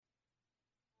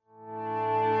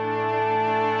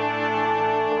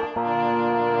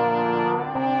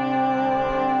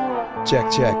Check,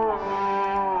 check.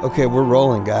 Okay, we're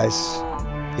rolling, guys.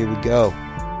 Here we go.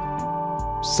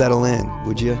 Settle in,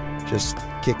 would you? Just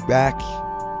kick back.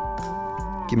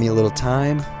 Give me a little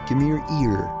time. Give me your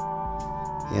ear.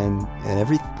 And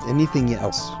anything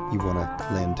else you want to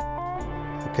lend.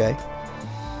 Okay?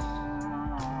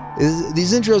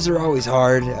 These intros are always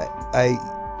hard.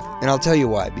 And I'll tell you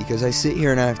why. Because I sit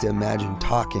here and I have to imagine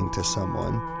talking to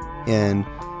someone. And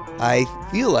I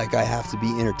feel like I have to be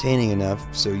entertaining enough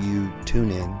so you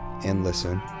tune in and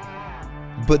listen.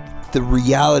 But the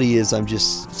reality is I'm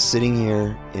just sitting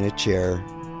here in a chair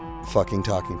fucking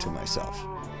talking to myself.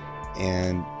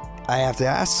 And I have to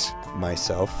ask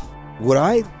myself, would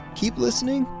I keep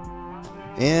listening?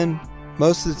 And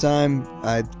most of the time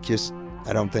I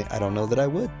don't know that I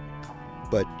would.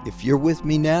 But if you're with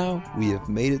me now, we have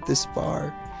made it this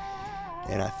far.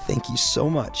 And I thank you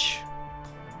so much.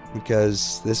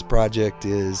 Because this project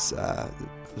is,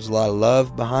 there's a lot of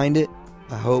love behind it.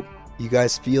 I hope you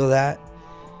guys feel that.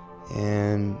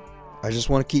 And I just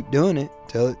want to keep doing it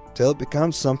till it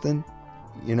becomes something,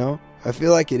 you know. I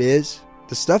feel like it is.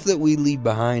 The stuff that we leave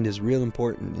behind is real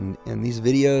important. And these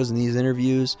videos and these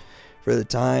interviews for the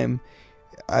time,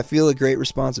 I feel a great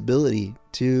responsibility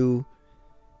to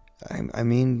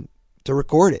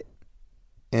record it.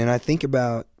 And I think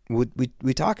about,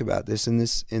 we talk about this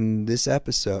in this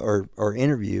episode or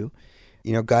interview,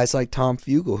 you know, guys like Tom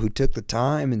Fugel who took the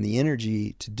time and the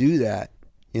energy to do that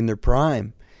in their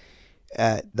prime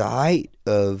at the height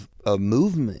of a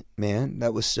movement, man,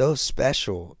 that was so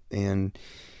special. And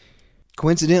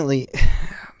coincidentally,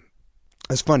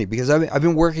 it's funny because I've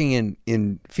been working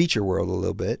in feature world a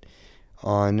little bit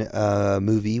on a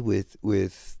movie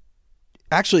with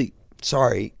actually,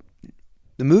 sorry.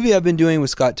 The movie I've been doing with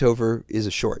Scott Topher is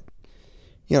a short.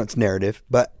 You know, it's narrative.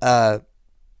 But I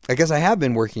guess I have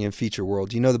been working in feature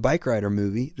world. You know the Bike Rider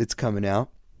movie that's coming out?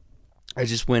 I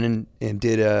just went and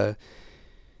did a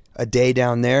day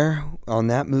down there on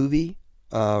that movie.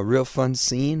 Real fun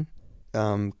scene.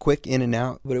 Quick in and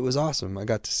out, but it was awesome. I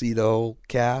got to see the whole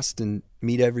cast and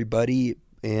meet everybody.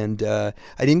 And I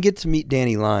didn't get to meet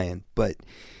Danny Lyon. But,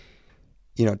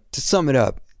 you know, to sum it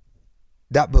up,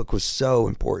 that book was so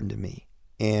important to me.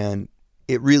 And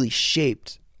it really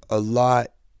shaped a lot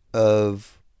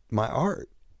of my art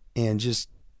and just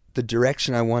the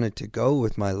direction I wanted to go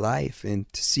with my life.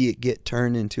 And to see it get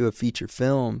turned into a feature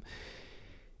film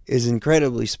is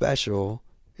incredibly special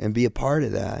and be a part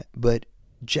of that. But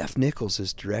Jeff Nichols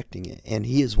is directing it, and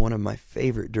he is one of my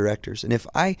favorite directors. And if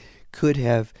I could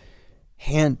have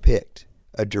handpicked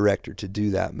a director to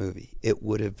do that movie, it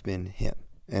would have been him.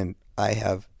 And I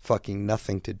have fucking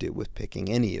nothing to do with picking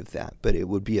any of that, but it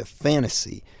would be a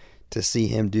fantasy to see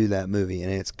him do that movie,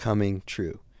 and it's coming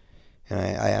true. And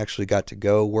I actually got to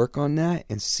go work on that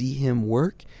and see him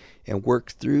work and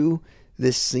work through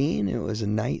this scene. It was a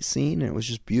night scene, and it was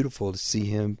just beautiful to see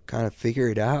him kind of figure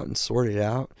it out and sort it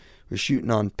out. We're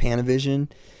shooting on Panavision,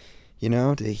 you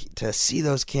know, to see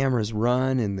those cameras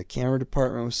run, and the camera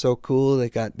department was so cool. They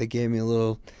gave me a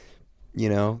little, you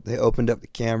know, they opened up the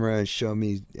camera and showed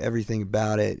me everything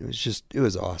about it. It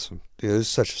was awesome. It was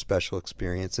such a special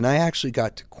experience. And I actually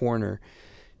got to corner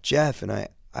Jeff, and I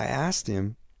asked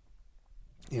him,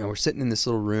 you know, we're sitting in this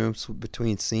little room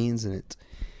between scenes, and it's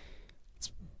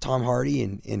Tom Hardy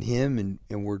and him,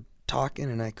 and we're talking,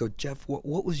 and I go, Jeff,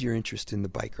 what was your interest in the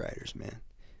Bike Riders, man?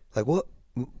 Like, what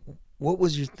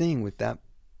was your thing with that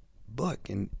book?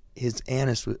 And his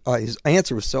answer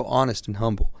was so honest and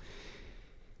humble.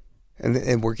 And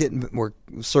bear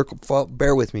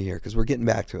with me here because we're getting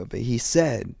back to it. But he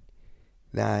said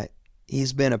that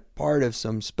he's been a part of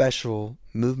some special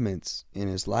movements in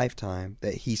his lifetime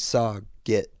that he saw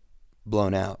get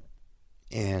blown out.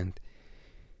 And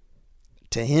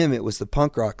to him, it was the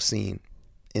punk rock scene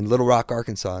in Little Rock,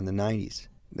 Arkansas in the 90s.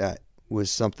 That was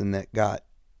something that got,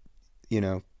 you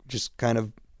know, just kind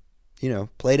of, you know,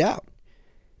 played out.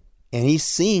 And he's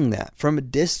seeing that from a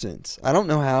distance. I don't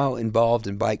know how involved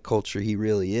in bike culture he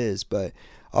really is, but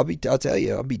I'll tell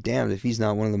you, I'll be damned if he's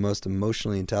not one of the most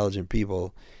emotionally intelligent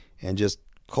people and just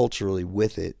culturally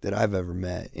with it that I've ever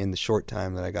met in the short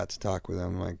time that I got to talk with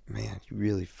him. I'm like, man, you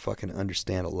really fucking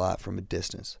understand a lot from a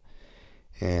distance.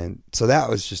 And so that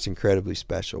was just incredibly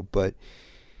special. But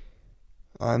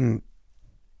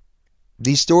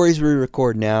these stories we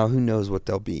record now, who knows what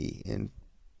they'll be in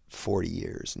 40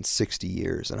 years and 60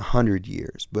 years and 100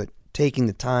 years. But taking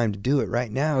the time to do it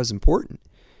right now is important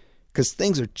because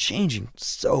things are changing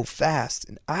so fast.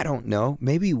 And I don't know,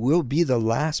 maybe we'll be the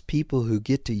last people who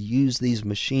get to use these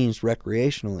machines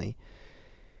recreationally.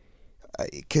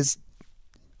 Because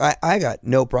I got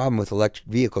no problem with electric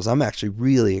vehicles. I'm actually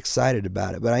really excited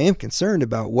about it, but I am concerned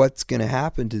about what's going to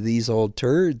happen to these old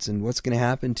turds and what's going to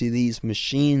happen to these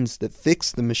machines that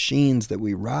fix the machines that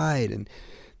we ride and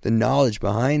the knowledge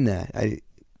behind that. I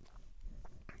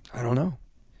don't know.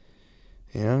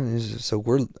 You know, so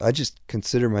I just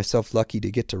consider myself lucky to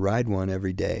get to ride one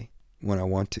every day when I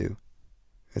want to.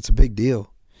 It's a big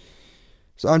deal.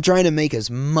 So I'm trying to make as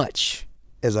much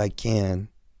as I can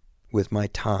with my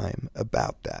time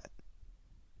about that.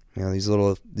 You know, these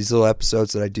little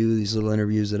episodes that I do, these little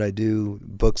interviews that I do,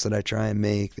 books that I try and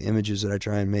make, the images that I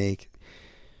try and make,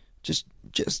 just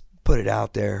put it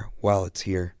out there while it's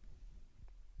here.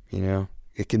 You know,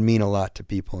 it can mean a lot to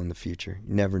people in the future.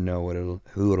 You never know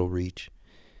who it'll reach.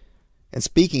 And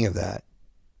speaking of that,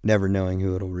 never knowing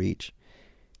who it'll reach,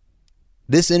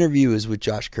 this interview is with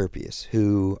Josh Kurpius,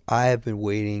 who I have been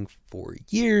waiting for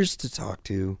years to talk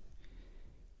to.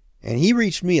 And he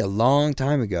reached me a long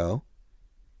time ago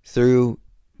through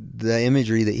the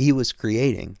imagery that he was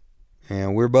creating.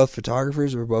 And we're both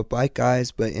photographers, we're both bike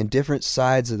guys, but in different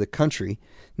sides of the country.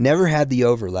 Never had the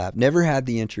overlap, never had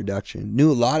the introduction.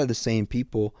 Knew a lot of the same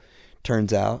people,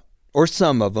 turns out, or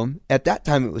some of them. At that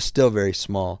time, it was still very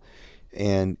small.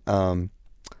 And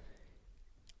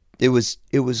it was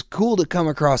cool to come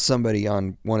across somebody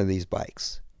on one of these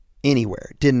bikes. Anywhere.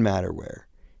 It didn't matter where.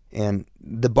 And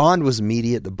the bond was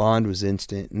immediate. The bond was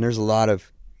instant. And there's a lot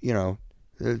of, you know,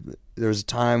 there was a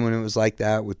time when it was like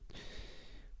that with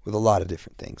a lot of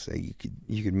different things.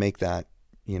 You could make that,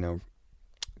 you know,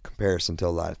 comparison to a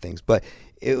lot of things. But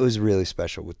it was really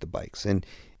special with the bikes. And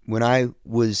when I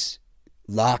was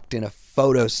locked in a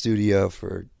photo studio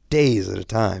for days at a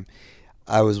time,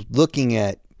 I was looking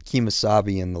at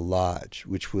Kemosabe in the Lodge,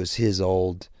 which was his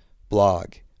old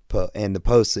blog, and the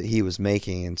posts that he was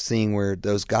making, and seeing where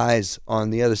those guys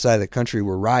on the other side of the country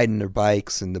were riding their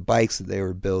bikes and the bikes that they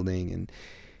were building, and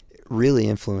it really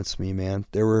influenced me, man.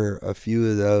 There were a few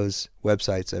of those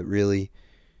websites that really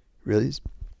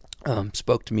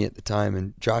spoke to me at the time,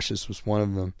 and Josh's was one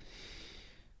of them.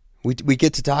 We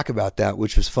get to talk about that,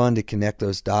 which was fun to connect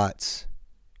those dots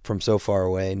from so far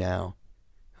away now,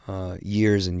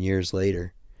 years and years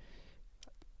later.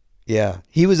 Yeah,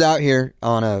 he was out here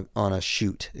on a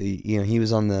shoot. You know, he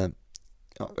was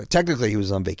technically he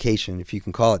was on vacation, if you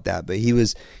can call it that, but he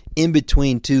was in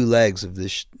between two legs of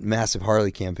this massive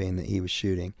Harley campaign that he was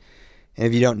shooting. And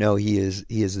if you don't know, he is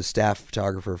the staff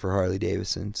photographer for Harley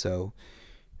Davidson. So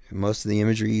most of the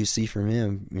imagery you see from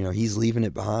him, you know, he's leaving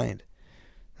it behind.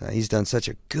 He's done such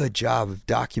a good job of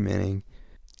documenting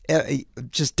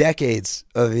just decades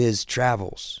of his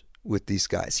travels with these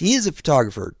guys. He is a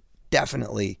photographer,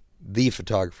 definitely the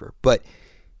photographer, but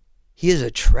he is a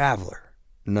traveler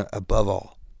above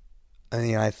all. I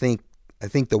mean, I think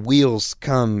the wheels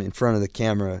come in front of the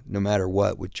camera no matter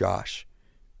what with Josh,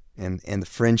 and the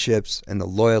friendships and the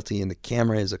loyalty, and the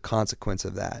camera is a consequence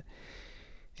of that.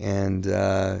 And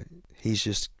he's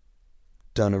just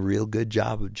done a real good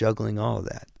job of juggling all of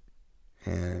that.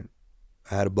 And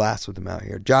I had a blast with him out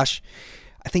here. Josh,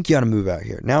 I think you ought to move out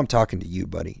here. Now I'm talking to you,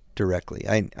 buddy, directly.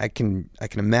 I can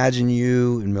imagine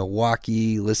you in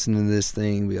Milwaukee listening to this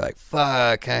thing, be like,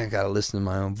 fuck, I got to listen to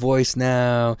my own voice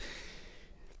now.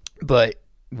 But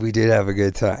we did have a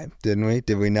good time, didn't we?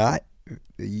 Did we not?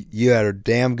 You had a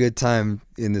damn good time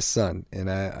in the sun,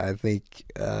 and I think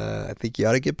you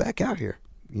ought to get back out here.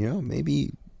 You know,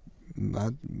 maybe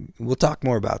we'll talk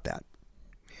more about that.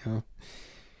 You know,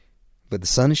 but the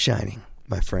sun is shining,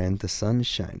 my friend. The sun is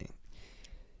shining.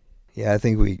 Yeah, I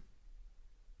think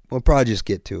we'll probably just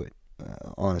get to it,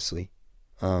 honestly.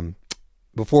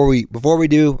 Before we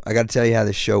do, I got to tell you how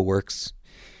this show works.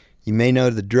 You may know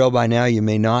the drill by now, you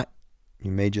may not.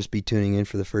 You may just be tuning in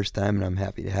for the first time, and I'm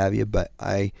happy to have you. But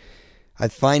I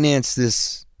financed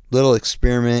this little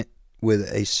experiment with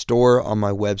a store on my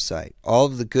website. All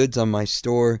of the goods on my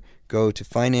store go to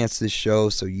finance this show,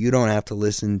 so you don't have to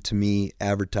listen to me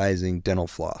advertising dental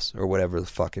floss or whatever the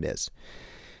fuck it is.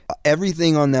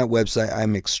 Everything on that website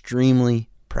I'm extremely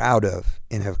proud of,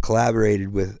 and have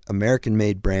collaborated with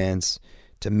American-made brands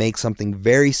to make something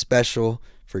very special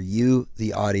for you,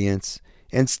 the audience.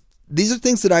 And these are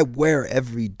things that I wear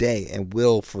every day and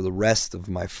will for the rest of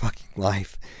my fucking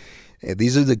life. And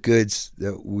these are the goods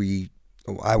that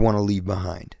I want to leave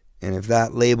behind. And if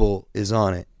that label is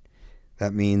on it,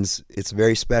 that means it's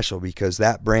very special, because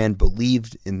that brand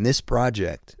believed in this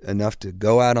project enough to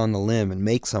go out on the limb and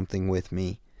make something with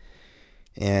me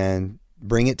and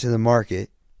bring it to the market,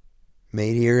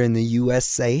 made here in the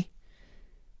USA.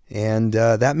 And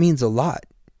that means a lot.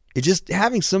 It just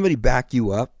having somebody back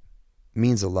you up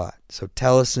means a lot. So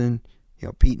Tellison,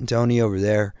 Pete and Tony over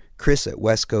there, Chris at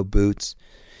Wesco Boots,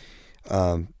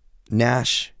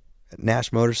 Nash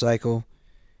Motorcycle,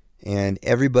 and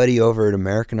everybody over at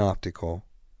American Optical.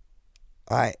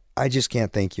 I just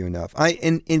can't thank you enough.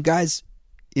 And guys,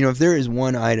 you know, if there is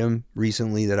one item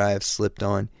recently that I have slipped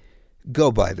on,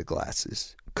 go buy the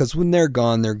glasses. Because when they're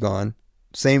gone, they're gone.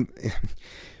 Same.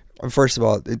 First of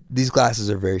all, these glasses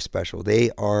are very special.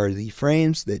 They are the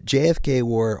frames that JFK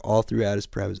wore all throughout his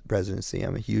presidency.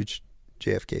 I'm a huge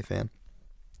JFK fan.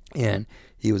 And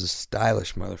he was a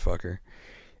stylish motherfucker.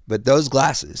 But those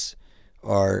glasses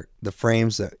are the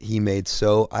frames that he made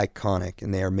so iconic,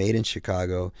 and they are made in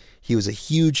Chicago. He was a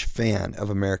huge fan of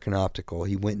American Optical.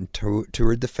 He went and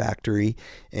toured the factory,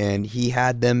 and he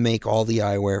had them make all the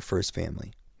eyewear for his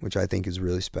family, which I think is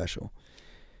really special.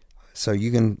 So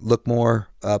you can look more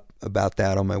up about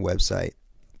that on my website.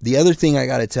 The other thing I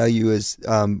got to tell you is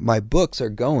my books are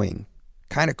going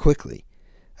kind of quickly.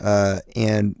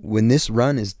 And when this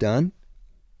run is done,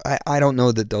 I don't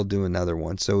know that they'll do another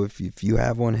one. So if you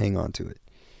have one, hang on to it.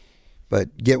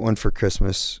 But get one for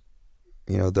Christmas.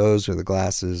 You know, those are the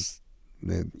glasses,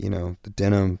 the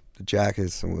denim, the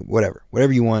jackets,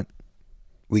 whatever you want,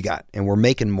 we got. And we're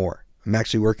making more. I'm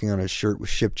actually working on a shirt with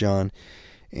Ship John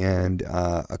and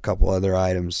a couple other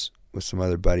items with some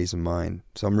other buddies of mine.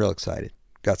 So I'm real excited.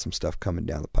 Got some stuff coming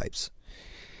down the pipes.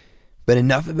 But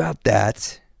enough about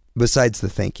that, besides the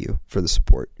thank you for the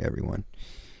support, everyone.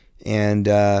 And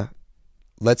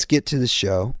let's get to the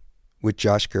show with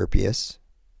Josh Kurpius.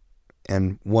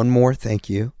 And one more thank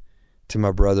you to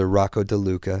my brother Rocco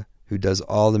DeLuca, who does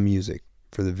all the music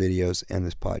for the videos and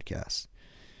this podcast.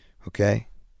 Okay?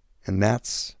 And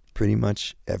that's pretty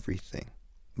much everything.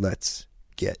 Let's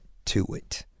get to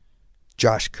it.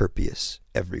 Josh Kurpius,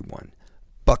 everyone.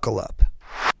 Buckle up.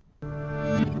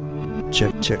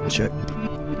 Check.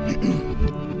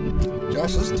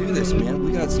 Josh, let's do this, man.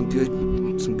 We got some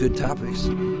good topics.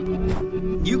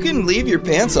 You can leave your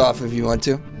pants off if you want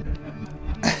to.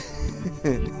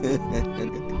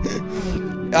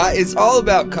 It's all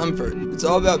about comfort. It's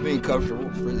all about being comfortable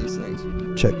for these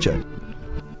things. Check.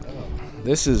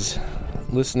 This is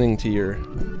listening to your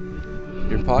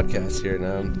podcast here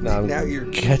now. Now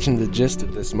you're catching the gist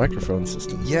of this microphone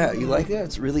system. Yeah, you like that?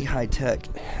 It's really high tech.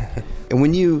 And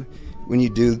when you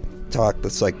do talk,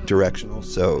 that's like directional.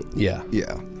 So yeah,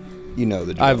 you know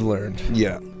the drill. I've learned.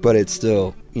 Yeah, but it's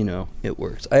still, it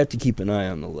works. I have to keep an eye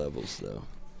on the levels though.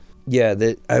 Yeah,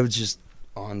 I was just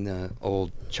on the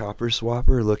old chopper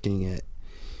swapper looking at.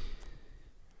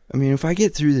 I mean, if I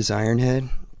get through this Ironhead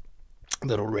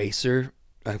little racer,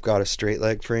 I've got a straight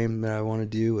leg frame that I want to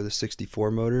do with a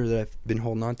 64 motor that I've been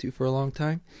holding on to for a long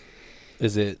time.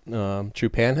 Is it true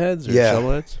panheads or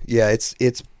shovelheads? Yeah,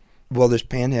 it's well, there's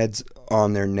panheads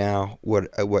on there now.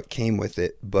 What came with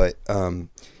it, but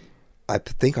I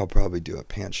think I'll probably do a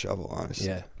pan shovel. Honestly,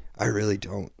 yeah. I really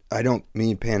don't.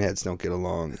 Me and panheads don't get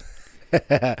along.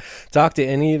 Talk to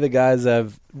any of the guys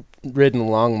I've ridden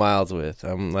long miles with.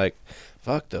 I'm like,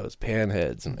 fuck those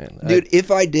panheads, man. Dude,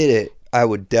 if I did it, I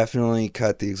would definitely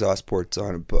cut the exhaust ports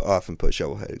on and off and put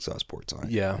shovel head exhaust ports on.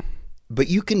 Yeah. But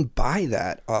you can buy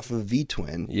that off of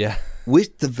V-Twin. Yeah.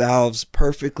 With the valves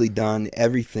perfectly done,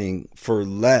 everything for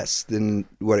less than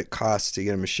what it costs to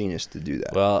get a machinist to do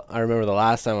that. Well, I remember the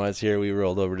last time I was here, we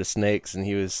rolled over to Snakes, and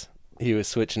he was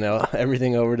switching out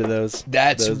everything over to those.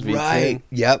 That's those right. V10.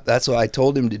 Yep, that's what I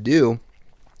told him to do.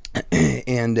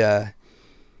 And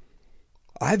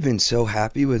I've been so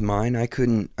happy with mine. I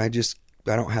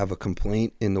don't have a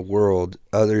complaint in the world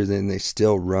other than they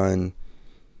still run.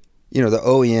 The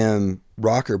OEM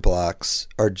rocker blocks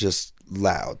are just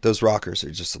loud. Those rockers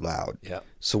are just loud. Yeah.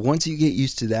 So once you get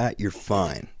used to that, you're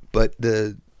fine. But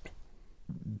that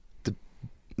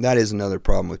is another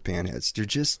problem with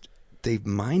panheads. They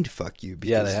mind fuck you.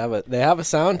 Yeah, they have a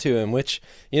sound to them, which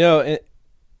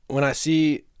when I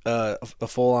see a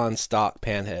full on stock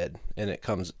panhead and it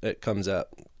comes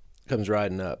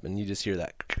riding up, and you just hear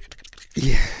that.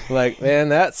 Yeah. Like, man,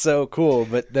 that's so cool.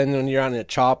 But then when you're on a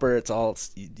chopper, it's all,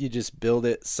 you just build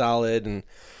it solid, and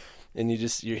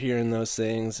you're hearing those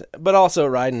things. But also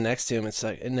riding next to him, it's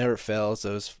like it never fails.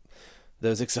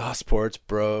 Those exhaust ports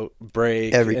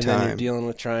break every and time. Then you're dealing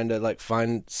with trying to like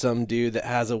find some dude that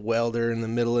has a welder in the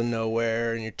middle of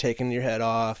nowhere, and you're taking your head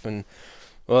off. And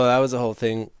well, that was the whole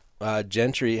thing.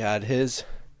 Gentry had he was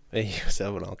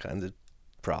having all kinds of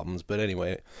problems, but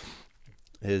anyway,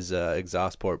 his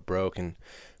exhaust port broke and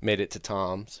made it to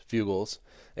Tom's Fugels,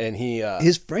 and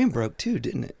his frame broke too,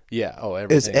 didn't it? Yeah. Oh,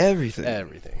 everything. It's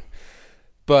everything.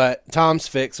 But Tom's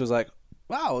fix was like,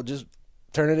 wow, we'll just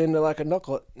turn it into like a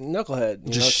knucklehead.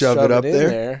 Just shove it up in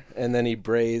there, and then he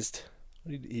brazed.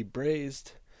 He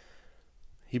brazed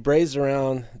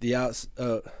around the outs.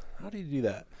 How did he do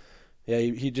that? Yeah,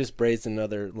 he just brazed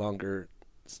another longer,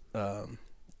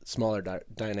 smaller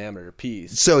diameter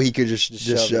piece. So he could just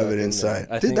shove it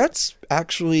inside. Dude, that's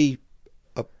actually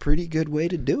a pretty good way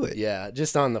to do it. Yeah,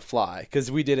 just on the fly, because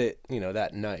we did it,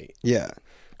 that night. Yeah.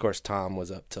 Of course, Tom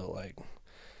was up till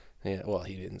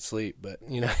he didn't sleep, but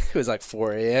it was like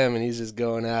 4 a.m. and he's just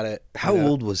going at it. How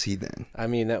old was he then? I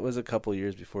mean, that was a couple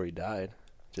years before he died.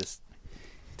 It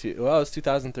was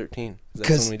 2013.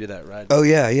 That's when we did that ride. Oh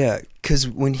yeah. Because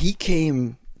when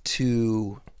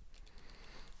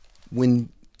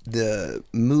the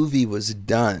movie was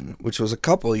done, which was a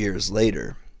couple years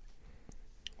later.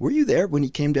 Were you there when he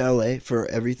came to LA for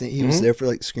everything? He was there for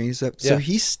like screening stuff. So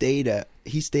he stayed at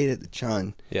the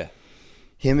Chun. Yeah.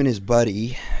 Him and his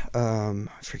buddy, I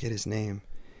forget his name.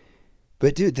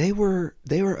 But dude, they were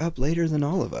up later than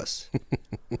all of us.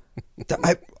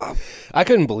 I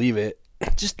couldn't believe it.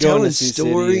 Just telling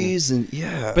stories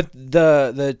But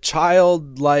the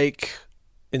childlike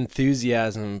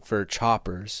enthusiasm for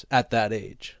choppers at that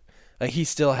age, like he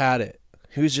still had it.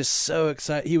 He was just so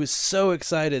excited. He was so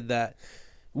excited that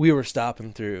we were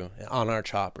stopping through on our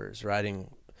choppers,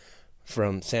 riding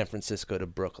from San Francisco to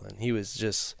Brooklyn. He was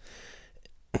just,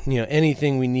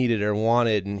 anything we needed or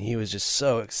wanted, and he was just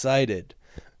so excited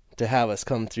to have us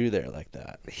come through there like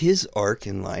that. His arc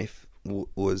in life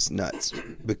was nuts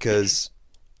because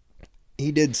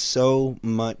he did so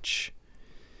much,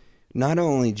 not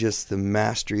only just the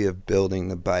mastery of building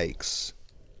the bikes,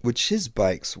 which his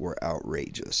bikes were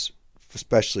outrageous,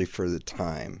 especially for the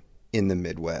time in the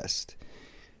Midwest,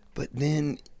 but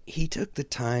then he took the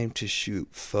time to shoot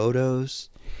photos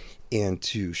and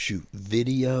to shoot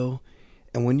video.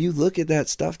 And when you look at that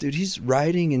stuff, dude, he's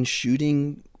riding and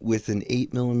shooting with an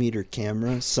 8mm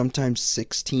camera, sometimes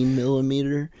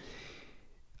 16mm.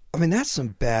 I mean, that's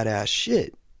some badass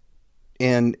shit.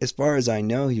 And as far as I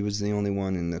know, he was the only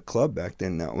one in the club back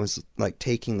then that was like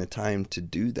taking the time to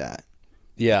do that.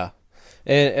 Yeah.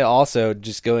 And also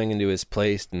just going into his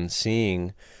place and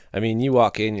seeing, I mean, you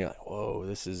walk in, you're like,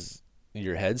 whoa,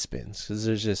 your head spins. Because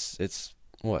it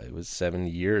was 70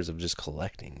 years of just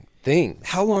collecting things.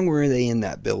 How long were they in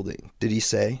that building? Did he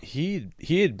say? He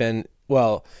had been,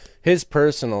 his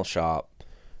personal shop,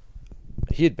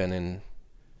 he had been in,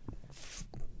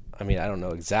 I mean, I don't know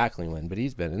exactly when, but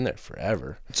he's been in there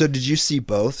forever. So did you see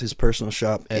both his personal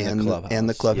shop and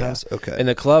the clubhouse? Yeah. Okay. And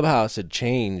the clubhouse had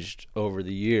changed over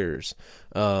the years.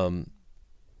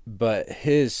 But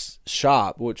his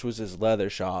shop, which was his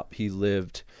leather shop, he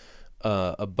lived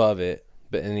above it.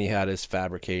 And he had his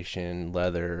fabrication,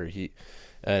 leather.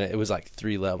 And it was like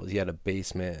 3 levels. He had a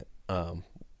basement.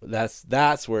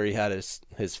 That's where he had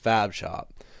his fab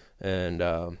shop. And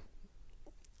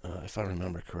if I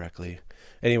remember correctly,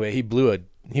 anyway, he blew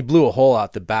a hole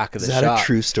out the back of the shop. Is that a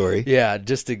true story? Yeah,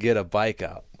 just to get a bike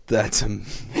out. That's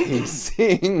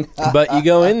amazing. But you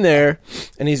go in there,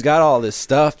 and he's got all this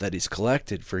stuff that he's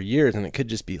collected for years, and it could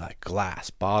just be like glass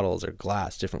bottles or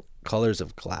glass, different colors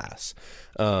of glass.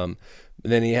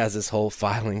 Then he has this whole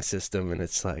filing system, and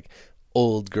it's like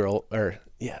old girlfriends,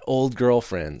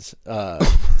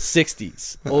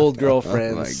 60s, old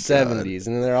girlfriends, 70s,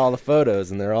 and they're all the photos,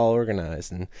 and they're all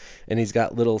organized, and he's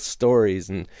got little stories,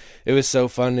 and it was so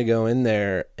fun to go in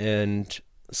there and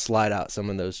slide out some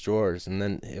of those drawers, and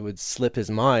then it would slip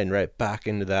his mind right back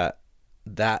into that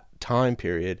time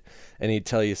period, and he'd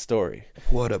tell you a story.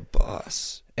 What a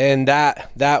boss. And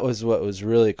that was what was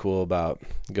really cool about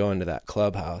going to that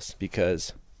clubhouse,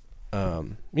 because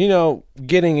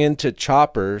getting into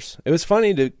choppers, it was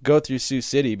funny to go through Sioux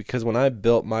City, because when I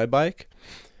built my bike,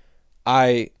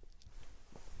 I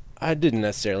didn't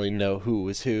necessarily know who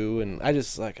was who, and I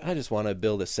just want to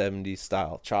build a 70s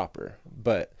style chopper.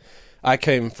 But I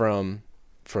came from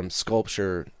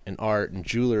sculpture and art and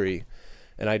jewelry,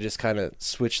 and I just kind of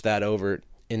switched that over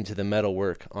into the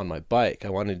metalwork on my bike. I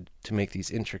wanted to make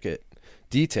these intricate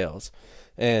details.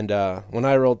 And when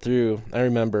I rolled through, I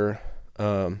remember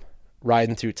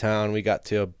riding through town. We got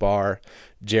to a bar.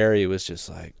 Jerry was just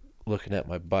like looking at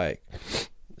my bike.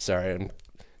 Sorry, I'm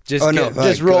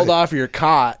just rolled off your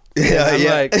cot. Yeah, I'm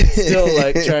like still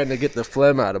like trying to get the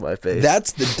phlegm out of my face.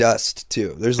 That's the dust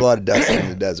too. There's a lot of dust in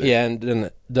the desert. Yeah, and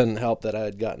it doesn't help that I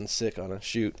had gotten sick on a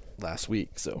shoot last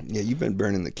week. So yeah, you've been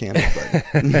burning the candle,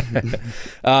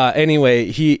 buddy.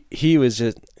 Anyway, he was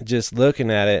just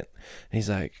looking at it. And he's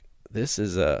like, "This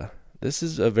is a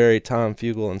very Tom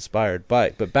Fugel inspired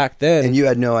bike." But back then, and you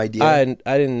had no idea. I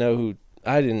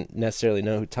didn't necessarily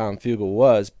know who Tom Fugel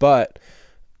was, but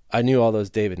I knew all those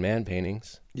David Mann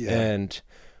paintings. Yeah. And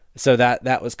so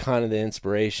that was kind of the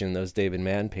inspiration, those David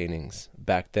Mann paintings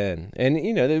back then. And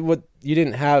you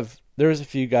didn't have, there was a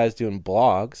few guys doing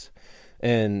blogs,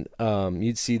 and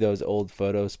you'd see those old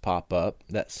photos pop up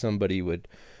that somebody would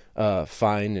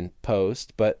find and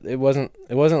post, but it wasn't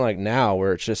like now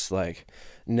where it's just like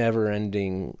never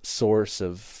ending source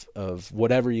of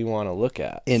whatever you want to look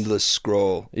at. Endless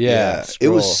scroll. Yeah. It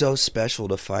was so special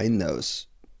to find those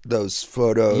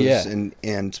photos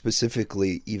and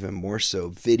specifically even more so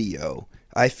video,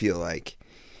 I feel like.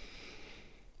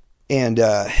 And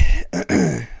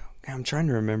I'm trying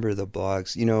to remember the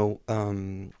blogs. You know,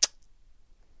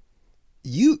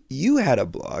 you had a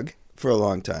blog for a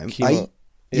long time. Kemosabe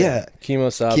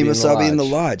in the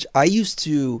Lodge. I used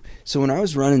to, so when I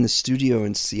was running the studio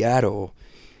in Seattle,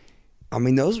 I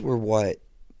mean, those were my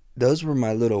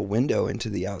little window into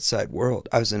the outside world.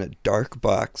 I was in a dark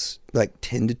box like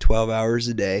 10 to 12 hours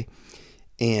a day,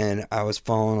 and I was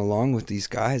following along with these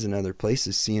guys in other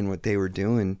places, seeing what they were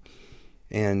doing.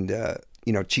 And,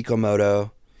 you know,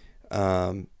 Chikomoto,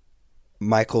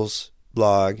 Michael's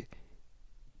blog,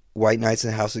 White Nights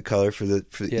in the House of Color for the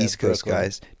East Coast Brooklyn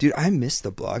guys. Dude, I miss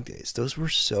the blog days. Those were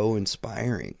so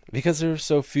inspiring. Because there were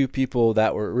so few people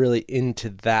that were really into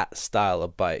that style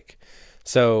of bike.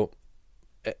 So,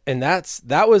 and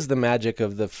that was the magic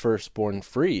of the Firstborn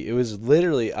Free. It was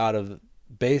literally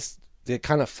it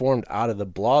kind of formed out of the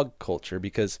blog culture,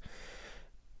 because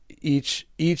each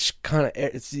kind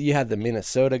of, you had the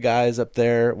Minnesota guys up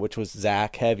there, which was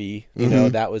Zach Heavy, you know,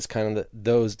 that was kind of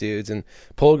those dudes, and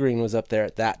Polgreen was up there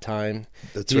at that time.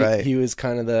 That's right. He was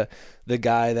kind of the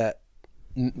guy that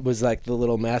was like the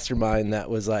little mastermind that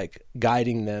was like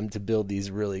guiding them to build these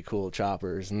really cool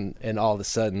choppers, and all of a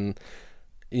sudden,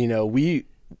 you know, we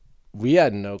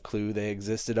had no clue they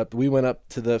existed. We went up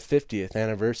to the 50th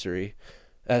anniversary,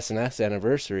 S&S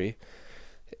anniversary,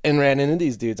 and ran into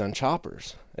these dudes on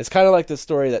choppers. It's kind of like the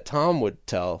story that Tom would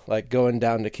tell, like going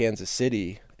down to Kansas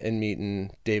City and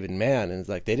meeting David Mann, and it's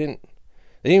like they didn't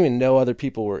even know other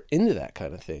people were into that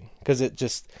kind of thing, because it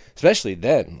just, especially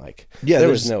then, like there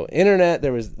was no internet,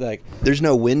 there was like there's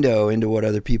no window into what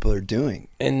other people are doing,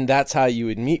 and that's how you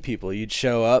would meet people. You'd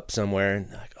show up somewhere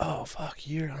and like, oh fuck,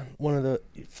 you're on one of the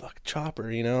chopper,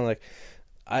 you know, like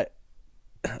I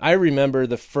remember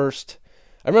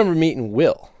meeting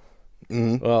Will.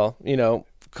 Mm-hmm. Well, you know,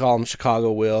 call him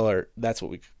Chicago Will, or that's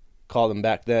what we called him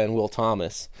back then, Will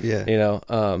Thomas. Yeah. You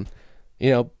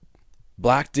know,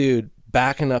 black dude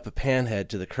backing up a panhead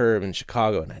to the curb in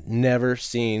Chicago, and I'd never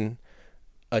seen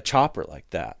a chopper like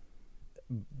that.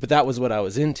 But that was what I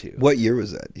was into. What year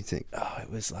was that, do you think? Oh, it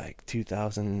was like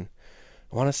 2000,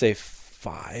 I want to say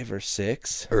 5 or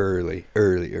 6. Early.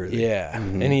 Yeah.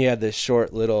 Mm-hmm. And he had this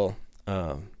short little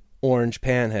orange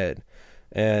panhead.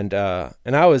 And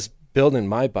I was building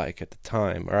my bike at the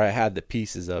time, or I had the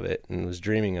pieces of it and was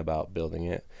dreaming about building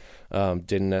it.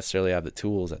 Didn't necessarily have the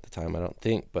tools at the time, I don't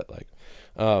think, but like,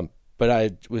 but I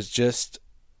think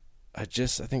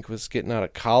was getting out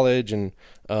of college and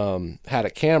had a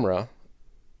camera.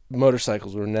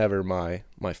 Motorcycles were never my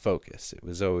focus. It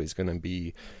was always going to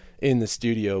be in the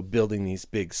studio building these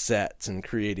big sets and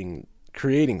creating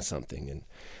something.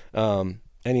 And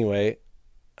anyway,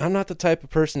 I'm not the type of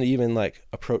person to even like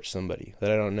approach somebody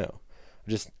that I don't know.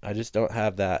 I just don't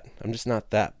have that. I'm just not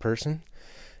that person.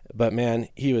 But man,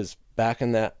 he was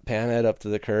backing that panhead up to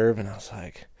the curve, and I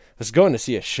was going to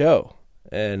see a show,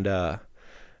 and I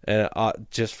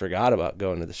just forgot about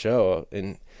going to the show.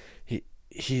 And I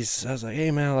was like,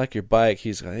 hey man, I like your bike.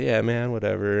 He's like, yeah man,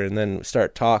 whatever. And then we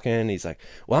start talking. He's like,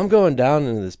 well, I'm going down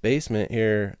into this basement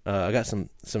here. I got some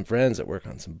friends that work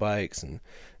on some bikes, and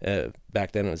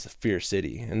back then it was the Fear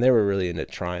City, and they were really into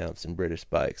Triumphs and British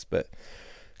bikes. But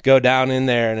go down in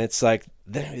there, and it's like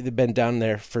they've been down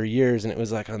there for years, and it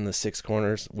was like on the Six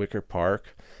Corners Wicker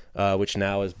Park, which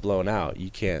now is blown out. You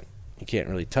can't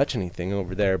really touch anything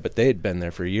over there, but they'd been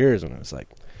there for years when it was like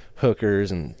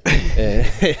hookers and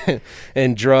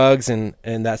and drugs, and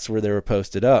that's where they were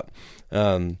posted up.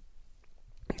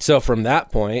 So from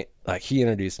that point, like, he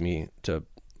introduced me to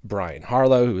Brian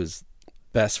Harlow, who was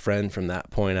best friend from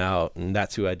that point out, and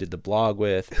that's who I did the blog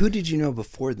with. Who did you know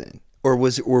before then? Or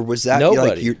was that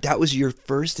nobody? Like that was your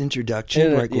first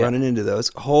introduction, running into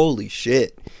those? Holy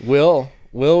shit! Will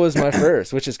was my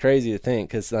first, which is crazy to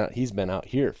think, because he's been out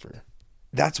here for.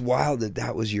 That's wild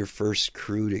that was your first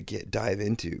crew to dive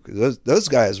into, because those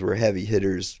guys were heavy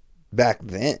hitters back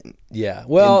then. Yeah,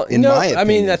 well, in my opinion. I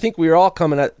mean, I think we were all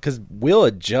coming at, because Will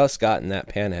had just gotten that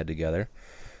panhead together.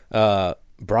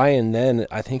 Brian then,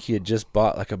 I think he had just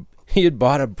bought a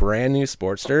brand new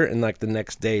Sportster, and like the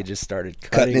next day just started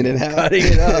cutting it in half. Cutting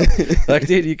it up. Like,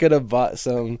 dude, you could have bought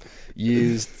some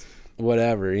used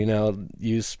whatever,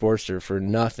 used Sportster for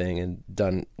nothing and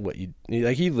done what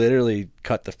like he literally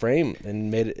cut the frame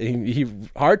and made it, he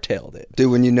hardtailed it.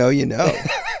 Dude, when you know.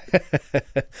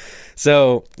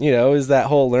 So, it was that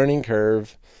whole learning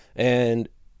curve, and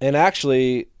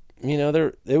actually,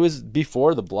 it was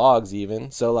before the blogs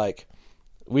even. So like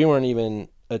we weren't even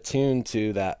attuned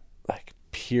to that like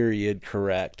period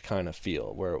correct kind of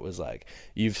feel where it was like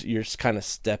you're kind of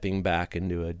stepping back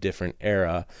into a different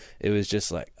era. It was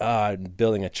just like I'm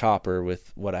building a chopper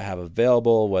with what I have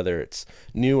available, whether it's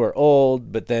new or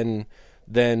old. But then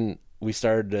we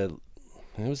started to,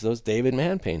 it was those David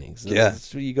Mann paintings.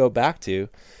 That's what you go back to.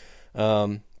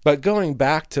 But going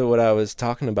back to what I was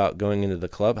talking about going into the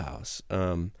clubhouse,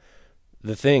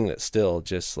 the thing that still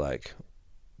just like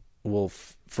will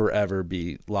forever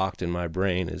be locked in my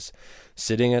brain is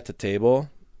sitting at the table,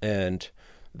 and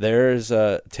there's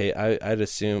I'd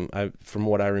assume, from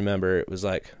what I remember, it was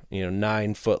like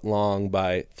 9 foot long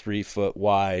by 3 foot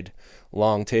wide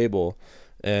long table,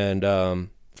 and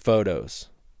photos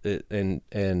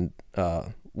and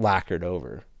lacquered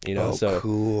over, so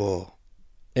cool.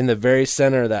 In the very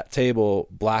center of that table,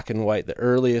 black and white, the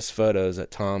earliest photos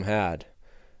that Tom had,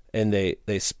 and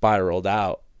they spiraled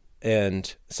out.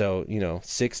 And so,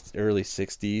 early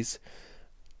 60s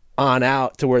on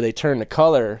out to where they turn to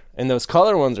color. And those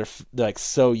color ones are like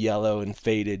so yellow and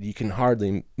faded, you can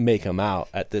hardly make them out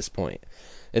at this point.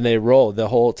 And they roll, the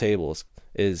whole table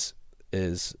is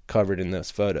covered in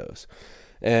those photos.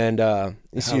 And so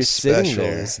you're sitting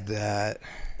there. Is that?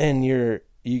 And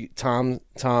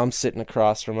Tom's sitting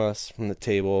across from us from the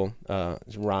table,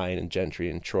 Ryan and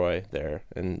Gentry and Troy there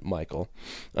and Michael.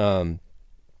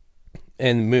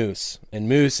 And Moose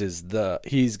is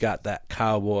he's got that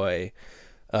cowboy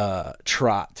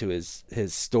trot to his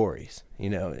stories,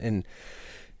 and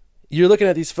you're looking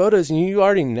at these photos and you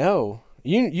already know,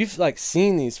 you've like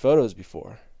seen these photos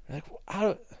before. You're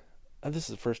like, this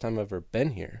is the first time I've ever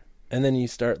been here. And then you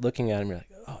start looking at them, you're like,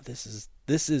 oh, this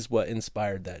is what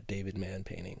inspired that David Mann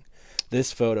painting,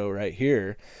 this photo right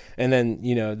here. And then,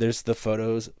 there's the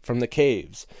photos from the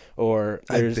caves, or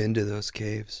I've been to those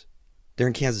caves. They're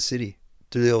in Kansas City.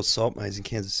 They're the old salt mines in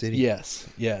Kansas City. Yes.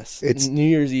 It's New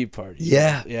Year's Eve party.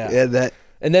 Yeah. That.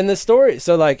 And then the story.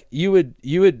 So like you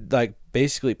would like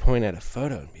basically point at a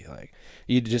photo and be like,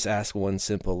 you'd just ask one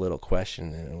simple little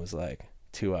question, and it was like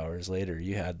 2 hours later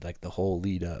you had like the whole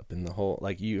lead up and the whole,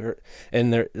 like, you heard,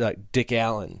 and they're like Dick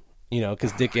Allen,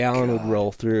 because Dick Allen would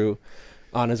roll through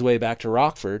on his way back to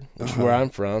Rockford, which is where I'm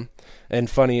from. And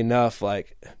funny enough,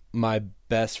 like my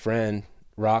best friend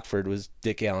Rockford was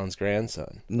Dick Allen's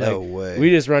grandson. No way. We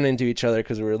just run into each other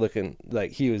because we were looking,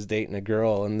 like, he was dating a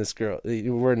girl, and this girl,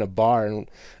 we're in a bar,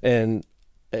 and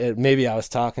maybe I was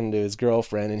talking to his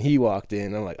girlfriend, and he walked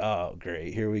in. I'm like, oh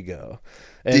great, here we go.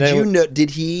 And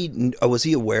was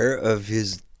he aware of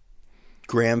his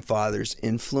grandfather's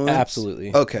influence?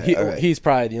 Absolutely. Okay. All right. He's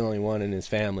probably the only one in his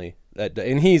family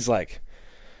and he's like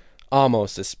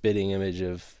almost a spitting image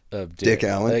of Dick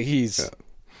Allen. Like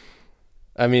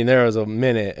I mean, there was a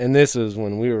minute, and this was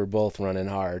when we were both running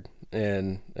hard,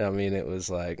 and I mean, it was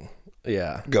like,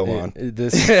 yeah. Go on.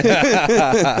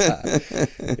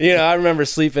 I remember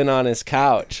sleeping on his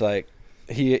couch. Like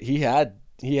he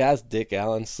has Dick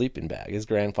Allen's sleeping bag, his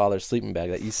grandfather's sleeping bag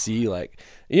that you see, like,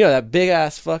 that big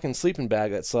ass fucking sleeping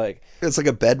bag that's like, it's like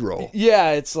a bedroll.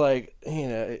 Yeah, it's like,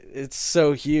 it's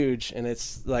so huge, and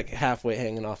it's like halfway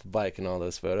hanging off a bike in all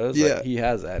those photos. Yeah. Like, he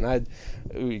has that, and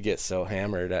we'd get so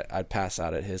hammered, I'd pass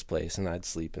out at his place, and I'd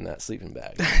sleep in that sleeping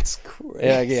bag. That's crazy.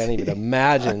 Yeah, I can't even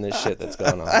imagine this shit that's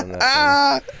going on in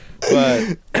that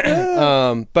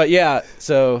thing. But yeah,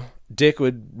 so Dick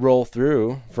would roll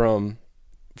through from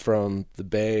the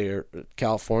Bay or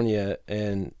California,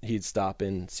 and he'd stop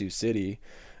in Sioux City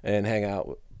and hang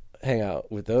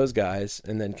out with those guys,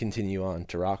 and then continue on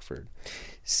to Rockford.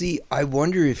 See, I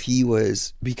wonder if he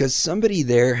was, because somebody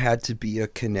there had to be a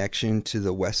connection to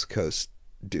the West Coast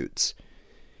dudes.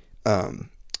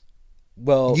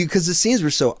 Well, because the scenes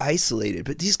were so isolated,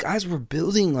 but these guys were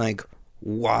building like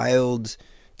wild.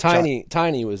 Tiny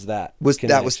was that.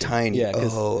 That was Tiny. Yeah.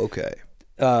 Oh, okay.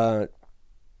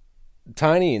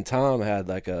 Tiny and Tom had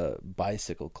like a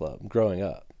bicycle club growing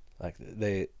up. Like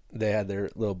they had their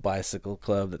little bicycle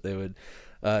club that they would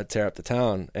tear up the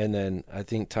town. And then I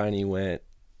think Tiny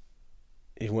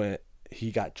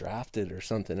he got drafted or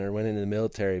something, or went into the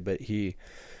military, but he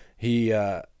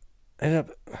ended up,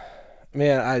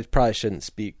 man, I probably shouldn't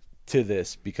speak to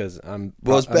this because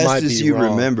as best as you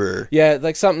remember. Yeah,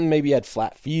 like something, maybe he had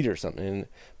flat feet or something,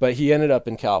 but he ended up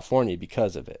in California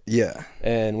because of it. Yeah.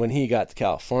 And when he got to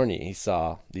California, he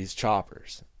saw these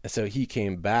choppers. So he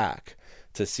came back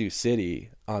to Sioux City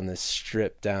on this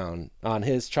stripped down on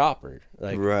his chopper,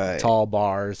 like Right. tall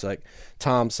bars. Like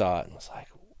Tom saw it and was like,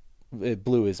 it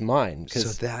blew his mind. So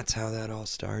that's how that all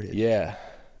started. Yeah.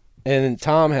 And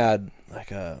Tom had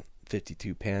like a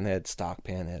 52 panhead, stock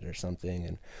panhead or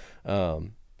something,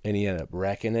 and he ended up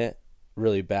wrecking it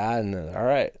really bad. And then, all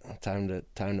right, time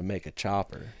to make a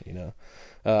chopper, you know,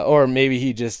 or maybe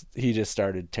he just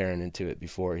started tearing into it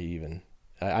before he even.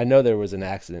 I know there was an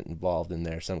accident involved in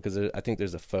there, because I think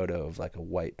there's a photo of like a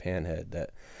white panhead that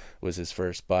was his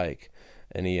first bike,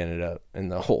 and he ended up,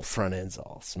 and the whole front end's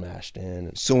all smashed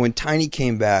in. So when Tiny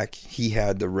came back, he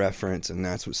had the reference, and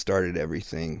that's what started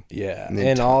everything. Yeah,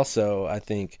 and also I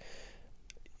think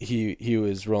he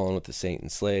was rolling with the Saint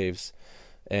and Slaves,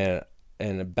 and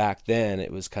back then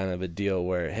it was kind of a deal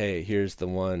where, hey, here's the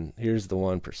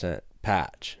 1%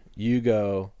 patch. You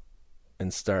go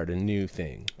and start a new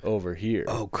thing over here.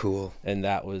 Oh, cool. And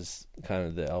that was kind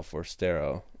of the El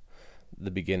Forastero, the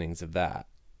beginnings of that.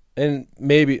 And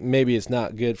maybe it's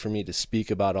not good for me to speak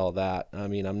about all that. I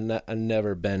mean, I've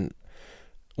never been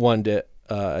one to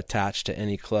attach to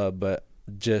any club, but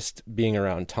just being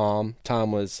around Tom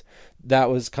was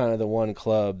kind of the one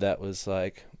club that was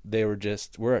like,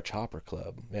 we're a chopper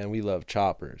club, man. We love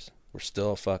choppers. We're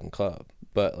still a fucking club.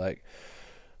 But like,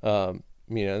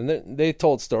 you know, and they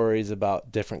told stories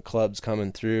about different clubs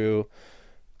coming through,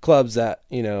 clubs that,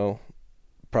 you know,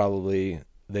 probably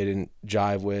they didn't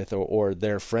jive with, or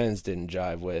their friends didn't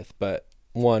jive with, but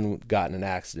one got in an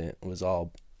accident, was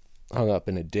all hung up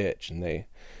in a ditch, and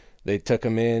they took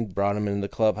him in, brought him into the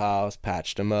clubhouse,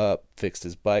 patched him up, fixed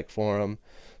his bike for him,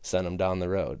 sent him down the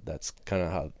road. That's kind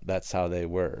of how they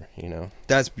were, you know.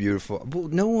 That's beautiful. Well,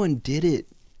 no one did it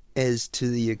as to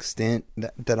the extent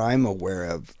that I'm aware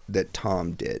of that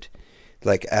Tom did,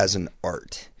 like as an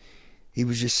art. He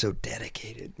was just so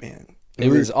dedicated, man. It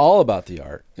was all about the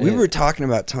art. We were talking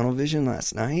about tunnel vision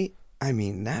last night. I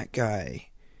mean, that guy,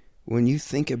 when you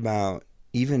think about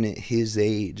even at his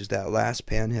age, that last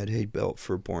panhead he built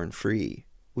for Born Free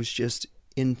was just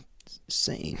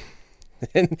insane.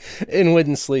 and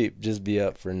wouldn't sleep, just be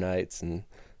up for nights and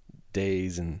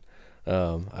days, and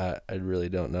I really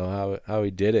don't know how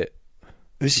he did it.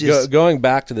 It's just, going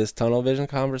back to this tunnel vision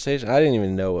conversation, I didn't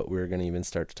even know what we were going to even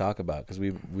start to talk about, because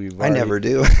I never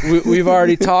do. we've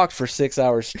already talked for 6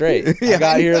 hours straight. Yeah, I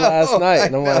got here last night,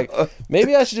 and I'm know. like,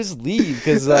 maybe I should just leave,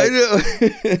 because like, I know.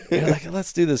 you're like,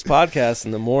 let's do this podcast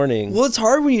in the morning. Well, it's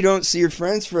hard when you don't see your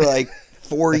friends for like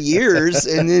 4 years,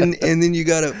 and then you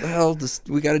gotta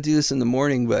we gotta do this in the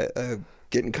morning, but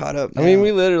getting caught up now. I mean,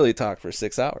 we literally talked for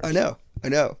 6 hours. I know,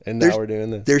 and now we're doing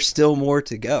this. There's still more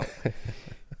to go.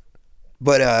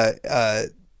 But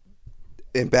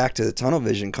and back to the tunnel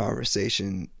vision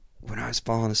conversation, when I was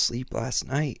falling asleep last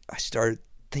night, I started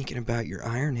thinking about your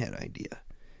iron head idea,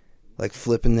 like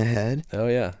flipping the head. Oh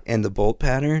yeah. And the bolt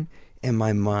pattern, and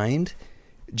my mind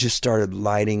just started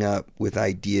lighting up with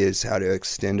ideas how to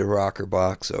extend a rocker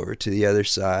box over to the other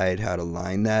side, how to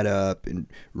line that up and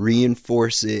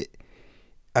reinforce it.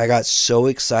 I got so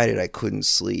excited I couldn't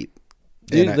sleep.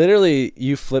 Dude, literally,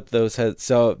 you flip those heads.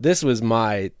 So this was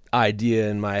my idea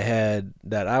in my head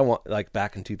that I want, like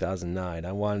back in 2009,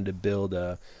 I wanted to build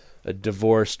a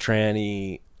divorced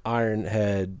tranny iron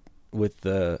head with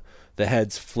the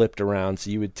heads flipped around. So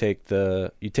you take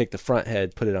the front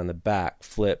head, put it on the back,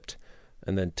 flipped,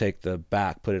 and then take the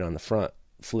back, put it on the front,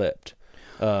 flipped.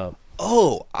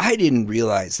 Oh, I didn't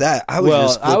realize that. I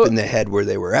was just flipping the head where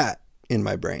they were at in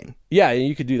my brain. Yeah,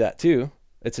 you could do that too.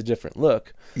 It's a different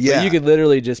look. Yeah. But you could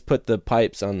literally just put the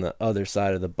pipes on the other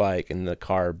side of the bike, and the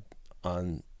carbon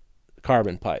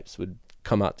pipes would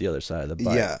come out the other side of the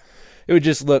bike. Yeah. It would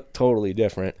just look totally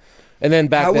different. And then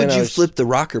back How then, would you flip the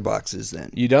rocker boxes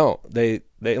then? You don't. They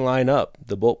line up.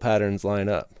 The bolt patterns line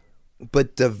up.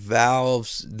 But the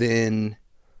valves then,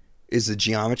 is the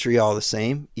geometry all the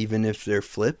same, even if they're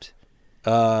flipped?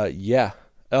 Yeah.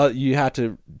 You have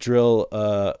to drill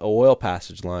a oil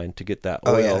passage line to get that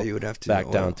oil you would have to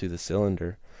back down through the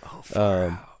cylinder. Oh, far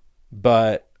out.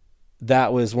 But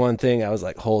that was one thing I was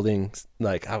like holding,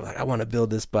 like I was like, I want to build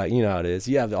this bike. You know how it is.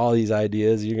 You have all these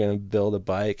ideas. You're going to build a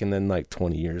bike, and then like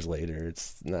 20 years later,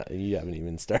 it's not. You haven't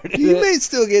even started. You may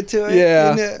still get to it.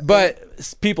 Yeah,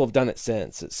 but people have done it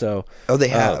since. So they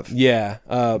have. Yeah.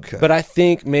 Okay. But I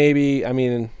think maybe, I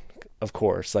mean, of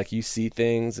course, like you see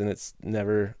things, and it's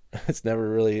never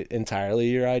really entirely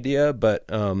your idea. But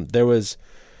there was,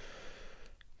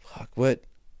 what?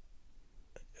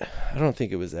 I don't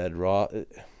think it was Ed Raw.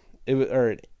 It was,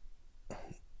 or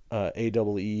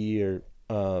AEE,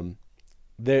 or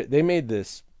they made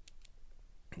this.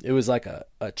 It was like a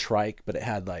trike, but it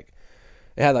had like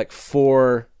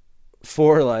four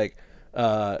like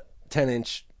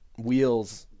 10-inch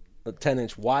wheels,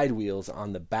 10-inch wide wheels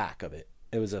on the back of it.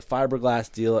 It was a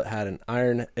fiberglass deal. It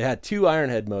had two iron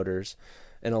head motors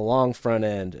and a long front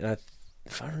end. And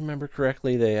if I remember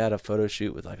correctly, they had a photo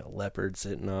shoot with like a leopard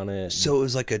sitting on it. So it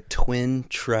was like a twin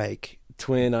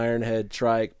iron head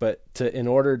trike. But in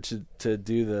order to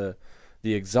do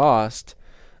the exhaust,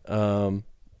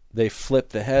 they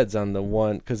flipped the heads on the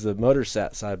one because the motor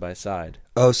sat side by side.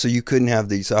 Oh, so you couldn't have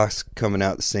the exhaust coming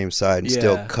out the same side and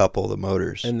still couple the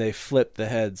motors. And they flipped the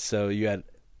heads, so you had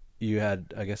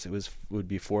I guess would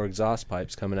be 4 exhaust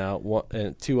pipes coming out, one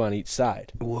and 2 on each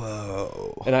side.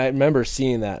 Whoa! And I remember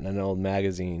seeing that in an old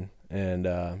magazine, and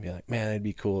be like, man, it'd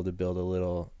be cool to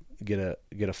build get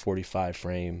a 45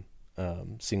 frame,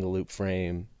 single loop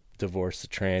frame, divorce the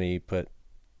tranny, put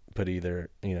either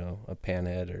a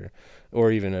panhead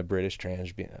or even a British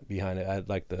trans behind it. I'd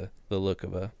like the look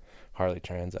of a Harley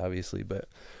trans, obviously, but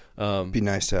be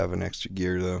nice to have an extra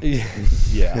gear though.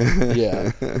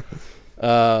 yeah.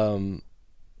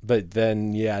 But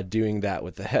then doing that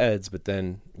with the heads, but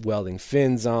then welding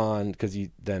fins on, because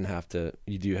you'd have to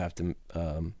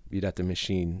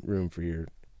machine room for your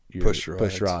push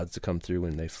rods to come through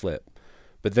when they flip,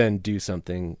 but then do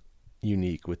something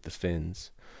unique with the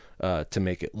fins to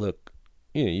make it look,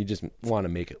 you just want to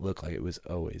make it look like it was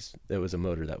a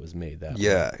motor that was made that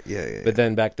way. Yeah. But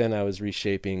then back then I was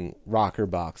reshaping rocker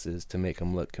boxes to make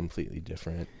them look completely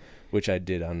different, which I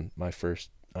did on my first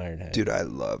Ironhead. Dude, I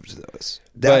loved those.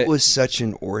 That was such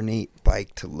an ornate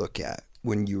bike to look at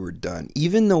when you were done.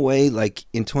 Even the way, like,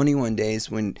 in 21 Days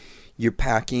when you're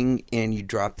packing and you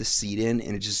drop the seat in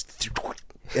and it just...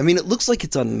 I mean, it looks like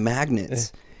it's on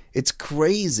magnets. It's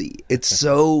crazy. It's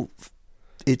so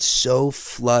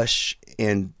flush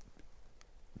and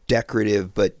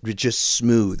decorative, but just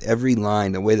smooth. Every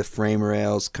line, the way the frame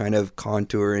rails kind of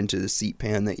contour into the seat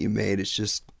pan that you made, it's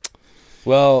just...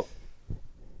 Well...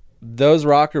 Those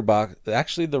rocker box,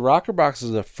 actually, the rocker box was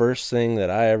the first thing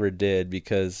that I ever did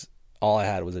because all I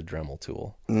had was a Dremel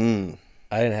tool. I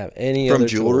didn't have any from other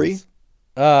jewelry. Is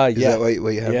that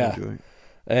what you have from jewelry?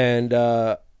 And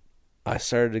I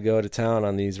started to go to town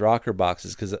on these rocker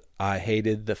boxes because I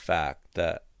hated the fact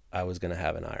that I was going to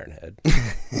have an iron head.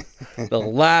 The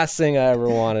last thing I ever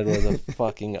wanted was a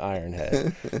fucking iron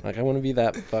head. Like, I want to be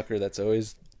that fucker that's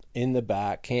always in the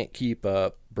back, can't keep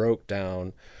up, broke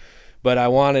down. But I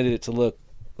wanted it to look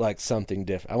like something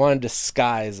different. I wanted to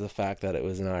disguise the fact that it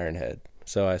was an iron head.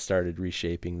 So I started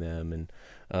reshaping them, and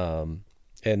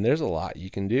there's a lot you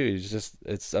can do.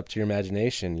 It's up to your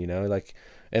imagination, like,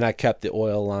 and I kept the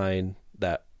oil line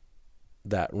that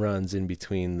runs in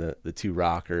between the two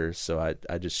rockers. So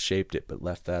I just shaped it, but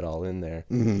left that all in there.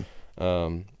 Mm-hmm.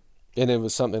 And it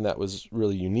was something that was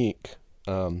really unique.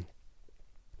 But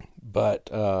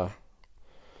I'm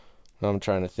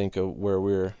trying to think of where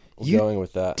we're going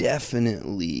with that.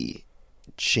 Definitely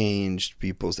changed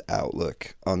people's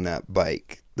outlook on that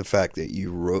bike. The fact that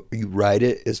you ride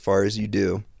it as far as you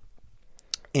do,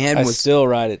 and I still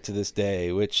ride it to this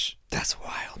day, which that's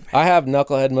wild, man. I have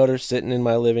knucklehead motors sitting in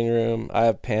my living room. I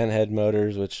have panhead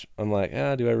motors, which I'm like,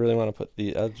 do I really want to put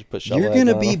I'll just put shovel heads on.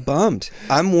 You're gonna be bummed.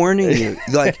 I'm warning you.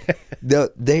 Like,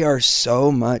 they are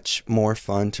so much more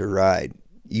fun to ride.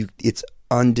 It's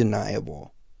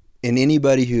undeniable, and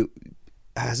anybody who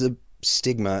has a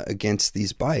stigma against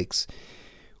these bikes,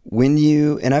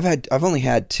 and I've only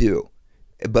had 2,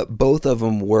 but both of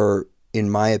them were, in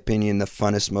my opinion, the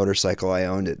funnest motorcycle I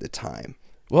owned at the time.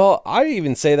 Well, I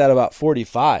even say that about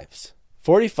 45s.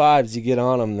 45s, you get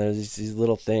on them, there's these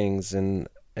little things, and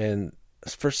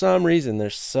for some reason they're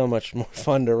so much more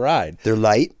fun to ride. They're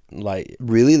light,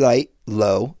 really light,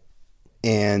 low,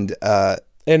 and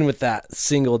with that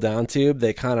single down tube,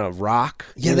 they kind of rock.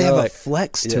 Yeah, they have a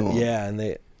flex to them. Yeah,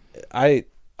 and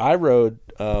I rode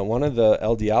one of the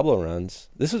El Diablo runs.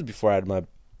 This was before I had my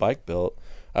bike built.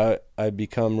 I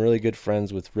become really good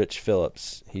friends with Rich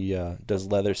Phillips. He does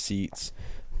leather seats,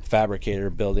 fabricator,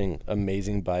 building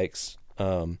amazing bikes,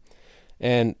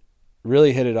 and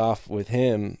really hit it off with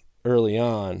him early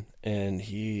on. And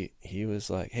he was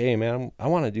like, "Hey man, I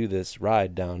want to do this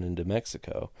ride down into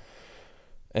Mexico,"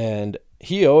 and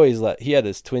he had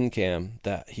this twin cam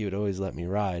that he would always let me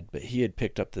ride, but he had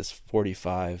picked up this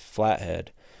 45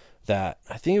 flathead that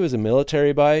I think it was a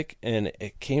military bike, and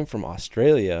it came from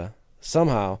Australia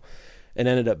somehow and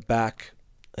ended up back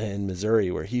in Missouri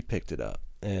where he picked it up.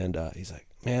 And he's like,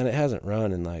 man, it hasn't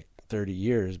run in like 30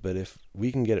 years, but if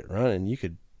we can get it running, you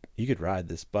could ride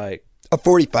this bike. A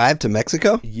 45 to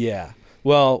Mexico? Yeah.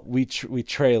 Well, we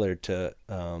trailered to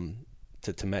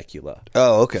Temecula.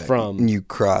 Oh, okay. And you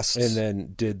crossed, and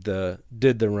then did the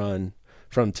run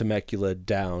from Temecula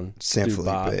down San through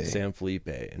Felipe. San Felipe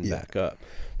and back up.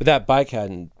 But that bike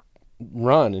hadn't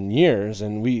run in years,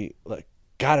 and we like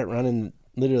got it running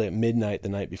literally at midnight the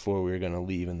night before we were going to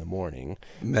leave in the morning.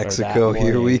 Mexico,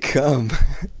 here we come.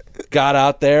 Got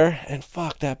out there, and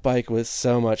fuck, that bike was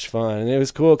so much fun. And it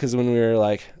was cool because when we were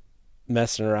like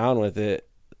messing around with it,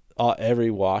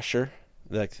 every washer,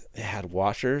 like it had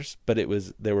washers, but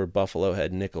there were buffalo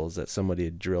head nickels that somebody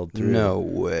had drilled through. No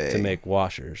way. To make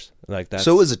washers like that.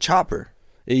 So it was a chopper.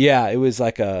 Yeah, it was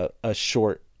like a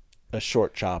short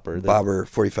chopper, bobber,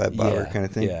 45 bobber kind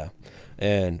of thing. Yeah.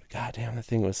 And goddamn, the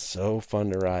thing was so fun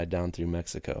to ride down through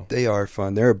Mexico. They are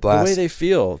fun. They're a blast. The way they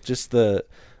feel, just the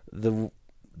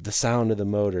sound of the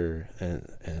motor,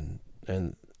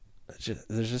 and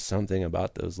there's just something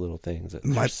about those little things that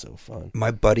are so fun. My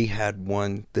buddy had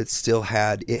one that still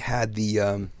had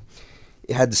the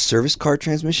service car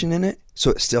transmission in it, so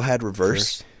it still had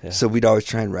reverse. Yeah. So we'd always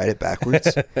try and ride it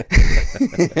backwards.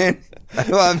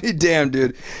 I mean, damn,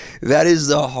 dude, that is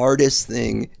the hardest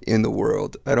thing in the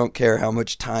world. I don't care how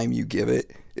much time you give it.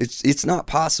 It's not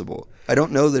possible. I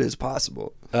don't know that it's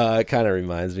possible. It kind of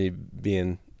reminds me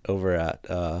being over at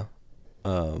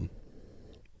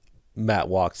Matt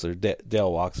Waxler,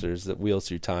 Dale Waxler's that Wheels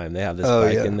Through Time. They have this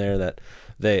bike in there that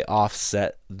they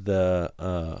offset the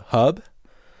hub,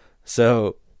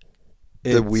 so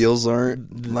the wheels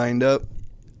aren't lined up.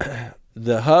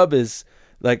 The hub is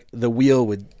like the wheel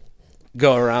would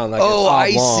go around like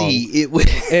I see it would.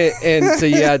 and so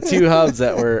you had two hubs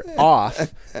that were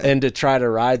off, and to try to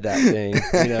ride that thing,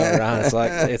 around, it's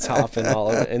like it's hopping all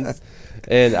over.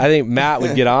 And I think Matt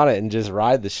would get on it and just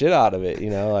ride the shit out of it,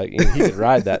 like he could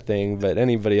ride that thing, but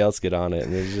anybody else get on it,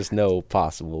 and there's just no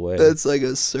possible way. That's like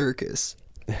a circus.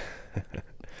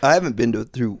 I haven't been to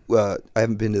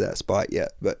that spot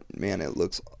yet, but man, it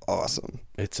looks awesome.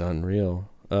 It's unreal.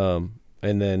 And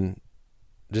then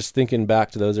just thinking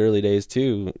back to those early days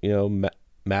too,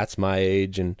 Matt's my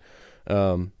age, and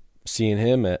seeing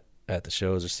him at the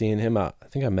shows, or seeing him out. I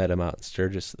think I met him out in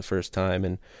Sturgis the first time,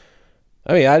 and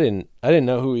I mean, I didn't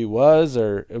know who he was,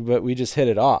 but we just hit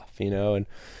it off, and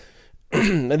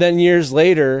and then years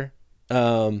later,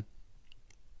 me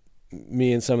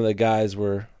and some of the guys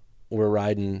were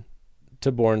riding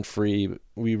to Born Free.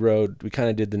 We kind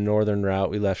of did the northern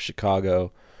route. We left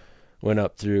Chicago, went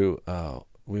up through,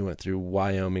 we went through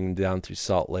Wyoming, down through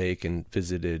Salt Lake, and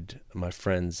visited my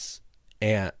friend's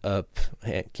Aunt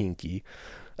Kinky,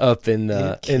 up in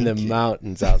the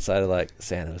mountains outside of like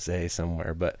San Jose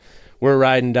somewhere. But we're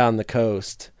riding down the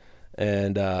coast,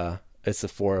 and it's the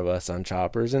four of us on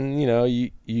choppers, and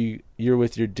you're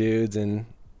with your dudes, and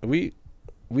we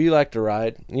like to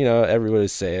ride. Everybody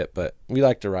say it, but we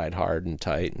like to ride hard and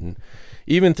tight, and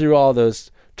even through all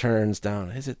those turns down.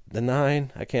 Is it the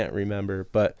 9? I can't remember,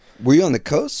 but were you on the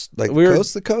coast? Like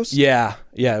coast to coast? Yeah,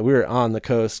 we were on the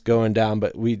coast going down,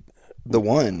 but the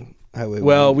one highway.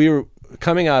 Well, we were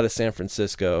coming out of San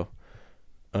Francisco.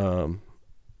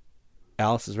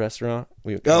 Alice's restaurant.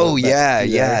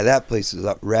 That place is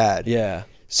up rad. Yeah.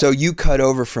 So you cut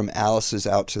over from Alice's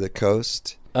out to the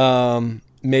coast?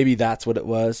 Maybe that's what it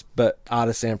was, but out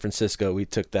of San Francisco, we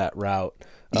took that route.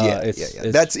 It's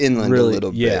that's inland really, a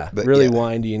little bit, but really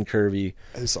windy and curvy.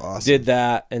 It's awesome. Did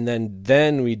that, and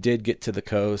then we did get to the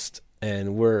coast,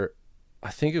 and I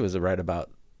think it was right about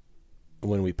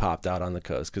when we popped out on the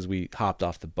coast, because we hopped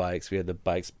off the bikes. We had the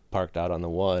bikes parked out on the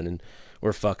one, and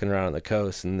we're fucking around on the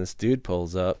coast, and this dude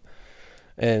pulls up,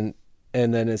 and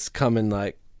then it's coming,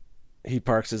 like, he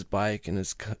parks his bike and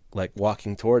is like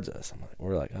walking towards us.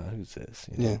 We're like, oh, who's this?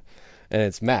 Yeah. And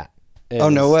it's Matt.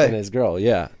 No way. And his girl,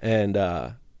 yeah. And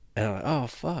I'm like, oh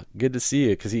fuck, good to see you,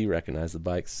 because he recognized the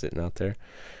bike sitting out there,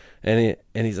 and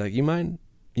he's like, you mind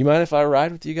if I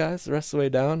ride with you guys the rest of the way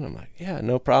down? I'm like, yeah,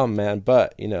 no problem, man.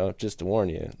 But just to warn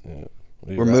you,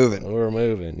 we're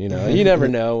moving. You never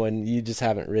know when you just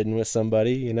haven't ridden with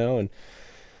somebody, and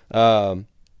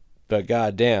but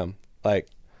goddamn, like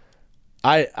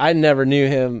I never knew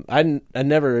him. I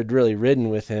never had really ridden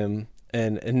with him,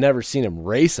 and never seen him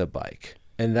race a bike.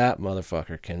 And that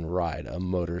motherfucker can ride a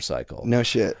motorcycle. No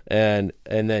shit. And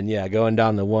then going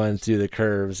down the one through the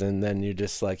curves, and then you're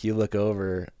just like, you look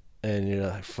over and you're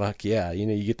like, fuck yeah,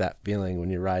 you get that feeling when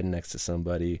you're riding next to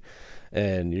somebody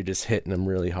and you're just hitting them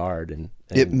really hard, and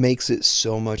it makes it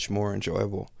so much more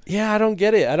enjoyable. Yeah, I don't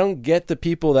get it. I don't get the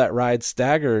people that ride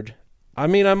staggered. I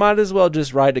mean, I might as well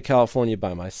just ride to California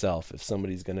by myself if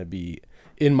somebody's going to be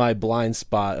in my blind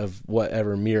spot of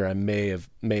whatever mirror I may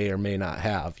or may not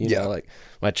have. Like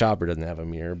my chopper doesn't have a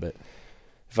mirror, but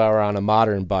if I were on a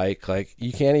modern bike, like,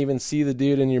 you can't even see the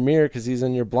dude in your mirror because he's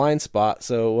in your blind spot.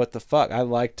 So what the fuck? I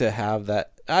like to have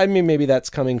that. I mean, maybe that's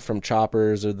coming from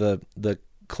choppers or the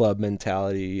club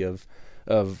mentality of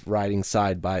riding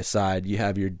side by side. You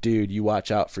have your dude, you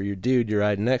watch out for your dude you're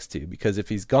riding next to, because if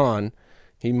he's gone,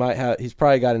 he's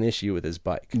probably got an issue with his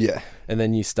bike. Yeah. And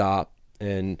then you stop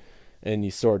and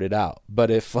you sort it out.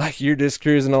 But if like you're just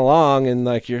cruising along and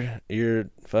like you're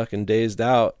fucking dazed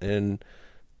out and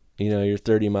you're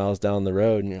 30 miles down the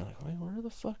road and you're like, wait, where the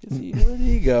fuck is he? Where did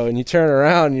he go? And you turn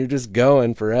around and you're just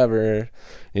going forever.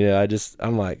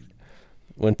 I'm like,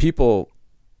 when people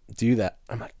do that,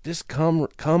 I'm like, just come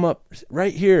up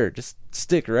right here, just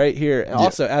stick right here. And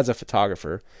also as a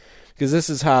photographer, because this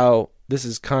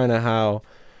is kind of how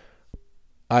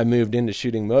I moved into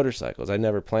shooting motorcycles. I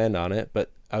never planned on it,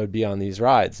 but I would be on these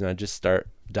rides and I'd just start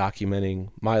documenting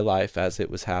my life as it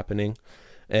was happening.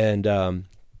 And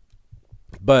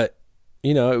but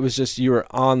it was just, you were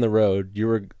on the road, you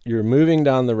were moving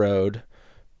down the road,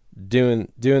 doing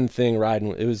thing,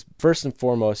 riding. It was first and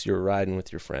foremost, you were riding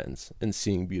with your friends and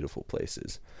seeing beautiful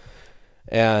places.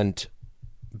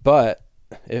 But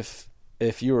if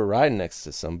you were riding next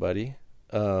to somebody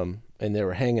and they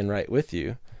were hanging right with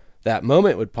you, that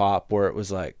moment would pop where it was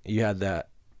like you had that,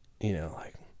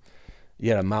 like you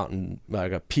had a mountain,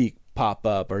 like a peak pop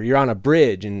up, or you're on a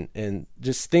bridge and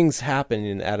just things happen,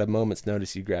 and at a moment's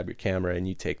notice you grab your camera and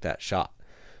you take that shot.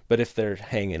 But if they're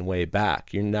hanging way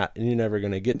back, you're never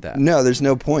going to get that. No, there's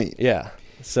no point. Yeah.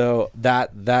 So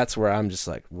that's where I'm just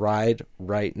like, ride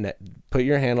right put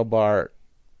your handlebar,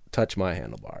 touch my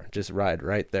handlebar, just ride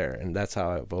right there. And that's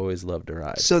how I've always loved to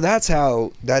ride. So that's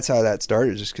how that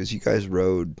started, just because you guys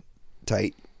rode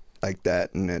tight like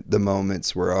that, and the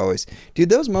moments were always, dude,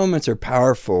 those moments are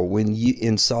powerful when you,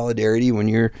 in solidarity, when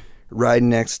you're riding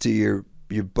next to your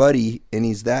buddy and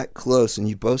he's that close and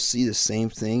you both see the same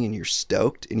thing and you're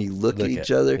stoked and you look at each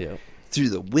other through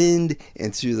the wind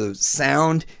and through the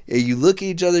sound, and you look at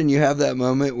each other and you have that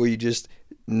moment where you just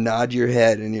nod your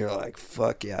head and you're like,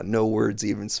 fuck yeah, no words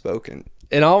even spoken.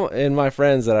 And my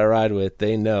friends that I ride with,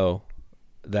 they know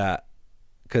that,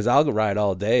 because I'll ride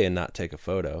all day and not take a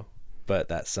photo, but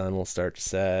that sun will start to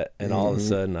set and all of a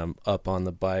sudden I'm up on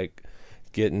the bike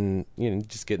getting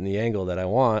the angle that I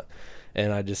want,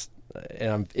 and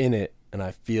I'm in it and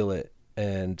I feel it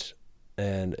and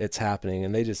it's happening,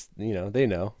 and they just, they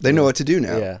know what to do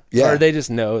now. Yeah. Or they just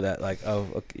know that, like, oh,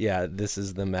 okay, yeah, this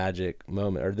is the magic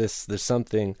moment, or there's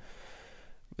something,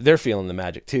 they're feeling the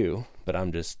magic too, but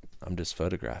I'm just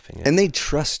photographing it. And they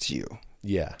trust you.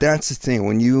 Yeah. That's the thing.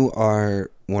 When you are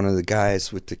one of the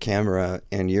guys with the camera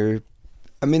and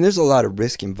there's a lot of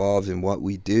risk involved in what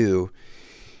we do.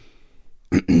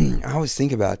 I always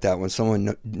think about that when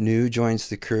someone new joins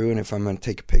the crew and if I'm going to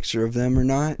take a picture of them or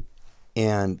not.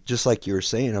 And just like you were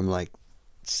saying, I'm like,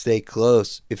 stay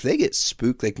close. If they get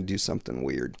spooked, they can do something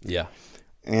weird. Yeah.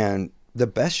 And the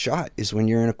best shot is when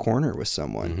you're in a corner with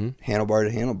someone, handlebar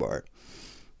to handlebar.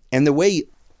 And the way,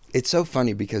 it's so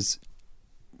funny because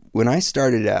when I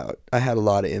started out, I had a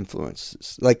lot of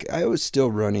influences. Like, I was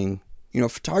still running,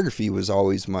 photography was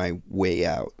always my way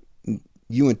out.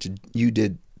 You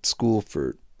did school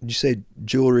for, did you say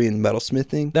jewelry and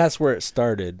metalsmithing? That's where it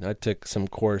started. I took some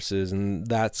courses, and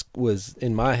that was,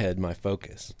 in my head, my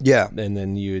focus. Yeah. And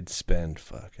then you would spend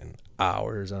fucking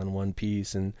hours on one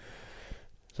piece, and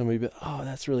somebody would be, oh,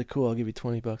 that's really cool, I'll give you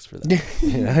 $20 for that.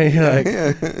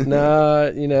 You're like,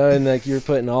 no, and like you're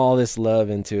putting all this love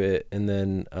into it. And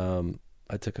then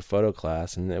I took a photo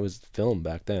class, and it was film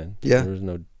back then. Yeah.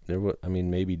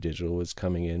 Maybe digital was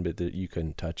coming in, but you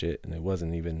couldn't touch it, and it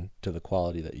wasn't even to the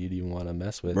quality that you'd even want to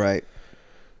mess with. Right.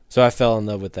 So I fell in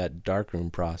love with that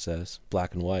darkroom process,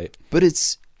 black and white. But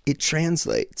it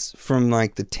translates from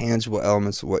like the tangible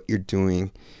elements of what you're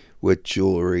doing with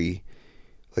jewelry.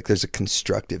 Like, there's a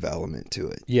constructive element to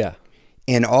it. Yeah.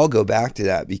 And I'll go back to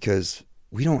that because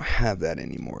we don't have that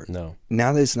anymore. No.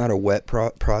 Now that it's not a wet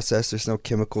process, there's no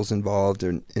chemicals involved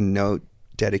and no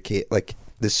dedicate, like,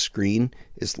 the screen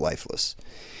is lifeless.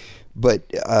 But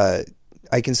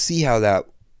I can see how that,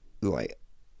 like,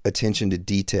 attention to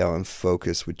detail and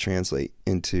focus would translate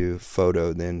into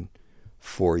photo then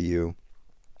for you.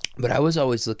 But I was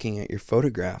always looking at your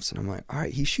photographs and I'm like, all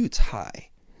right, he shoots high.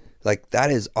 Like, that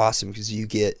is awesome because you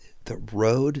get the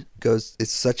road goes,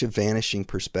 it's such a vanishing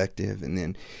perspective. And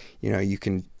then, you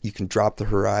can drop the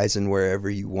horizon wherever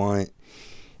you want.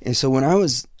 And so when I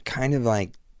was kind of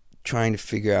like trying to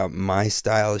figure out my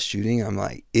style of shooting, I'm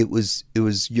like, it was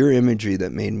your imagery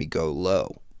that made me go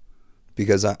low,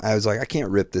 because I was like, I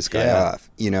can't rip this guy off,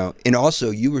 and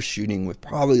also you were shooting with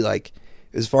probably, like,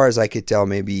 as far as I could tell,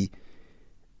 maybe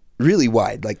really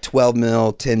wide, like 12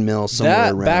 mil, 10 mil,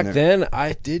 somewhere around back there. Then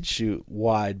I did shoot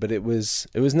wide, but it was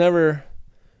never,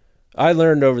 I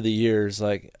learned over the years,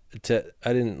 like,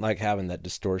 I didn't like having that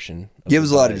distortion. Yeah, it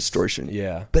was a lot of distortion.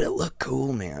 Yeah. But it looked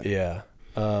cool, man. Yeah.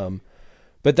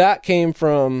 But that came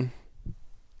from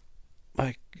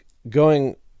like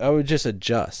I would just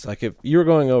adjust. Like if you were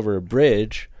going over a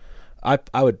bridge, I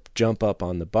would jump up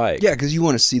on the bike. Yeah, because you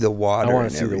want to see the water. I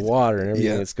want to see the water and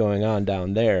everything that's going on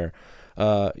down there.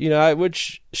 I would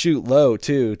shoot low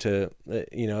too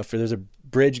if there's a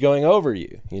bridge going over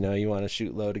you, you want to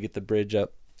shoot low to get the bridge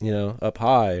up, up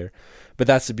high. But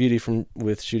that's the beauty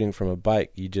with shooting from a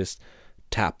bike. You just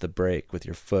tap the brake with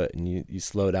your foot and you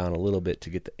slow down a little bit to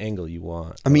get the angle you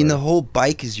want. I mean, the whole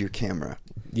bike is your camera.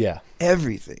 Yeah.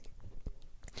 Everything.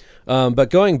 But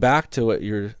going back to what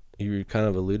you kind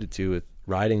of alluded to with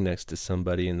riding next to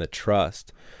somebody and the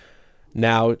trust,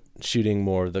 now shooting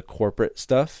more of the corporate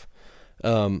stuff.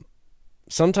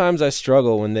 Sometimes I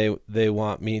struggle when they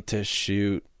want me to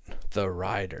shoot the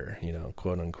rider,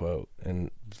 quote unquote, and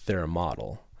they're a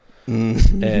model.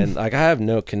 Mm-hmm. And like I have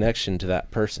no connection to that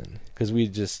person because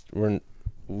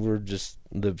we're just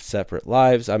live separate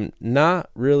lives. I'm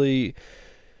not really.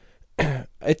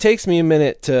 It takes me a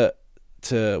minute to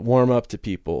warm up to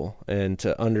people and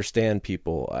to understand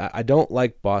people. I don't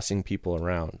like bossing people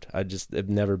around. I just have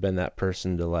never been that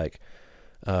person to like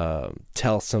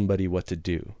tell somebody what to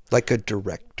do, like a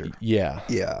director.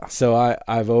 Yeah. So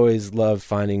I've always loved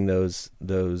finding those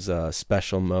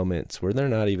special moments where they're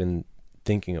not even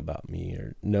thinking about me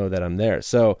or know that I'm there.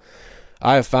 So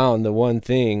I've found the one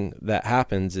thing that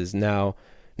happens is now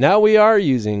we are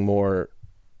using more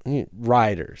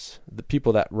riders, the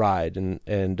people that ride and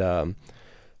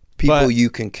people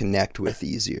you can connect with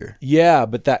easier. Yeah,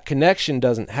 but that connection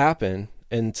doesn't happen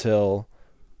until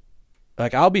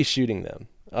like I'll be shooting them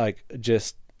like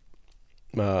just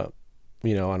on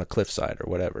a cliffside or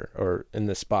whatever, or in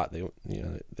the spot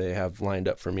they have lined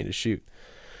up for me to shoot.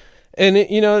 And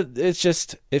it's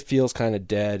just, it feels kind of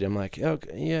dead. I'm like,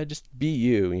 okay, yeah, just be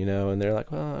you, and they're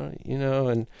like, well,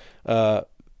 and I'm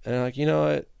like,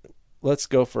 what, let's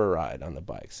go for a ride on the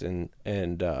bikes and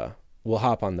we'll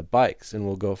hop on the bikes and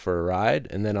we'll go for a ride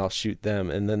and then I'll shoot them.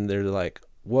 And then they're like,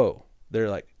 whoa, they're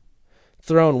like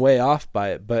thrown way off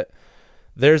by it. But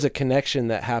there's a connection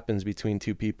that happens between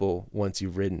two people once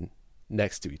you've ridden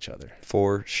next to each other.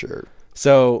 For sure.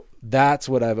 So that's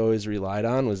what I've always relied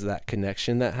on, was that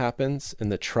connection that happens and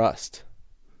the trust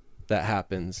that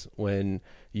happens when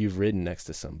you've ridden next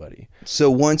to somebody.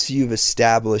 So once you've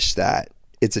established that,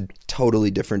 it's a totally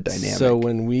different dynamic. So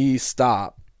when we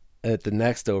stop at the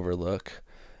next overlook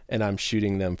and I'm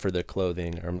shooting them for their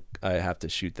clothing, or I have to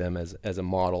shoot them as a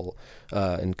model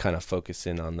and kind of focus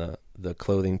in on the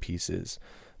clothing pieces,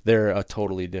 they're a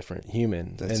totally different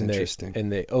human. That's interesting.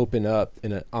 And they open up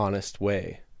in an honest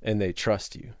way. And they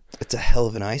trust you. It's a hell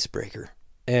of an icebreaker.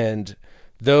 And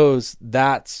that's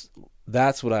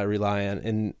what I rely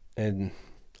on. And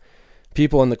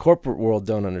people in the corporate world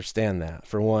don't understand that.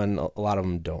 For one, a lot of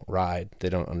them don't ride. They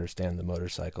don't understand the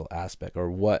motorcycle aspect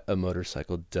or what a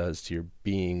motorcycle does to your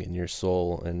being and your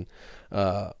soul, and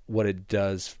what it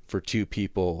does for two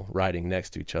people riding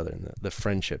next to each other, and the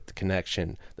friendship, the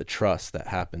connection, the trust that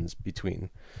happens between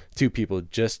two people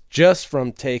just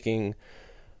from taking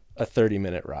a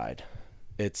 30-minute ride.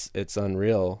 It's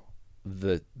unreal,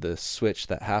 the switch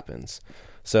that happens.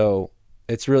 So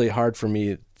it's really hard for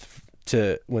me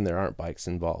to, when there aren't bikes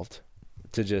involved,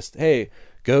 to just, hey,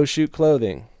 go shoot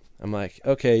clothing. I'm like,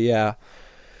 okay, yeah.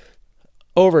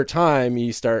 Over time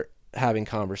you start having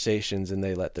conversations and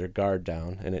they let their guard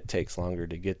down and it takes longer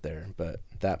to get there. But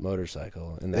that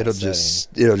motorcycle and that it'll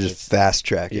just fast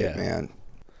track it, man.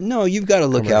 No, you've got to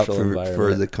look out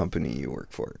for the company you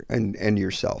work for and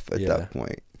yourself at that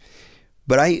point.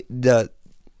 But the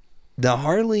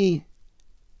Harley,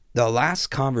 the last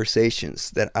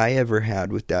conversations that I ever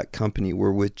had with that company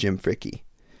were with Jim Fricke,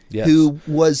 who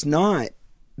was not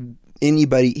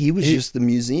anybody. He was just the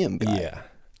museum guy. Yeah.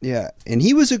 Yeah. And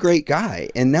he was a great guy.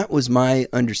 And that was my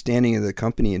understanding of the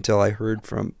company until I heard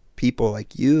from people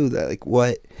like you that like,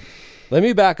 what? Let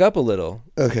me back up a little.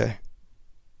 Okay.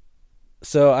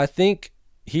 So I think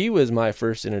he was my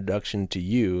first introduction to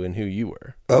you and who you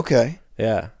were. Okay.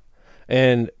 Yeah.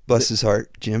 And bless his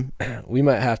heart, Jim. We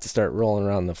might have to start rolling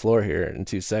around the floor here in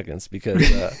 2 seconds because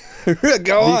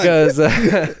Go on. Because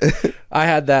I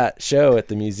had that show at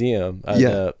the museum,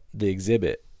 the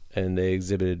exhibit, and they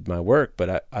exhibited my work.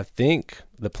 But I think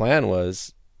the plan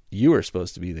was you were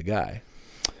supposed to be the guy.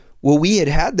 Well, we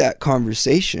had that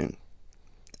conversation,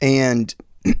 and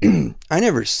I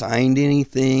never signed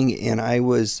anything, and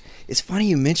it's funny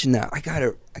you mentioned that. I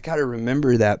gotta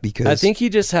remember that because I think he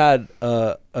just had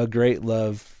a great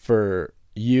love for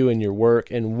you and your work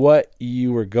and what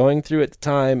you were going through at the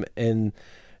time, and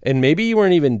maybe you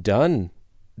weren't even done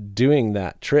doing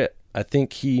that trip. I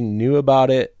think he knew about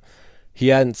it. He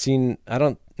hadn't seen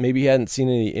maybe he hadn't seen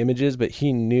any images, but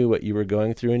he knew what you were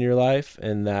going through in your life,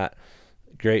 and that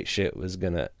great shit was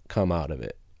gonna come out of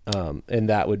it. And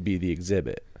that would be the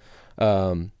exhibit.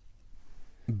 But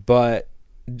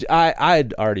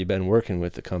I'd already been working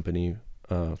with the company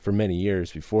for many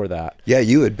years before that. Yeah,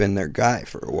 you had been their guy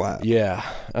for a while. Yeah.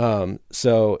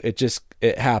 So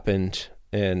it happened,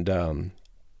 and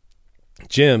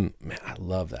Jim, man, I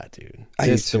love that dude.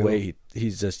 Just the way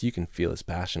he's just, you can feel his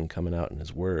passion coming out in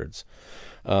his words.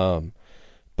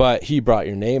 But he brought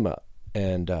your name up,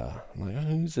 and I'm like, oh,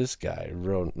 who's this guy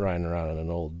riding around on an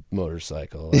old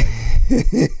motorcycle?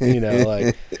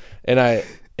 Like, and I,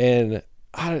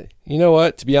 you know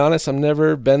what? To be honest, I've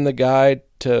never been the guy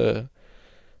to.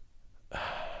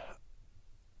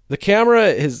 The camera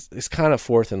is kind of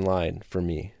fourth in line for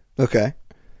me. Okay.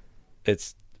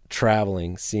 It's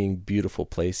traveling, seeing beautiful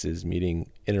places,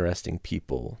 meeting interesting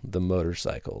people, the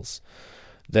motorcycles.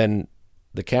 Then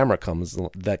the camera comes.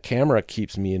 That camera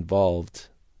keeps me involved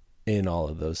in all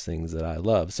of those things that I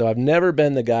love. So I've never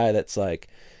been the guy that's like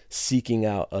seeking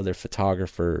out other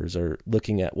photographers or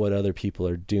looking at what other people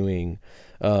are doing.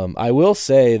 I will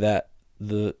say that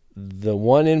the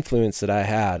one influence that I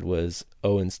had was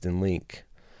Owenston Link.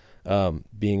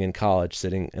 Being in college,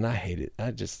 sitting, and I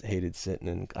just hated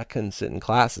sitting I couldn't sit in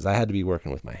classes. I had to be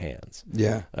working with my hands.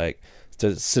 Yeah. Like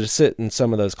to sit in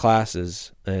some of those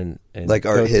classes and like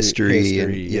art history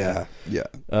and yeah.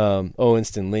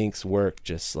 Owenston Link's work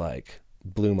just like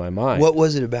blew my mind. What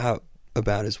was it about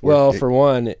his work? Well, for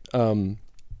one,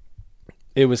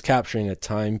 it was capturing a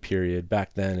time period.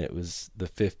 Back then it was the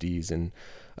 50s, and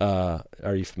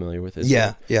are you familiar with it?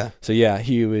 Yeah. So yeah,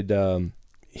 he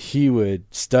would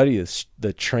study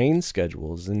the train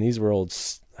schedules, and these were old,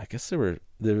 I guess there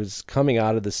was coming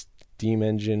out of the steam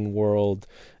engine world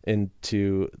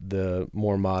into the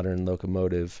more modern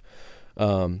locomotive.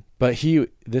 But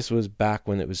this was back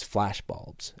when it was flash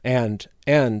bulbs and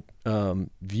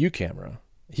view camera.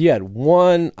 He had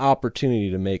one opportunity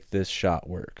to make this shot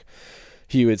work.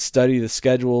 He would study the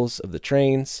schedules of the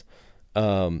trains.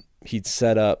 He'd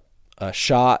set up a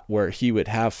shot where he would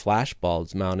have flash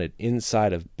bulbs mounted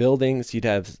inside of buildings. He'd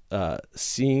have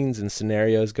scenes and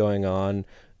scenarios going on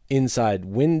inside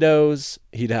windows.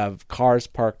 He'd have cars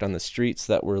parked on the streets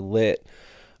that were lit.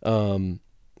 And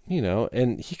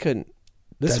he couldn't.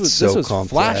 This was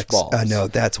complex. Flash bulbs. I know,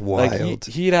 that's wild. Like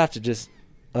he'd have to just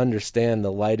understand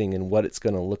the lighting and what it's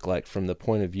going to look like from the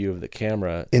point of view of the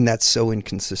camera. And that's so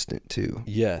inconsistent too.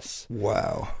 Yes.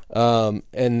 Wow.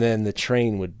 And then the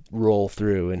train would roll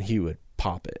through and he would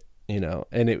pop it,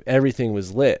 and everything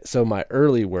was lit. So my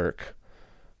early work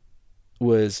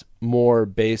was more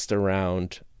based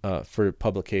around for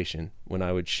publication when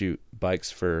I would shoot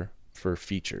bikes for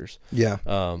features. Yeah.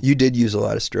 You did use a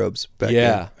lot of strobes back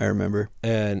then, I remember.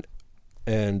 And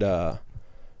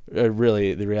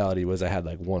really, the reality was I had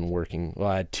like one working. Well,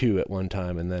 I had two at one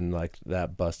time, and then like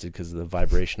that busted because of the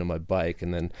vibration of my bike.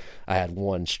 And then I had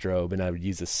one strobe, and I would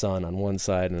use the sun on one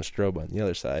side and a strobe on the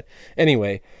other side.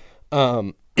 Anyway,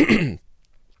 that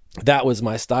was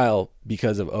my style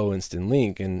because of Owenston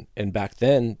Link, and back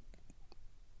then,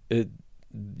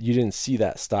 you didn't see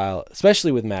that style,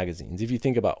 especially with magazines. If you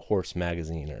think about Horse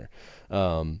magazine or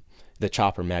the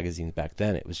Chopper magazines back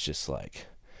then, it was just like.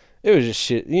 It was just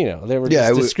shit, they were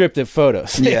just descriptive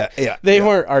photos. They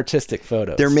weren't artistic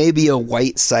photos. There may be a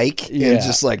white psych and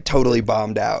just like totally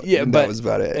bombed out. Yeah, but that was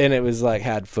about it. And it was like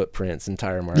had footprints and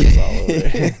tire marks all over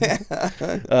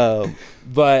it.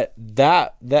 But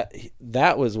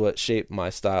that was what shaped my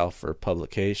style for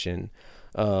publication.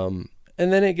 And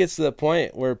then it gets to the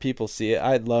point where people see it.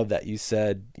 I love that you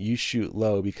said you shoot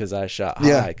low because I shot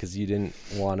high because you didn't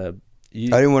want to.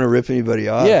 I didn't want to rip anybody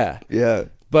off. Yeah.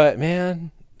 But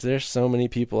man, there's so many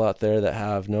people out there that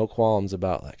have no qualms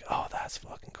about like, oh, that's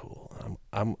fucking cool.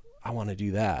 I want to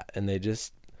do that. And they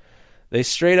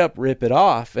straight up rip it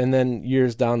off. And then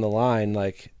years down the line,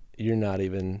 like you're not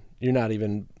even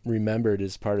remembered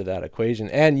as part of that equation.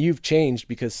 And you've changed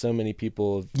because so many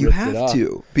people have ripped it off. You have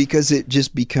to, because it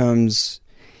just becomes,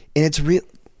 and it's real.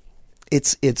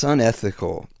 It's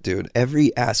unethical, dude.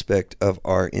 Every aspect of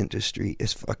our industry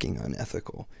is fucking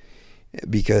unethical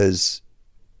because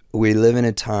we live in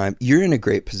a time. You're in a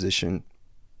great position.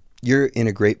 You're in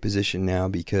a great position now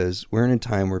because we're in a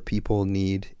time where people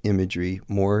need imagery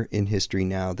more in history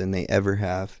now than they ever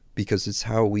have, because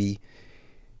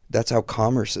that's how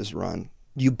commerce is run.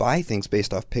 You buy things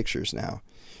based off pictures now.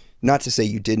 Not to say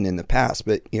you didn't in the past,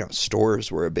 but stores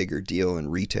were a bigger deal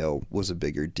and retail was a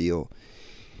bigger deal.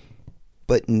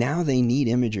 but now they need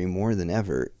imagery more than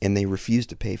ever, and they refuse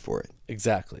to pay for it.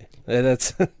 Exactly. And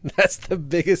that's the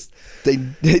biggest. They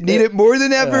need it more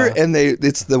than ever, and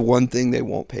it's the one thing they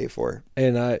won't pay for.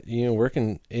 And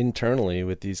working internally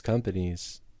with these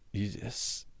companies,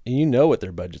 you know what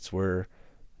their budgets were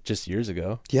just years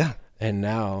ago. Yeah. And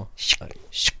now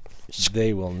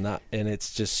they will not, and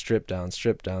it's just strip down.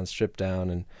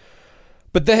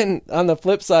 But then on the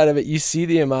flip side of it, you see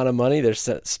the amount of money they're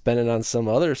spending on some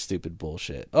other stupid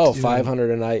bullshit. Oh, dude.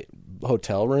 $500 a night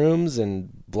hotel rooms and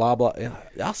blah blah.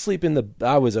 I'll sleep in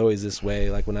I was always this way.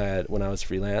 Like when I was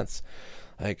freelance,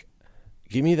 like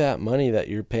give me that money that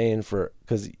you're paying for,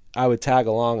 because I would tag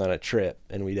along on a trip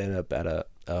and we'd end up at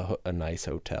a nice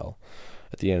hotel.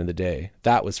 At the end of the day,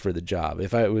 that was for the job.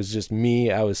 If it was just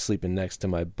me, I was sleeping next to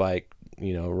my bike,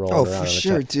 rolling around. Oh, for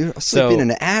sure, dude. I'll sleep in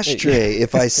an ashtray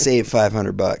if I save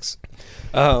 $500.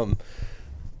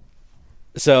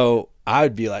 So I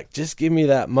would be like, just give me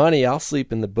that money. I'll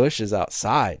sleep in the bushes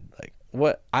outside. Like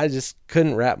what? I just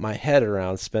couldn't wrap my head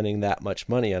around spending that much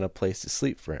money on a place to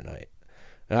sleep for a night.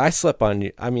 And I slept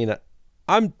on. I mean,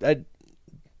 I'm in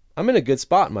a good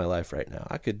spot in my life right now.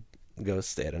 I could go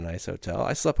stay at a nice hotel.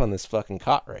 I slept on this fucking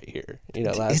cot right here,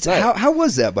 last night. How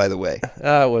was that, by the way?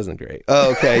 It wasn't great.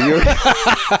 Oh, okay.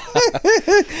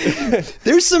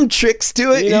 There's some tricks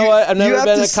to it. You know what? I've never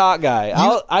been a cot guy.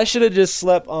 I should have just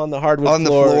slept on the hardwood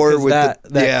floor with that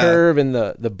curve and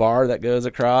the bar that goes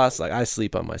across. Like I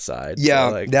sleep on my side. Yeah,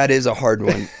 so that is a hard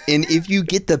one. And if you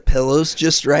get the pillows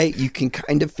just right, you can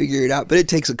kind of figure it out. But it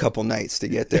takes a couple nights to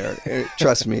get there.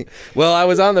 Trust me. Well, I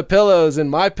was on the pillows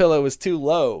and my pillow was too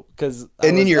low.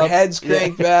 And then your head's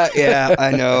cranked back. Yeah,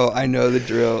 I know the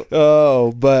drill.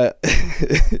 Oh, but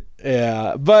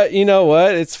yeah, but you know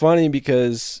what? It's funny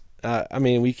because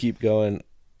we keep going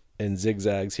in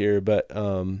zigzags here, but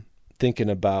thinking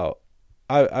about,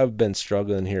 I've been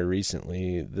struggling here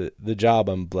recently. The job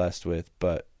I'm blessed with,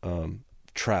 but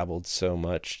traveled so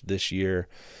much this year.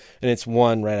 And it's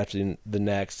one right after the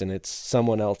next, and it's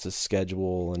someone else's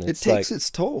schedule, and it's it takes its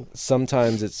toll.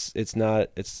 Sometimes it's not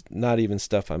even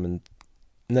stuff I'm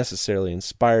necessarily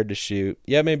inspired to shoot.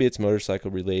 Yeah, maybe it's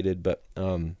motorcycle related, but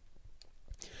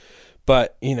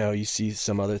you see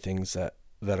some other things that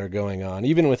are going on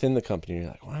even within the company. You're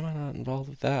like, why am I not involved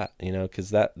with that? Because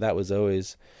that was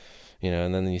always,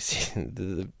 and then you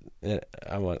see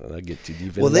I won't get too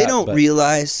deep. Well, they don't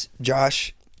realize,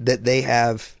 Josh, that they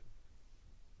have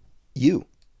you.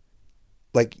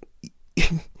 Like,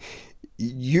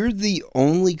 you're the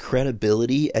only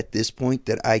credibility at this point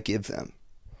that I give them.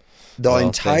 The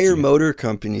entire motor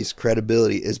company's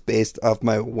credibility is based off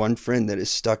my one friend that has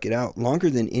stuck it out longer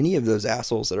than any of those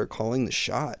assholes that are calling the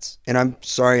shots. And I'm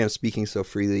sorry I'm speaking so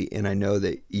freely, and I know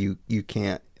that you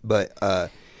can't, but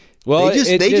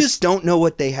they just don't know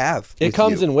what they have. It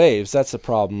comes in waves. That's the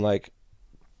problem. Like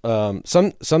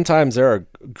sometimes there's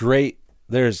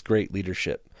great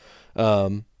leadership.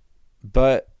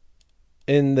 But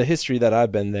in the history that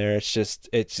I've been there, it's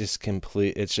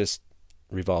just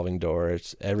revolving door.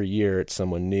 It's every year it's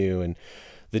someone new, and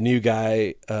the new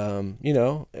guy,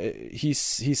 he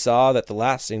saw that the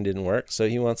last thing didn't work, so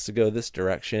he wants to go this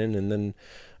direction, and then,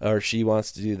 or she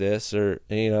wants to do this, or,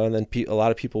 and then a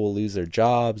lot of people will lose their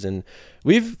jobs. And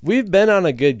we've been on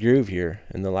a good groove here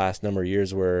in the last number of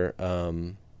years where,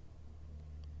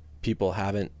 people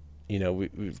haven't,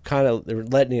 we've kind of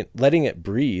letting it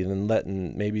breathe and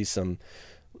letting maybe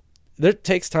there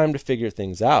takes time to figure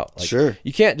things out. Like, sure.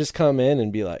 You can't just come in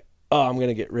and be like, oh, I'm going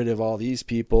to get rid of all these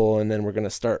people and then we're going to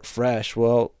start fresh.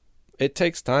 Well, it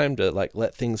takes time to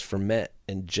let things ferment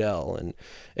and gel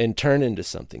and turn into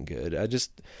something good.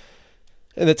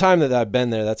 In the time that I've been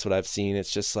there, that's what I've seen.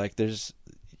 It's just like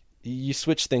you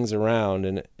switch things around,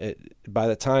 and by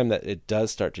the time that it does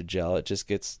start to gel, it just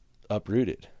gets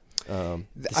uprooted. So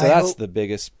that's the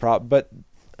biggest problem. But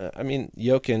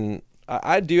Jochen,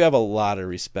 I do have a lot of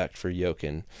respect for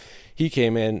Jochen. He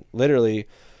came in literally,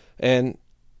 and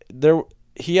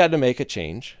he had to make a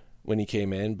change when he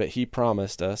came in, but he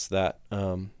promised us that,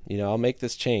 I'll make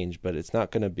this change, but it's not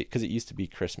going to be, because it used to be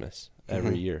Christmas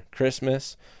every year.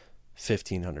 Christmas,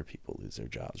 1,500 people lose their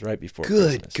jobs right before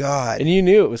Christmas. Good God. And you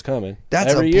knew it was coming.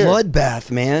 That's every a year.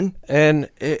 Bloodbath, man. And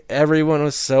everyone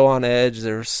was so on edge.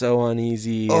 They were so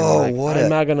uneasy. Oh, I'm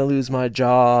not going to lose my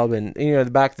job. And,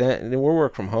 back then, we're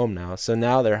work from home now. So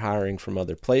now they're hiring from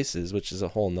other places, which is a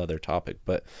whole nother topic.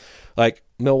 But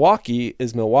Milwaukee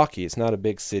is Milwaukee. It's not a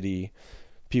big city.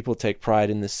 People take pride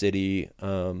in the city.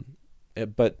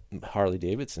 But Harley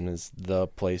Davidson is the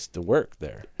place to work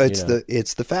there. It's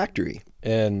the factory.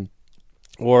 And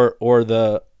or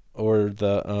the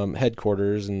the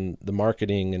headquarters and the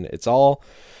marketing, and it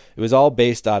was all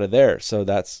based out of there. So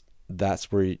that's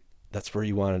where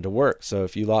you wanted to work. So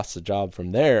if you lost the job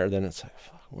from there, then it's like,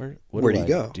 fuck, what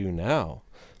do I do now,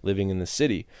 living in the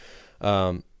city?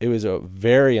 It was a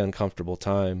very uncomfortable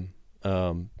time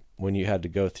when you had to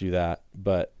go through that.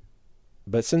 But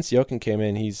since Jochen came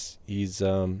in, he's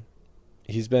held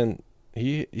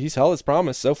his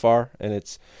promise so far, and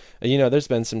it's, there's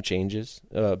been some changes,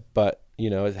 but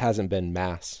it hasn't been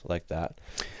mass like that.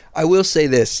 I will say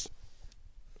this.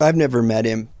 I've never met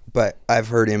him, but I've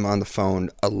heard him on the phone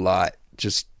a lot.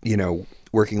 Just,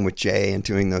 working with Jay and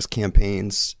doing those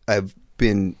campaigns. I've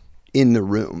been in the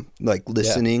room, like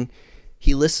listening. Yeah.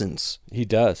 He listens. He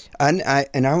does. And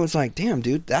I was like, damn,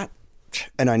 dude,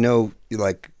 and I know,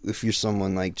 like, if you're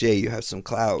someone like Jay, you have some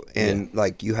clout and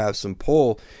like you have some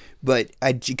pull, but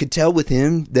you could tell with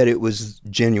him that it was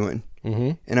genuine.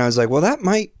 Mm-hmm. And I was like, well, that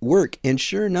might work. And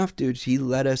sure enough, dude, he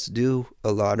let us do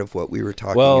a lot of what we were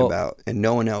talking about, and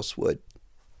no one else would.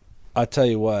 I'll tell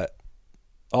you what,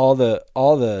 all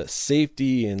the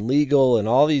safety and legal and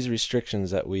all these restrictions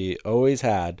that we always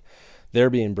had, they're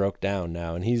being broke down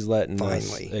now, and he's letting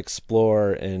us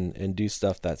explore and do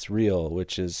stuff that's real,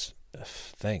 which is,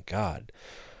 thank God,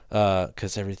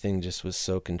 because everything just was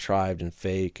so contrived and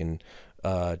fake, and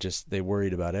just they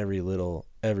worried about every little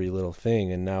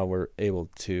thing, and now we're able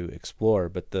to explore.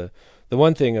 But the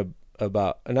one thing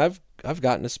about, and I've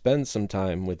gotten to spend some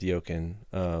time with Jochen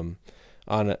on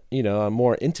a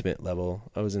more intimate level.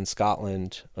 I was in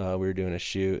Scotland. We were doing a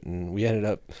shoot, and we ended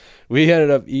up we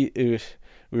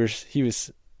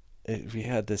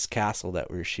had this castle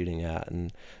that we were shooting at,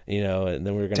 and and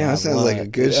then we were gonna have sounds like a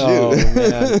good shoot. Oh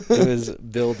man, it was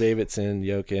Bill Davidson,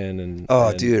 Jochen,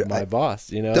 and dude, my boss.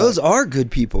 Those are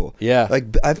good people. Yeah,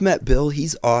 like I've met Bill.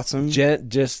 He's awesome.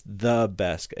 Just the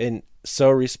best, and so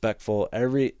respectful.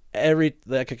 Every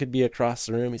like I could be across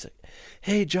the room. He's like,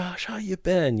 "Hey Josh, how you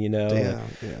been?"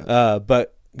 Yeah.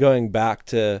 But going back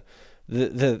to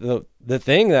the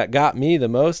thing that got me the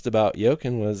most about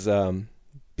Jochen was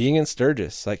being in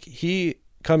Sturgis. Like, he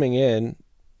coming in,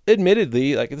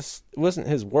 admittedly, like, this wasn't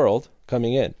his world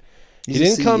coming in. He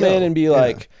didn't come in and be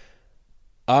like,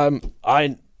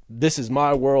 this is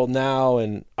my world now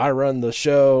and I run the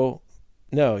show.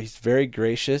 No, he's very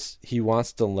gracious. He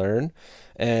wants to learn.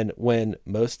 And when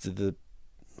most of I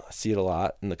see it a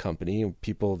lot in the company,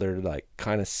 people, they're like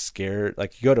kind of scared.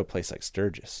 Like, you go to a place like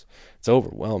Sturgis, it's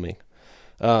overwhelming.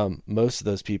 Most of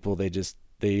those people, they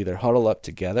either huddle up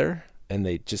together and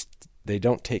they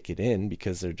don't take it in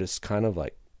because they're just kind of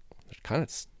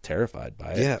terrified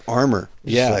by it. Yeah, armor.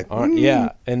 Yeah,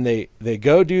 yeah. And they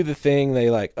go do the thing. They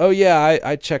like, oh yeah,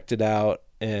 I checked it out,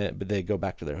 but they go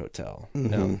back to their hotel. Mm-hmm.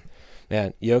 No,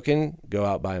 man, Jochen go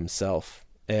out by himself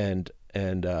and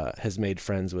has made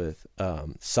friends with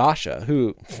Sasha,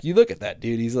 who, you look at that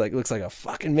dude, he's like, looks like a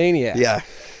fucking maniac. Yeah.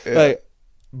 Like,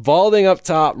 balding up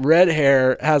top, red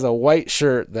hair, has a white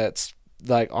shirt that's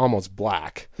like almost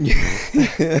black.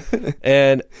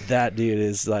 And that dude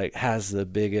is like, has the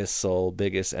biggest soul,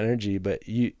 biggest energy. But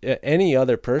any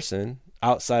other person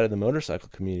outside of the motorcycle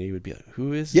community would be like,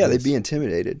 who is this? They'd be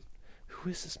intimidated.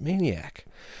 Who is this maniac?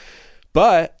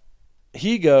 But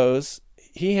he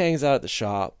hangs out at the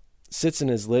shop, sits in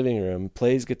his living room,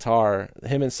 plays guitar.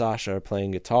 Him and Sasha are playing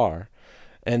guitar,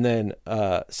 and then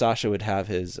Sasha would have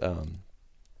his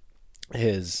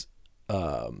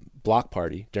block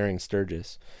party during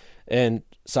Sturgis, and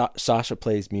Sasha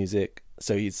plays music,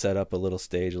 so he'd set up a little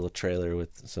stage, a little trailer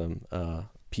with some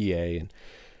PA,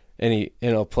 and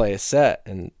he'll play a set,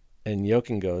 and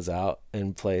Jochen goes out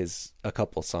and plays a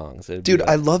couple songs. Dude,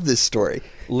 I love this story.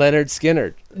 Leonard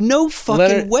Skinner. No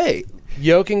fucking way.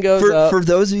 Jochen goes up. For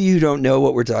those of you who don't know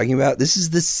what we're talking about, this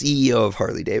is the CEO of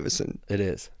Harley Davidson. It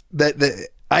is.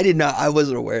 I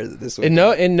wasn't aware that this was.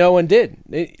 And no one did.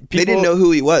 They didn't know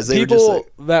who he was. People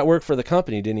that work for the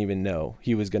company didn't even know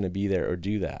he was going to be there or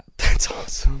do that. That's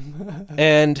awesome.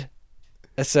 And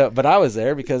so, but I was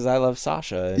there because I love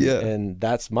Sasha, and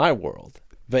that's my world.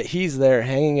 But he's there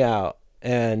hanging out,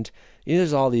 and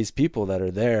there's all these people that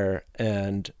are there,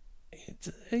 and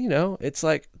it's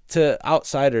like, to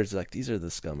outsiders, like, these are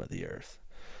the scum of the earth.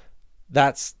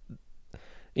 That's,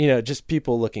 just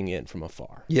people looking in from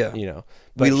afar. Yeah.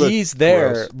 But he's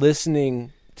there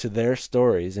listening to their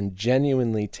stories and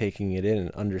genuinely taking it in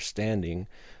and understanding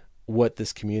what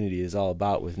this community is all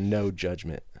about with no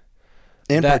judgment.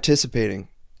 And participating.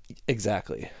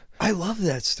 Exactly. I love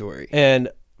that story. And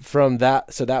from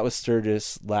that, so that was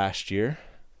Sturgis last year.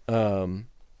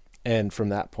 And from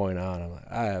that point on, I'm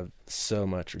like, I have so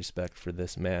much respect for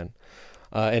this man.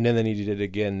 And then he did it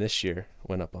again this year,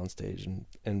 went up on stage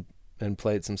and and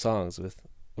played some songs with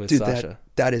Dude, Sasha.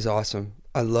 that is awesome.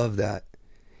 I love that.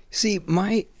 See,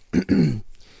 my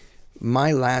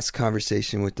my last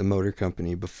conversation with the motor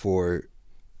company before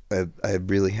I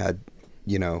really had,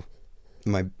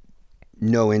 my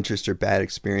no interest or bad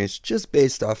experience, just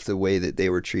based off the way that they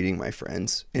were treating my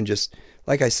friends. And just,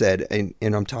 like I said, and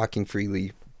I'm talking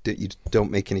freely, that you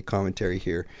don't make any commentary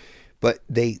here, but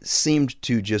they seemed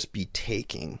to just be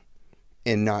taking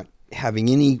and not having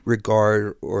any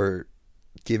regard or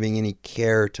giving any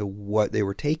care to what they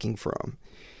were taking from.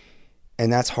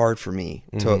 And that's hard for me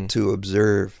to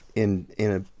observe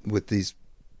with these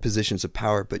positions of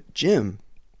power. But Jim,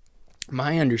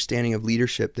 my understanding of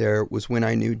leadership there was when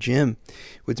I knew Jim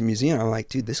with the museum. I'm like,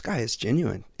 dude, this guy is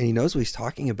genuine and he knows what he's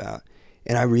talking about.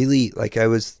 And I really,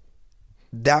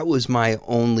 that was my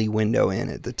only window in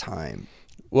at the time.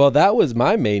 Well, that was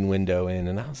my main window in,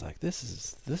 and I was like, this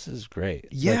is great.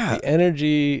 Yeah. Like, the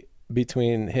energy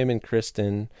between him and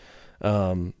Kristen,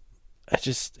 it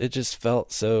just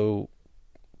felt so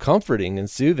comforting and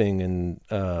soothing, and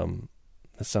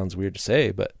that sounds weird to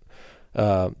say, but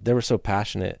they were so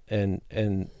passionate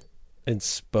and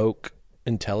spoke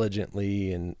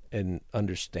intelligently and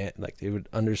understand, like they were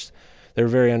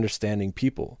very understanding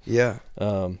people. Yeah.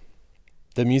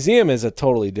 The museum is a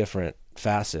totally different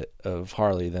facet of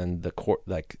Harley than the court.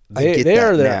 Like they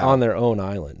are on their own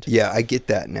island. Yeah, I get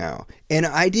that now. And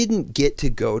I didn't get to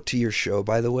go to your show,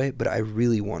 by the way, but I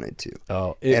really wanted to.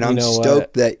 I'm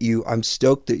stoked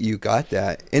that you got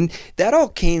that. And that all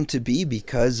came to be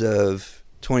because of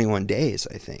 21 Days,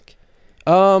 I think.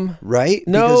 Right?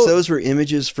 No, because those were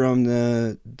images from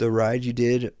the ride you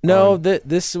did. No,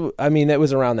 that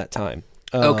was around that time.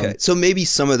 Okay, so maybe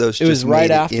some of those. It was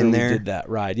right after we did that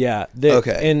ride. Yeah.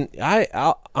 Okay. And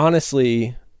I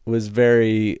honestly was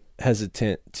very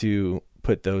hesitant to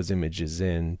put those images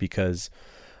in because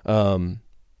I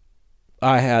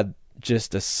had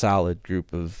just a solid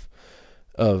group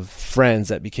of friends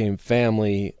that became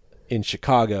family in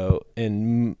Chicago,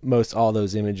 and most all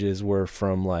those images were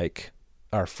from like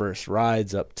our first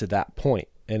rides up to that point,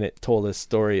 and it told a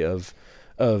story of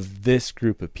this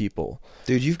group of people.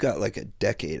 Dude, you've got like a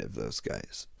decade of those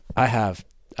guys.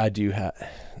 I do have.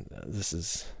 This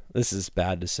is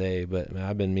bad to say, but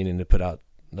I've been meaning to put out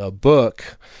a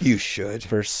book. You should.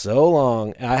 For so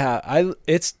long.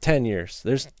 It's 10 years.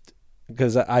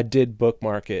 Because I did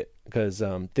bookmark it because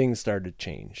things started to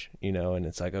change, and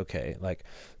it's like, okay, like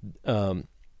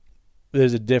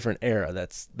there's a different era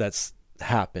that's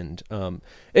happened. And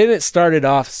it started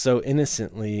off so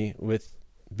innocently with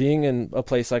being in a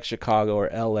place like Chicago or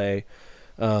LA.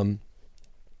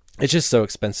 It's just so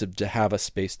expensive to have a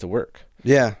space to work.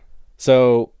 Yeah.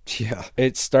 So yeah,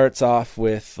 it starts off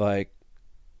with like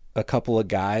a couple of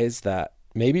guys that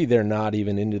maybe they're not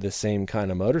even into the same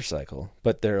kind of motorcycle,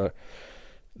 but they're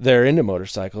into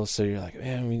motorcycles. So you're like,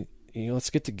 man, let's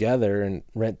get together and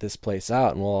rent this place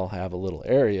out, and we'll all have a little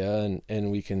area,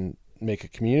 and we can make a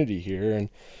community here,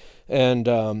 and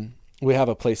we have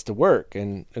a place to work,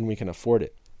 and we can afford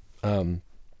it.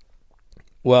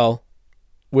 Well,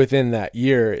 within that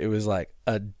year, it was like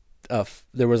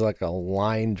there was like a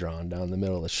line drawn down the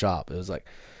middle of the shop. It was like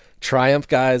Triumph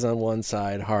guys on one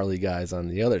side, Harley guys on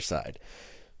the other side.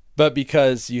 But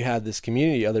because you had this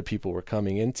community, other people were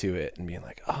coming into it and being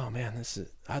like, "Oh man,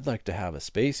 I'd like to have a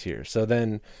space here." So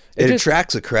then it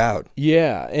attracts a crowd.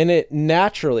 Yeah, and it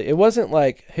wasn't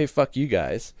like, "Hey, fuck you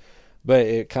guys," but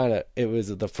it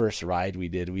was the first ride we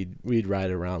did. We'd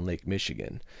ride around Lake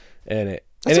Michigan, and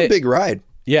that's a big ride.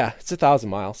 Yeah, it's 1,000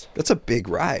 miles. That's a big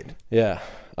ride. Yeah,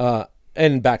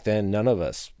 and back then none of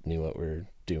us knew what we were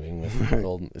doing with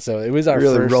old. So it was our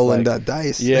really first, rolling that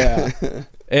dice. Yeah,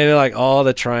 and like all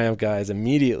the Triumph guys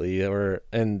immediately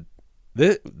and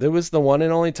there was the one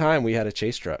and only time we had a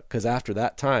chase truck, because after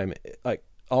that time, like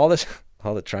all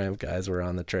the Triumph guys were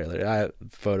on the trailer. I have a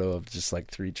photo of just like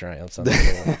 3 Triumphs on the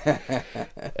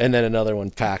trailer. And then another one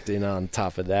packed in on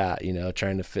top of that,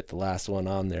 trying to fit the last one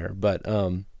on there. But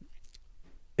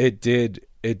it did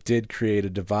create a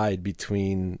divide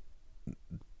between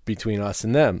us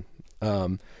and them.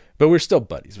 But we're still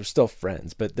buddies. We're still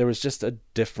friends. But there was just a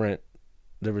different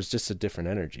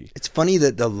energy. It's funny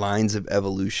that the lines of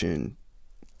evolution,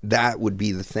 that would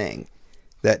be the thing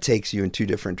that takes you in 2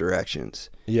 different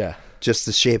directions. Yeah. Just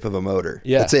the shape of a motor.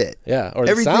 Yeah. That's it. Yeah. Or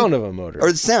the sound of a motor.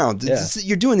 Or the sound. Yeah.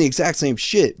 You're doing the exact same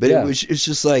shit, but it's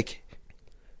just like...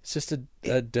 It's just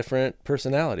a different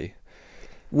personality.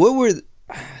 What were...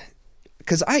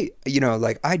 Because I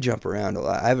jump around a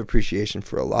lot. I have appreciation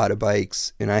for a lot of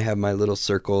bikes, and I have my little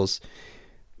circles.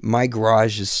 My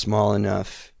garage is small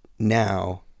enough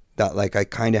now that like I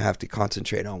kind of have to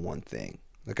concentrate on one thing.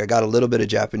 Like I got a little bit of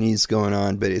Japanese going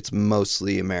on, but it's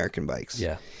mostly American bikes.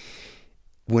 Yeah.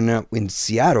 When in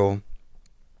Seattle,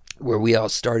 where we all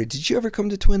started, did you ever come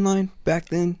to Twin Line back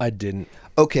then? I didn't.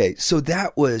 Okay, so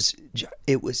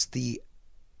it was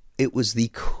the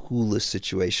coolest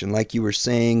situation. Like you were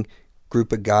saying,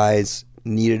 group of guys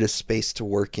needed a space to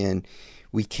work in.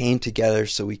 We came together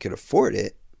so we could afford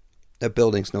it. That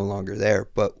building's no longer there,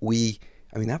 but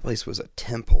that place was a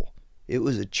temple. It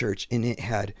was a church, and it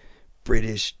had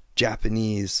British,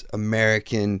 Japanese,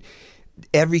 American,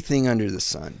 everything under the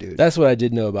sun, dude. That's what I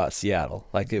did know about Seattle.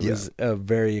 Like it was a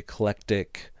very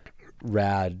eclectic,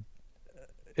 rad.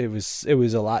 It was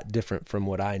a lot different from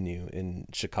what I knew in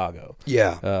Chicago.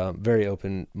 Yeah. Very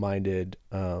open-minded.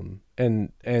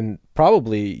 And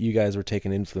probably you guys were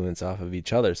taking influence off of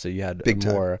each other. So you had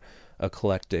more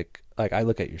eclectic, like I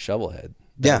look at your Shovelhead.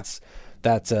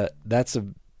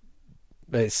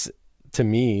 To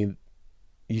me,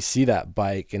 you see that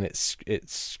bike and it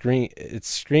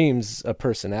screams a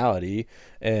personality.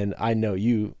 And I know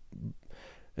you,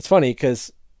 it's funny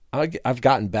because I've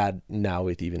gotten bad now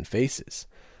with even faces,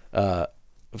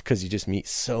 because you just meet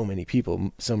so many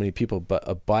people, but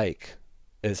a bike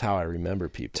is how I remember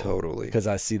people. Totally. Because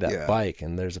I see that bike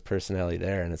and there's a personality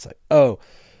there and it's like, oh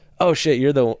shit,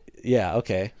 you're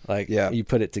okay. Like you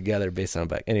put it together based on a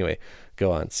bike. Anyway,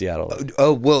 go on, Seattle.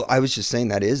 Oh, well, I was just saying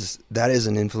that is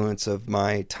an influence of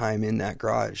my time in that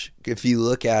garage. If you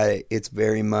look at it, it's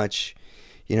very much,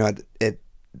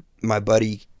 my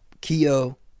buddy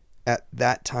Keo at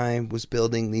that time was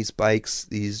building these bikes,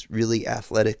 these really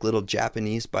athletic little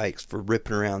Japanese bikes for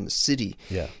ripping around the city.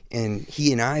 Yeah. And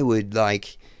he and I would on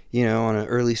an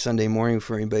early Sunday morning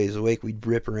before anybody's awake, we'd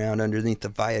rip around underneath the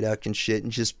viaduct and shit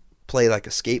and just play like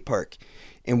a skate park.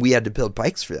 And we had to build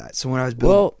bikes for that. So when I was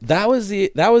building, that was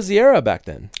the era back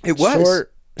then. It was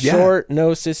short,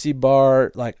 no sissy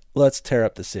bar, like let's tear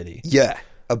up the city. Yeah,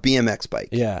 a BMX bike.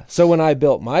 Yeah. So when I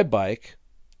built my bike,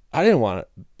 I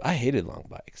hated long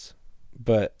bikes,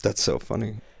 but that's so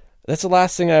funny. That's the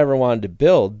last thing I ever wanted to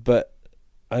build. But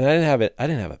I didn't have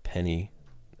a penny,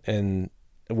 and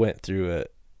went through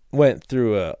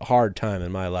a hard time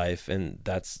in my life, and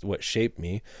that's what shaped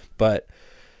me. But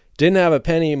didn't have a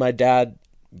penny. My dad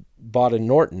bought a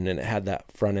Norton, and it had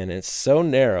that front end. It's so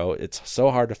narrow, it's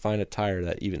so hard to find a tire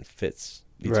that even fits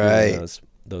between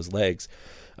those legs.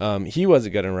 He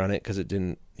wasn't going to run it because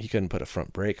he couldn't put a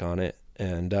front brake on it,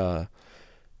 and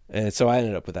so I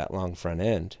ended up with that long front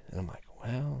end. And I'm like,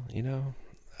 well,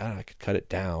 I could cut it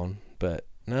down, but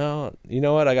no, you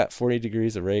know what? I got 40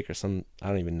 degrees of rake or some, I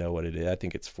don't even know what it is. I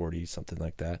think it's 40, something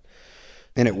like that.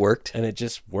 And it worked? And it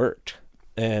just worked.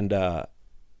 And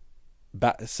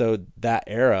so that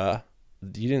era,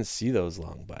 you didn't see those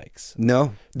long bikes.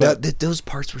 No, those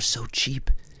parts were so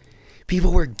cheap.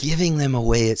 People were giving them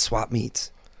away at swap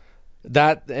meets.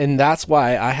 That's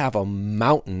why I have a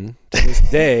mountain to this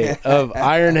day of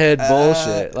Ironhead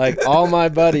bullshit. Like all my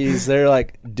buddies, they're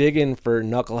like digging for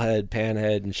knucklehead,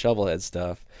 panhead, and shovelhead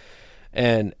stuff,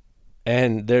 and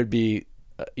there'd be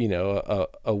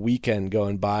a weekend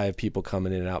going by of people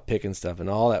coming in and out picking stuff, and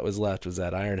all that was left was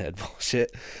that Ironhead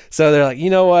bullshit. So they're like,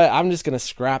 you know what? I'm just gonna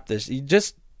scrap this. You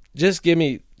just give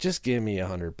me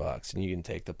 $100 and you can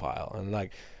take the pile. And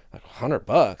like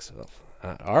 $100.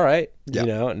 All right.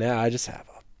 Yep. Now I just have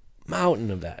a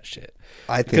mountain of that shit.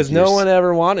 I think because no one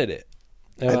ever wanted it.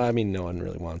 I mean, no one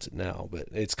really wants it now, but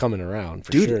it's coming around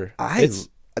for sure.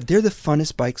 They're the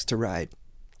funnest bikes to ride.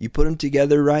 You put them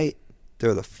together right,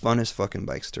 they're the funnest fucking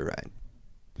bikes to ride.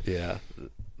 Yeah,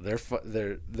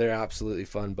 they're absolutely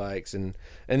fun bikes, and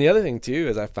the other thing too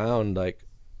is I found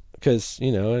because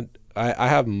I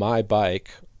have my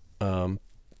bike,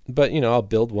 but I'll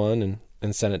build one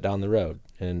and send it down the road,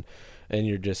 and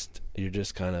you're just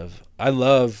kind of I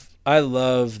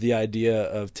love the idea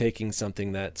of taking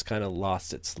something that's kind of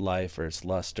lost its life or its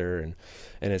luster and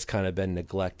it's kind of been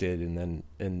neglected and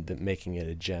then making it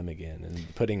a gem again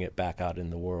and putting it back out in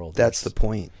the world. That's the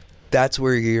point. That's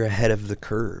where you're ahead of the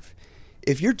curve.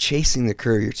 If you're chasing the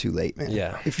curve, you're too late, man.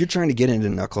 Yeah. If you're trying to get into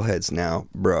knuckleheads now,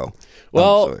 bro.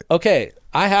 Well, okay,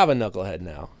 I have a knucklehead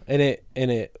now, and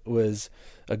it was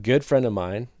a good friend of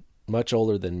mine, much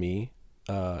older than me.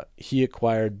 He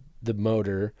acquired the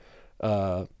motor,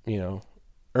 early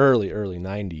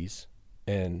 90s,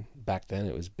 and back then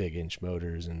it was big inch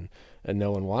motors, and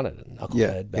no one wanted a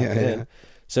knucklehead back then. Yeah.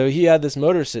 So he had this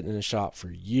motor sitting in the shop for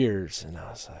years, and I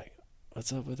was like,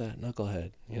 "What's up with that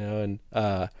knucklehead?" And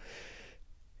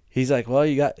he's like, "Well,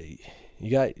 you got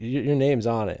your name's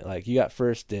on it. Like you got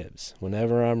first dibs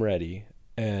whenever I'm ready."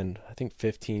 And I think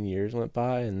 15 years went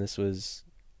by, and this was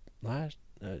a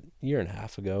year and a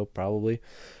half ago, probably.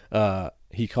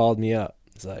 He called me up,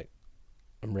 It's like,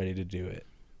 I'm ready to do it.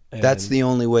 And that's the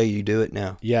only way you do it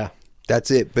now. Yeah. That's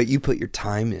it. But you put your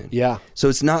time in. Yeah. So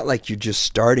it's not like you're just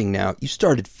starting now. You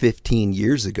started 15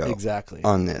 years ago. Exactly.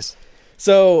 On this.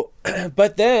 So,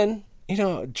 but then,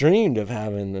 dreamed of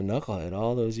having a knucklehead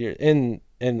all those years. And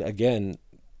again,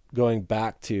 going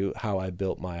back to how I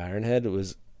built my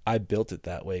Ironhead, I built it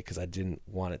that way because I didn't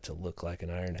want it to look like an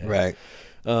Ironhead. Right.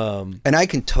 And I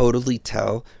can totally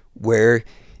tell where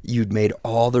you'd made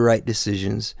all the right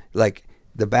decisions. Like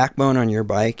the backbone on your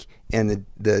bike and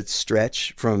the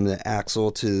stretch from the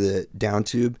axle to the down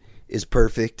tube is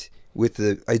perfect. With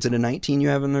is it a 19 you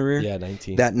have in the rear? Yeah,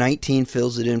 19. That 19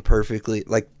 fills it in perfectly.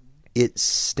 Like it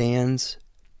stands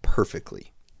perfectly.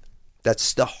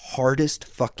 That's the hardest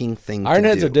fucking thing to do.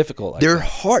 Ironheads are difficult. They're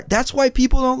hard. That's why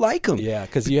people don't like them. Yeah,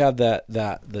 because you have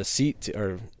the seat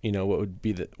or what would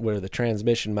be where the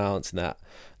transmission mounts and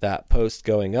that post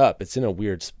going up. It's in a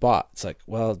weird spot. It's like,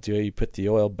 well, do you put the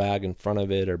oil bag in front of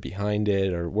it or behind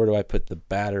it, or where do I put the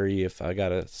battery if I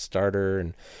got a starter?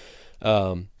 And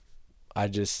I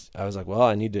was like, well,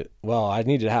 I need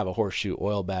to have a horseshoe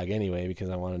oil bag anyway because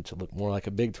I wanted to look more like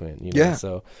a big twin. Yeah.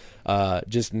 So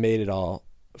just made it all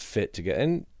fit together,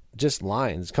 and just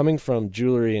lines coming from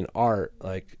jewelry and art,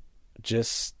 like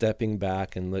just stepping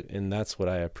back and look. And that's what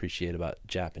I appreciate about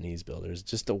Japanese builders,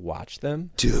 just to watch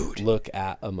them look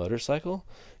at a motorcycle.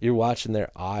 You're watching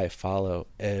their eye follow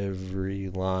every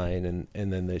line,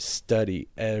 and then they study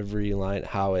every line,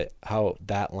 how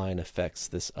that line affects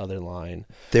this other line.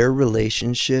 Their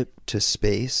relationship to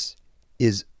space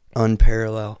is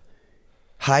unparalleled.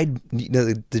 Hyde,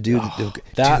 the dude,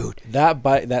 that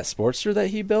bike, that Sportster that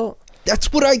he built.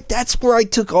 That's where I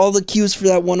took all the cues for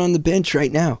that one on the bench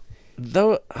right now.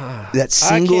 That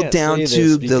single down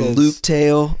tube, the loop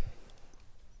tail.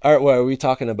 All right, well, are we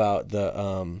talking about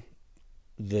the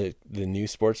new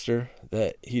Sportster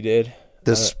that he did?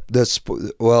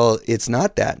 Well, it's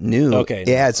not that new. Okay,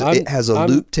 it has a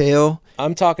loop tail.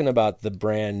 I'm talking about the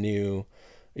brand new.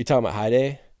 You talking about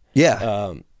Hyde?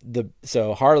 Yeah.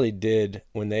 So Harley did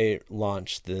when they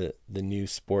launched the new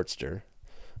Sportster.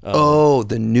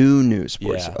 The new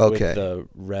Sportster. Yeah, okay. With the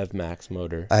Rev Max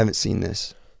motor. I haven't seen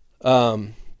this.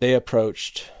 They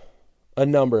approached a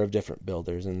number of different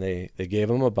builders, and they gave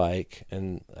them a bike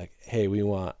and like, hey, we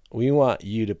want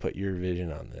you to put your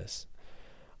vision on this.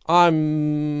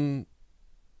 I'm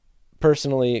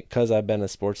personally, because I've been a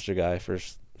Sportster guy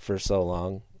for so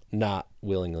long, not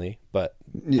willingly, but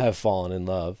have fallen in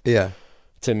love. Yeah.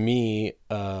 To me,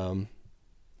 well,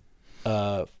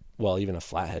 even a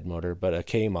flathead motor, but a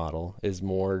K model is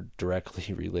more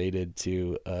directly related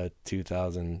to a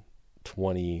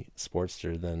 2020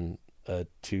 Sportster than a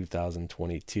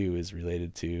 2022 is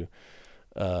related to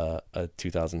a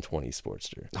 2020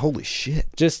 Sportster. Holy shit!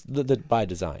 Just the by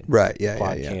design, right? Yeah,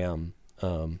 quad yeah. cam.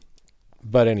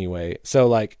 But anyway, so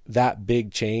like that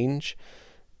big change.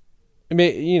 I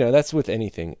mean, that's with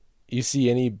anything. You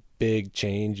see any big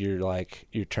change,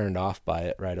 you're turned off by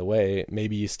it right away.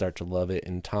 Maybe you start to love it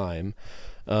in time.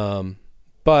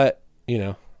 But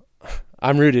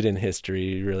I'm rooted in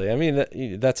history, really. I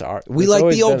mean, that's art. We like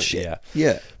the old shit. Yeah.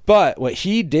 Yeah. But what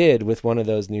he did with one of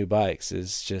those new bikes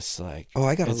is just like,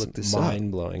 I gotta look this up.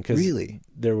 Mind blowing. Because really,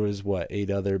 there was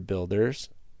 8 other builders,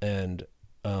 and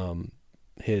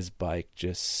his bike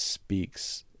just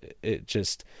speaks. It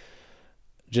just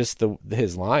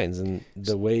his lines and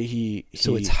the way he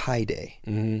so it's Hyde.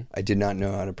 Mm-hmm. I did not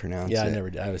know how to pronounce it. Yeah, I never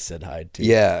did. I always said Hyde too.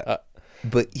 Yeah,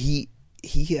 but he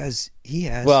has.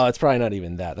 Well, it's probably not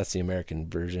even that. That's the American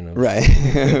version of right.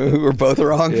 We're both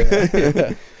wrong.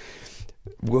 Yeah.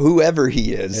 Whoever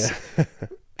he is,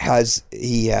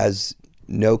 has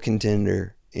no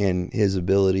contender in his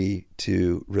ability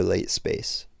to relate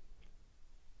space.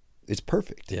 It's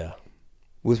perfect. Yeah,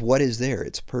 with what is there,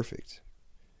 it's perfect.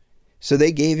 So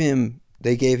they gave him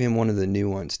one of the new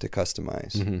ones to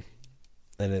customize, mm-hmm.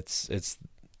 And it's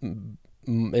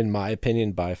in my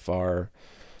opinion by far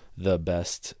the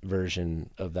best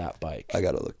version of that bike. I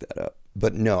gotta look that up.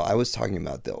 But no, I was talking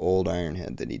about the old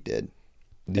Ironhead that he did.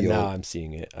 Now I'm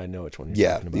seeing it. I know which one you're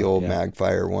talking about. The old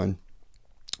Magfire one.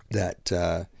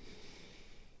 That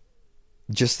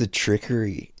just the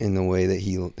trickery in the way that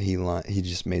he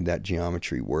just made that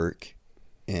geometry work,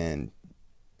 and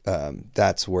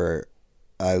that's where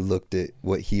I looked at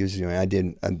what he was doing.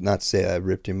 I'm not to say I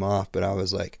ripped him off, but I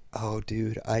was like, oh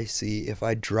dude, I see. If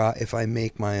I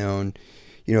make my own,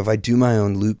 if I do my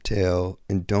own loop tail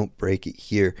and don't break it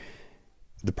here,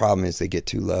 the problem is they get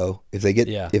too low. If they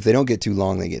don't get too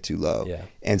long, they get too low. Yeah.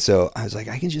 And so I was like,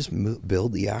 I can just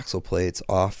build the axle plates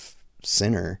off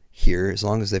center here as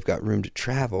long as they've got room to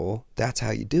travel. That's how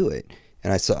you do it.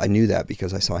 And I knew that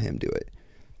because I saw him do it.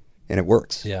 And it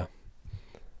works. Yeah.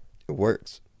 It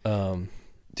works. Dude,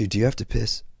 do you have to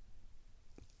piss?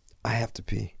 I have to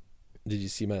pee. Did you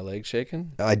see my leg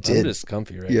shaking? I did. I'm just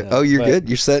comfy right now. Oh, you're good?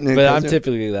 You're setting it. But I'm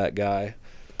typically that guy.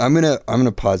 I'm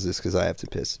gonna pause this because I have to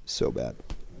piss so bad.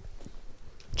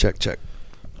 Check.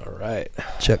 All right.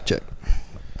 Check.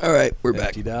 All right, we're back.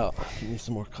 Emptied out. Give me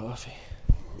some more coffee.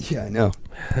 Yeah, I know.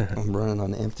 I'm running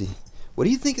on empty. What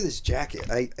do you think of this jacket?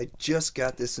 I just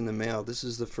got this in the mail. This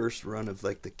is the first run of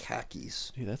like the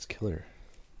khakis. Dude, that's killer.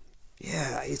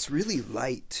 Yeah, it's really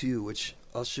light too, which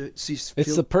I'll show. See,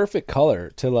 it's the perfect color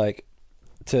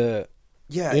to.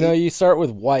 Yeah, you start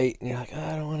with white, and you're like,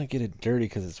 I don't want to get it dirty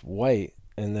because it's white,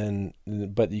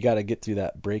 but you got to get through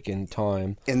that break-in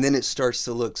time, and then it starts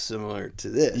to look similar to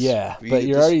this. Yeah, but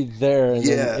you're already there, and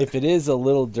yeah. then if it is a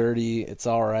little dirty, it's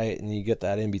all right, and you get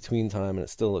that in between time, and it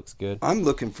still looks good. I'm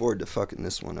looking forward to fucking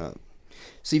this one up.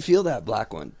 See, feel that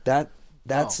black one. That's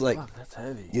that's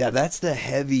heavy. Yeah, that's the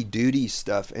heavy duty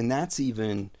stuff, and that's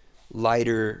even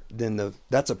lighter than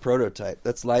that's a prototype.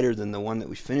 That's lighter than the one that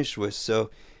we finished with.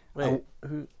 So, wait,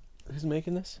 who's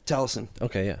making this? Tellison.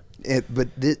 Okay, yeah. But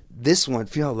this one,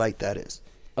 feel how light that is.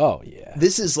 Oh yeah.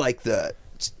 This is like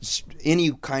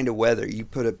any kind of weather. You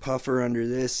put a puffer under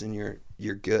this, and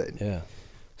you're good. Yeah.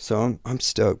 So I'm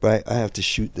stoked, but I have to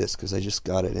shoot this because I just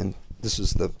got it, and this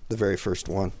was the very first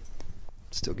one.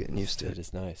 Still getting used to it. It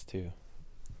is nice too.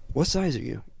 What size are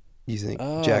you think,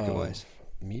 jacket wise?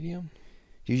 Medium.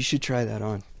 You should try that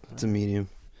on. It's a medium.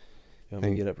 You want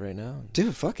me to get up right now?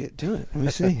 Dude, fuck it. Do it. Let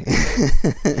me see.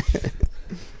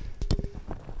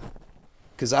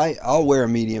 Because I'll wear a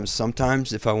medium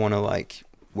sometimes if I want to like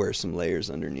wear some layers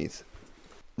underneath.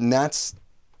 And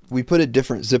we put a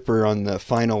different zipper on the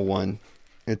final one.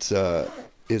 It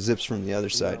zips from the other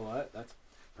side. You know what? That's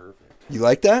perfect. You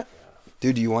like that? Yeah.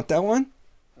 Dude, do you want that one?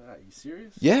 Are you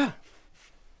serious? Yeah.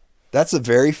 That's the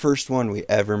very first one we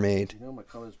ever made. You know my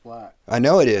color's black. I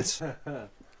know it is.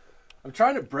 I'm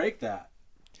trying to break that.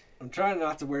 I'm trying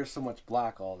not to wear so much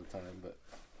black all the time, but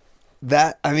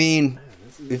that, I mean,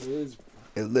 man,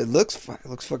 it looks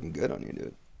fucking good on you,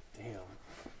 dude. Damn.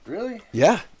 Really?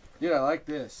 Yeah. Dude, I like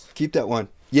this. Keep that one.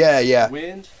 Yeah.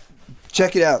 Wind.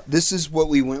 Check it out. This is what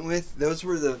we went with. Those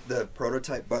were the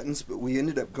prototype buttons, but we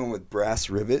ended up going with brass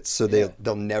rivets, so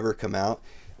they'll never come out.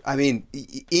 I mean,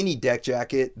 any deck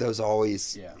jacket, those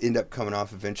always end up coming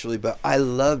off eventually, but I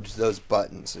loved those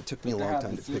buttons. It took me a long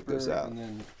time to pick those out. And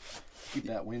then keep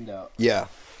that wind out. Yeah,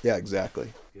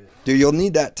 exactly. Good. Dude, you'll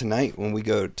need that tonight when we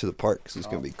go to the park because it's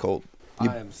going to be cold.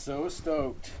 I am so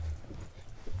stoked.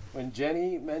 When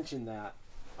Jenny mentioned that,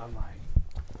 I'm like,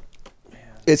 man.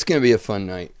 It's going to be a fun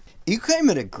night. You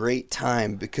came at a great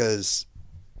time because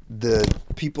the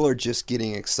people are just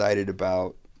getting excited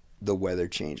about the weather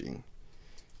changing.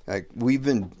 Like, we've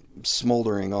been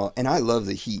smoldering and I love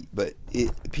the heat, but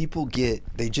people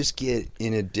just get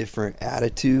in a different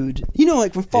attitude. You know,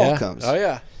 like when fall comes. Oh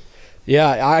yeah.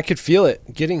 Yeah, I could feel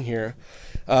it getting here.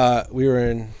 We were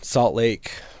in Salt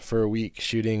Lake for a week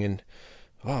shooting, and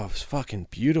it was fucking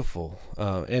beautiful.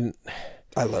 And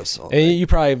I love Salt Lake. And you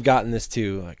probably have gotten this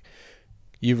too. Like,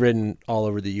 you've ridden all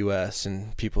over the U.S.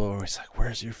 and people are always like,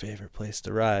 "Where's your favorite place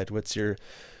to ride?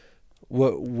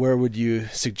 Where would you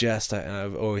suggest?" And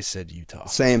I've always said Utah.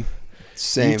 Same.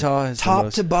 Utah is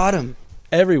top to bottom,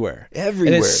 everywhere. And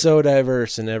it's so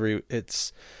diverse, and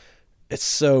it's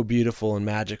so beautiful and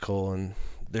magical, and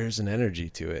there's an energy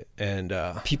to it. And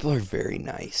people are very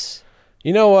nice.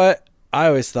 You know what? I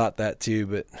always thought that too,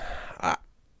 but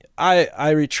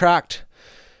I retract.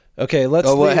 Okay, let's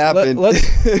leave, what happened?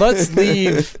 Let's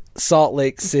leave Salt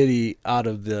Lake City out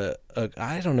of the.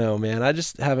 I don't know, man. I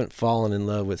just haven't fallen in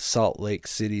love with Salt Lake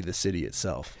City, the city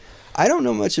itself. I don't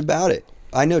know much about it.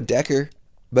 I know Decker,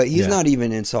 but he's not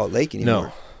even in Salt Lake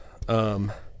anymore.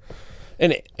 No.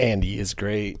 And Andy is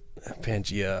great.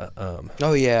 Pangea.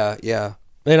 Oh yeah.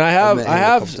 And I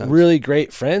have really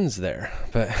great friends there,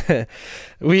 but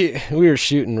we were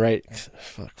shooting right.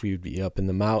 Fuck, we would be up in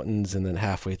the mountains, and then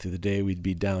halfway through the day we'd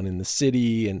be down in the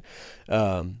city, and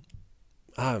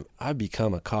I've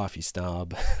become a coffee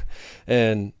snob,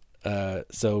 and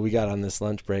so we got on this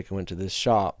lunch break and went to this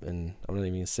shop, and I'm not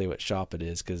even gonna say what shop it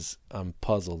is because I'm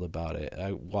puzzled about it.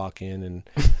 I walk in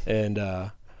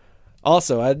and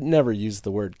also, I'd never used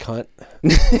the word cunt.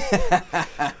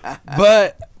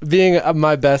 But being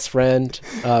my best friend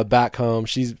back home,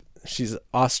 she's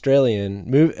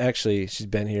Australian. Actually, she's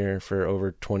been here for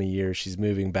over 20 years. She's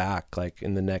moving back like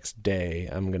in the next day.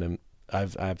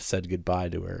 I've said goodbye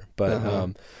to her. But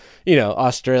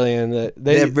Australian,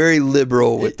 they're very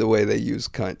liberal with the way they use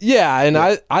cunt. Yeah, and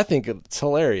I think it's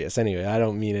hilarious. Anyway, I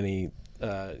don't mean any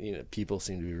People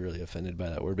seem to be really offended by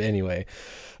that word. But anyway,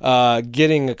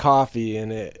 getting a coffee,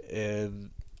 and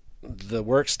the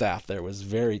work staff there was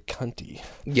very cunty.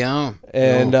 Yeah.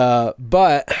 And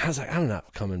but I was like, I'm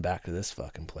not coming back to this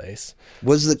fucking place.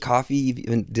 Was the coffee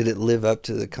even, did it live up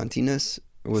to the cuntiness?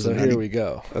 Or was So it here we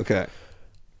go. Okay.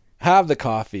 Have the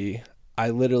coffee. I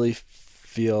literally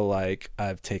feel like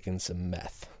I've taken some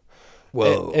meth.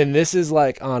 Whoa. And this is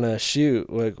like on a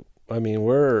shoot. Like, I mean,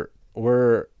 we're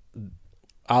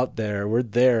out there. We're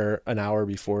there an hour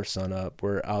before sunup.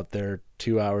 We're out there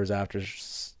 2 hours after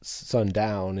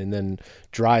sundown, and then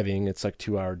driving. It's like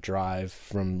 2-hour drive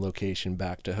from location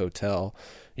back to hotel.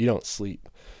 You don't sleep.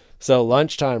 So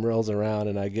lunchtime rolls around,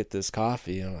 and I get this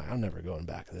coffee, and I'm like, I'm never going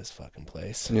back to this fucking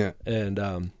place. Yeah.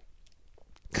 And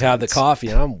have the coffee,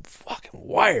 and I'm fucking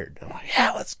wired. I'm like,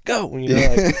 yeah, let's go.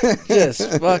 Like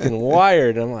just fucking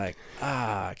wired. I'm like,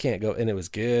 I can't go. And it was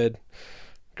good.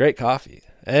 Great coffee.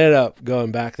 I ended up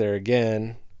going back there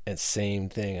again, and same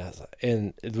thing. I was like,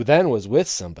 and then was with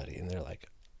somebody, and they're like,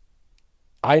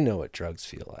 I know what drugs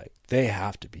feel like. They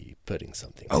have to be putting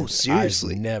something. Oh,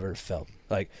 seriously? I've never felt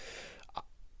like,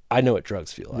 I know what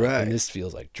drugs feel like. Right. And this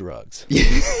feels like drugs.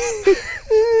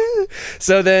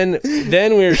 So then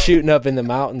we were shooting up in the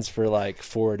mountains for like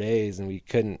 4 days, and we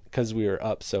couldn't, because we were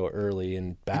up so early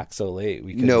and back so late.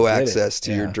 We couldn't no get access it.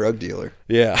 to your drug dealer.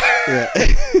 Yeah. Yeah.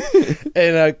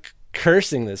 And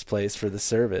cursing this place for the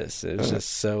service. It was just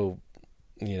so,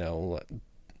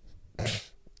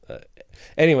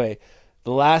 anyway,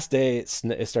 the last day it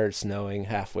started snowing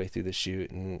halfway through the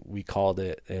shoot, and we called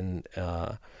it, and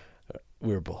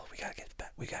we were both, we gotta get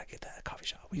that coffee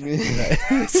shop. We gotta get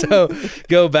that. So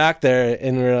go back there,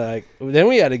 and we're like, then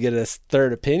we had to get a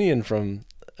third opinion from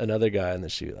another guy in the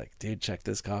shoot. Like, dude, check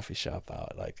this coffee shop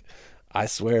out. Like, I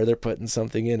swear they're putting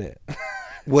something in it.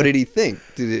 What did he think?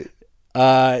 Did it?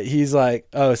 He's like,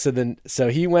 oh, so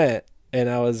he went, and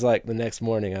I was like, the next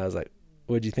morning, I was like,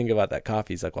 what'd you think about that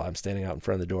coffee? He's like, well, I'm standing out in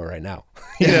front of the door right now.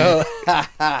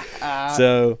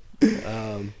 So,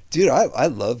 dude, I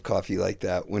love coffee like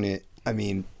that.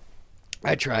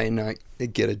 I try and not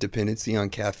get a dependency on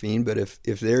caffeine, but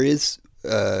if there is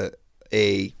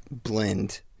a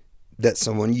blend that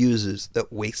someone uses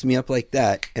that wakes me up like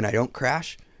that, and I don't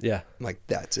crash, yeah, I'm like,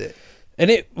 that's it. And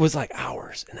it was like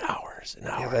hours and hours and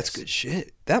hours. Yeah, that's good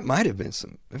shit. That might have been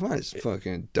if I was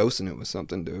fucking dosing it with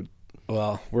something, dude.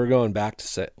 Well, we're going back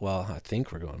to I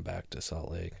think we're going back to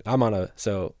Salt Lake.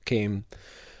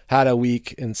 Had a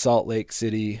week in Salt Lake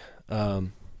City,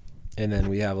 and then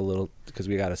we have a little, because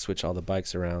we got to switch all the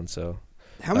bikes around. So,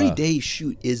 how many days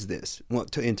shoot is this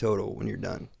in total when you're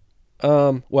done?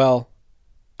 Well,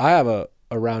 I have a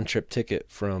round trip ticket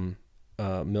from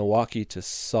Milwaukee to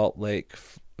Salt Lake.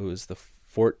 It was the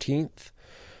 14th,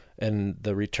 and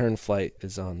the return flight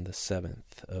is on the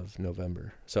 7th of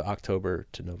November. So October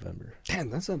to November. Damn,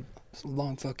 that's a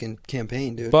long fucking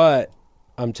campaign, dude. But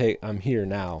I'm here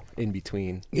now in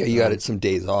between. Yeah, you got some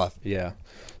days off. Yeah.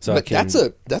 So but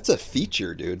that's a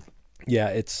feature, dude. Yeah,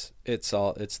 it's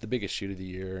the biggest shoot of the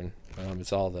year, and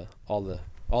it's all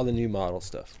the new model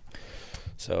stuff.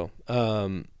 So, but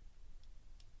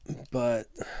what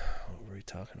were we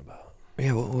talking about?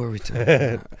 Yeah, what were we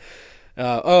talking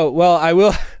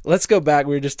about? Let's go back.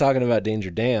 We were just talking about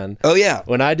Danger Dan. Oh, yeah.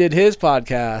 When I did his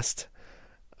podcast,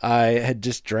 I had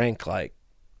just drank like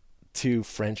 2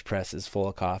 French presses full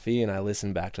of coffee, and I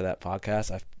listened back to that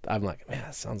podcast. I'm like, man,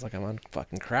 it sounds like I'm on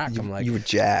fucking crack. You were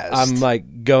jazzed. I'm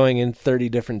like going in 30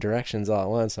 different directions all at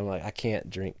once. I'm like, I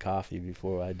can't drink coffee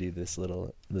before I do this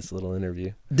little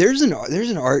interview. There's an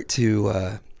art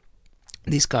to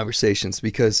these conversations,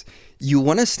 because you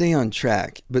want to stay on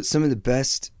track, but some of the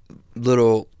best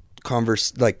little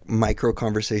micro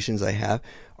conversations I have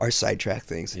are sidetrack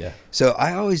things. Yeah. So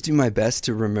I always do my best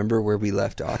to remember where we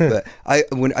left off, but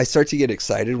when I start to get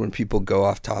excited when people go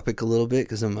off topic a little bit,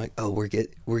 because I'm like, oh,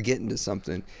 we're getting to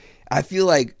something. I feel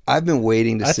like I've been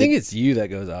waiting to. I think it's you that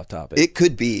goes off topic. It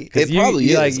could be. It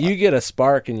probably is. Like, you get a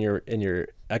spark in your.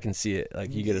 I can see it.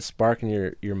 Like, you get a spark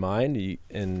in your mind,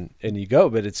 and you go,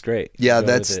 but it's great. Yeah,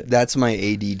 that's my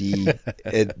ADD.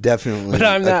 It definitely. But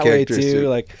I'm that way too.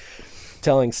 Like,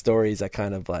 telling stories, I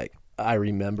kind of like, I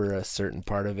remember a certain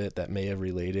part of it that may have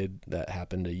related that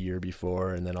happened a year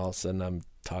before, and then all of a sudden I'm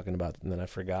talking about, and then I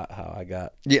forgot how I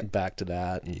got back to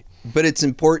that. But it's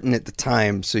important at the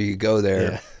time, so you go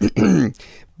there. Yeah.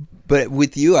 But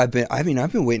with you, I've been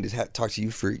waiting to talk to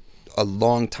you for a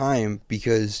long time,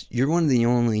 because you're one of the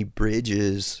only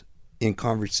bridges in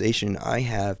conversation I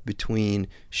have between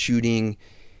shooting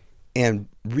and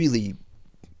really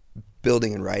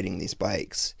building and riding these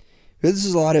bikes. This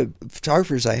is a lot of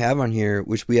photographers I have on here,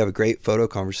 which we have a great photo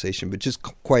conversation, but just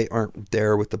quite aren't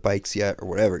there with the bikes yet or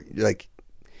whatever. Like,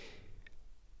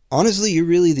 honestly, you're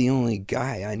really the only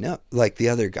guy I know, like the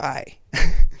other guy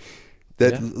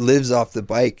that lives off the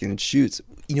bike and shoots.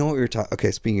 You know what we were talking?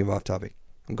 Okay, speaking of off topic,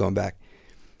 I'm going back.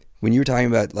 When you were talking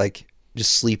about like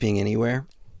just sleeping anywhere,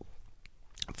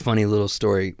 funny little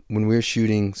story. When we were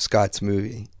shooting Scott's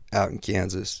movie out in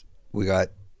Kansas,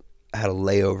 had a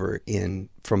layover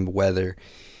from weather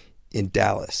in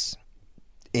Dallas,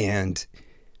 and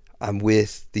I'm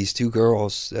with these two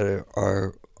girls that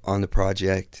are on the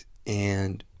project,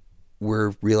 and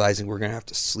we're realizing we're gonna have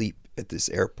to sleep at this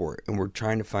airport, and we're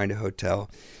trying to find a hotel,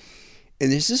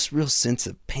 and there's this real sense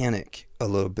of panic a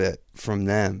little bit from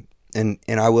them, and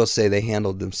I will say they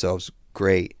handled themselves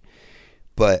great,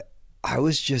 but I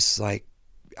was just like,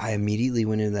 I immediately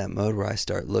went into that mode where I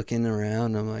start looking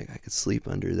around. I'm like, I could sleep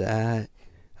under that.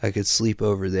 I could sleep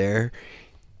over there.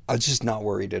 I was just not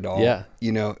worried at all. Yeah.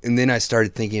 You know, and then I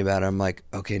started thinking about it. I'm like,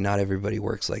 okay, not everybody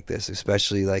works like this,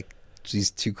 especially like these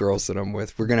two girls that I'm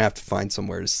with. We're going to have to find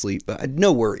somewhere to sleep, but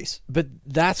no worries. But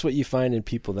that's what you find in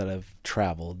people that have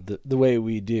traveled the way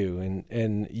we do.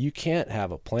 And you can't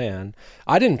have a plan.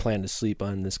 I didn't plan to sleep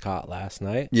on this cot last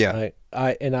night. Yeah.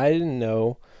 I didn't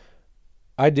know.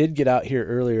 I did get out here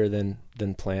earlier than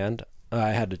planned.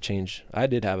 I had to change. I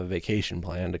did have a vacation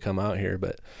plan to come out here,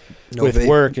 but with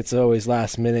work, it's always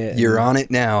last minute. You're on it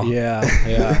now.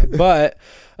 Yeah. But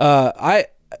I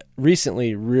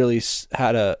recently really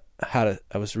I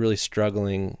was really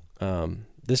struggling.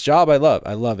 This job I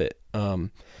love it.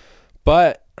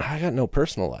 But I got no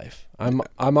personal life.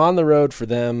 I'm on the road for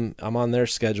them. I'm on their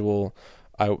schedule.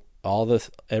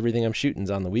 Everything I'm shooting's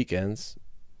on the weekends.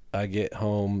 I get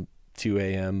home 2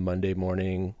 a.m. Monday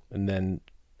morning, and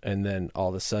then all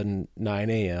of a sudden 9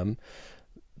 a.m.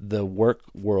 the work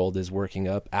world is working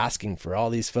up, asking for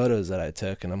all these photos that I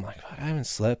took, and I'm like, I haven't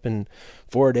slept in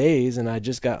 4 days, and I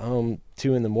just got home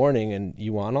 2 a.m, and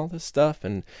you want all this stuff,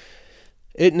 and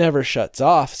it never shuts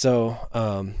off. So,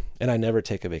 and I never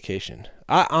take a vacation.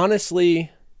 I honestly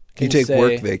can You take say,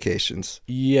 work vacations.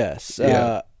 Yes.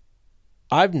 Yeah.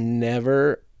 I've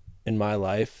never in my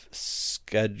life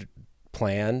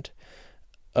planned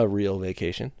a real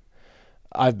vacation.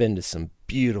 I've been to some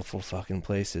beautiful fucking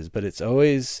places, but it's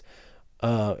always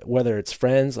whether it's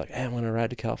friends like, hey, I want to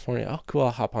ride to California. Oh, cool,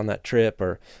 I'll hop on that trip,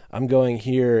 or I'm going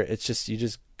here. It's just you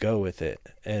just go with it,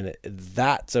 and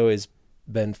that's always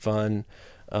been fun.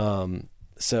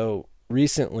 So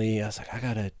recently, I was like,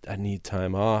 I need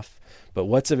time off. But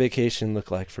what's a vacation look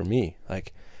like for me?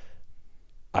 Like,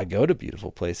 I go to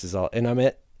beautiful places, and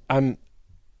I'm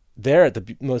there at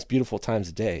the most beautiful times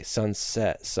of day,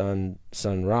 sunset,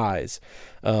 sunrise.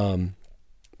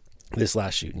 This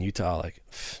last shoot in Utah, like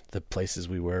the places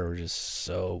we were just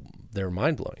they're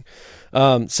mind blowing.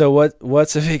 So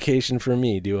what's a vacation for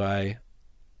me? Do I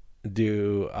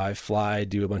fly,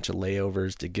 do a bunch of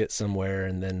layovers to get somewhere,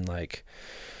 and then like,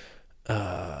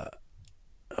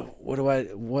 what do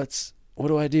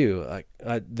I do? Like,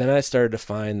 then I started to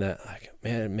find that, like,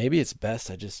 man, maybe it's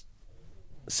best I just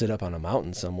sit up on a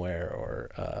mountain somewhere,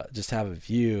 or just have a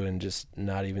view and just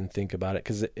not even think about it.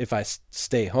 Because if I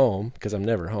stay home, because I'm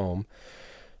never home,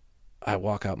 I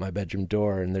walk out my bedroom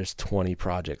door and there's 20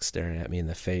 projects staring at me in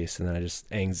the face, and then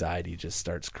anxiety just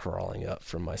starts crawling up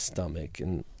from my stomach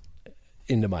and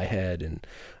into my head. And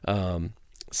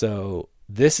so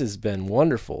this has been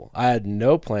wonderful. I had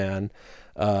no plan.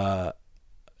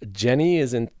 Jenny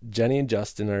and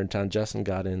Justin are in town. Justin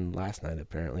got in last night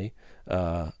apparently.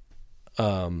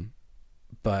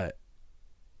 But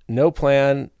no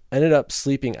plan. Ended up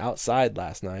sleeping outside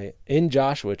last night in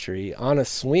Joshua Tree on a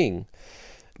swing.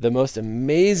 The most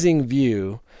amazing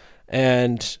view.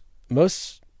 And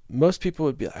most people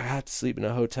would be like, I have to sleep in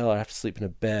a hotel, or I have to sleep in a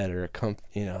bed, or like,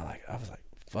 I was like,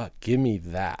 fuck, give me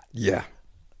that. Yeah.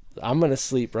 I'm going to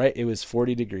sleep, right? It was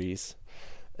 40 degrees,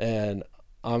 and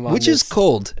which is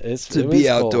cold to be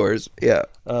outdoors. Cold.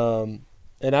 Yeah.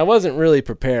 And I wasn't really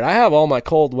prepared. I have all my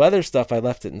cold weather stuff. I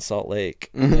left it in Salt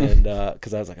Lake, and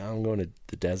because I was like, I'm going to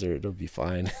the desert, it'll be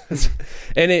fine.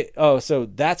 And so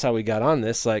that's how we got on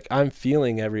this. Like, I'm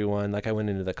feeling everyone. Like, I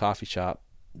went into the coffee shop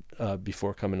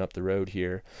before coming up the road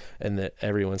here, and that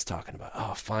everyone's talking about,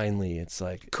 oh, finally it's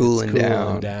like cooling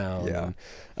down. Yeah.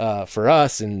 And, for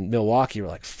us in Milwaukee, we're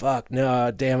like, fuck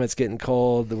no, damn, it's getting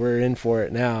cold, we're in for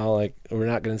it now. Like, we're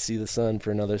not going to see the sun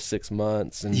for another 6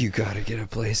 months. And you gotta get a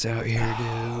place out here,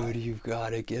 dude. You've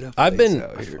got to get a place out here.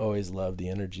 I've always loved the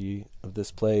energy of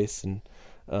this place, and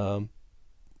but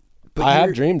I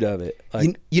have dreamed of it.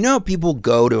 Like, you know, people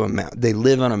go to a mountain, they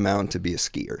live on a mountain to be a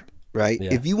skier, right?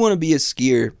 Yeah. If you want to be a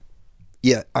skier,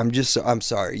 Yeah, I'm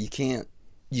sorry.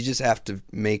 You just have to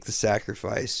make the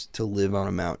sacrifice to live on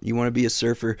a mountain. You want to be a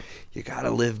surfer, you got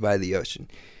to live by the ocean.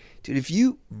 Dude, if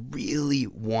you really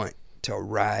want to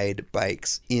ride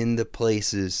bikes in the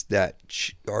places that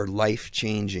are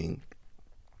life-changing,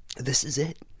 this is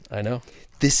it. I know.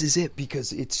 This is it,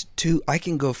 because I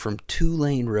can go from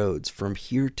 2-lane roads from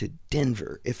here to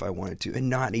Denver if I wanted to, and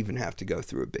not even have to go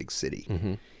through a big city.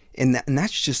 Mm-hmm. And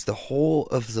that's just the whole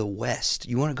of the West.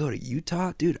 You want to go to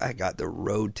Utah? Dude, I got the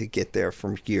road to get there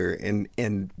from here.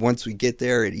 And once we get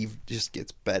there, it even just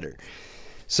gets better.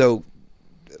 So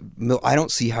I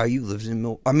don't see how you lived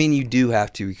in I mean, you do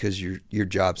have to, because your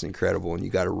job's incredible and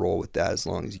you got to roll with that as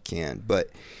long as you can. But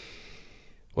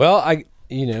well,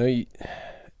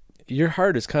 your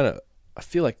heart is kind of, I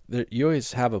feel like you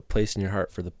always have a place in your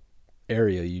heart for the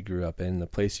area you grew up in, the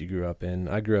place you grew up in.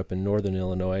 I grew up in northern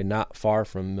Illinois, not far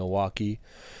from Milwaukee.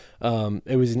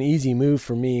 It was an easy move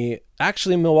for me.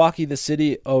 Actually, Milwaukee, the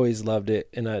city, always loved it.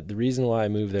 And the reason why I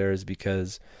moved there is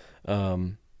because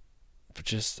the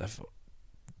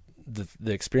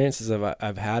experiences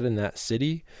I've had in that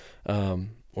city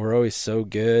were always so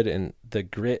good. And the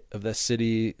grit of the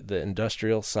city, the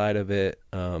industrial side of it,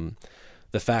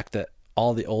 the fact that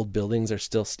all the old buildings are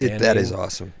still standing. that is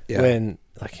awesome. Yeah. When,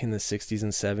 like, in the 60s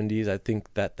and 70s, I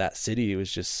think that city was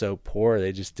just so poor.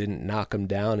 They just didn't knock them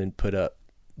down and put up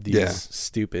these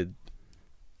stupid,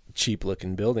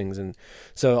 cheap-looking buildings. And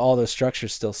so all those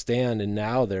structures still stand, and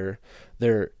now they're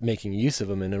making use of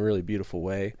them in a really beautiful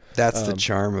way. That's the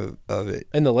charm of it.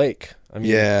 And the lake. I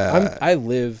mean, yeah. I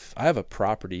have a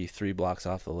property 3 blocks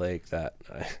off the lake that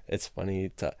it's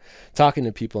funny talking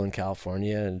to people in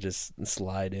California and just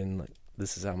slide in, like,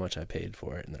 this is how much I paid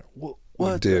for it. And they're,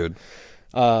 what? Dude.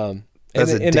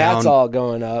 That's all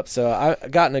going up. So I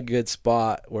got in a good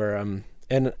spot where I'm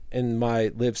in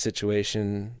my live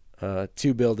situation,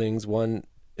 2 buildings, one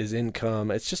is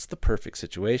income. It's just the perfect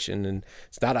situation. And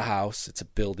it's not a house, it's a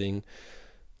building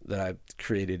that I've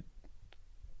created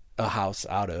a house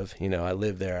out of. I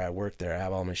live there, I work there, I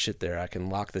have all my shit there. I can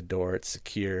lock the door, it's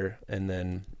secure. And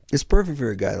then it's perfect for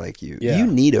a guy like you. Yeah. You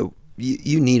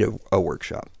need a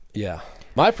workshop. Yeah.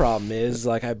 My problem is,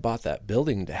 like, I bought that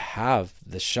building to have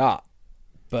the shop,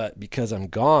 but because I'm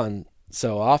gone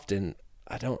so often,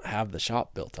 I don't have the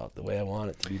shop built out the way I want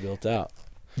it to be built out.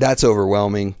 That's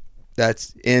overwhelming.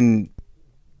 Dude,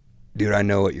 I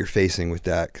know what you're facing with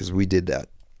that, because we did that.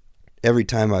 Every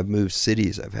time I've moved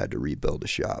cities, I've had to rebuild a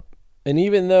shop. And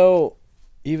even though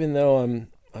I'm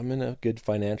in a good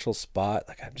financial spot,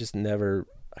 like, I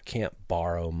can't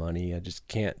borrow money. I just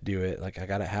can't do it. Like, I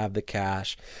got to have the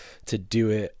cash to do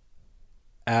it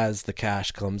as the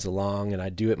cash comes along, and I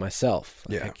do it myself.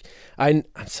 Like, I'm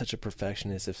such a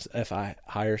perfectionist. If I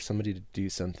hire somebody to do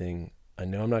something, I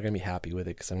know I'm not going to be happy with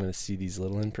it, because I'm going to see these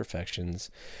little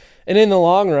imperfections. And in the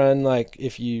long run, like,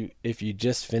 if you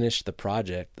just finish the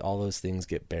project, all those things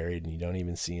get buried and you don't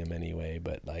even see them anyway.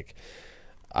 But, like,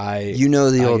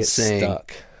 the old saying,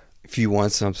 stuck. If you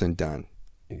want something done,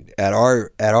 at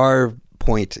our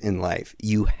point in life,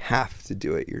 you have to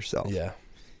do it yourself. Yeah.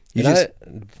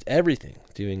 Doing everything.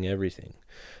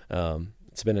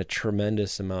 It's been a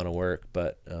tremendous amount of work,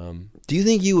 but do you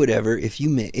think you would ever, if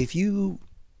you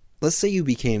let's say you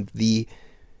became the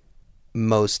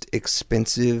most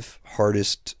expensive,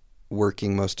 hardest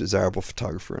working, most desirable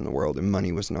photographer in the world, and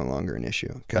money was no longer an issue?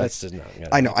 Okay? That's just not gonna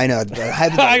happen. I know. I'm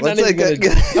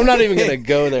not even gonna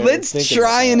go there. Let's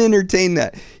try and entertain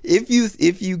that.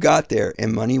 If you got there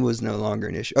and money was no longer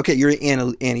an issue, okay, you're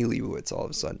Annie Leibovitz all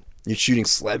of a sudden. You're shooting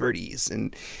celebrities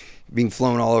and being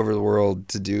flown all over the world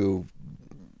to do.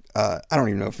 I don't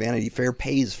even know if Vanity Fair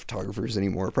pays photographers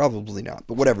anymore. Probably not.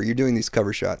 But whatever. You're doing these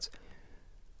cover shots.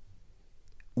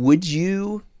 Would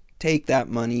you take that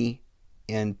money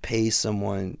and pay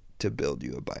someone to build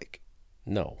you a bike?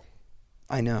 No.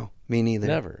 I know. Me neither.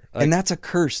 Never. And that's a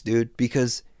curse, dude,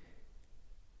 because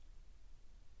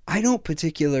I don't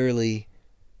particularly...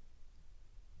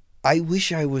 I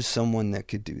wish I was someone that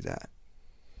could do that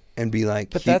and be like...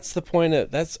 But that's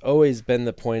that's always been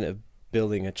the point of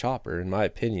building a chopper, in my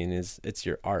opinion, is it's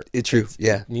your art. It's true.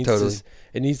 Yeah, totally.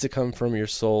 It needs to come from your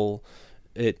soul.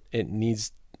 It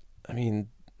needs... I mean,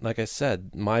 like I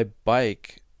said, my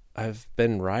bike, I've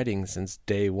been riding since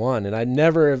day one, and I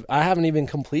haven't even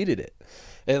completed it.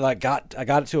 I got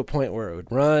it to a point where it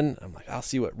would run. I'm like, I'll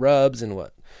see what rubs and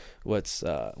what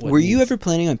were you ever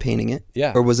planning on painting it?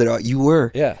 Yeah. Or was it you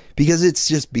were? Yeah. Because it's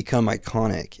just become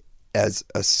iconic as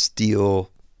a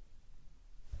steel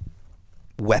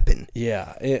weapon.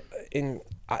 Yeah.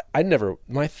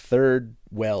 My third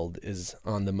weld is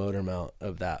on the motor mount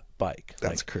of that bike.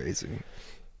 That's crazy.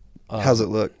 How's it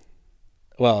look?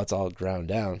 Well, it's all ground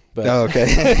down. But Oh, okay.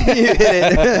 You hit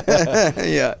it.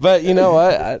 Yeah. But you know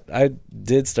what? I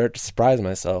did start to surprise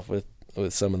myself with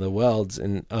some of the welds.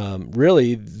 And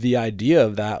really the idea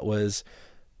of that was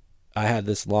I had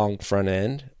this long front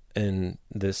end and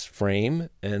this frame,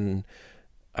 and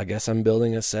I guess I'm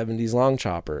building a 70s long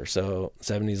chopper. So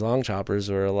 70s long choppers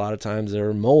were a lot of times they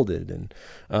were molded, and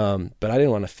but I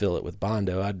didn't want to fill it with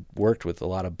Bondo. I'd worked with a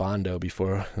lot of Bondo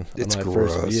before on my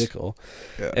first vehicle.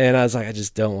 Yeah. And I was like, I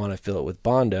just don't want to fill it with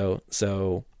Bondo.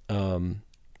 So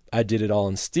I did it all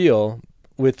in steel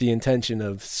with the intention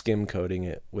of skim coating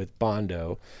it with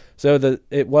Bondo. So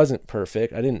it wasn't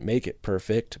perfect. I didn't make it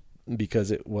perfect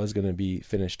because it was going to be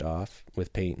finished off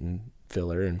with paint and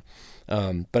filler, and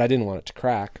but I didn't want it to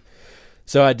crack,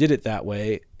 so I did it that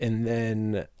way. And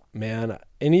then, man,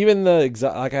 and even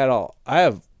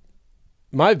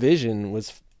my vision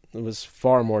was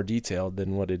far more detailed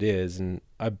than what it is, and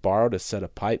I borrowed a set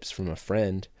of pipes from a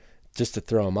friend just to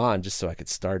throw them on, just so I could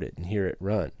start it and hear it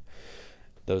run.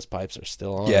 Those pipes are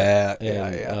still on. Yeah,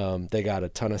 and they got a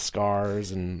ton of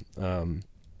scars, and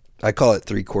I call it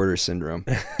 3/4 syndrome.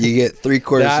 You get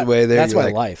 3/4 of the way there. That's you're my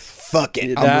like, life. Fuck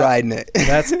it, I'm riding it.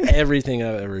 That's everything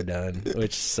I've ever done,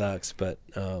 which sucks. But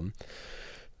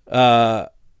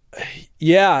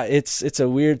yeah, it's a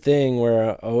weird thing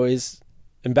where I always,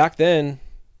 and back then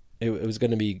it was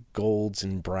going to be golds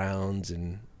and browns,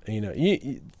 and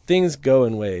things go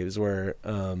in waves where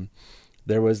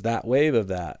there was that wave of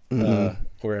that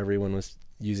where everyone was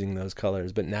using those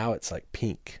colors, but now it's like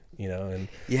pink. And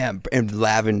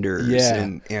lavenders,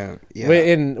 and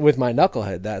And with my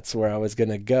knucklehead, that's where I was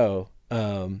gonna go.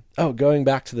 Going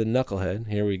back to the knucklehead,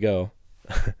 here we go.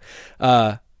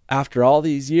 After all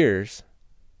these years,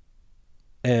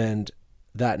 and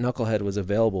that knucklehead was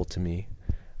available to me,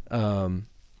 I'm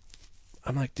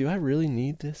like, do I really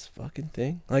need this fucking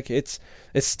thing? Like, it's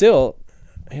still,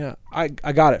 I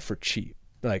got it for cheap.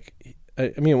 Like,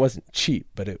 I mean, it wasn't cheap,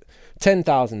 but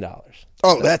 $10,000.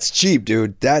 Oh, that's cheap,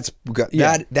 dude. That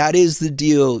is the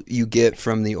deal you get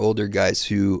from the older guys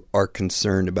who are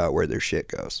concerned about where their shit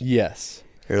goes. Yes.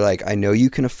 They're like, I know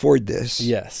you can afford this.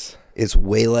 Yes. It's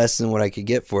way less than what I could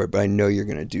get for it, but I know you're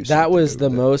going to do something. That was the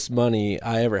most money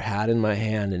I ever had in my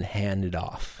hand and handed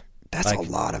off. That's a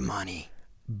lot of money.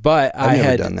 But I've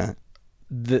never done that.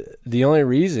 The only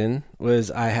reason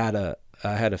was I had a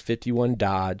 51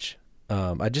 Dodge.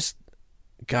 I just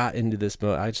got into this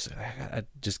mode. I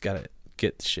just got to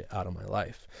get the shit out of my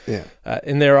life. Yeah.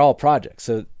 And they're all projects.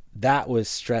 So that was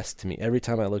stress to me. Every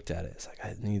time I looked at it, it's like,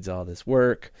 it needs all this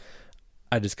work.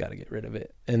 I just got to get rid of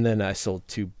it. And then I sold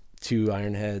two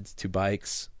iron heads, 2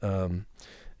 bikes,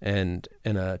 and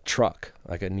a truck,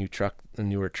 like a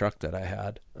newer truck that I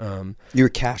had. You were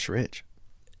cash rich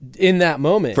in that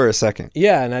moment for a second.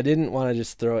 Yeah. And I didn't want to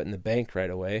just throw it in the bank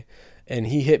right away. And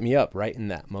he hit me up right in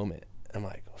that moment. I'm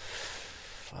like,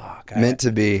 fuck. Meant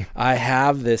to be. I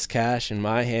have this cash in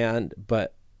my hand,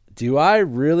 but do I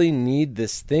really need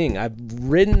this thing? I've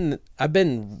been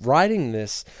riding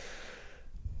this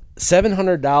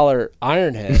 $700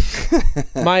 iron head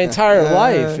my entire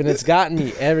life, and it's gotten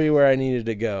me everywhere I needed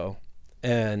to go.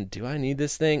 And do I need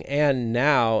this thing? And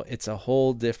now it's a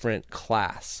whole different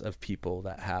class of people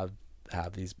that have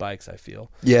these bikes, I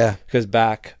feel. Yeah. Because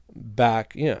back,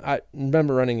 I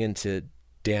remember running into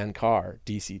Dan Carr,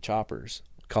 DC Choppers.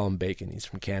 Call him Bacon. He's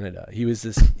from Canada.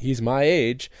 He's my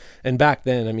age. And back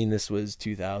then, I mean, this was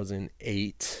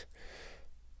 2008.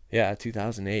 Yeah,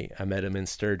 2008. I met him in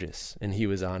Sturgis, and he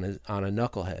was on a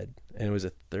knucklehead, and it was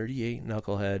a 38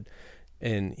 knucklehead,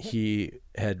 and he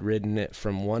had ridden it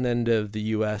from one end of the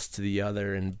U.S. to the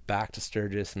other and back to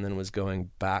Sturgis, and then was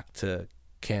going back to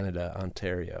Canada,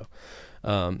 Ontario.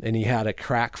 And he had a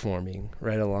crack forming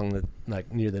right along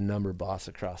near the number boss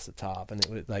across the top, and it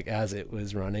would, like, as it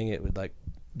was running, it would like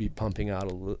be pumping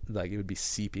out it would be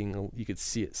seeping. You could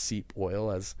see it seep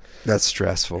oil as. That's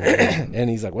stressful. And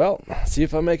he's like, well, see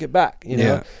if I make it back,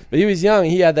 Yeah. But he was young.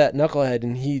 He had that knucklehead,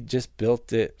 and he just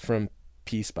built it from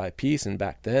piece by piece. And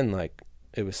back then, like,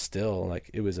 it was still like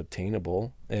it was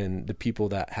obtainable, and the people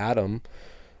that had them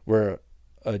were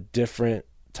a different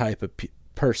type of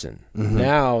person. Mm-hmm.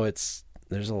 Now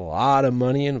there's a lot of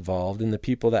money involved in the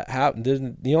people that have.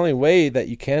 The only way that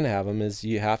you can have them is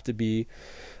you have to be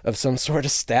of some sort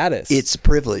of status. It's a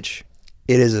privilege.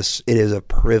 It is a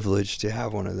privilege to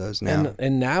have one of those now.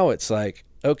 And now it's like,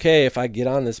 okay, if I get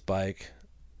on this bike,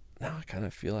 now I kind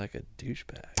of feel like a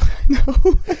douchebag.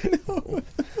 I know.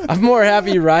 I'm more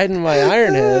happy riding my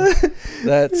Ironhead.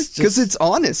 That's just because it's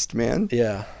honest, man.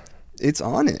 Yeah. It's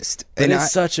honest. And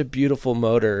it's such a beautiful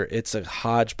motor. It's a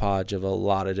hodgepodge of a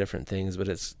lot of different things, but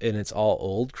it's all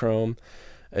old chrome.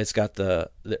 It's got the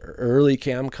early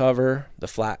cam cover, the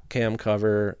flat cam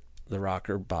cover. The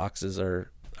rocker boxes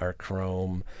are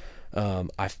chrome.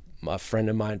 A friend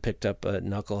of mine picked up a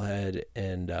knucklehead,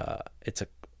 and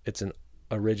it's an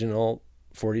original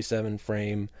 47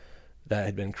 frame that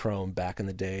had been chrome back in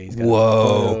the day. He's got a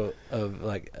photo of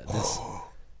like this.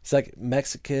 He's like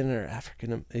Mexican or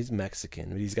African. He's Mexican,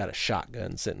 but he's got a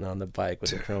shotgun sitting on the bike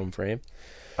with a chrome frame.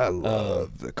 I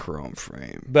love the chrome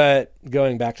frame. But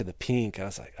going back to the pink, I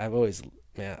was like, I've always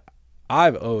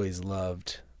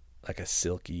loved like a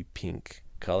silky pink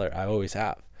color. I always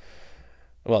have.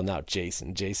 Well, now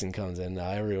Jason comes in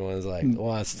now. Everyone's like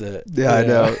wants to. Yeah, I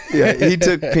know. Yeah, he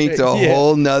took pink to a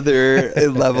whole nother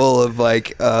level of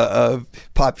like of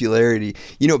popularity.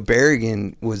 You know,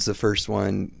 Berrigan was the first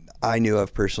one I knew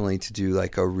of personally to do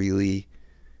like a really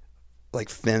like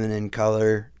feminine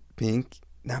color pink.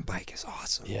 That bike is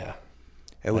awesome. Yeah,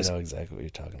 I know exactly what you're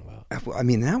talking about. I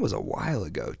mean, that was a while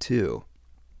ago too.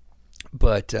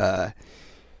 But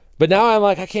now I'm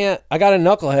like, I got a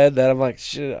knucklehead that I'm like,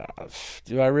 shit,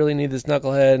 do I really need this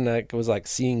knucklehead? And I was like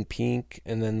seeing pink,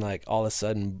 and then like all of a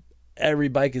sudden every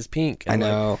bike is pink. I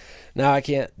know. Like, now I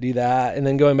can't do that. And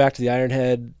then going back to the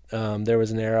Ironhead, there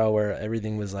was an era where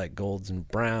everything was like golds and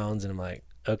browns, and I'm like,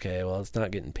 okay, well, it's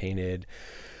not getting painted.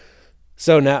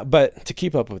 So now, but to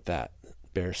keep up with that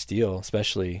bare steel,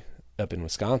 especially up in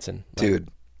Wisconsin, dude.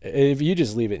 If you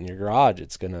just leave it in your garage,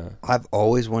 it's gonna. I've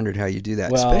always wondered how you do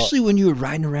that, especially when you were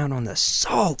riding around on the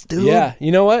salt, dude. Yeah,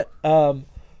 you know what?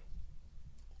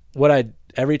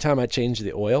 Every time I change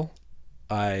the oil,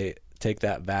 I take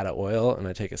that vat of oil and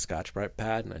I take a Scotch-Brite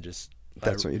pad and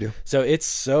That's what you do. So it's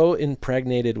so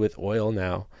impregnated with oil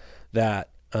now that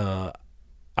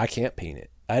I can't paint it.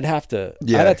 I'd have to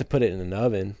put it in an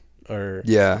oven or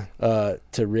to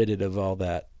rid it of all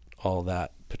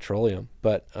that petroleum.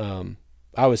 But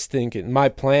I was thinking my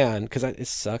plan, because it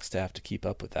sucks to have to keep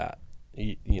up with that,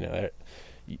 you know,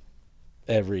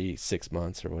 every 6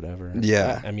 months or whatever.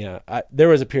 Yeah. I mean, there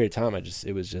was a period of time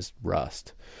it was just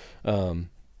rust, and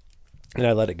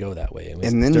I let it go that way. It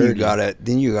was and then dirty.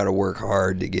 you gotta work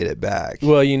hard to get it back.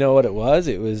 Well, you know what it was?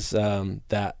 It was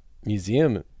that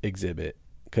museum exhibit,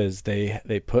 because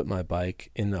they put my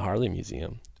bike in the Harley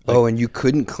Museum. And you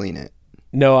couldn't clean it.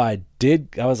 No, I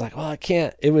did. I was like, well, I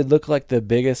can't. It would look like the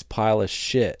biggest pile of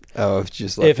shit. Oh,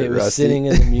 just if it was sitting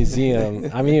in the museum.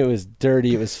 I mean, it was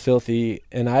dirty. It was filthy.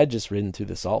 And I had just ridden through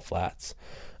the salt flats.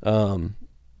 And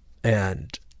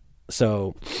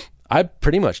so I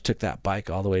pretty much took that bike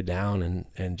all the way down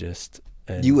and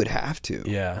you would have to.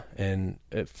 Yeah. And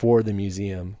for the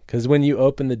museum. Because when you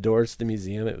open the doors to the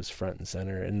museum, it was front and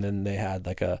center. And then they had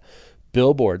like a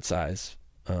billboard size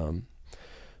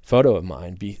photo of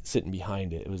mine sitting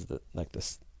behind it. It was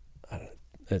this.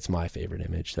 It's my favorite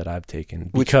image that I've taken.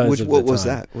 What was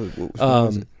that?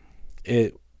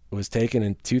 It was taken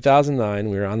in 2009.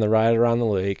 We were on the ride around the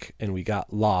lake, and we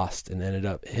got lost and ended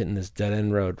up hitting this dead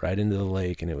end road right into the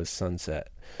lake, and it was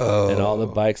sunset. Oh, and all the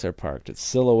bikes are parked. It's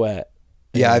silhouette.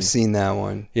 Yeah, I've seen that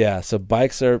one. Yeah, so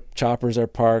choppers are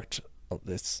parked.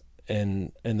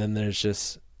 And then there's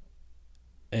just.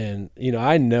 And, you know,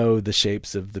 I know the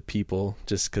shapes of the people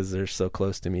just because they're so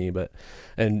close to me.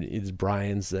 And it's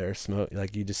Brian's there,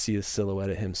 like you just see the silhouette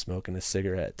of him smoking a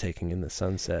cigarette, taking in the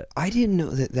sunset. I didn't know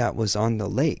that was on the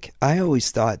lake. I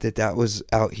always thought that was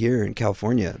out here in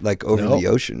California, like over the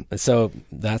ocean. So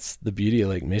that's the beauty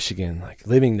of Lake Michigan, like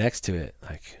living next to it.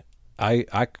 Like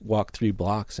I walk 3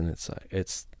 blocks and it's like,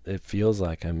 it feels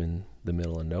like I'm in the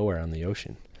middle of nowhere on the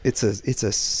ocean. It's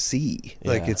a sea.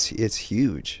 Yeah. Like it's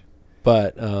huge.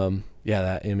 But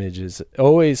that image is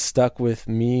always stuck with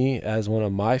me as one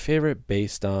of my favorite,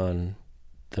 based on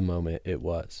the moment it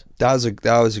was. That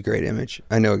was a great image.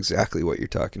 I know exactly what you're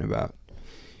talking about.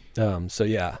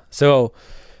 So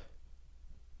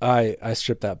I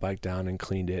stripped that bike down and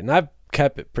cleaned it, and I've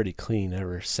kept it pretty clean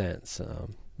ever since.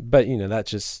 But you know,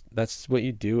 that's what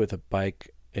you do with a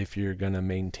bike if you're gonna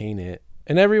maintain it.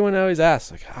 And everyone always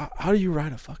asks, like, how do you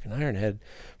ride a fucking Ironhead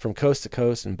from coast to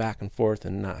coast and back and forth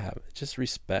and not have it? Just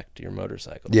respect your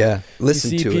motorcycle. Yeah, listen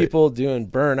to it. You see people doing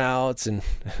burnouts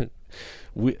and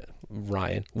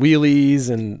Ryan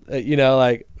wheelies, and you know,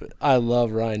 like, I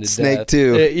love Ryan to Snake death.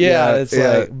 too.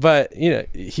 Like, but you know,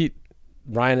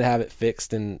 Ryan to have it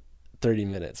fixed in 30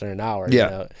 minutes or an hour. Yeah, you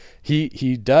know?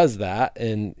 He does that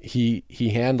and he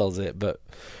handles it. But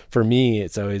for me,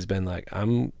 it's always been like,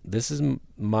 this is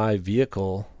my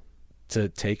vehicle to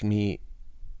take me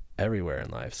everywhere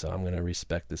in life. So I'm going to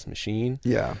respect this machine.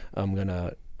 Yeah. I'm going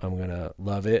to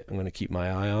love it. I'm going to keep my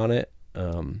eye on it.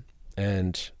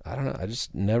 And I don't know, I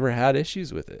just never had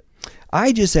issues with it.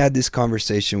 I just had this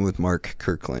conversation with Mark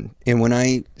Kirkland. And when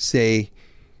I say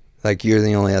Like, you're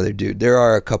the only other dude. There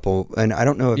are a couple, and I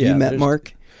don't know if you met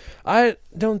Mark. I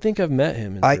don't think I've met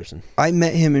him in person. I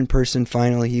met him in person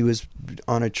finally. He was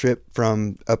on a trip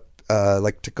from up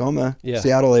like Tacoma,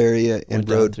 Seattle area, and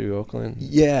rode through Oakland.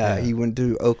 Yeah, he went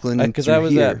to Oakland because I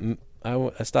was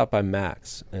I stopped by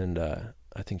Max, and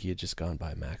I think he had just gone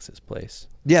by Max's place.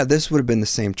 Yeah, this would have been the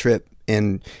same trip,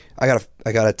 and I got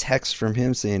a text from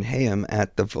him saying, "Hey, I'm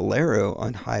at the Valero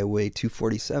on Highway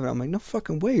 247." I'm like, "No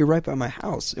fucking way! You're right by my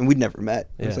house." And we'd never met.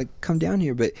 I was like, "Come down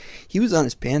here," but he was on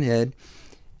his panhead,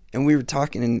 and we were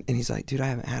talking, and he's like, "Dude, I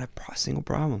haven't had a single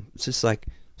problem. It's just like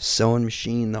sewing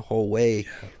machine the whole way."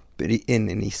 Yeah. But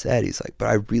he said, he's like, "But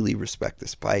I really respect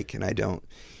this bike, and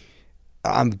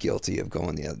I'm guilty of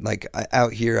going the other. Like,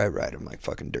 out here, I ride them like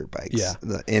fucking dirt bikes."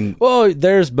 Yeah. Well,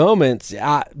 there's moments.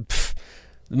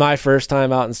 My first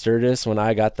time out in Sturgis, when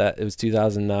I got that, it was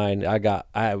 2009.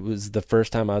 I was the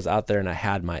first time I was out there, and I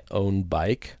had my own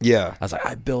bike. Yeah. I was like,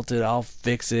 I built it. I'll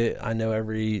fix it. I know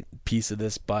every piece of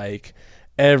this bike.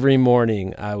 Every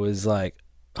morning, I was like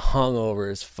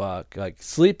hungover as fuck, like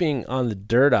sleeping on the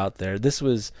dirt out there. This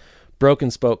was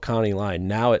Broken Spoke County line.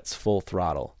 Now it's full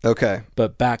throttle. Okay.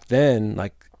 But back then,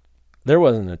 like, there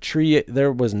wasn't a tree,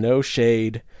 there was no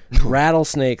shade,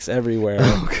 rattlesnakes everywhere.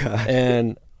 Oh God.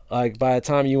 And like by the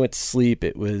time you went to sleep,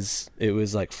 it was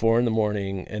like 4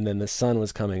 a.m, and then the sun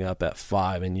was coming up at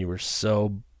 5, and you were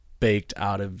so baked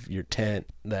out of your tent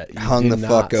that you hung the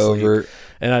fuck over.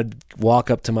 And I'd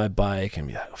walk up to my bike and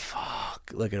be like,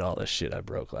 fuck, look at all this shit I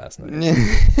broke last night.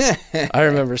 I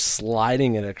remember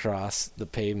sliding it across the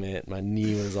pavement. My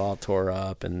knee was all tore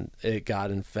up, and it got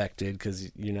infected because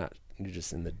you're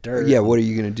just in the dirt. Yeah, what are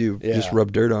you going to do? Yeah. Just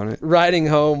rub dirt on it? Riding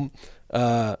home,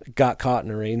 got caught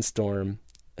in a rainstorm,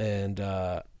 and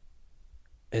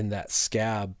in that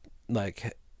scab,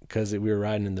 like, because we were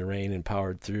riding in the rain and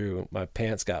powered through, my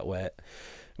pants got wet.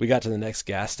 We got to the next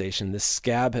gas station. This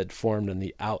scab had formed on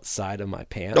the outside of my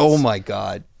pants. Oh my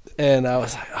God. And I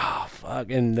was like, oh fuck.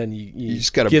 And then you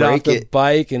just gotta get break off the it.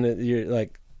 bike, and you're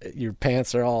like, your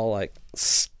pants are all like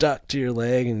stuck to your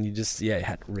leg, and you just you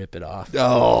had to rip it off.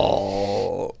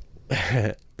 Oh.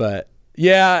 But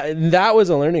yeah, that was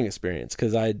a learning experience,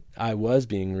 because I was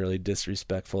being really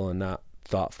disrespectful and not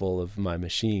thoughtful of my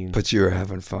machine. But you were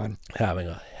having fun. Having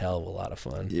a hell of a lot of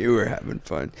fun. You were having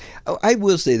fun. Oh, I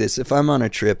will say this. If I'm on a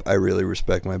trip, I really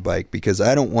respect my bike, because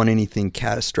I don't want anything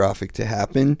catastrophic to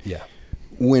happen. Yeah.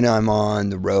 When I'm on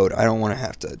the road, I don't want to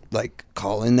have to like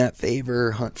call in that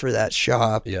favor, hunt for that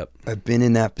shop. Yep. I've been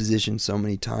in that position so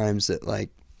many times that, like,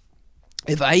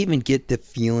 if I even get the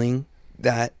feeling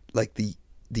that, like, the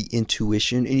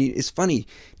intuition, and it's funny,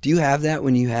 do you have that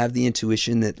when you have the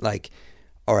intuition that, like,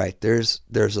 all right, there's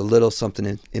a little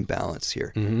something in balance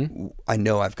here. Mm-hmm. I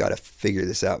know I've got to figure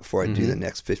this out before I do the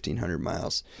next 1,500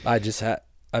 miles. I've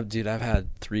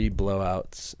had 3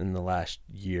 blowouts in the last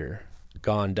year.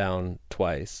 Gone down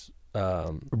twice.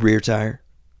 Rear tire?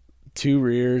 2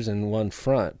 rears and 1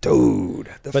 front. Dude,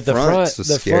 the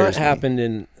front happened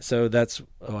in, so that's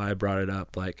why I brought it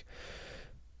up, like,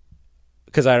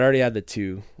 because I already had the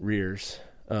 2 rears.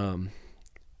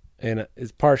 And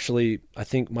it's partially, I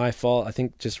think, my fault. I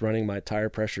think just running my tire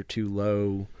pressure too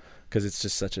low, because it's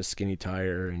just such a skinny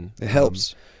tire, and it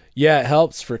helps. Yeah, it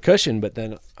helps for cushion. But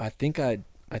then I think I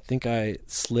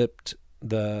slipped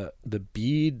the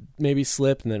bead, maybe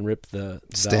slipped, and then ripped the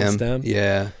stem.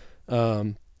 Yeah.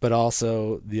 But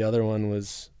also the other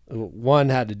one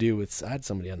had to do with, I had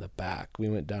somebody on the back. We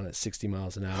went down at 60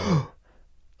 miles an hour,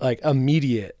 like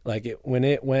immediate. Like when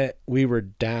it went, we were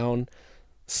down.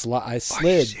 I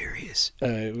slid. Are you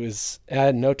serious? I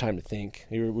had no time to think.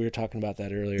 We were talking about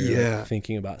that earlier. Yeah. Like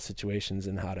thinking about situations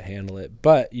and how to handle it.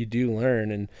 But you do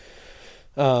learn,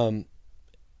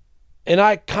 and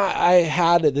I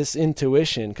had this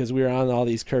intuition, because we were on all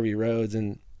these curvy roads,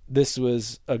 and this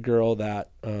was a girl that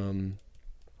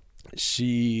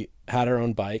she had her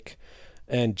own bike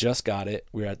and just got it.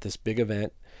 We were at this big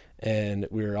event, and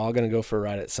we were all going to go for a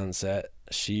ride at sunset.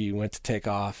 She went to take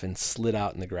off and slid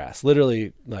out in the grass,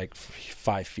 literally like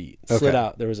 5 feet. Slid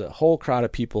out. There was a whole crowd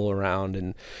of people around,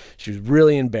 and she was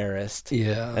really embarrassed.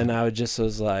 Yeah. And I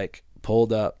was like,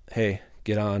 pulled up, hey,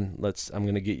 get on. I'm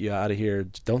going to get you out of here.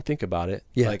 Don't think about it.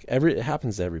 Yeah. Like it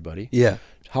happens to everybody. Yeah.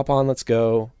 Hop on, let's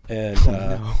go. And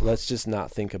let's just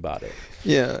not think about it.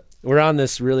 Yeah. We're on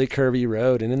this really curvy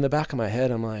road, and in the back of my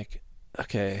head, I'm like,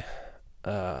 okay,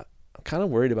 I'm kind of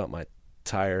worried about my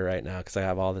tire right now, because I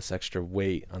have all this extra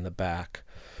weight on the back.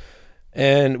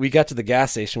 And we got to the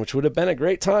gas station, which would have been a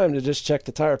great time to just check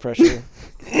the tire pressure.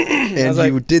 And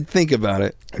you did think about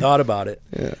it. Thought about it.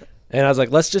 Yeah. And I was like,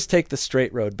 let's just take the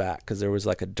straight road back, because there was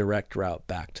like a direct route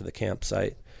back to the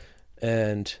campsite.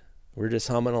 And we're just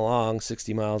humming along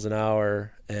 60 miles an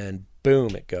hour, and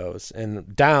boom, it goes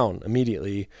and down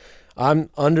immediately. I'm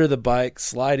under the bike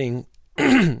sliding,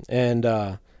 and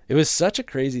it was such a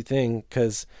crazy thing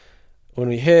because when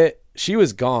we hit, she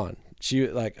was gone. She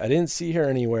I didn't see her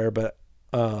anywhere, but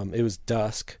it was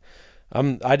dusk.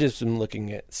 I just am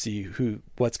looking at see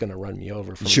what's going to run me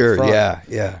over from the front.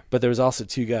 Yeah. But there was also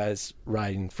two guys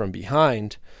riding from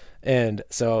behind, and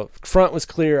so front was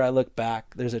clear. I look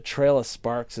back. There's a trail of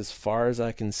sparks as far as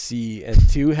I can see, and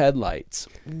two headlights,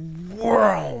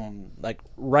 like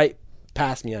right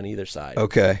past me on either side.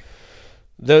 Okay.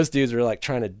 Those dudes were like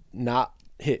trying to not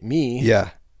hit me. Yeah.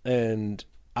 And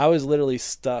I was literally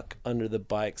stuck under the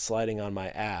bike, sliding on my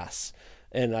ass.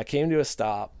 And I came to a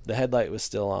stop. The headlight was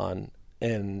still on.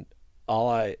 And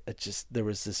there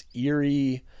was this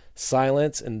eerie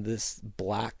silence and this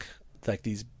black, like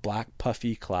these black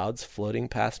puffy clouds floating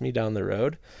past me down the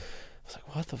road. I was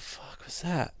like, what the fuck was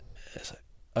that? It's like,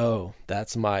 oh,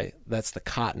 that's the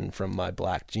cotton from my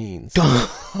black jeans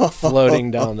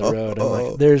floating down the road. I'm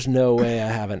like, there's no way I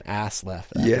have an ass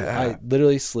left. I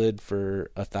literally slid for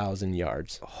 1,000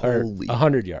 yards or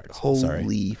 100 yards.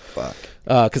 Holy fuck.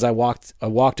 Cause I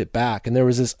walked it back, and there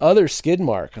was this other skid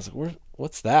mark. I was like,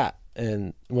 what's that?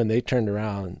 And when they turned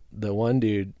around, the one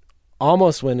dude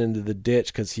almost went into the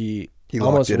ditch cause he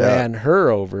almost ran her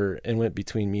over and went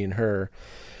between me and her.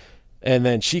 And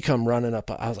then she come running up.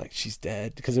 I was like, she's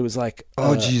dead. Because it was like,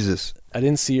 oh, Jesus. I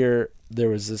didn't see her. There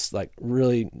was this like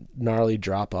really gnarly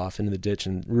drop off into the ditch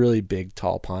and really big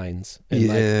tall pines. And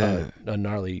like a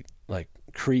gnarly like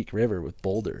creek river with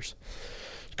boulders.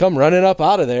 Come running up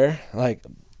out of there, like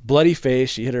bloody face.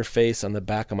 She hit her face on the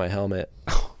back of my helmet.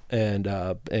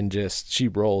 And just, she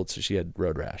rolled. So she had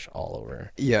road rash all over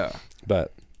her. Yeah.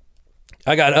 But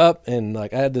I got up, and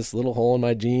like I had this little hole in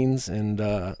my jeans, and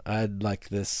I had like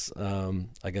this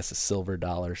I guess a silver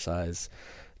dollar size.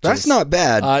 That's not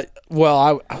bad. I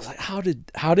was like,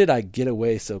 how did I get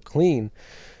away so clean?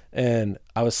 And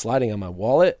I was sliding on my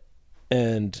wallet,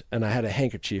 and I had a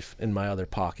handkerchief in my other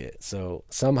pocket. So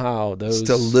somehow just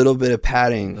a little bit of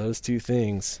padding, those two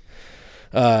things,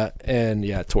 and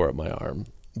yeah, I tore up my arm.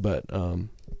 But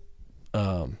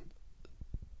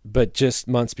just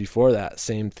months before that,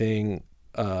 same thing.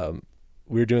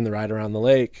 We were doing the ride around the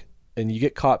lake, and you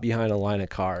get caught behind a line of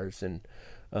cars, and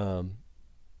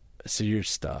so you're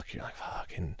stuck. You're like,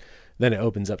 fuck. And then it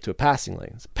opens up to a passing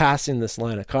lane. It's passing this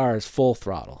line of cars full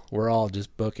throttle. We're all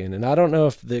just booking. And I don't know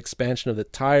if the expansion of the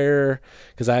tire,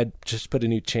 because I had just put a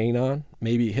new chain on,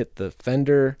 maybe hit the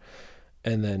fender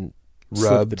and then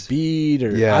rubbed the bead,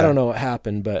 or I don't know what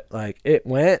happened, but like it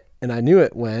went, and I knew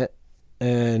it went.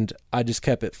 And I just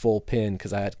kept it full pin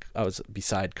because I was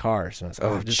beside cars, and I was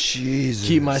like, Jesus,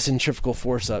 keep my centrifugal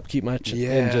force up,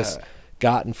 and just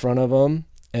got in front of them,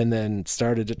 and then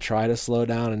started to try to slow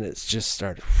down, and it's just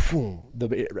started, whoom,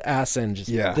 the ass end just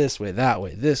this way, that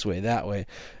way,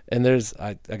 and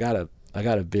I got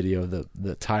a video of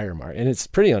the tire mark, and it's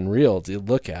pretty unreal to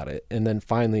look at it, and then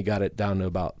finally got it down to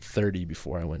about 30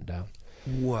 before I went down.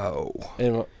 Whoa.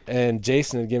 And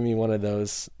Jason had given me one of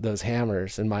those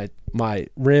hammers, and my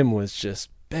rim was just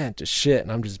bent to shit,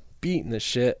 and I'm just beating the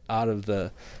shit out of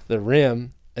the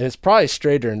rim, and it's probably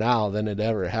straighter now than it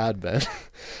ever had been.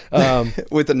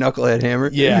 With the knucklehead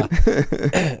hammer. Yeah.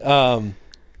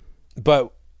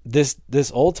 But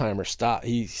this old timer stopped.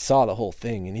 He saw the whole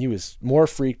thing, and he was more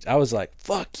freaked. I was like,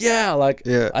 fuck yeah. Like,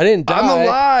 I didn't die. I'm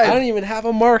alive. I don't even have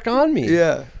a mark on me.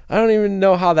 Yeah. I don't even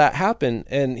know how that happened.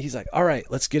 And he's like, all right,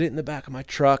 let's get it in the back of my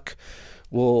truck.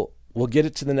 We'll get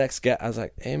it to the next guy. I was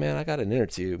like, hey man, I got an inner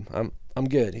tube. I'm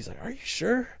good. He's like, are you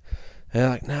sure? And I'm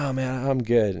like, no man, I'm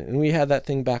good. And we had that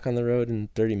thing back on the road in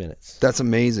 30 minutes. That's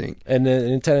amazing. And then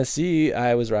in Tennessee,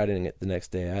 I was riding it the next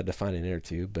day. I had to find an inner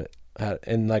tube,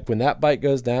 and like when that bike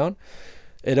goes down,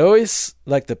 it always,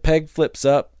 like, the peg flips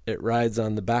up, it rides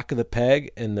on the back of the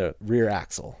peg and the rear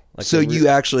axle. Like, so you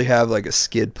actually have like a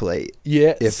skid plate.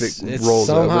 Yeah. If it rolls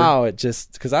somehow over. It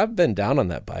just, because I've been down on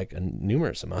that bike a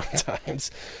numerous amount of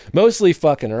times, mostly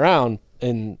fucking around.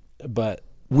 But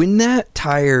when that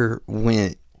tire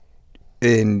went,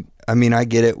 and I mean, I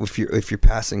get it, if you're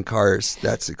passing cars,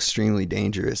 that's extremely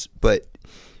dangerous. But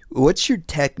what's your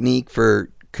technique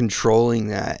for controlling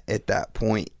that at that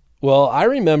point? Well, I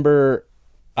remember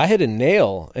I hit a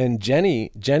nail, and Jenny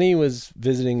was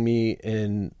visiting me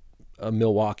in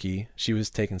Milwaukee. She was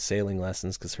taking sailing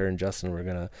lessons because her and Justin were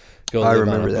gonna go live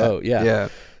on a boat. Yeah.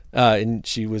 And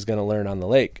she was gonna learn on the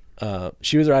lake.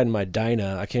 She was riding my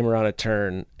Dyna. I came around a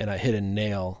turn and I hit a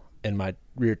nail, and my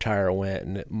rear tire went,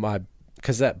 and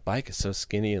because that bike is so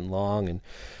skinny and long, and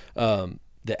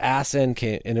the ass end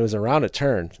came, and it was around a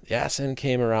turn. The ass end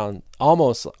came around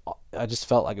almost I just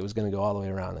felt like it was going to go all the way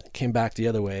around. It came back the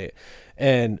other way,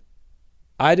 and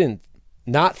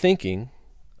not thinking,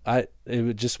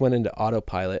 it just went into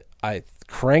autopilot. I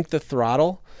cranked the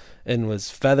throttle and was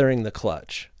feathering the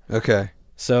clutch. Okay.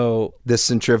 So the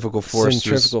centrifugal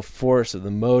force of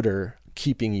the motor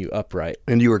keeping you upright.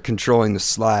 And you were controlling the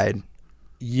slide.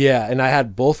 Yeah, and I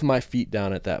had both of my feet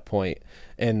down at that point.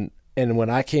 And when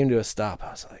I came to a stop,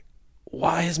 I was like,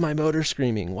 why is my motor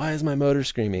screaming? Why is my motor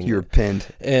screaming? You were pinned.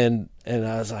 And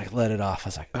I was like, let it off. I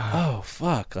was like, oh,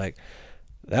 fuck. Like,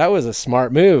 that was a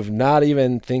smart move, not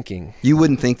even thinking. You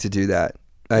wouldn't think to do that.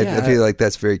 I feel like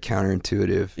that's very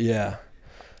counterintuitive. Yeah.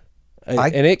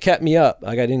 And it kept me up.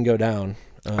 Like, I didn't go down.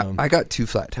 I got 2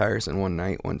 flat tires in one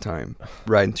night one time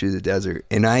riding through the desert,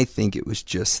 and I think it was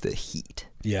just the heat.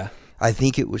 Yeah. I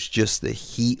think it was just the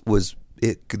heat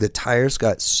the tires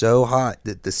got so hot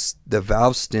that the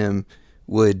valve stem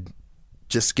would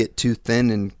just get too thin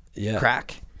and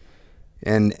crack.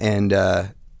 And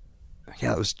it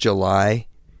was July,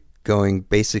 going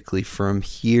basically from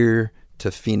here to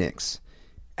Phoenix.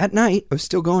 At night, I was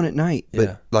still going at night,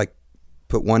 but like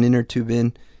put one inner tube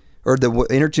in, or the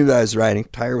inner tube that I was riding,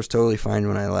 tire was totally fine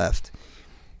when I left.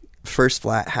 First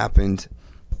flat happened,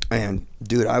 and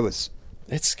dude,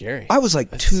 it's scary. I was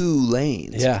like 2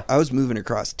 lanes. Yeah. I was moving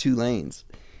across 2 lanes.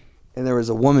 And there was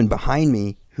a woman behind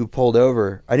me who pulled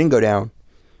over. I didn't go down.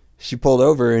 She pulled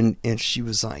over and she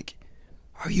was like,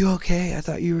 are you okay? I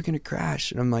thought you were going to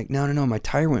crash. And I'm like, no, my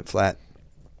tire went flat.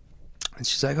 And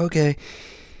she's like, okay.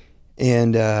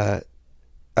 And I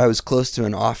was close to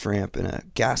an off-ramp in a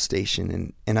gas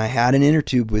station, and I had an inner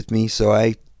tube with me, so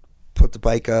I put the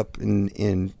bike up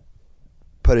and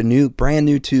put a brand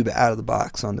new tube out of the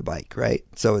box on the bike, right?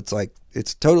 So it's like,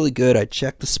 it's totally good. I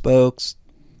checked the spokes,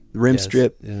 the rim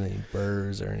strip. Any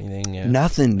burrs or anything? Yeah.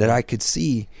 Nothing that I could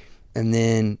see. And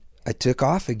then I took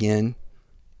off again,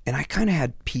 and I kind of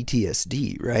had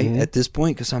PTSD, right? Mm-hmm. At this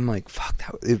point, because I'm like, fuck,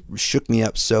 it shook me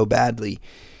up so badly.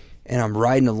 And I'm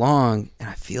riding along, and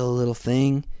I feel a little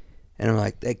thing, and I'm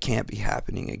like, that can't be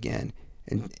happening again.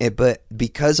 But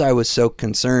because I was so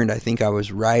concerned, I think I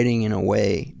was riding in a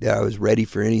way that I was ready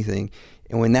for anything.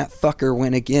 And when that fucker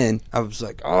went again, I was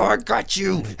like, oh, I got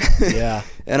you. Yeah.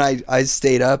 And I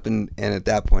stayed up, and at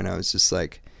that point I was just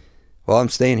like, well, I'm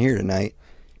staying here tonight.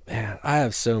 Man, I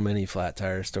have so many flat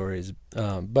tire stories.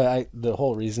 But the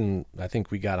whole reason I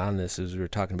think we got on this is we were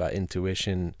talking about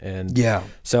intuition. And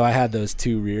so I had those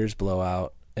 2 rears blow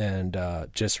out, and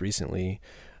just recently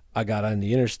I got on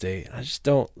the interstate. I just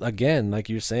don't, again, like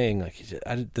you're saying,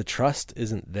 like the trust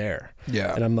isn't there.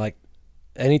 Yeah. And I'm like,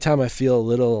 anytime I feel a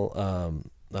little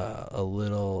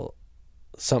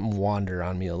something wander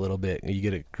on me a little bit, you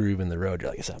get a groove in the road,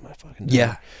 you're like, is that my fucking dog?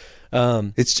 Yeah.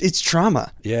 It's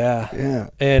trauma. Yeah. Yeah.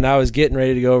 And I was getting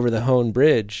ready to go over the Hone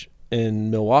Bridge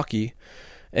in Milwaukee,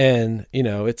 and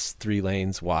it's 3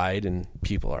 lanes wide, and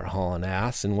people are hauling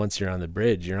ass, and once you're on the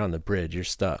bridge, you're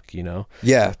stuck,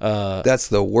 Yeah. That's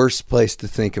the worst place to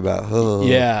think about. Oh.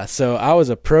 Yeah. So I was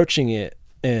approaching it,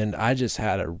 and I just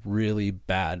had a really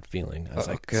bad feeling. I was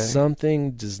like,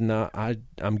 something does not,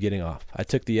 I'm getting off. I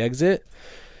took the exit.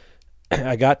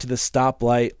 I got to the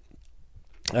stoplight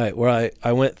where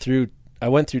I went through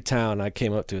town. I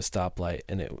came up to a stoplight,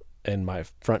 and my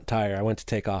front tire, I went to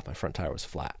take off. My front tire was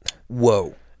flat.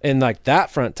 Whoa. And like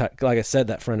that front tire, like I said,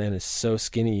 that front end is so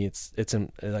skinny. It's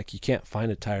like you can't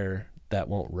find a tire that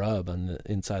won't rub on the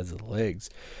insides of the legs.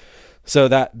 So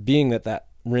that being that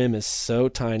rim is so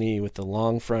tiny with the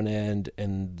long front end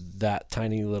and that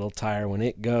tiny little tire, when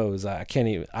it goes,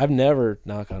 I've never,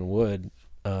 knock on wood,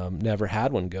 never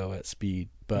had one go at speed.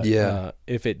 But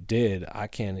if it did, I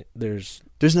can't. There's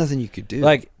nothing you could do.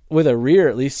 Like with a rear,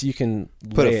 at least you can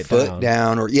put lay a it foot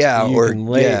down, or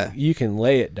you can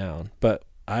lay it down. But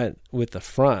with the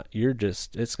front,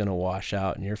 it's gonna wash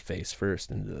out in your face first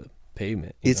into the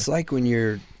pavement. It's like when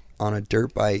you're on a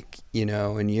dirt bike,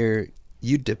 and when you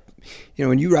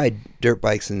ride dirt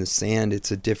bikes in the sand,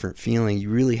 it's a different feeling. You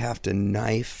really have to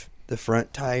knife the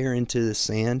front tire into the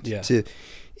sand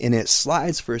and it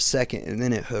slides for a second, and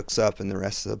then it hooks up, and the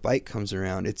rest of the bike comes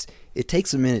around. It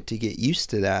takes a minute to get used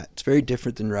to that. It's very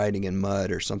different than riding in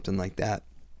mud or something like that.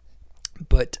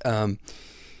 But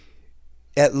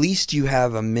at least you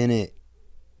have a minute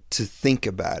to think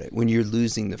about it when you're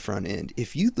losing the front end.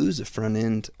 If you lose a front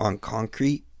end on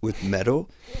concrete with metal,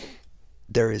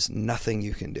 there is nothing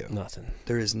you can do. Nothing.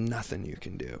 There is nothing you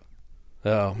can do.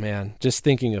 Oh man, just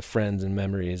thinking of friends and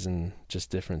memories and just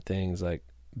different things, like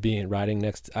riding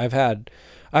next. I've had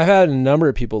a number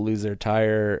of people lose their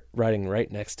tire riding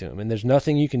right next to them, and there's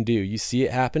nothing you can do. You see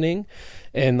it happening,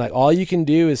 and like all you can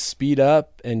do is speed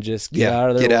up and just get out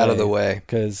of the way. Get out of the way.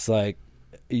 Because like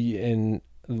and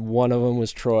one of them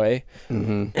was Troy.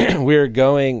 Mm-hmm. we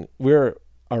were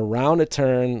around a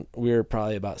turn. We were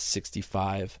probably about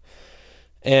 65,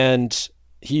 and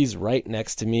he's right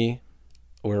next to me.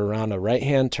 We're around a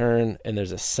right-hand turn, and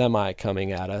there's a semi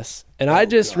coming at us. And I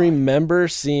just remember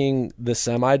seeing the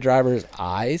semi driver's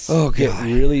eyes get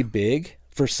really big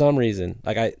for some reason.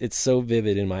 Like it's so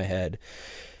vivid in my head.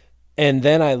 And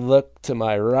then I look to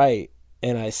my right,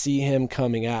 and I see him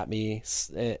coming at me,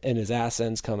 and his ass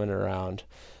end's coming around.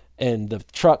 And the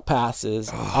truck passes.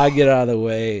 I get out of the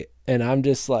way, and I'm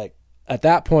just like, at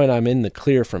that point, I'm in the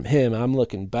clear from him. I'm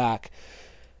looking back.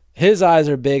 His eyes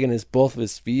are big, and both of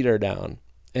his feet are down.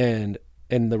 And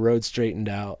the road straightened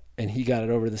out, and he got it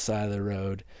over the side of the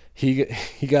road. He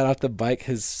got off the bike.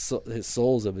 His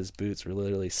soles of his boots were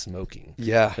literally smoking.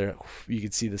 Yeah, you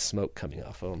could see the smoke coming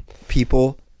off of them.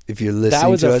 People, if you're listening that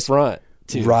was to a us, front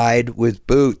too. Ride with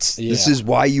boots. Yeah. This is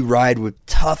why you ride with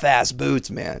tough ass boots,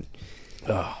 man.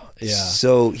 Oh yeah.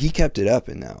 So he kept it up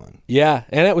in that one. Yeah,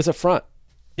 and it was a front.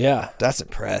 Yeah, that's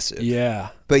impressive. Yeah,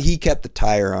 but he kept the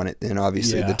tire on it. Then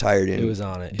obviously the tire didn't. It was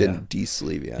on it. Didn't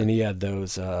de-sleeve. Yeah, and he had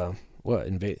those.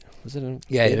 Invade? Was it?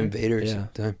 Invaders. Yeah.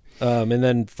 At the time. And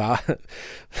then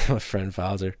my friend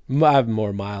Fowler. I have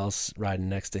more miles riding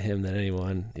next to him than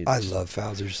anyone. I love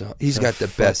Fowler. So he's got the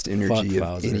best energy of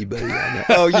Fowler. anybody I know.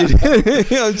 Oh, you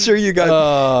did? I'm sure you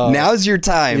got. Now's your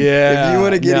time. Yeah, if you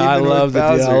want to get even I love with the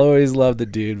Fowler. dude. I always love the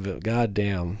dude, but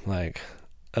goddamn,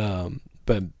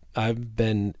 but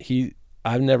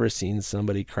I've never seen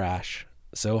somebody crash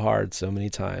so hard so many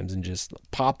times and just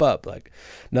pop up like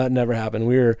nothing ever happened.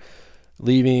 We were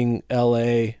leaving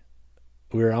LA.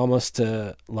 We were almost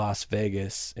to Las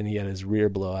Vegas, and he had his rear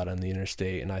blowout on the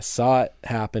interstate, and I saw it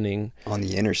happening on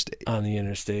the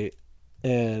interstate.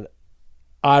 And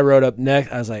I rode up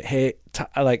next. I was like, hey,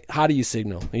 how do you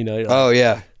signal? Oh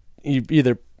yeah.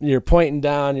 You're pointing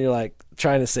down, you're like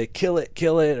trying to say kill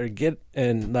it or get,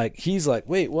 and like he's like,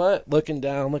 wait, what? Looking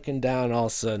down, and all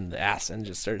of a sudden the ass end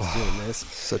just starts doing this.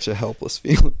 Such a helpless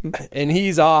feeling. And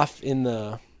he's off in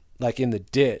the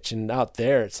ditch, and out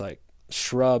there it's like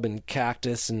shrub and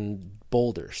cactus and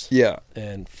boulders. Yeah.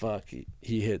 And fuck,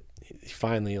 he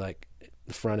finally, like,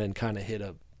 the front end kind of hit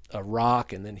a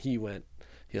rock, and then he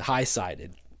high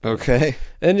sided. Okay.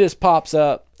 And just pops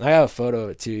up. I have a photo of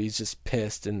it too. He's just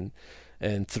pissed and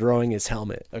throwing his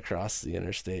helmet across the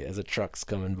interstate as a truck's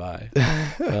coming by.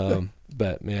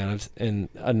 But man, and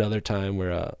another time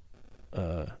where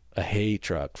a hay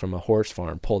truck from a horse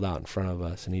farm pulled out in front of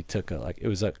us, and he took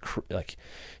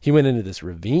he went into this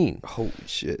ravine. Holy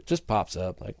shit. Just pops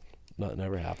up like nothing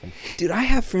ever happened. Dude, I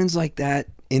have friends like that,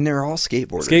 and they're all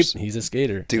skateboarders. He's a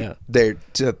skater. Dude, yeah. They're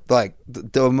like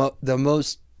the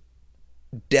most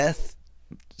death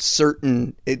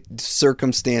certain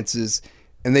circumstances,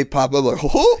 and they pop up like,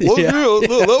 oh,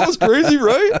 that was crazy,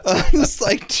 right? I'm just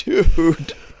like,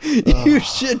 dude, you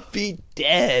should be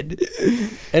dead.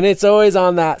 And it's always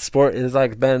on that sport. It's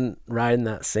like been riding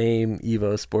that same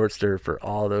Evo Sportster for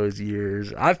all those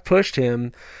years. I've pushed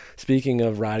him, speaking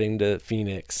of riding to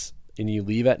Phoenix, and you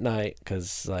leave at night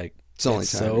because like it's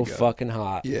so fucking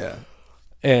hot. Yeah.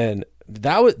 And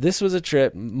this was a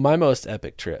trip, my most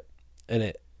epic trip.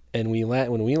 When we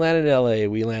landed in LA,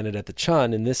 we landed at the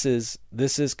Chun, and this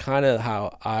is kind of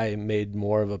how I made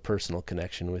more of a personal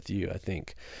connection with you, I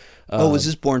think. Was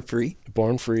this Born Free?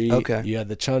 Born Free. Okay. You had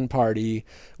the Chun party.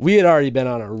 We had already been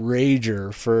on a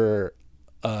rager for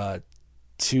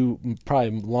probably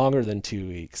longer than 2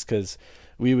 weeks, because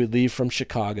we would leave from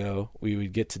Chicago, we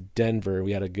would get to Denver.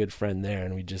 We had a good friend there,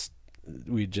 and we just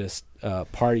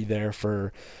party there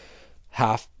for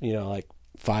half, like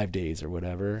 5 days or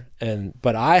whatever.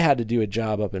 But I had to do a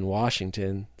job up in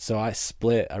Washington, so I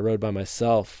split. I rode by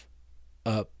myself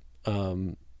up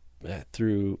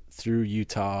through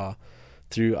Utah,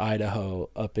 through Idaho,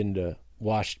 up into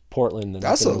Portland. And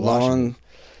that's a long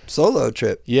solo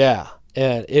trip. Yeah,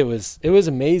 and it was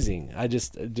amazing. I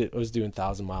was doing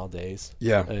 1,000-mile days.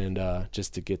 Yeah, and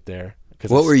just to get there.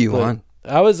 What were you on?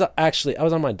 I was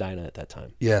on my Dyna at that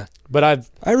time. Yeah, but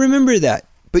I rember that.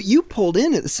 But you pulled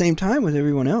in at the same time with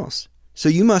everyone else, so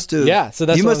you must have. Yeah, so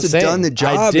that's you what must I'm have saying. done the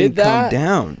job and come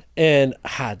down. And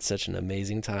had such an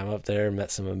amazing time up there.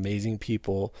 Met some amazing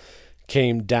people.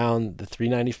 Came down the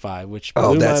 395, which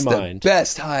blew my mind. The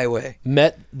best highway.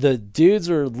 Met the dudes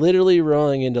were literally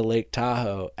rolling into Lake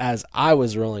Tahoe as I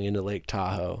was rolling into Lake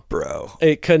Tahoe. Bro,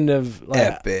 it couldn't have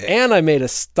epic. And I made a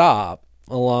stop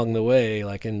along the way,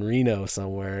 like in Reno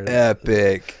somewhere.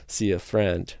 Epic. See a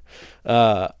friend.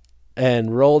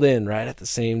 And rolled in right at the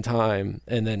same time,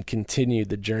 and then continued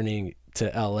the journey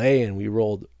to LA, and we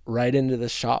rolled right into the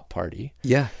shop party.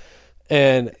 Yeah.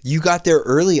 And you got there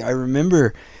early. I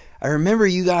remember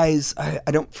you guys,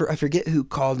 I forget who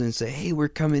called and said, hey, we're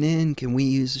coming in. Can we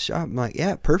use the shop? I'm like,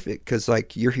 yeah, perfect. Cause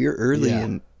like you're here early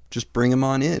and just bring them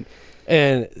on in.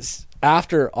 And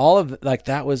after all of like,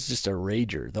 that was just a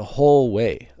rager the whole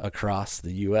way across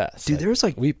the U.S. Dude, like, there was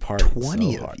like we partied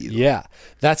 20 so of hard. you. Yeah.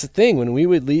 That's the thing. When we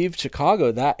would leave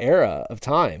Chicago, that era of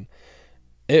time,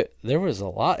 there was a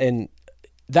lot. And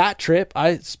that trip,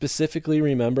 I specifically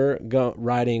remember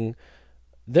riding.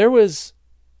 There was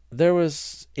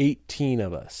 18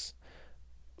 of us.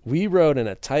 We rode in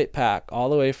a tight pack all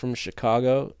the way from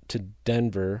Chicago to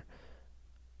Denver.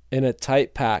 In a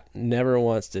tight pack, never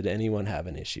once did anyone have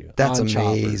an issue. That's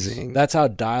amazing. Choppers. That's how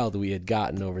dialed we had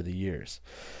gotten over the years.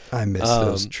 I miss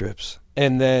those trips.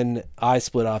 And then I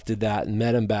split off, did that, and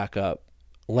met him back up,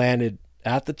 landed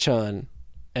at the Chun,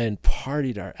 and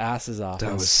partied our asses off.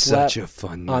 That was such a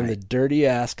fun night. On the dirty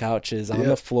ass couches on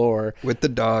the floor. With the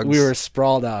dogs. We were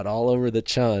sprawled out all over the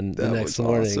Chun the next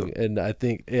morning. Awesome. And I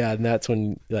think, and that's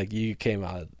when like you came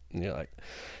out and you're like,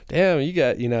 damn, you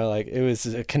got, like it was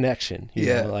a connection. You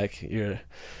know, like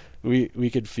we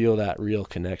could feel that real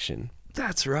connection.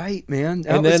 That's right, man.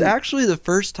 That was actually the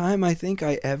first time I think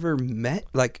I ever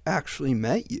actually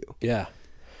met you. Yeah.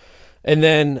 And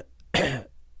then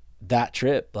that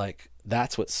trip, like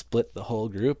that's what split the whole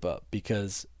group up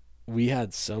because we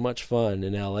had so much fun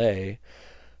in LA.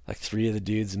 Like 3 of the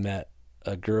dudes met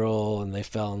a girl and they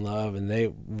fell in love and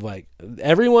they like,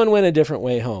 everyone went a different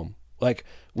way home. Like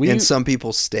and some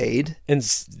people stayed and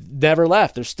never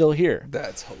left. They're still here.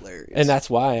 That's hilarious. And that's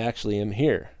why I actually am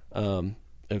here.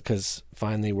 Because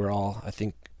finally we're all, I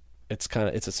think it's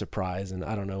a surprise. And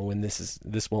I don't know when this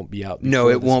won't be out. No,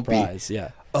 it won't surprise. be.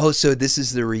 Yeah. Oh, so this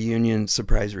is the reunion,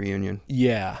 surprise reunion.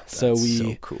 Yeah. That's so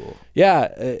cool. Yeah.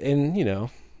 And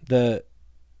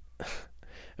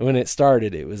when it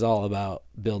started, it was all about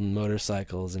building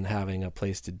motorcycles and having a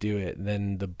place to do it. And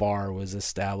then the bar was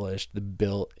established,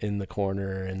 built in the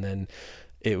corner, and then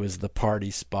it was the party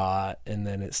spot. And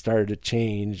then it started to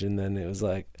change, and then it was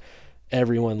like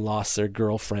everyone lost their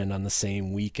girlfriend on the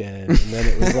same weekend. And then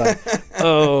it was like,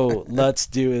 oh, let's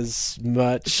do as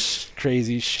much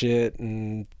crazy shit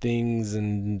and things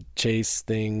and chase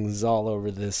things all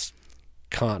over this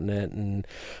continent. And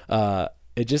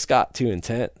it just got too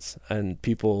intense and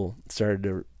people started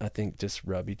to, I think, just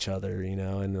rub each other,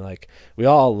 and like we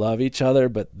all love each other,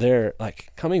 but they're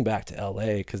like coming back to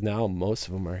LA because now most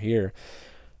of them are here.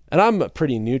 And I'm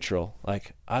pretty neutral.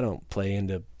 Like I don't play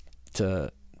into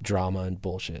drama and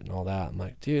bullshit and all that. I'm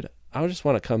like, dude, I just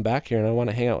want to come back here and I want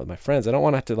to hang out with my friends. I don't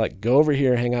want to have to like go over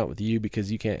here and hang out with you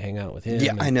because you can't hang out with him.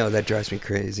 Yeah, I know. That drives me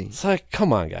crazy. It's like,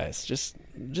 come on, guys, just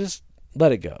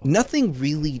let it go. Nothing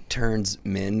really turns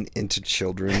men into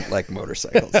children like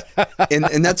motorcycles. and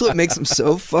that's what makes them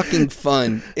so fucking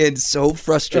fun and so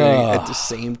frustrating at the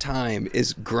same time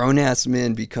is grown-ass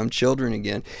men become children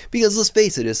again. Because let's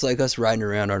face it, it's like us riding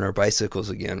around on our bicycles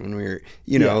again when we were,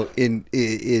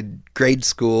 in grade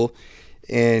school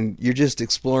and you're just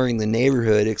exploring the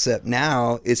neighborhood, except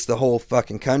now it's the whole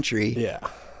fucking country. Yeah.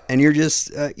 And you're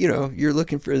just, you're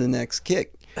looking for the next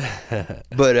kick.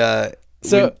 But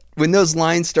so when those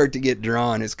lines start to get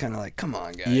drawn, it's kind of like, come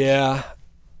on, guys. Yeah.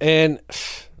 And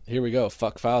here we go.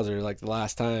 Fuck Fowler. Like the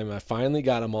last time I finally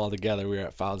got them all together, we were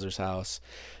at Fowler's house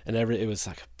and it was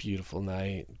like a beautiful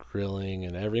night, grilling,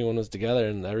 and everyone was together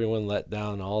and everyone let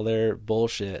down all their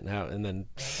bullshit and then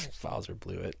Fowler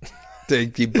blew it.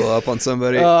 Did he blow up on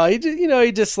somebody?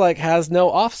 He just like has no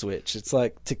off switch. It's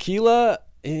like tequila.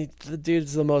 The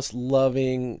dude's the most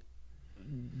loving,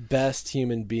 best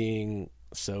human being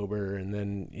sober, and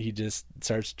then he just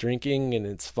starts drinking and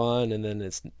it's fun, and then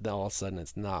it's all of a sudden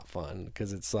it's not fun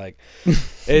because it's like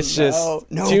it's just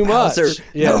too Bowser, much.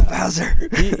 Yeah. No Bowser.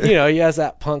 he has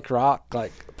that punk rock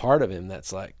like part of him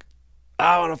that's like,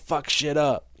 I want to fuck shit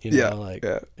up. I'm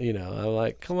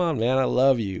like, come on, man, I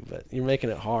love you, but you're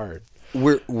making it hard.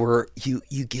 You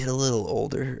get a little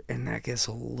older and that gets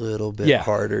a little bit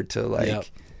harder to like. Yep.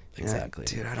 Exactly.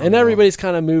 Dude, I don't and know. Everybody's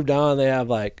kind of moved on. They have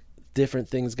like different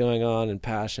things going on and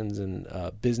passions and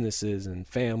businesses and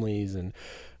families. And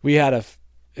we had it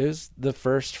was the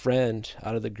first friend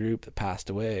out of the group that passed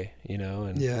away,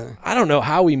 and I don't know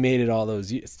how we made it all those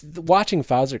years. Watching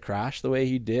Fowler crash the way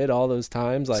he did all those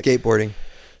times, like skateboarding.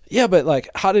 Yeah. But like,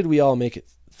 how did we all make it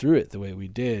through it the way we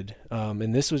did?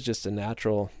 And this was just a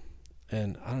natural,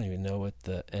 and I don't even know what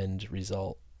the end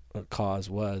result or cause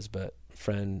was, but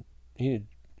friend, he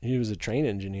was a train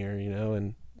engineer,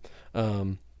 and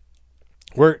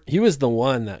he was the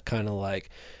one that kind of like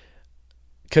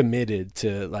committed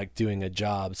to like doing a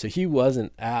job. So he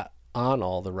wasn't on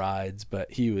all the rides,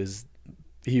 but he was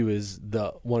he was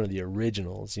one of the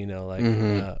originals, you know, like,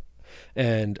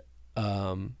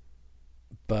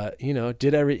 but you know,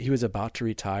 he was about to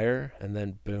retire, and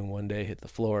then boom, one day hit the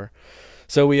floor.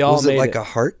 So we all was it like a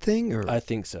heart thing, or I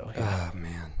think so. Yeah. Oh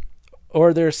man.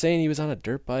 Or they're saying he was on a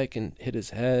dirt bike and hit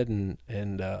his head,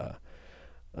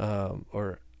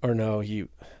 or no, he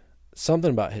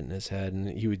something about hitting his head,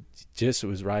 and he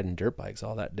was riding dirt bikes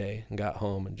all that day and got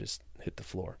home and just hit the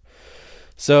floor.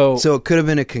 So it could have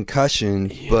been a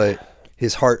concussion, but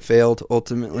his heart failed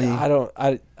ultimately. Yeah,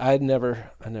 I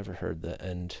never heard the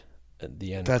end.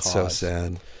 That's cause. So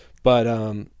sad. But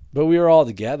we were all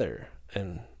together,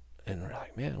 and we're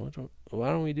like, man, why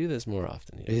don't we do this more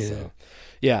often? Yeah. So,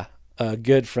 yeah, a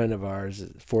good friend of ours,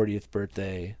 40th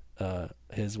birthday,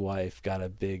 his wife got a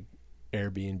big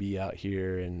Airbnb out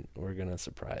here, and we're gonna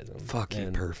surprise him.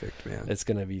 Fucking perfect, man. It's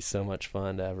gonna be so much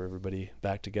fun to have everybody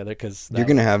back together, because you're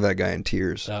gonna have that guy in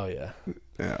tears. Oh yeah.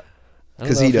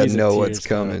 Because he doesn't know what's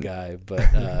coming. Guy,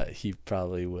 but he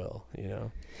probably will, you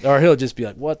know, or he'll just be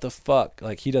like, "What the fuck?"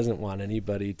 Like, he doesn't want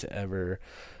anybody to ever,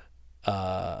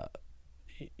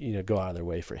 you know, go out of their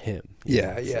way for him.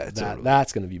 Yeah, know? yeah. So totally.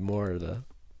 that's gonna be more of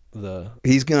the.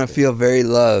 He's gonna feel very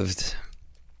loved.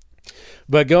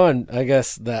 But I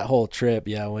guess that whole trip,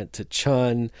 I went to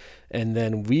Chun, and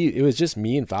then it was just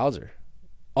me and Fowler.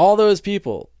 All those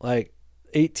people, like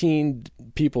 18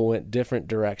 people, went different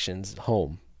directions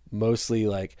home, mostly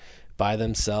like by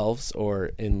themselves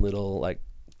or in little like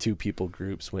 2 people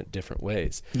groups, went different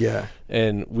ways. Yeah.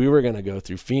 And we were going to go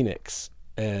through Phoenix,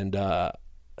 and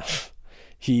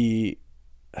his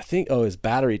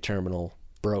battery terminal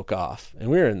broke off,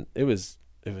 and it was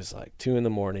like 2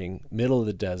 a.m, middle of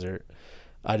the desert.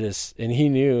 And he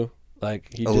knew,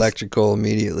 like, electrical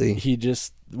immediately. He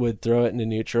just would throw it into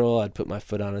neutral. I'd put my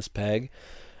foot on his peg,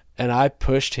 and I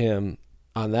pushed him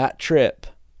on that trip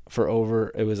for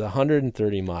it was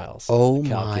 130 miles. Oh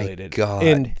my God.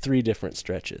 In 3 different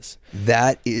stretches.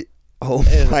 That is,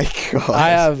 my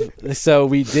God. So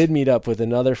we did meet up with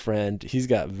another friend. He's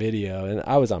got video, and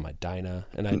I was on my Dyna,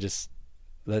 and I'd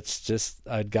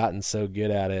gotten so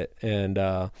good at it.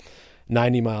 And,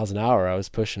 90 miles an hour, I was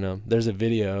pushing them. There's a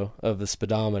video of the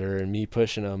speedometer and me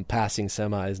pushing them, passing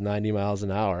semis 90 miles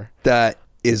an hour. That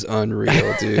is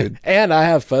unreal, dude. And I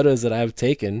have photos that I've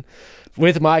taken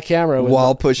with my camera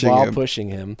while pushing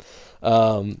him.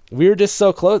 We were just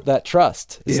so close. That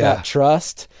trust. That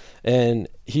trust. And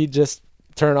he'd just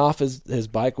turn off his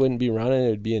bike, wouldn't be running. It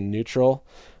would be in neutral,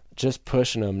 just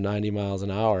pushing him 90 miles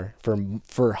an hour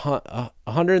for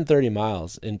 130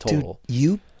 miles in total. Dude,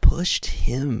 you pushed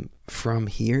him from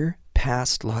here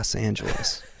past Los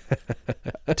Angeles.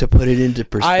 To put it into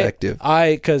perspective,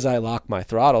 because I lock my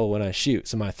throttle when I shoot,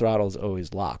 so my throttle's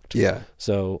always locked. Yeah.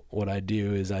 So what I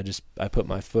do is I put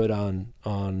my foot on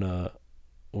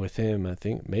with him. I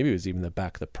think maybe it was even the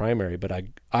back of the primary, but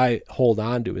I hold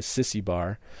on to his sissy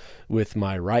bar with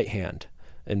my right hand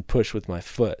and push with my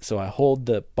foot. So I hold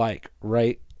the bike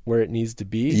right where it needs to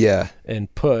be. Yeah.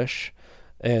 And push,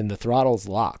 and the throttle's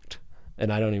locked.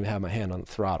 And I don't even have my hand on the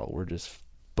throttle. We're just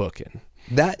booking.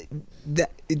 That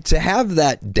to have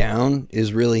that down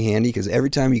is really handy, because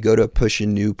every time you go to push a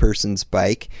new person's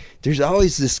bike, there's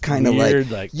always this kind of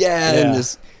and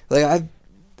this like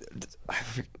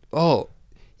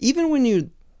even when you're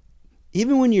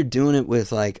doing it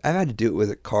with, like, I've had to do it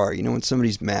with a car. You know, when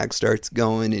somebody's mag starts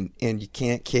going and you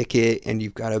can't kick it, and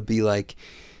you've got to be like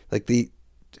it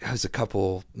was a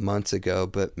couple months ago,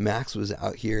 but Max was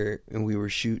out here and we were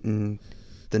shooting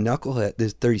the knucklehead,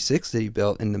 this 36 that he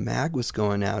built, and the mag was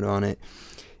going out on it,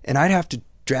 and I'd have to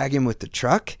drag him with the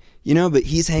truck, you know, but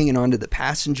he's hanging onto the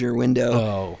passenger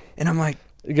window, and I'm like,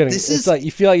 it's like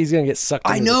you feel like he's gonna get sucked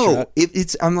into the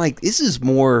truck. I'm like, this is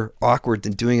more awkward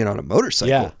than doing it on a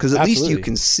motorcycle, because at least you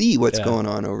can see what's going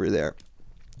on over there,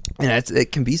 and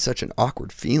it can be such an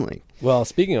awkward feeling. Well,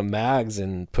 speaking of mags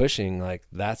and pushing, like,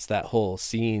 that's that whole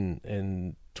scene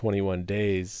in 21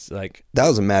 Days. Like, that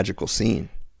was a magical scene.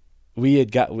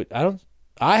 I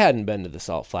hadn't been to the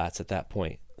Salt Flats at that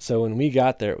point. So when we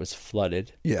got there, it was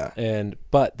flooded. Yeah.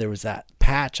 But there was that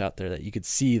patch out there that you could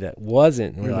see that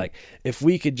wasn't. And we're like, if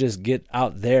we could just get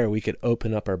out there, we could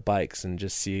open up our bikes and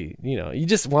just see, you know, you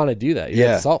just want to do that. You're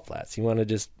at the Salt Flats. You want to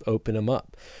just open them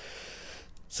up.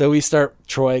 So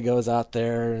Troy goes out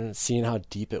there and seeing how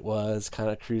deep it was, kind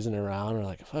of cruising around. We're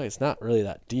like, oh, it's not really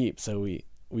that deep. So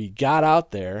we got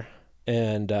out there,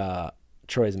 and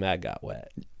Troy's mag got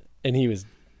wet, and he was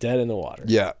dead in the water.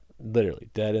 Yeah. Literally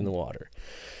dead in the water.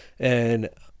 And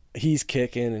he's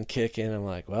kicking and kicking. I'm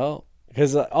like, well,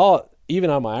 because even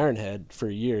on my Ironhead for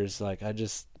years, like,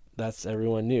 that's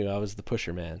everyone knew I was the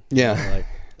pusher man. Yeah. You know, like,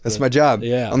 That's my job.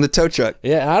 Yeah. On the tow truck.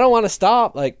 Yeah, and I don't want to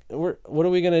stop. Like, what are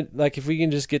we gonna like? If we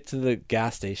can just get to the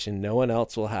gas station, no one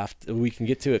else will have to. We can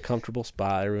get to a comfortable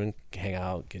spot. Everyone can hang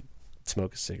out,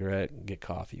 smoke a cigarette, get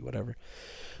coffee, whatever.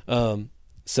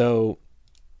 So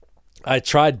I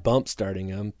tried bump starting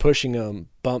him, pushing him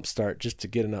bump start just to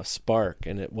get enough spark,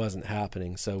 and it wasn't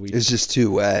happening. So it's just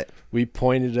too wet. We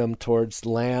pointed him towards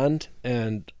land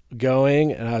and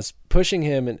going, and I was pushing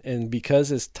him, and because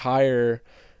his tire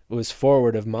was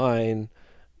forward of mine,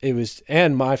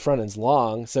 and my front end's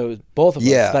long, so it was both of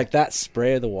us, like that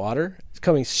spray of the water is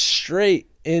coming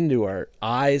straight into our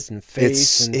eyes and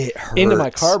face and it hurts. into my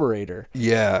carburetor.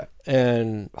 Yeah.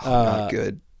 And not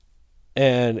good.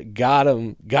 And got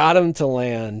him to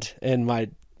land, and my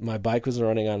bike was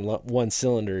running on one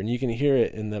cylinder, and you can hear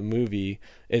it in the movie.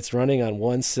 It's running on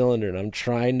one cylinder, and I'm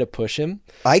trying to push him.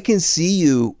 I can see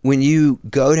you when you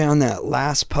go down that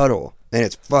last puddle, and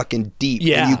it's fucking deep.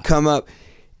 Yeah. And you come up,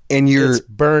 and it's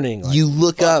burning. Like, you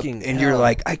look up, and you're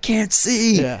like, I can't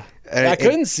see. Yeah. I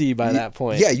couldn't see by that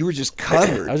point. Yeah, you were just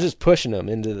covered. I was just pushing him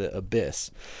into the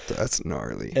abyss. That's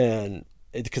gnarly. And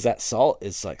because that salt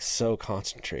is like so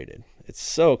concentrated.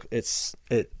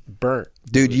 It burnt.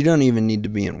 Dude, you don't even need to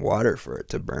be in water for it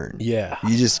to burn. Yeah.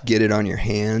 You just get it on your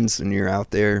hands and you're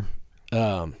out there.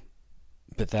 But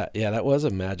that was a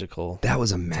magical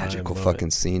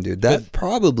fucking scene, dude. That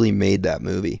probably made that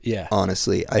movie. Yeah.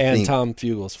 Honestly, I think. Tom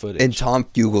Fugel's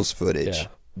footage. Yeah.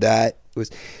 That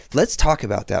was. Let's talk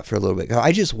about that for a little bit.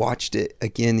 I just watched it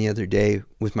again the other day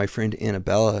with my friend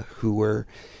Annabella, who we're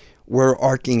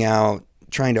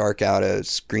trying to arc out a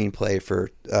screenplay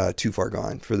for Too Far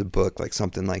Gone, for the book, like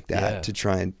something like that, to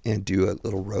try and do a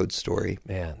little road story.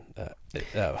 Man, it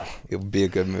would be a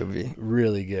good movie.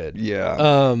 Really good.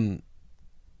 Yeah.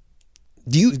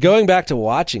 Going back to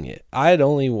watching it, I had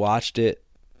only watched it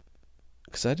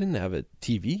because I didn't have a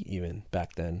TV even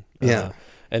back then. Yeah.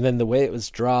 And then the way it was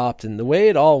dropped and the way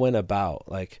it all went about,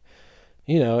 like,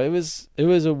 it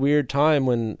was a weird time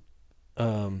when,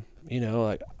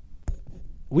 like,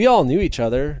 we all knew each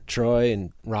other, Troy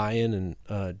and Ryan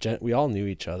and we all knew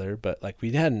each other, but like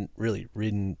we hadn't really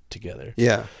ridden together.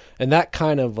 Yeah. And that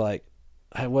kind of like,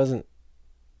 I wasn't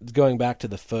going back to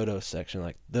the photo section.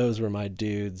 Like those were my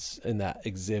dudes in that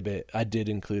exhibit. I did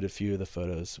include a few of the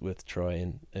photos with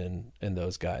Troy and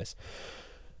those guys.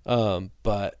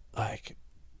 But like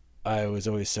I was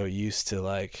always so used to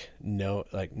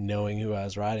knowing who I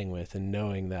was riding with and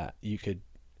knowing that you could,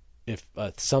 if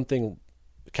something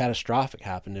catastrophic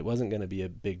happened, it wasn't going to be a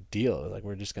big deal. Like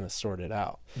we're just going to sort it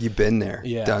out. You've been there,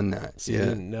 done that. So you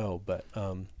didn't know, but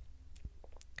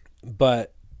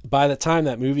by the time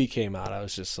that movie came out, I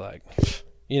was just like,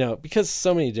 because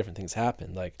so many different things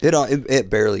happened. Like it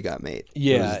barely got made.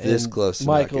 Yeah, it was this close. To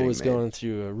Michael was going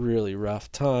through a really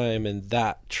rough time, and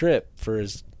that trip, for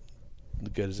as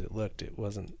good as it looked, it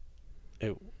wasn't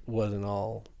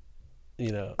all.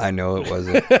 I know it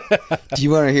wasn't. Do you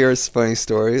want to hear a funny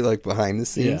story, like behind the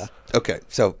scenes? Yeah. Okay,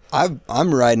 so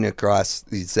I'm riding across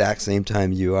the exact same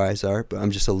time you guys are, but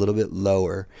I'm just a little bit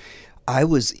lower. I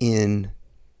was in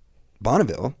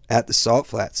Bonneville at the Salt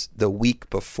Flats the week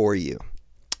before you,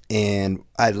 and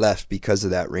I left because of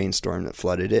that rainstorm that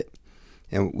flooded it,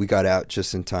 and we got out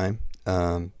just in time,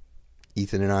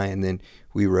 Ethan and I, and then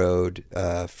we rode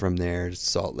from there to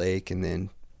Salt Lake, and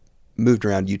then moved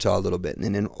around Utah a little bit,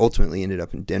 and then ultimately ended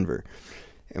up in Denver.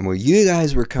 And where you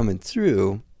guys were coming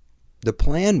through, the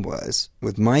plan was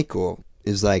with Michael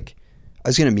is like, I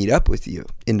was going to meet up with you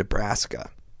in Nebraska.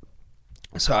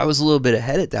 So I was a little bit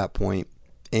ahead at that point,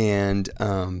 and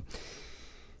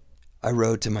I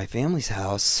rode to my family's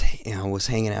house and I was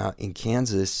hanging out in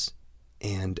Kansas,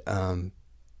 and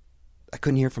I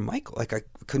couldn't hear from Michael. Like I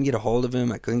couldn't get a hold of him.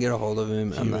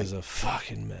 He was a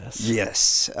fucking mess.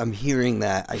 Yes, I'm hearing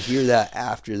that. I hear that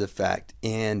after the fact,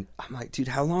 and I'm like, dude,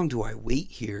 how long do I wait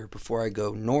here before I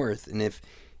go north? And if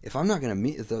I'm not gonna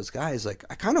meet with those guys, like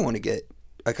I kind of want to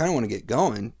get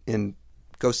going and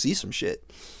go see some shit.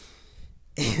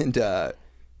 And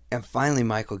finally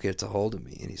Michael gets a hold of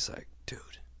me, and he's like, dude,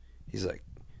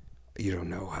 you don't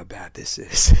know how bad this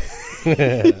is.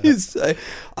 He's like,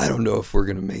 I don't know if we're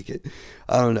gonna make it.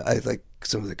 I don't know. I like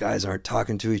some of the guys aren't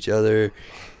talking to each other.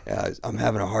 I'm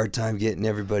having a hard time getting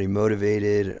everybody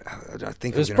motivated. I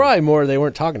think it was probably more they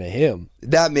weren't talking to him.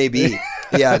 That may be.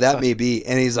 Yeah, that may be.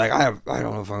 And he's like, I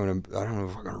don't know if I'm gonna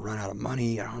run out of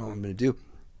money. I don't know what I'm gonna do.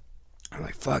 I'm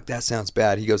like, fuck, that sounds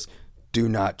bad. He goes, do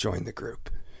not join the group.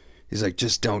 He's like,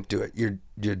 just don't do it. You're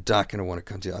not gonna want to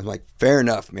come to it. I'm like, fair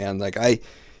enough, man. Like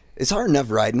it's hard enough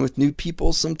riding with new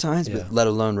people sometimes, but let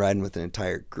alone riding with an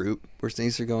entire group where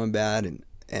things are going bad. And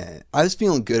I was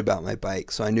feeling good about my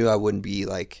bike, so I knew I wouldn't be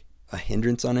like a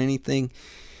hindrance on anything.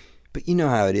 But you know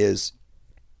how it is.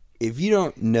 If you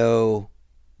don't know,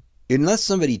 unless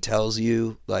somebody tells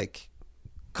you, like,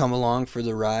 come along for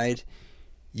the ride,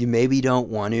 you maybe don't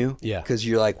want to. Yeah. Because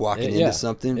you're like walking into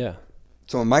something. Yeah.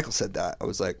 So when Michael said that, I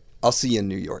was like, I'll see you in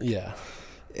New York. Yeah.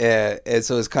 And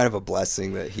so it's kind of a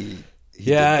blessing that he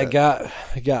yeah,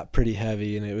 it got pretty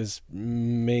heavy, and it was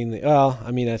mainly, well, I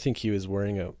mean, I think he was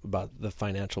worrying about the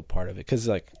financial part of it, because,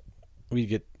 like, we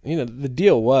get, you know, the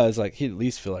deal was, like, he'd at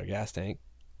least fill our gas tank.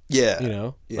 Yeah. You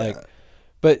know? Yeah. Like,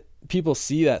 but people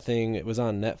see that thing. It was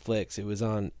on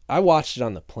Netflix. I watched it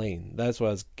on the plane. That's what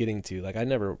I was getting to. Like, I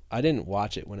didn't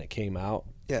watch it when it came out.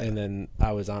 Yeah. And then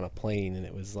I was on a plane, and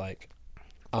it was, like,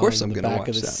 of course on I'm the going to back watch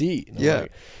of the that. seat. And Yeah. I'm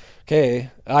like,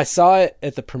 okay. I saw it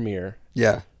at the premiere.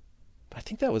 Yeah. I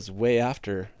think that was way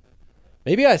after.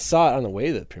 Maybe I saw it on the way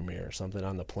to the premiere or something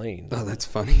on the plane. Oh, that's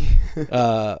funny.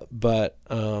 But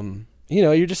you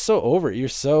know, you're just so over it. You're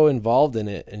so involved in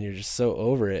it, and you're just so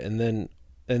over it. And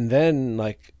then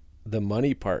like the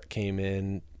money part came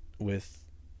in with,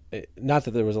 not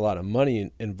that there was a lot of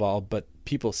money involved, but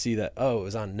people see that, oh, it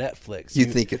was on Netflix. You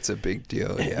think it's a big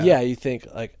deal. Yeah. Yeah. You think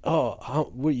like, oh,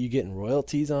 what are you getting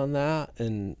royalties on that?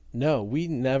 And no, we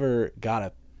never got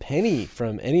a penny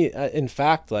from any. In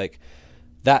fact, like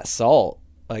that salt,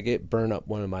 like it burned up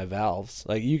one of my valves.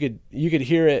 Like you could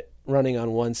hear it running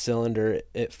on one cylinder.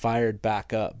 It fired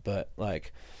back up, but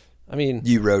like, I mean,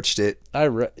 you roached it. I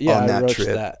that roached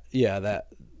trip. that. Yeah, that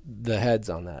the heads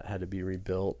on that had to be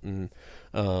rebuilt, and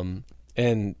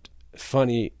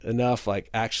funny enough, like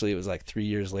actually it was like 3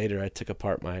 years later I took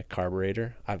apart my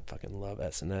carburetor. I fucking love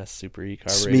S&S Super E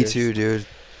carburetors. Me too, dude.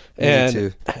 And Me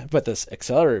too. But this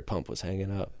accelerator pump was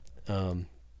hanging up.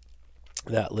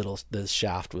 The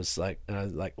shaft was like, and I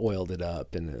like oiled it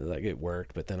up, and like it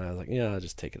worked. But then I was like, yeah, I'll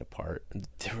just take it apart. And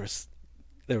there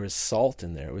was salt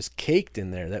in there. It was caked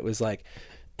in there. That was like,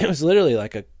 it was literally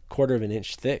like a quarter of an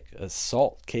inch thick of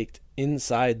salt caked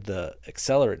inside the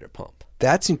accelerator pump.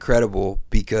 That's incredible,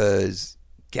 because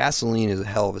gasoline is a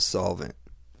hell of a solvent.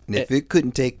 And if it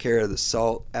couldn't take care of the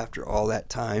salt after all that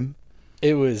time,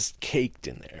 it was caked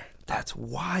in there. That's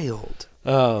wild.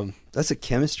 That's a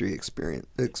chemistry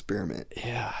experiment.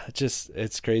 Yeah,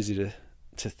 it's crazy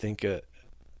to think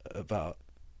about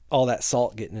all that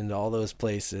salt getting into all those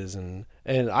places, and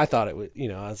I thought it would, you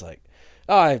know, I was like,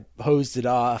 oh, I hosed it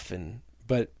off,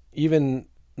 but even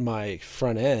my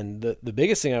front end, the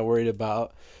biggest thing I worried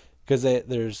about, because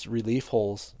there's relief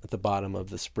holes at the bottom of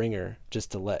the Springer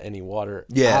just to let any water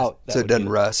out. So it doesn't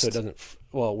rust. So it doesn't,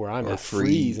 well, where I'm or at,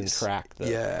 freeze and crack.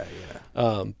 Yeah.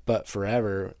 But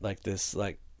forever, like this,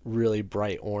 like really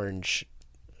bright orange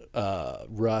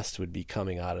rust would be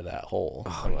coming out of that hole.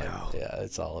 Oh, I'm no. like, yeah,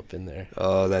 it's all up in there.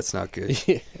 Oh, that's not good.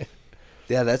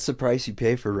 Yeah, that's the price you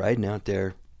pay for riding out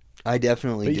there. I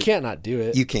definitely But you can't not do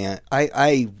it. You can't.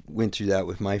 I went through that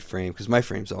with my frame, because my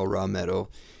frame's all raw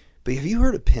metal. But have you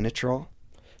heard of Penetrol?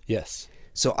 Yes.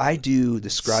 So I do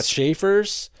the Scotch.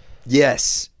 Schaefer's.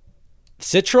 Yes.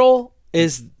 Citrol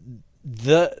is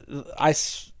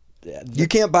You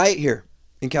can't buy it here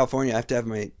in California. I have to have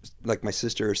my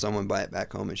sister or someone buy it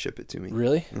back home and ship it to me.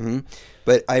 Really? Mm-hmm.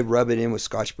 But I rub it in with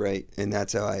Scotch Brite, and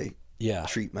that's how I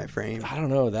treat my frame. I don't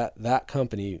know, that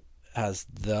company has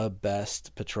the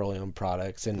best petroleum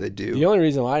products, and they do. The only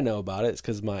reason why I know about it is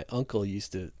because my uncle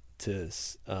used to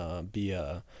be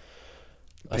a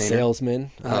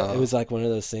salesman. It was like one of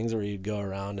those things where you'd go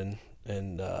around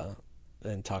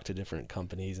and talk to different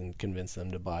companies and convince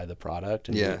them to buy the product.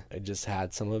 And I just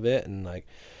had some of it, and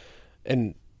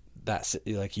that's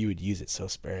like, you would use it so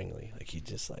sparingly. Like you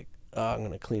just like, oh, I'm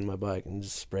gonna clean my bike and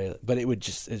just spray it, but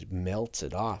it melts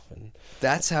it off. And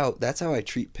that's how I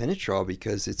treat Penetrol,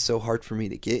 because it's so hard for me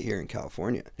to get here in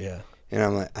California. Yeah. And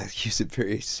I'm like, I use it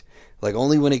very, like,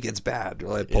 only when it gets bad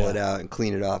will I pull it out and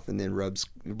clean it off, and then rub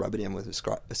it in with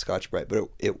a Scotch Brite. But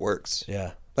it works.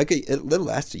 Yeah. Like it'll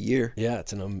last a year. Yeah,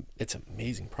 it's an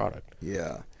amazing product.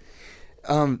 Yeah.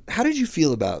 How did you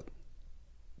feel about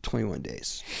 21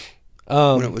 Days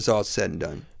when it was all said and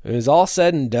done? It was all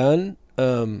said and done.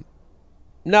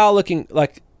 Now looking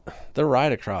like the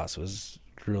ride across was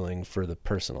grueling for the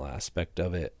personal aspect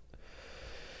of it.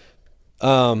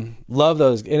 Love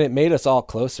those, and it made us all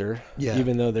closer. Yeah.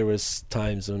 Even though there was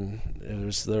times when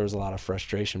there was a lot of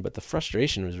frustration, but the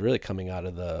frustration was really coming out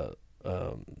of the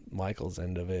Michael's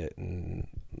end of it, and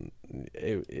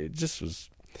it just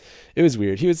was. It was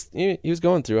weird. He was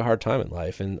going through a hard time in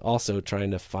life, and also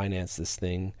trying to finance this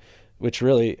thing, which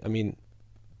really, I mean,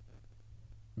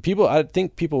 I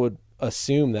think people would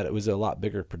assume that it was a lot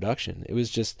bigger production. It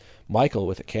was just Michael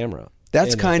with a camera.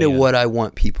 That's in a kind of van. what I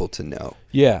want people to know.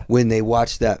 Yeah. When they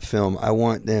watch that film, I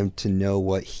want them to know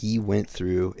what he went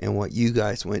through and what you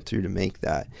guys went through to make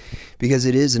that. Because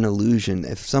it is an illusion.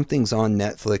 If something's on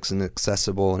Netflix and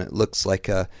accessible and it looks like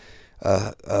a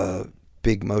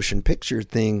big motion picture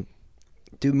thing,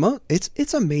 dude,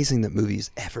 it's amazing that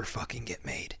movies ever fucking get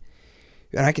made.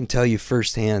 And I can tell you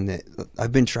firsthand that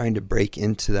I've been trying to break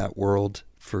into that world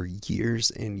for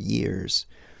years and years.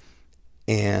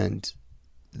 And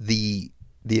the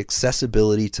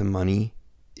accessibility to money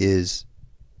it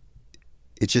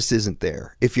just isn't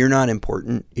there. If you're not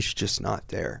important, it's just not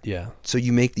there. Yeah. So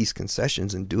you make these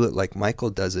concessions and do it like Michael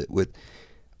does it with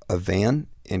a van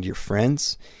and your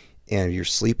friends, and you're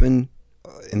sleeping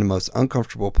in the most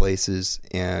uncomfortable places,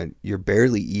 and you're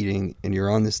barely eating, and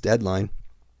you're on this deadline,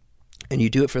 and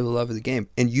you do it for the love of the game.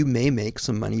 And you may make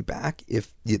some money back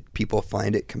if people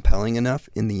find it compelling enough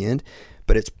in the end,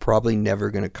 but it's probably never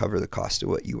going to cover the cost of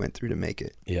what you went through to make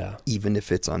it. Yeah. Even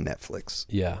if it's on Netflix.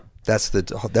 Yeah. That's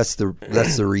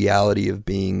the reality of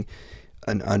being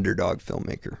an underdog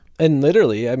filmmaker. And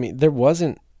literally, I mean, there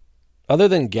wasn't, other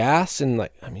than gas and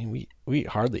like, I mean, we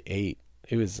hardly ate.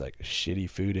 It was like shitty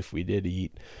food if we did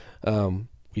eat.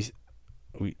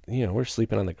 We we're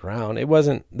sleeping on the ground.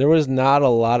 There was not a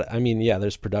lot of, I mean, yeah,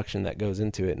 there's production that goes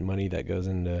into it and money that goes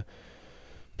into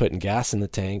putting gas in the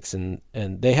tanks, and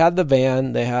they had the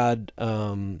van, they had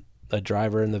a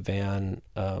driver in the van.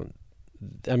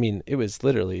 I mean, it was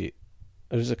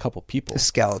a couple people. A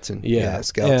skeleton. Yeah. A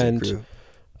skeleton crew.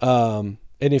 And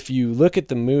if you look at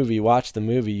the movie, watch the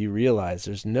movie, you realize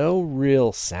there's no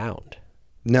real sound.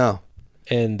 No.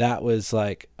 And that was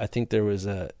like, I think there was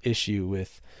a issue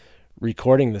with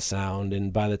recording the sound,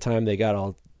 and by the time they got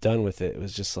all done with it, it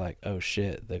was just like, oh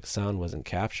shit, the sound wasn't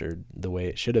captured the way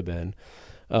it should have been.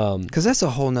 Because that's a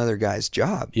whole nother guy's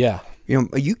job. Yeah.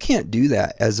 You can't do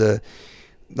that as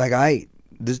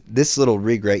this little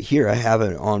rig right here. I have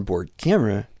an onboard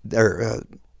camera or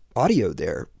audio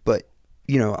there, but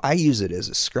I use it as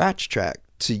a scratch track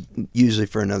usually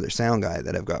for another sound guy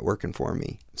that I've got working for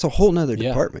me. It's a whole nother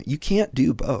department. You can't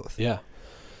do both. Yeah.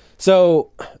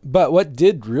 So, but what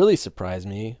did really surprise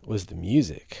me was the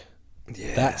music.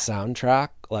 Yeah. That soundtrack,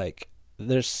 like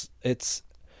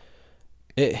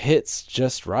it hits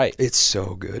just right. It's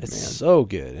so good, it's man. So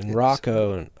good. And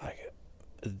Rocco and like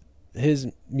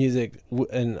his music,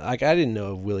 and like I didn't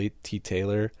know of Willie T.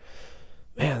 Taylor.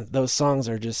 Man, those songs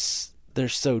are just, they're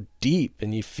so deep,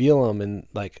 and you feel them and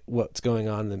like what's going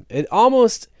on. It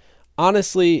almost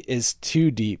honestly is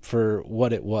too deep for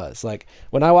what it was. Like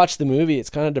when I watch the movie, it's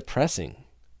kind of depressing.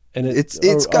 And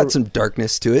it's got some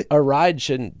darkness to it. A ride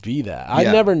shouldn't be that.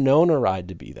 I've never known a ride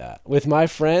to be that. With my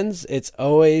friends, it's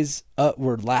always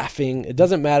we're laughing. It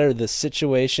doesn't matter the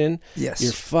situation. Yes.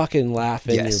 You're fucking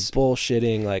laughing. Yes. You're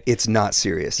bullshitting. Like it's not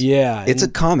serious. Yeah. It's a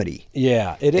comedy.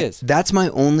 Yeah, it is. That's my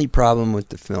only problem with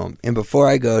the film. And before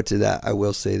I go to that, I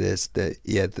will say this, that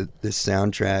the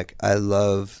soundtrack, I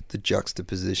love the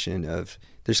juxtaposition of,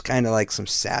 there's kind of like some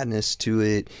sadness to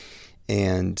it,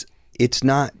 and it's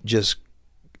not just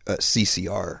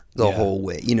CCR the whole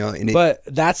way, but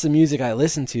that's the music I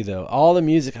listen to, though. All the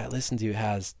music I listen to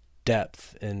has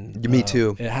depth, and me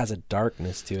too. It has a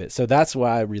darkness to it, so that's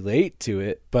why I relate to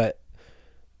it. But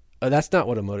that's not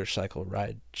what a motorcycle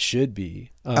ride should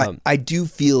be. I do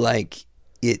feel like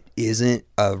it isn't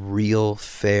a real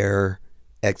fair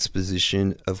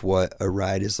exposition of what a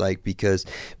ride is like,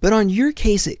 but on your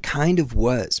case it kind of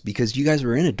was, because you guys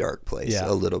were in a dark place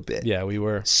a little bit. Yeah, we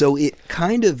were. So it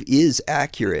kind of is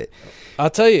accurate. I'll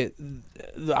tell you,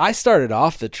 I started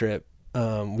off the trip,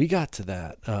 we got to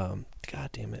that god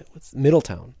damn it, what's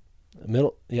Middletown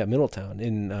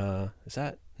in is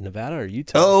that Nevada or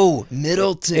Utah? Oh,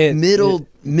 Middleton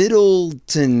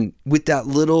with that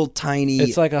little tiny.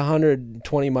 It's like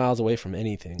 120 miles away from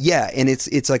anything. Yeah, and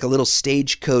it's like a little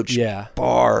stagecoach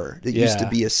bar that used to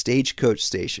be a stagecoach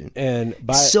station. And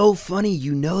so funny,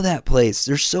 that place.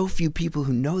 There's so few people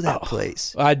who know that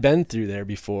place. I'd been through there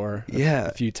before,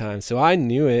 a few times, so I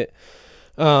knew it.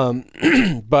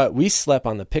 But we slept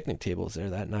on the picnic tables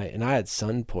there that night, and I had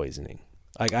sun poisoning.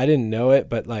 Like I didn't know it,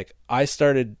 but like I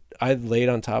laid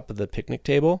on top of the picnic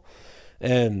table,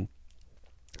 and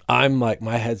I'm like,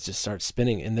 my head just starts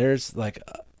spinning, and there's like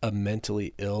a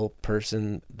mentally ill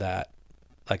person that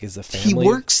like is the family. He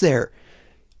works there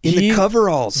in the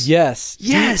coveralls. Yes.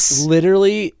 He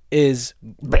literally is.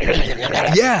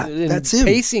 Yeah, that's him.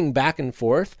 Pacing back and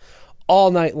forth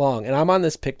all night long, and I'm on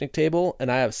this picnic table, and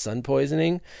I have sun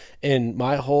poisoning, and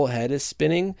my whole head is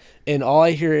spinning, and all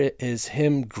I hear is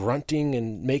him grunting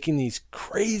and making these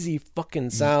crazy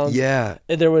fucking sounds. Yeah.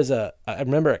 And there was I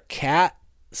remember a cat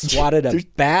swatted a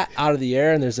bat out of the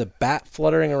air, and there's a bat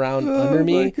fluttering around under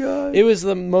me. God. It was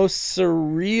the most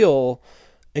surreal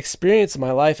experience of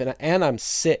my life, and I'm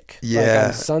sick. Yeah. Like,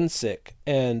 I'm sun sick.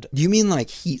 And you mean like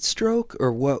heat stroke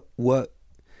or what?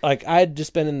 Like, I had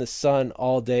just been in the sun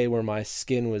all day where my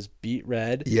skin was beet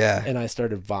red. Yeah. And I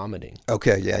started vomiting.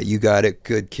 Okay, yeah, you got a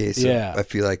good case Yeah. of, I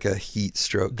feel like, a heat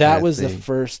stroke. That was the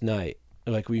first night.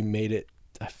 Like, we made it.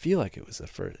 I feel like it was the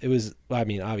first. It was, I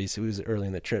mean, obviously it was early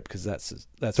in the trip because that's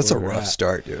a rough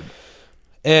start, dude.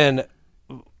 And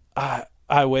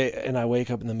I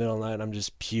wake up in the middle of the night and I'm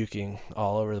just puking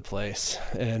all over the place.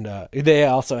 And they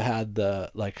also had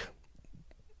the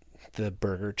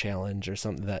burger challenge or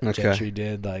something that Gentry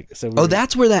did. Like, so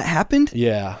that's where that happened?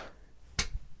 Yeah.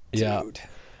 Dude. Yeah.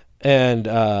 And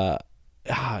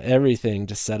everything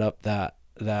just set up that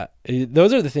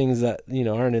those are the things that, you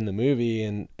know, aren't in the movie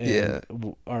and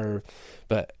are,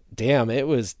 but damn, it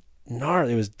was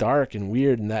gnarly. It was dark and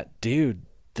weird. And that dude,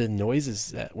 the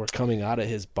noises that were coming out of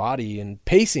his body and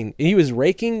pacing, he was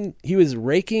raking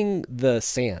the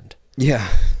sand. Yeah.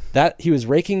 That he was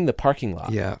raking the parking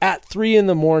lot. Yeah. At 3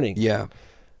 a.m. Yeah.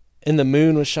 And the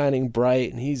moon was shining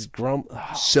bright and he's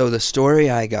So the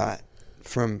story I got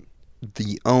from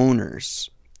the owners,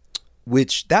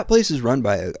 which that place is run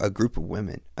by a group of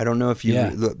women. I don't know if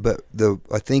you, but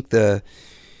I think the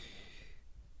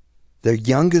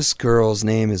youngest girl's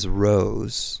name is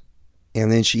Rose,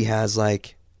 and then she has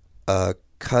like a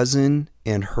cousin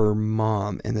and her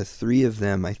mom, and the three of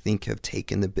them I think have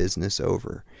taken the business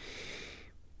over.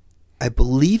 I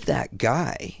believe that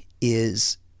guy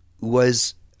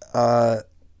was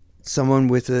someone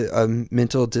with a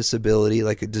mental disability,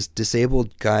 like a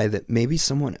disabled guy that maybe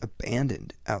someone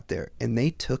abandoned out there, and they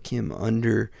took him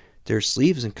under their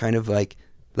sleeves and kind of like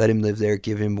let him live there,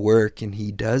 give him work, and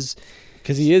he does.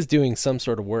 Because he is doing some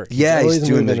sort of work. He's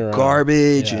doing the around.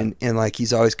 garbage and like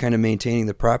he's always kind of maintaining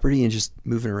the property and just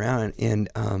moving around.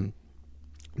 And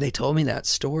they told me that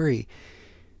story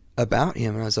about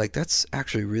him, and I was like, that's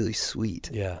actually really sweet.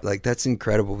 Yeah. Like, that's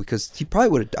incredible, because he probably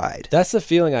would have died. That's the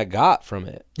feeling I got from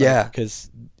it. Yeah.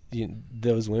 Because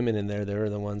those women in there, they were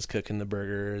the ones cooking the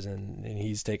burgers, and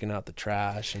he's taking out the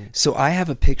trash. And so I have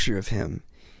a picture of him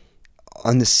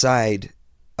on the side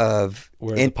of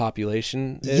where the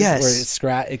population is. Yes.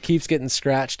 Where it keeps getting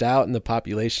scratched out and the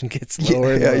population gets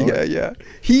lower. Yeah.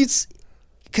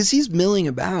 Because he's milling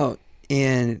about,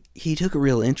 and he took a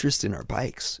real interest in our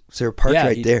bikes. So they're parked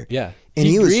right there. Yeah. And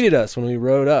he greeted us when we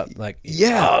rode up. Like, you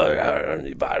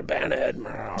bought a bandhead.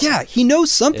 Yeah, he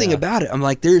knows something about it. I'm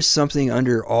like, there's something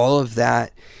under all of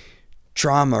that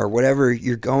trauma or whatever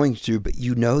you're going through, but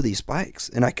you know these bikes.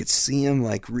 And I could see him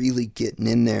like really getting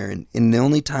in there. And the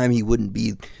only time he wouldn't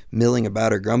be milling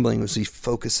about or grumbling was he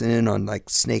focusing in on like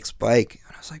Snake's bike.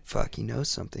 And I was like, fuck, he knows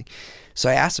something. So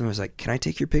I asked him, I was like, can I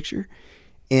take your picture?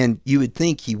 And you would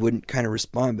think he wouldn't kind of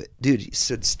respond, but dude, he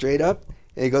stood straight up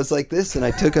and he goes like this. And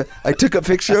I took a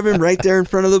picture of him right there in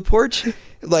front of the porch,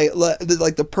 like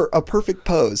a perfect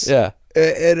pose. Yeah.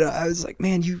 And I was like,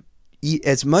 man, you,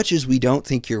 as much as we don't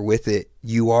think you're with it,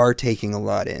 you are taking a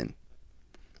lot in.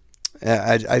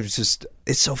 I was just,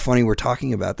 it's so funny we're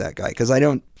talking about that guy, because I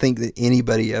don't think that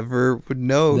anybody ever would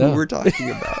know who we're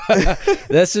talking about.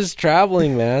 That's just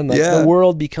traveling, man. Like, the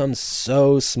world becomes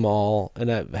so small,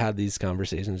 and I've had these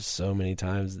conversations so many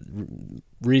times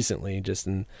recently, just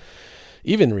in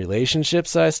even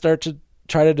relationships I start to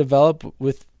try to develop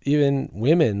with even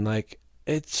women. Like,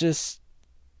 it's just,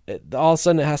 all of a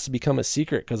sudden it has to become a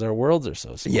secret because our worlds are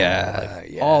so small,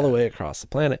 all the way across the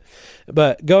planet.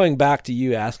 But going back to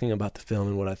you asking about the film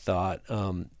and what I thought,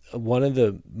 one of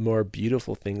the more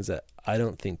beautiful things that I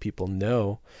don't think people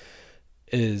know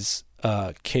is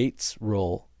Kate's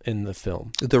role in the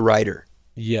film. The writer.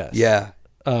 Yes. Yeah.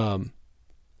 And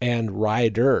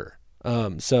rider.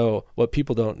 So what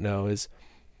people don't know is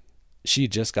she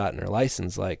had just gotten her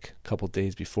license like a couple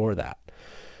days before that.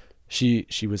 She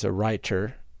was a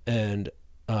writer. And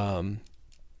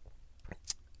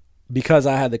because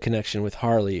I had the connection with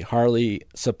Harley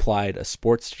supplied a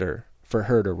Sportster for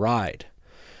her to ride,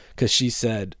 because she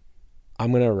said,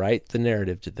 I'm going to write the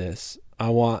narrative to this.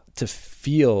 I want to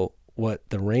feel what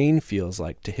the rain feels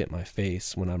like to hit my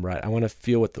face when I'm riding. I want to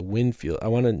feel what the wind feels. I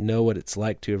want to know what it's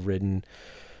like to have ridden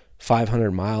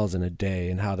 500 miles in a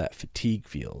day and how that fatigue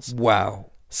feels.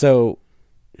 Wow. So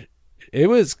I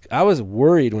was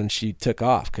worried when she took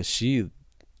off, because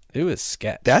it was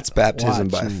sketch. That's baptism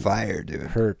by fire, dude.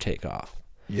 Her take off.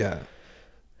 Yeah.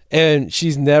 And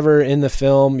she's never in the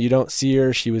film. You don't see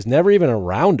her. She was never even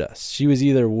around us. She was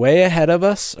either way ahead of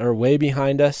us or way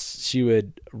behind us. She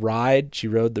would ride. She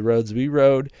rode the roads we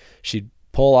rode. She'd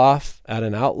pull off at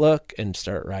an Outlook and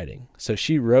start writing. So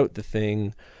she wrote the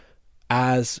thing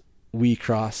as we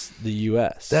cross the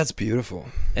U.S. That's beautiful.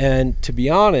 And to be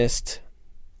honest,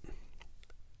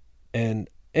 and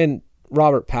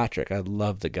Robert Patrick, I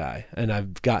love the guy, and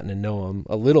I've gotten to know him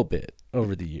a little bit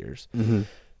over the years. Mm-hmm.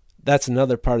 That's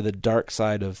another part of the dark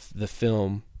side of the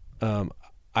film.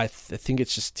 I think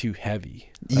it's just too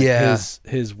heavy. Like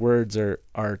his words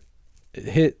are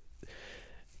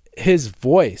his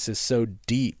voice is so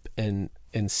deep and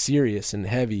serious and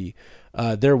heavy.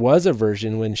 There was a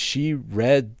version when she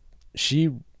read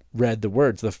the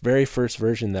words. The very first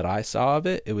version that I saw of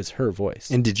it, it was her voice.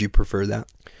 And did you prefer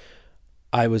that?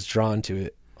 I was drawn to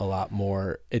it a lot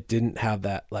more. It didn't have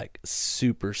that like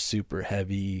super, super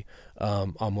heavy,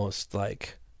 almost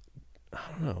like, I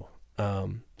don't know,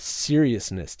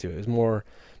 seriousness to it. It was more,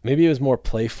 maybe it was more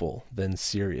playful than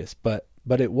serious, but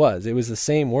it was the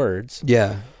same words.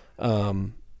 Yeah.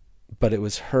 But it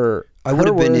was her. I would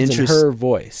have been interested. Her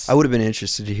voice. I would have been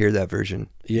interested to hear that version.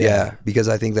 Yeah, because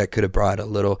I think that could have brought a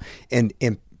little. And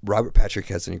Robert Patrick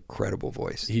has an incredible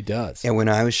voice. He does. And when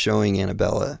I was showing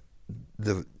Annabella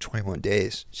the 21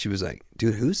 Days, she was like,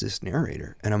 "Dude, who's this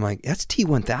narrator?" And I'm like, "That's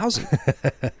T-1000."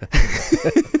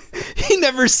 He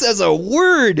never says a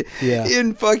word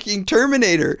in fucking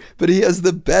Terminator, but he has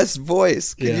the best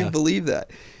voice. Can you believe that?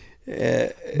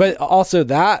 But also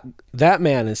that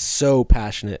man is so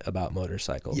passionate about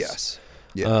motorcycles. Yes.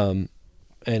 Yeah.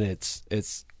 And it's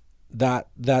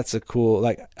that's a cool,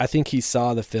 like, I think he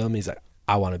saw the film. He's like,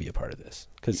 I want to be a part of this,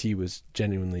 because he was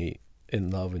genuinely in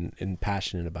love and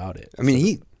passionate about it. I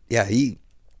mean,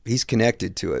 he's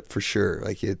connected to it for sure.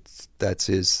 Like that's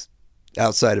his,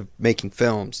 outside of making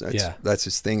films. That's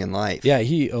his thing in life. Yeah.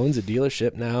 He owns a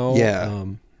dealership now. Yeah.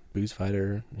 Booze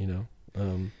Fighter,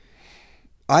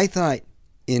 I thought,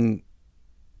 in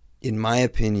my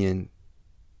opinion,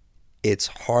 it's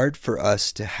hard for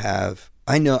us to have.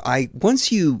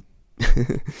 Once you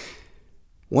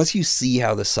see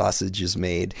how the sausage is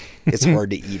made, it's hard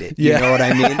to eat it. You know what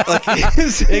I mean? Like,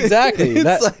 exactly.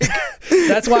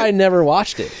 That's why I never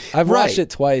watched it. I've watched it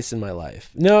twice in my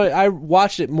life. No, I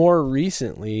watched it more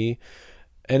recently,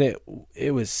 and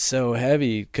it was so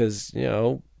heavy because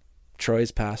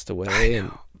Troy's passed away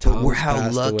and. But how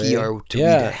lucky are we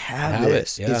to have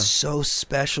this? Yeah. It's so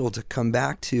special to come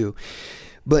back to.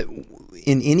 But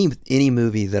in any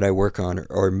movie that I work on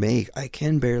or make, I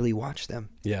can barely watch them.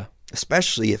 Yeah.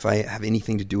 Especially if I have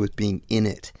anything to do with being in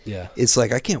it. Yeah. It's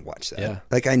like I can't watch that. Yeah.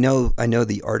 Like I know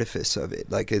the artifice of it.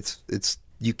 Like it's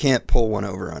you can't pull one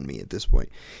over on me at this point.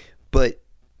 But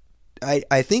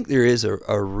I think there is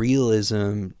a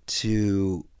realism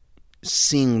to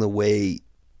seeing the way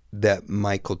that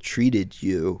Michael treated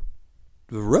you.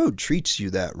 The road treats you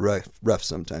that rough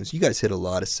sometimes. You guys hit a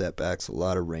lot of setbacks, a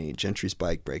lot of rain, Gentry's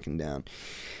bike breaking down.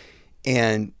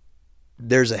 And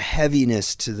there's a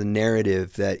heaviness to the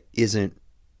narrative that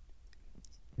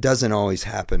doesn't always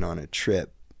happen on a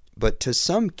trip. But to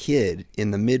some kid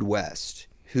in the Midwest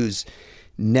who's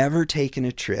never taken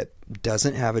a trip,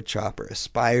 doesn't have a chopper,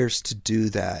 aspires to do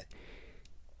that,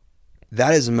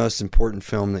 that is the most important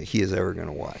film that he is ever going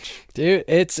to watch. Dude,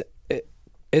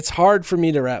 it's hard for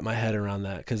me to wrap my head around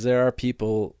that, because there are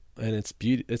people, and it's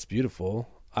beautiful.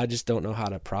 I just don't know how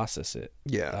to process it.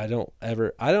 Yeah. I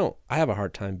have a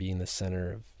hard time being the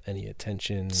center of any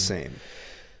attention. Same.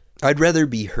 I'd rather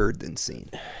be heard than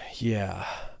seen. Yeah.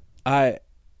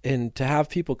 And to have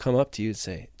people come up to you and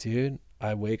say, "Dude,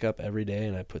 I wake up every day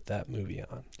and I put that movie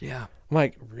on." Yeah. I'm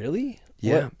like, really?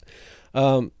 Yeah.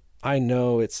 What? I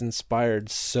know it's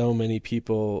inspired so many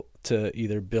people to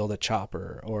either build a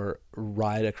chopper or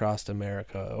ride across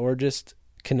America or just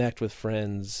connect with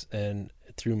friends and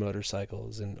through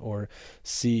motorcycles or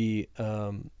see,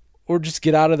 or just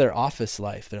get out of their office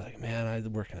life. They're like, "Man, I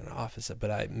work in an office, but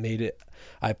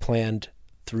I planned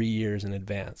 3 years in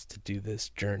advance to do this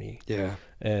journey." Yeah.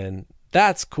 And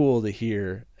that's cool to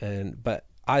hear. But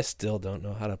I still don't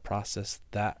know how to process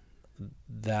that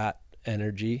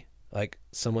energy. Like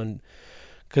someone,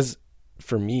 because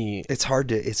for me, it's hard.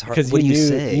 Because what do you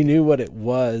say? You knew what it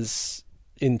was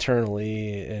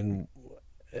internally and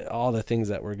all the things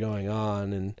that were going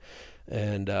on,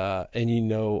 and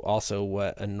also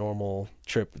what a normal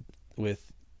trip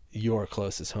with your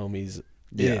closest homies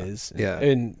is. Yeah.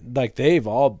 And like they've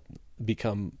all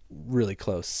become really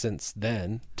close since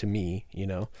then to me,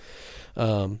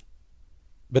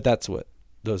 but that's what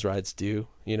those rides do.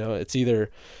 It's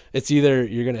either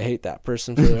you're gonna hate that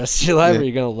person for the rest of your life or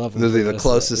you're gonna love them. They're the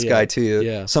closest guy to you.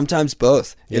 Yeah. Sometimes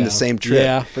both in the same trip.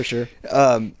 Yeah, for sure.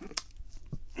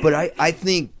 But I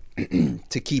think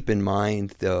to keep in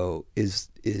mind though is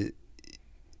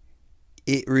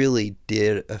it really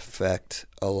did affect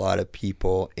a lot of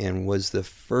people and was the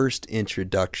first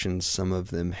introduction some of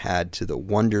them had to the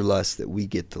wanderlust that we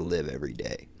get to live every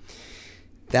day.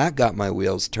 That got my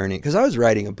wheels turning, because I was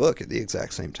writing a book at the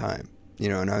exact same time,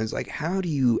 and I was like, how do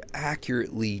you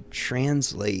accurately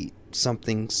translate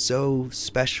something so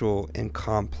special and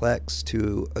complex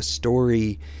to a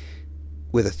story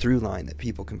with a through line that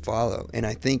people can follow? And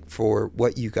I think for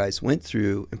what you guys went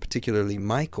through, and particularly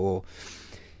Michael,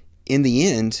 in the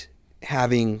end,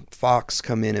 having Fox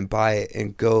come in and buy it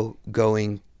and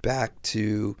going back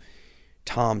to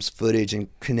Tom's footage and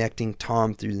connecting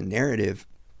Tom through the narrative,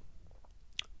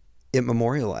 it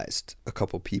memorialized a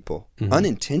couple people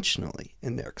unintentionally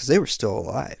in there because they were still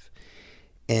alive.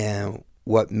 And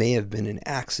what may have been an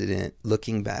accident,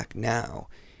 looking back now,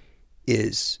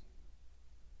 is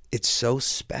it's so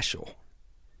special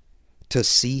to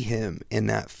see him in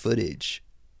that footage.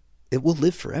 It will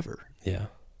live forever. Yeah.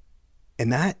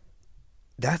 And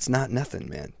that's not nothing,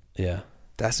 man. Yeah.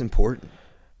 That's important.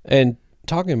 And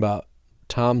talking about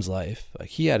Tom's life, like,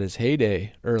 he had his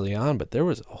heyday early on, but there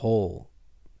was a whole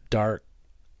dark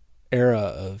era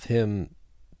of him.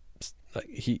 Like,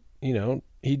 he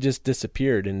just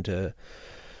disappeared into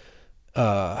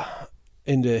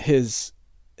his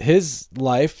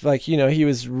life. Like, he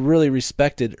was really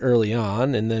respected early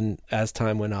on, and then as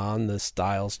time went on, the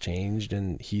styles changed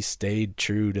and he stayed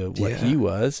true to what he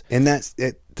was. And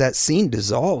that scene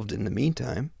dissolved in the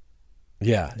meantime.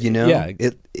 Yeah. Yeah.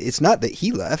 It's not that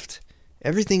he left.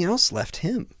 Everything else left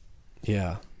him.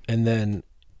 Yeah. And then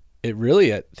it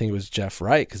really, I think it was Jeff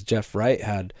Wright, because Jeff Wright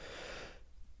had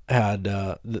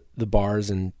the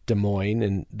bars in Des Moines,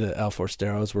 and the El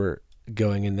Forsteros were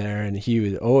going in there, and he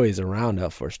was always around El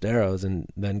Forsteros, and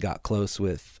then got close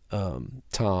with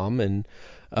Tom, and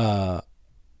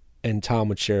Tom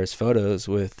would share his photos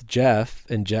with Jeff,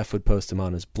 and Jeff would post them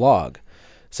on his blog.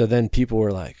 So then people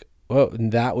were like, whoa,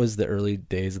 and that was the early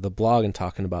days of the blog and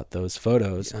talking about those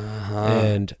photos.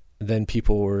 And then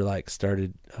people were like,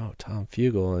 started, oh, Tom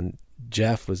Fugel, and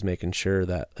Jeff was making sure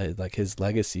that like his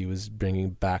legacy was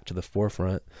bringing back to the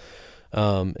forefront.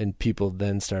 And people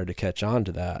then started to catch on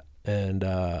to that. And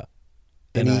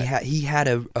he had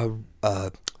a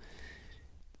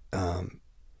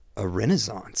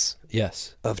renaissance.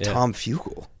 Yes. Of Tom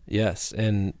Fugel. Yes.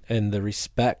 And the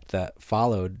respect that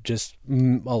followed, just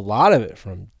a lot of it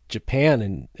from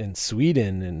Japan and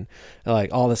Sweden, and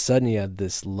like all of a sudden he had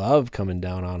this love coming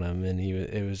down on him, and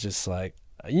it was just like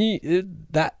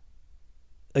that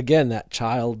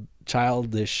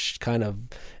childish kind of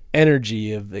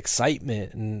energy of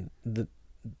excitement, and the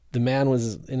man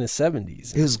was in his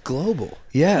 70s. It was global.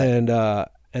 Yeah.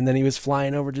 And then he was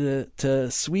flying over to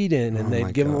Sweden, and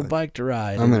they'd give him a bike to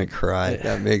ride. I'm gonna cry.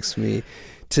 That makes me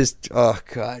just, oh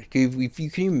God. If you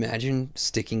can imagine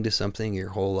sticking to something your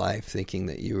whole life thinking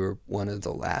that you were one of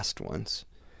the last ones.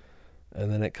 And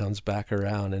then it comes back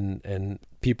around, and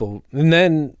people, and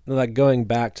then like going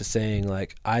back to saying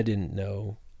like, I didn't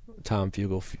know Tom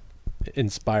Fugel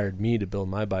inspired me to build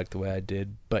my bike the way I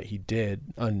did, but he did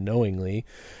unknowingly.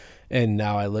 And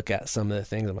now I look at some of the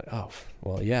things, I'm like, oh,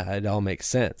 well, yeah, it all makes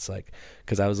sense. Like,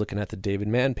 because I was looking at the David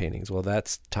Mann paintings. Well,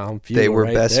 that's Tom Fugel. They were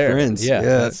right best there. Friends.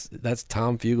 Yeah. That's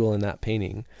Tom Fugel in that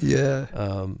painting. Yeah.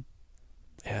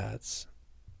 Yeah,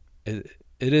 it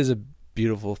is a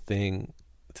beautiful thing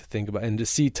to think about, and to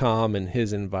see Tom and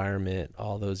his environment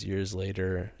all those years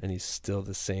later, and he's still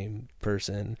the same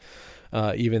person,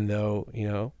 even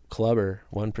though, clubber,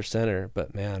 1%er,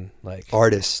 but man, like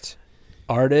artist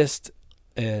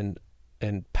and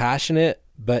passionate.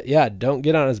 But yeah, don't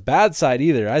get on his bad side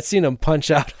either. I seen him punch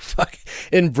out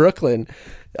in Brooklyn,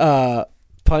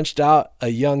 punched out a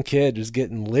young kid just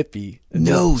getting lippy.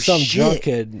 Some drunk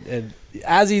kid, and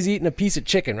as he's eating a piece of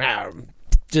chicken,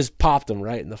 just popped him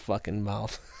right in the fucking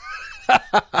mouth.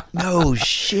 No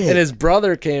shit. And his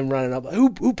brother came running up.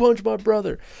 Who punched my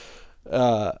brother?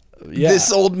 Yeah.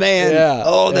 This old man. Yeah.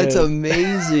 Oh, that's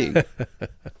amazing.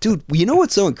 Dude, you know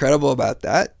what's so incredible about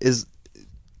that is,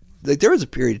 like, there was a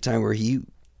period of time where you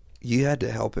had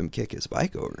to help him kick his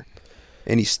bike over,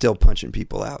 and he's still punching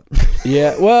people out.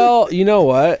 Yeah. Well, you know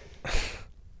what?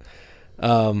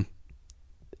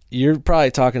 You're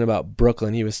probably talking about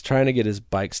Brooklyn. He was trying to get his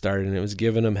bike started, and it was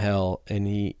giving him hell, and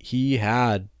he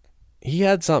had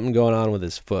something going on with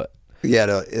his foot. He had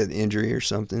an injury or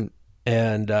something.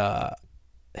 And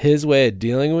his way of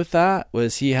dealing with that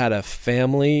was he had a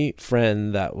family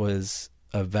friend that was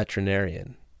a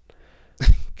veterinarian.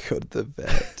 Go to the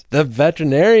vet. The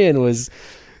veterinarian was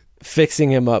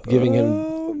fixing him up, giving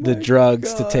him the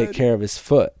drugs to take care of his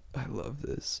foot. I love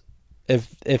this.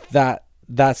 If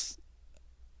that's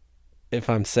if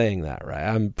I'm saying that right.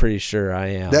 I'm pretty sure I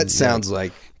am. That sounds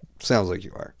like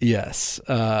you are. Yes.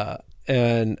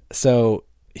 And so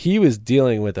he was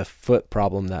dealing with a foot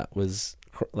problem that was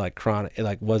like chronic, it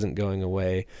like wasn't going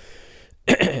away.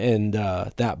 And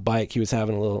that bike, he was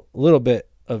having a little bit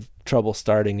of trouble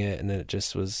starting it, and then it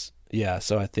just was, yeah.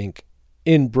 So I think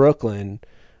in Brooklyn,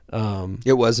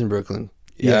 it was in Brooklyn.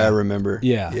 Yeah, I remember.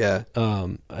 Yeah. Yeah.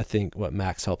 I think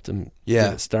Max helped him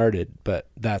get it started, but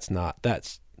that's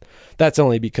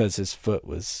only because his foot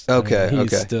was okay.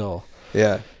 He's still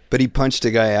but he punched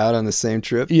a guy out on the same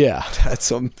trip. Yeah, that's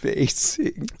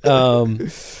amazing.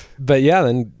 But yeah,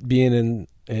 then being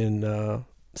in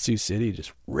Sioux City,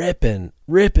 just ripping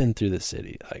through the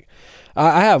city. Like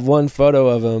I have one photo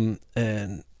of him,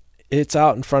 and it's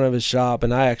out in front of his shop,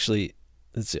 and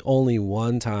it's the only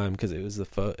one time, because it was a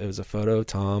photo of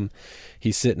Tom.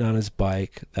 He's sitting on his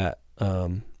bike that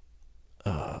what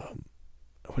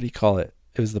do you call it?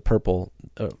 It was the purple.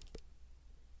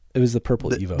 It was the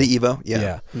purple Evo. The Evo, yeah.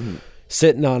 Yeah. Mm-hmm.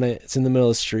 Sitting on it. It's in the middle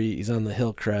of the street. He's on the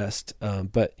hill crest.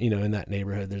 But in that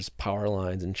neighborhood, there's power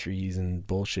lines and trees and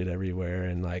bullshit everywhere.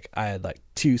 And like, I had like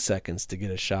 2 seconds to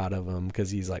get a shot of him because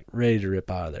he's like ready to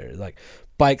rip out of there. Like,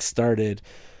 bike started.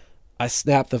 I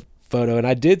snapped the photo, and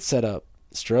I did set up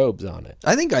strobes on it.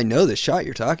 I think I know the shot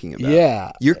you're talking about.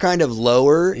 Yeah. You're kind of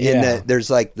lower in that there's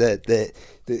like the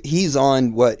he's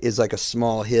on what is like a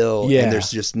small hill, and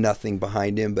there's just nothing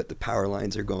behind him, but the power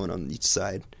lines are going on each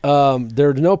side. There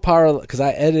are no power, because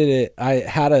I edited it. I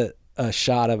had a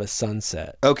shot of a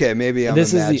sunset. Okay, maybe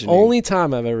This is the only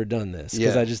time I've ever done this,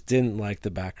 because I just didn't like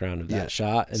the background of that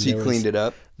shot. And so you cleaned it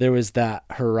up? There was that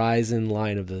horizon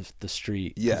line of the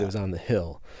street, because it was on the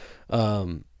hill.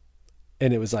 And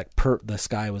it was like the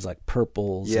sky was like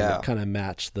purple, so it kind of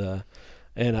matched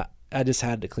and I just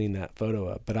had to clean that photo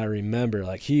up. But I remember,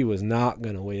 like, he was not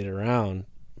going to wait around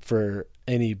for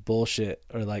any bullshit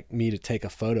or like me to take a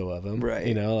photo of him.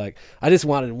 Right. Like, I just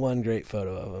wanted one great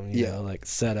photo of him, you know, like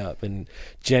set up. And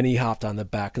Jenny hopped on the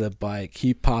back of the bike.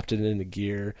 He popped it into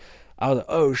gear. I was like,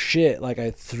 oh shit. Like,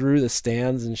 I threw the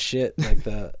stands and shit, like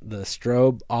the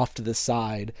strobe off to the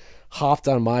side, hopped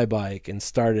on my bike and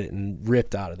started and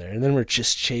ripped out of there. And then we're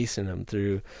just chasing him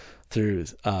through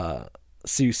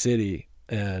Sioux City,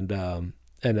 and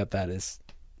end up at his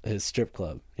strip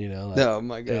club, like, oh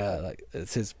my god. Yeah, like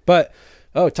it's his. But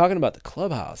talking about the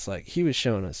clubhouse, like, he was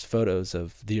showing us photos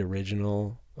of the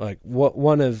original, like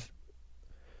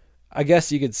I guess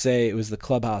you could say it was the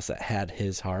clubhouse that had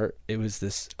his heart. It was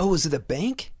this. Oh, was it the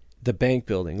bank? The bank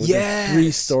building. It was like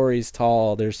 3 stories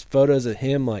tall. There's photos of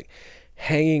him like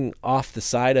hanging off the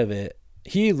side of it.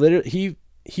 He literally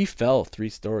he fell 3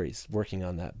 stories working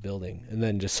on that building, and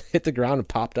then just hit the ground and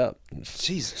popped up.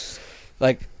 Jesus.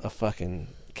 Like a fucking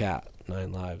cat,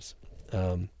 9 lives.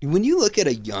 When you look at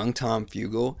a young Tom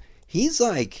Fugel, he's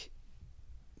like,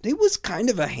 he was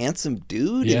kind of a handsome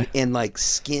dude, and like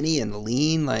skinny and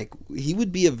lean. Like, he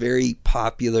would be a very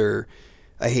popular,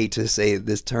 I hate to say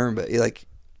this term, but like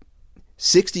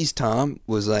 60s Tom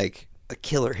was like a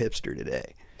killer hipster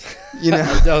today.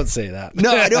 Don't say that.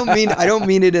 No, I don't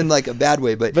mean it in like a bad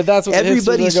way, but that's what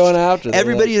everybody's going after.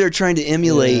 They're trying to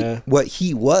emulate what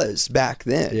he was back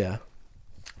then. Yeah.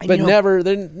 And but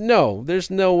there's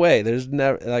no way. There's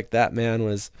never, like, that man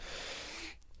was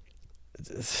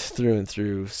through and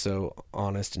through so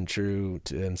honest and true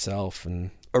to himself, and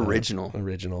original,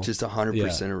 just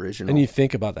 100% original. And you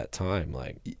think about that time,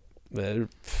 like, dude,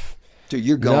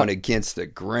 you're going against the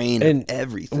grain of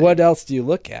everything. What else do you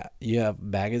look at? You have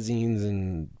magazines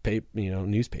and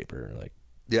newspaper, like,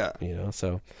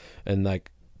 so, and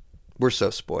like, we're so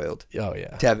spoiled. Oh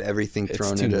yeah, to have everything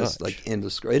thrown at us like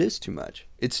endless. It is too much.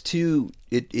 It's too.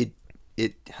 It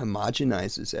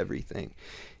homogenizes everything,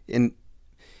 and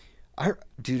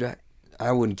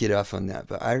I wouldn't get off on that,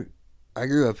 but I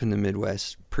grew up in the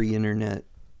Midwest, pre-internet,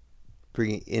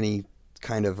 pre any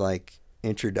kind of like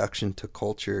introduction to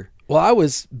culture. Well, I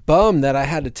was bummed that I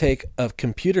had to take a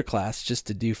computer class just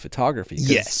to do photography.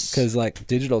 Because like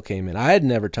digital came in. I had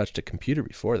never touched a computer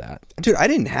before that. Dude,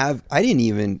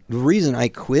 the reason I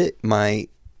quit my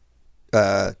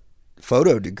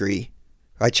photo degree,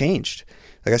 I changed.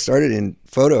 Like, I started in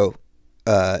photo,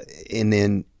 and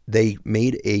then they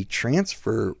made a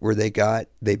transfer where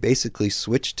they basically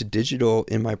switched to digital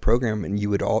in my program, and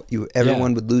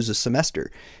everyone would lose a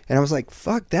semester. And I was like,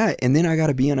 fuck that. And then I got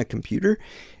to be on a computer.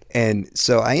 And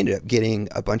so I ended up getting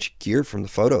a bunch of gear from the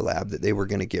photo lab that they were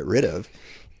going to get rid of.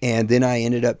 And then I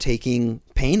ended up taking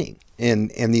painting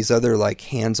and these other like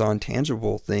hands-on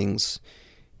tangible things.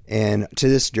 And to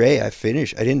this day, I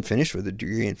didn't finish with a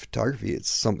degree in photography. It's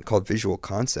something called visual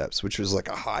concepts, which was like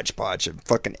a hodgepodge of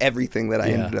fucking everything that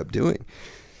I ended up doing.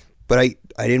 But I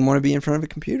didn't want to be in front of a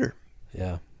computer.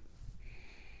 Yeah.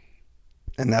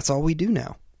 And that's all we do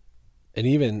now. And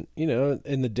even, you know,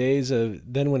 in the days of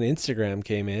then when Instagram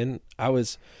came in, I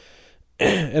was,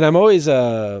 and I'm always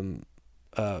a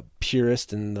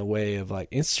purist in the way of like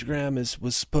Instagram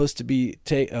was supposed to be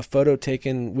a photo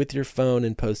taken with your phone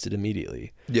and posted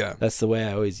immediately. Yeah. That's the way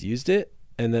I always used it.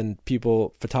 And then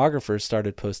photographers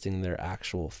started posting their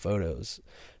actual photos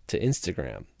to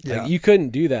Instagram. Yeah. Like you couldn't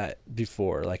do that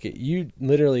before. Like you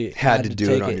literally had to do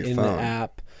take it on it your in phone. the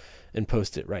app and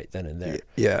post it right then and there.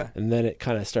 Yeah. And then it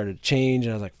kind of started to change,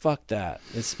 and I was like, fuck that.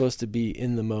 It's supposed to be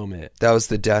in the moment. That was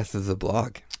the death of the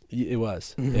blog. It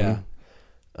was. Mm-hmm.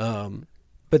 Yeah.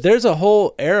 But there's a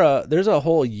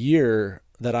whole year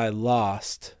that I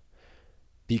lost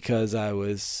because I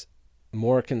was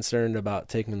more concerned about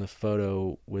taking the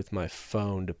photo with my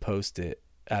phone to post it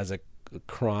as a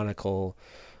chronicle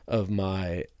of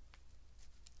my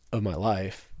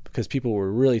life, because people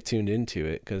were really tuned into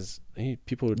it, because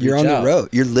people would You're reach on out. the road.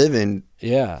 You're living.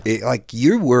 Yeah. Like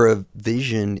you were a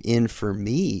vision in for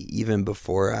me even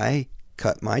before I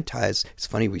cut my ties. It's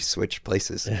funny we switched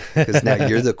places, because now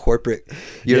you're the corporate.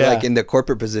 You're like in the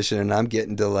corporate position, and I'm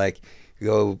getting to like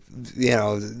go, you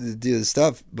know, do the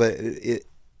stuff. But it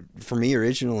for me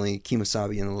originally,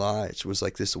 Kemosabe and the Lodge was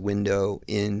like this window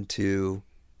into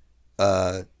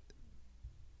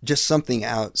just something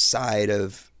outside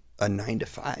of a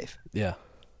 9-to-5. Yeah.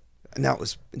 And that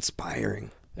was inspiring.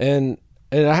 And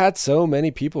I had so many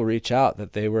people reach out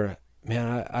that they were,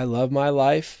 man, I love my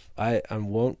life. I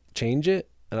won't change it.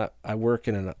 And I work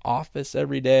in an office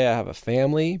every day. I have a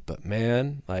family, but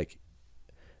man, like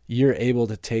you're able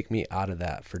to take me out of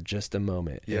that for just a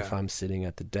moment. Yeah. If I'm sitting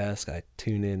at the desk, I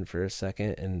tune in for a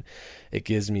second, and it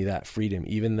gives me that freedom,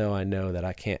 even though I know that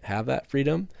I can't have that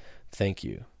freedom. Thank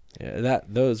you. Yeah,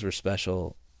 those were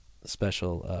special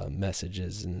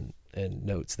messages and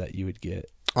notes that you would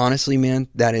get. Honestly, man,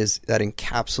 that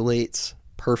encapsulates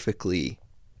perfectly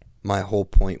my whole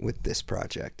point with this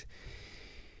project.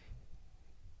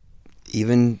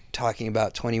 Even talking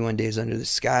about 21 Days Under the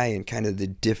Sky and kind of the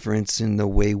difference in the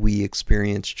way we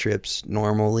experience trips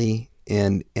normally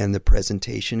and the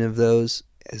presentation of those,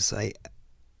 is like,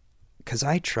 because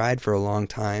I tried for a long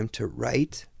time to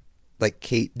write like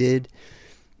Kate did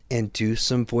and do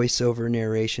some voiceover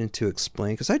narration to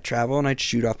explain, because I'd travel and I'd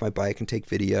shoot off my bike and take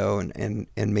video and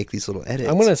make these little edits.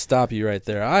 I'm going to stop you right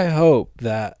there. I hope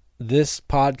that this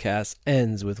podcast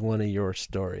ends with one of your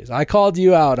stories. I called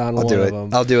you out on one of them.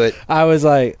 I'll do it. I was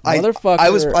like,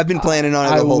 motherfucker. I've been planning on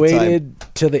it the whole time. I waited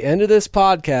till the end of this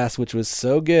podcast, which was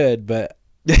so good, but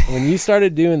when you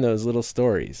started doing those little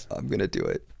stories, I'm going to do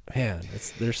it. Man,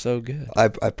 they're so good. I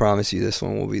promise you this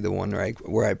one will be the one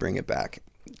where I bring it back,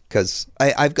 because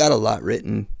I've got a lot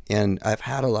written, and I've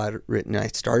had a lot written. I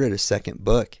started a second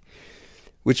book,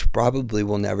 which probably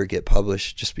will never get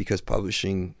published, just because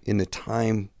publishing in the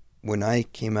time when I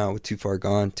came out with Too Far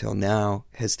Gone till now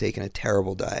has taken a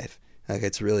terrible dive. Like,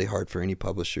 it's really hard for any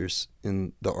publishers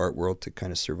in the art world to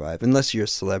kind of survive, unless you're a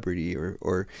celebrity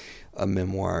or a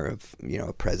memoir of, you know,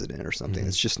 a president or something. Mm-hmm.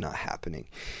 It's just not happening.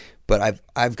 But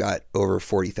I've got over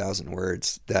 40,000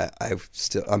 words that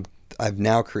I've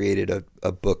now created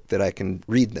a book that I can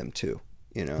read them to,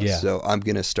 you know. Yeah. So I'm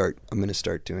gonna start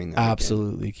doing that.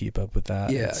 Absolutely again. Keep up with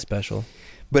that. Yeah. It's special.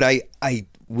 But I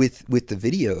with the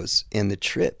videos and the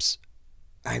trips,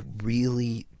 I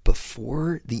really,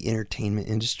 before the entertainment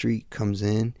industry comes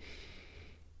in,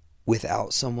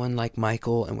 without someone like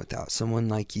Michael and without someone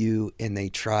like you, and they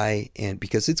try, and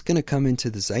because it's going to come into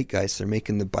the zeitgeist, they're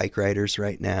making the bike riders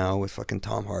right now with fucking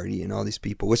Tom Hardy and all these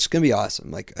people, which is going to be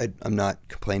awesome. Like, I'm not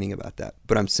complaining about that,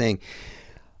 but I'm saying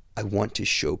I want to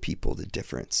show people the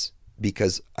difference,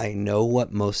 because I know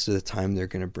what most of the time they're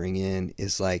going to bring in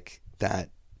is like that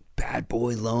bad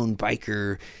boy lone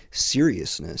biker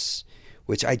seriousness,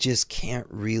 which I just can't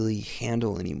really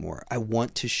handle anymore. I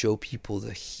want to show people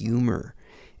the humor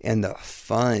and the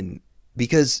fun,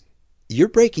 because you're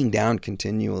breaking down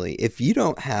continually. If you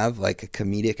don't have like a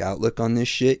comedic outlook on this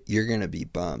shit, you're going to be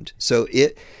bummed. So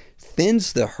it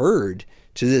thins the herd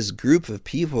to this group of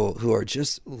people who are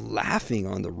just laughing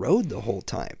on the road the whole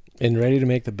time. And ready to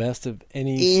make the best of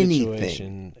any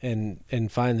situation,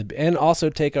 and find and also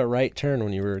take a right turn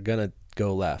when you were going to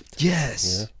go left.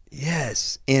 Yes. Yeah?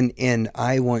 Yes. And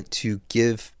I want to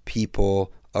give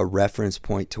people a reference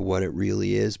point to what it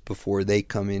really is before they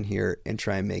come in here and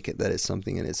try and make it that it's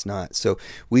something and it's not. So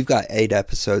we've got 8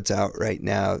 episodes out right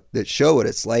now that show what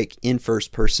it's like in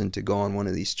first person to go on one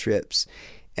of these trips.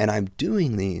 And I'm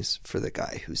doing these for the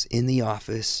guy who's in the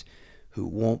office, who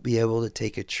won't be able to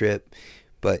take a trip,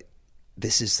 but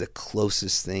this is the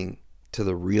closest thing to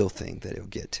the real thing that it'll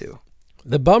get to.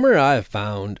 The bummer I have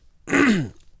found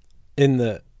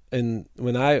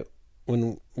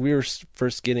when we were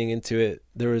first getting into it,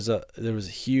 there was a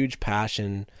huge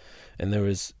passion, and there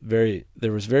was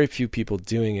very few people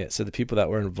doing it. So the people that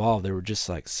were involved, they were just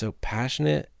like so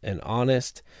passionate and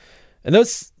honest. And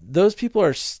those people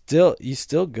are still, you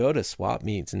still go to swap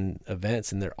meets and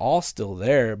events, and they're all still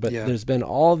there. But there's been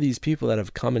all these people that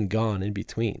have come and gone in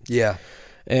between. Yeah,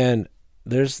 and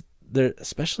there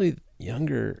especially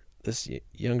this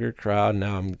younger crowd.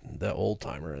 Now I'm the old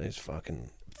timer, and he's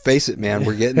fucking. Face it, man,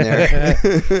 we're getting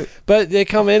there. But they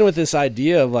come in with this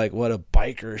idea of like what a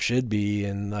biker should be,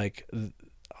 and like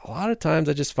a lot of times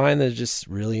I just find they're just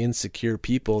really insecure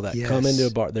people that come into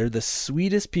a bar. They're the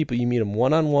sweetest people. You meet them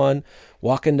one-on-one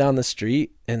walking down the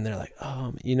street, and they're like,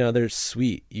 oh, they're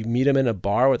sweet. You meet them in a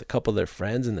bar with a couple of their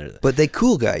friends, and but they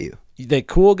cool guy you. They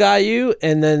cool guy you,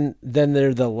 and then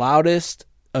they're the loudest,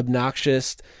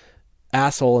 obnoxious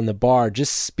asshole in the bar,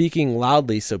 just speaking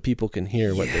loudly so people can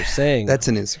hear what they're saying. That's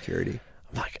an insecurity.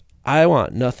 I'm like, I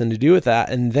want nothing to do with that.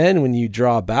 And then when you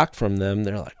draw back from them,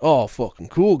 they're like, oh, fucking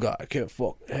cool guy, I can't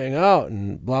fucking hang out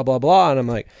and blah blah blah. And I'm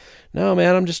like, no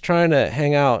man, I'm just trying to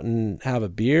hang out and have a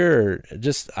beer, or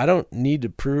just, I don't need to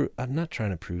prove, I'm not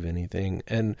trying to prove anything.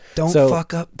 And don't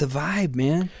fuck up the vibe,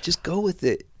 man, just go with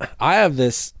it. I have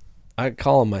this, I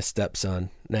call him my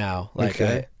stepson now. Like,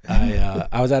 okay.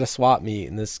 I was at a swap meet,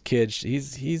 and this kid,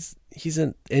 he's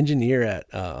an engineer at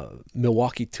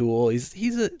Milwaukee Tool.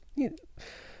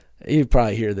 You'd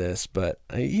probably hear this, but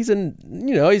he's a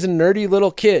nerdy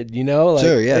little kid, like,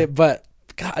 sure, yeah. But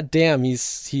goddamn,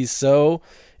 he's so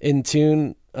in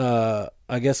tune, I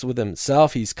guess, with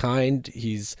himself. He's kind.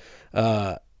 He's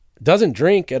doesn't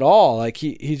drink at all. Like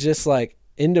he's just like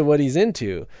into what he's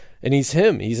into, and he's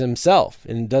himself,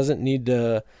 and doesn't need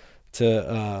to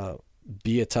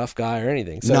be a tough guy or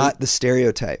anything. So not the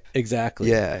stereotype. Exactly.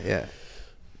 Yeah.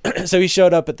 So he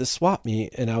showed up at the swap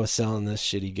meet, and I was selling this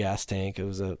shitty gas tank. It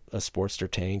was a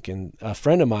Sportster tank, and a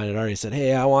friend of mine had already said,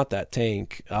 hey, I want that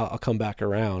tank. I'll come back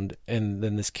around. And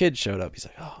then this kid showed up. He's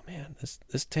like, oh man,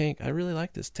 this tank, I really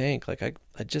like this tank. Like I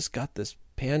just got this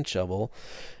pan shovel,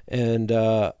 and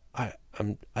I'd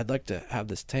like to have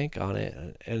this tank on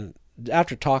it. And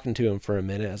after talking to him for a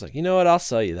minute, I was like, you know what? I'll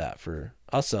sell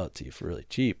it to you for really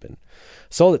cheap, and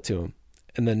sold it to him.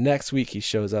 And the next week he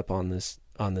shows up on this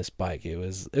bike. It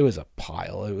was a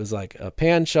pile. It was like a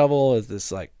pan shovel. It was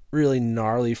this like really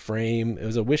gnarly frame. It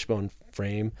was a wishbone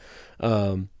frame,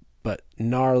 but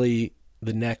gnarly.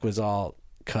 The neck was all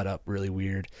cut up really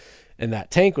weird, and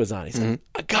that tank was on. He's like,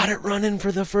 I got it running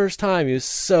for the first time. He was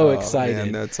so excited.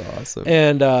 Man, that's awesome.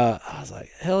 And I was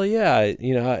like, hell yeah,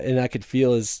 and I could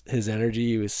feel his energy.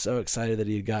 He was so excited that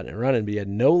he had gotten it running, but he had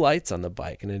no lights on the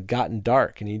bike, and it had gotten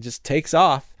dark, and he just takes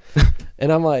off.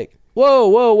 And I'm like, whoa.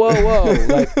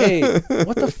 Like, hey,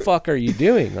 what the fuck are you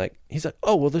doing? Like, he's like,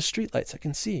 oh, well, there's street lights, I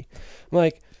can see. I'm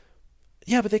like,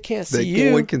 yeah, but they can't see you.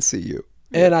 No one can see you.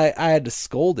 And I had to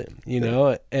scold him,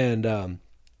 and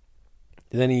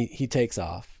then he takes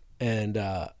off, and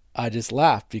I just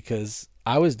laughed because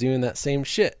I was doing that same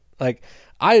shit. Like,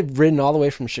 I had ridden all the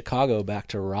way from Chicago back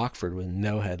to Rockford with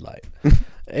no headlight.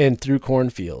 And through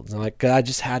cornfields, and like I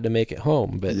just had to make it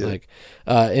home. But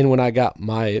and when I got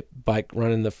my bike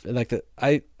running,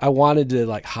 I wanted to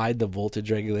like hide the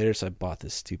voltage regulator, so I bought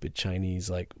this stupid Chinese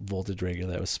like voltage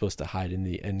regulator that was supposed to hide in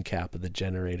the end cap of the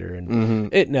generator,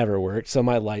 and it never worked. So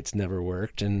my lights never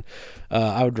worked, and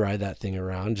I would ride that thing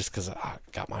around just because I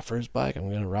got my first bike.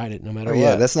 I'm gonna ride it no matter what.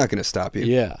 Yeah, that's not gonna stop you.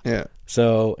 Yeah.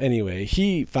 So anyway,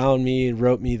 he found me and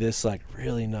wrote me this like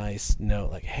really nice note,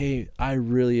 like, hey, I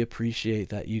really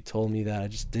appreciate that you told me that. I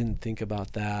just didn't think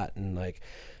about that, and like,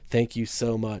 thank you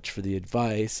so much for the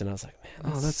advice. And I was like,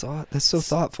 man, that's so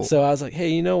thoughtful. So I was like, hey,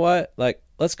 you know what? Like,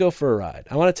 let's go for a ride.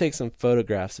 I want to take some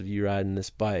photographs of you riding this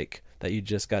bike that you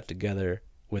just got together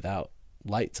without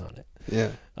lights on it.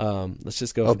 Yeah. Let's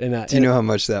just go. Do you know how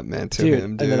much that meant to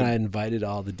him, dude? And then I invited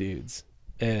all the dudes.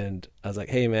 And I was like,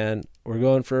 hey, man, we're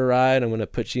going for a ride. I'm going to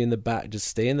put you in the back. Just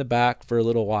stay in the back for a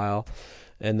little while.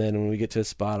 And then when we get to a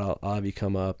spot, I'll have you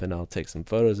come up, and I'll take some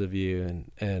photos of you.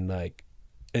 And like,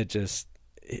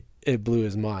 it blew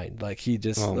his mind. Like, he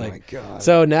just, oh like, my God.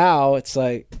 So now it's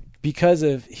like, because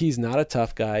of, he's not a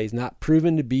tough guy. He's not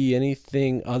proven to be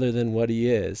anything other than what he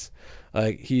is.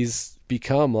 Like, he's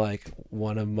become like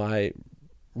one of my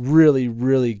really,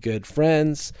 really good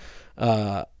friends.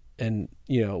 And,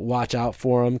 watch out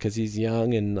for him because he's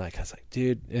young. And like, I was like,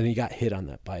 dude, and he got hit on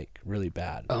that bike really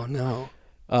bad. Oh no.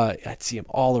 I'd see him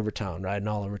all over town, riding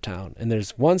all over town. And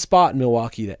there's one spot in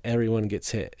Milwaukee that everyone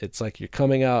gets hit. It's like you're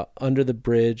coming out under the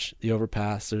bridge, the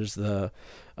overpass. There's the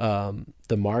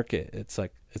the market.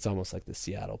 It's almost like the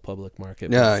Seattle public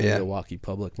market, the Milwaukee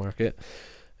public market.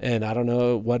 And I don't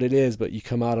know what it is, but you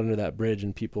come out under that bridge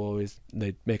and people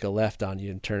they make a left on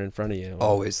you and turn in front of you.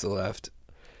 Always the left.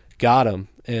 Got him.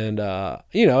 And,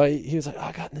 he was like,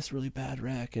 I got in this really bad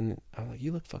wreck. And I'm like,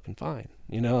 you look fucking fine.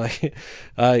 You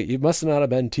must not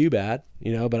have been too bad,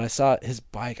 but I saw his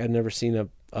bike. I'd never seen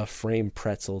a frame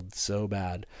pretzeled so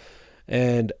bad.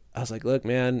 And I was like, look,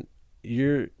 man,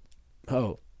 being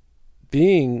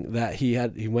that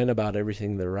he went about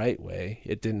everything the right way,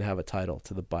 it didn't have a title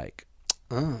to the bike.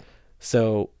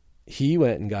 So he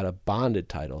went and got a bonded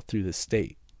title through the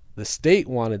state. The state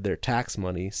wanted their tax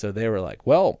money, so they were like,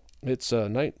 well, it's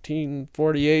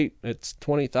 1948, it's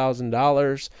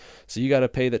 $20,000, so you got to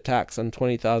pay the tax on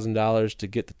 $20,000 to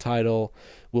get the title.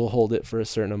 We'll hold it for a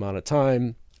certain amount of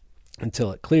time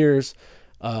until it clears,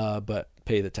 but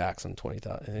pay the tax on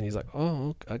 $20,000. And he's like,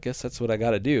 oh, I guess that's what I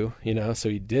got to do, so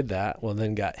he did that. Well,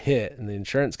 then got hit, and the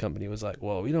insurance company was like,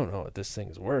 well, we don't know what this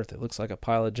thing's worth. It looks like a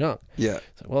pile of junk. Yeah.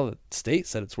 It's like, well, the state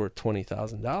said it's worth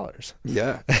 $20,000.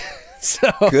 Yeah.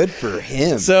 So good for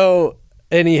him. So,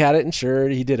 and he had it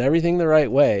insured. He did everything the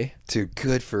right way. Dude,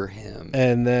 good for him.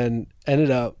 And then ended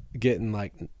up getting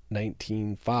like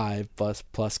 19.5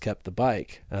 plus kept the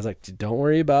bike. And I was like, don't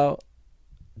worry about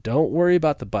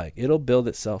the bike. It'll build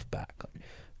itself back.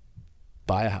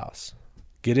 Buy a house.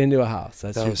 Get into a house.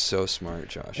 That was so smart,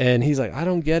 Josh. And he's like, I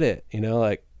don't get it.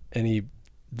 And he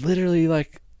literally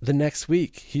the next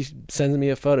week, he sends me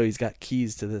a photo. He's got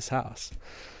keys to this house.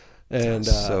 And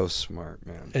that's so smart,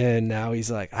 man. And now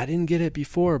he's like, I didn't get it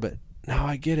before, but now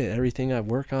I get it. Everything I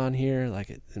work on here,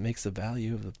 it makes the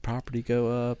value of the property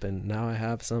go up, and now I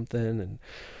have something.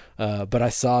 And but I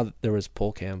saw that there was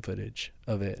pole cam footage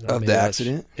of it. Of the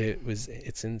accident?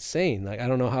 It's insane. I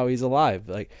don't know how he's alive.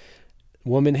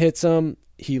 Woman hits him.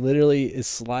 He literally is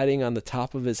sliding on the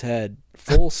top of his head,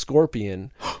 full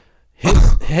scorpion,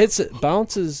 hits it,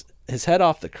 bounces his head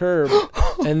off the curb,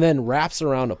 and then wraps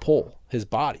around a pole. His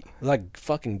body, like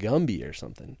fucking Gumby or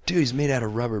something. Dude, he's made out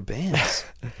of rubber bands.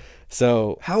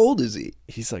 So how old is he?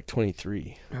 He's like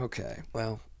 23. Okay,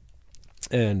 well,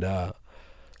 and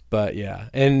but yeah,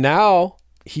 and now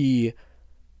he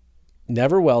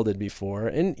never welded before,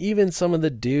 and even some of the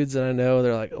dudes that I know,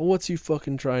 they're like, oh, what's he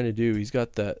fucking trying to do? He's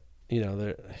got that,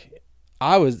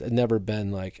 I was never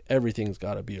been like, everything's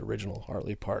got to be original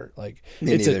Harley part.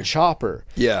 It's a chopper.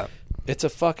 Yeah, it's a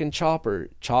fucking chopper.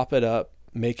 Chop it up,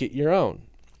 make it your own.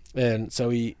 And so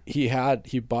he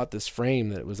bought this frame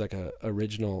that was like a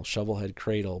original shovel head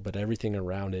cradle, but everything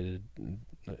around it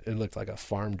looked like a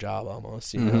farm job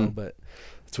almost, but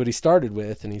that's what he started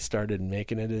with, and he started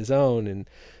making it his own. And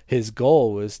his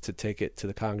goal was to take it to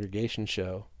the congregation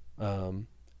show.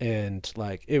 And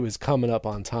it was coming up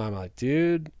on time. I'm like,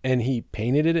 dude, and he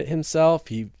painted it himself.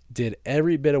 He did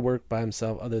every bit of work by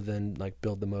himself other than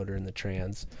build the motor and the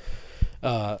trans.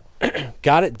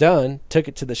 Got it done, took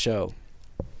it to the show,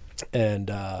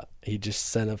 and he just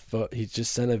sent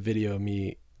a video of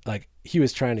me. He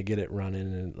was trying to get it running,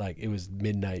 and it was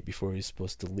midnight before he was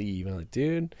supposed to leave. I'm like,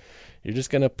 dude, you're just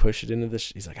gonna push it into the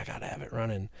he's like, I gotta have it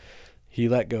running. He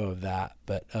let go of that,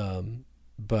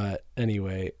 but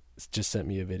anyway, just sent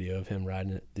me a video of him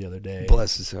riding it the other day.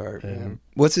 Bless his heart, man.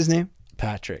 What's his name?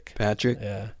 Patrick.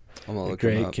 Yeah, I'm gonna look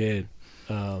him up. Great kid.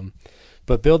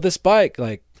 But built this bike,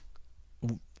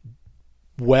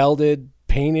 welded,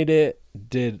 painted it,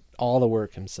 did all the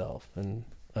work himself. And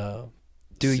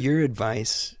dude, your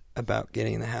advice about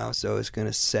getting the house though is going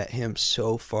to set him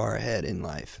so far ahead in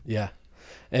life. Yeah.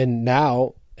 And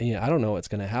now, I don't know what's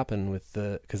going to happen with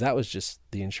because that was just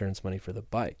the insurance money for the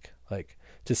bike.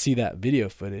 To see that video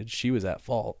footage, she was at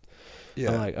fault. Yeah.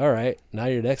 I'm like, all right, now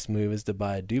your next move is to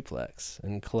buy a duplex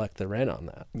and collect the rent on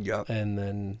that. Yep. And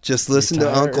then just listen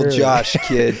to Uncle Josh,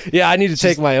 kid. Yeah, I need to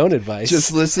take my own advice.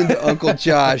 Just listen to Uncle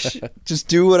Josh. Just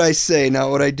do what I say, not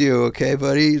what I do, okay,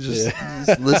 buddy? Just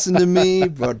listen to me,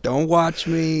 but don't watch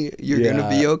me. You're gonna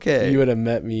be okay. You would have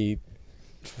met me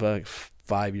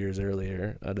 5 years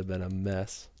earlier. I'd have been a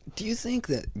mess. Do you think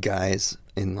that guys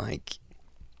in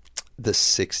the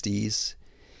 60s,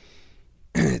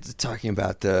 talking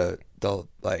about the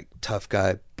tough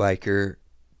guy biker,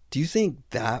 do you think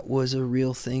that was a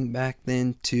real thing back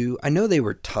then too? I know they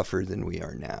were tougher than we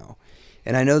are now,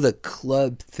 and I know the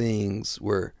club things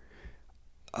were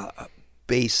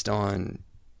based on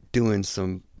doing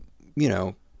some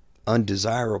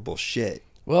undesirable shit.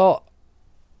 Well,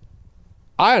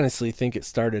 I honestly think it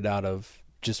started out of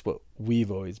just what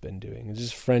we've always been doing. It's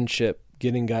just friendship,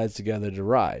 getting guys together to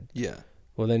ride. Yeah.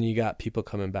 Well, then you got people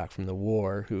coming back from the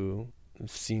war who have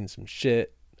seen some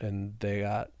shit, and they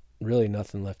got really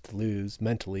nothing left to lose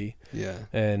mentally. Yeah.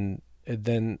 And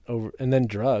then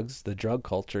drugs, the drug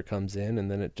culture comes in, and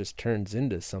then it just turns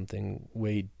into something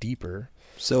way deeper.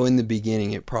 So in the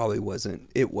beginning, it probably wasn't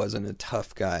a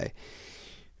tough guy.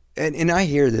 And I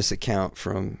hear this account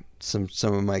from some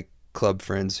of my club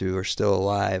friends who are still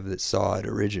alive that saw it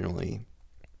originally.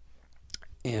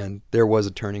 And there was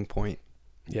a turning point.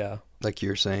 Yeah. Like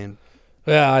you're saying.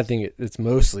 Yeah, I think it's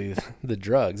mostly the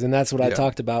drugs. And that's what I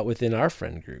talked about within our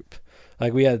friend group.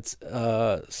 Like, we had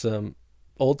some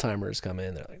old timers come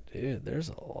in. They're like, dude, there's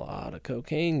a lot of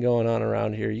cocaine going on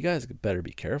around here. You guys better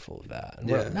be careful of that. And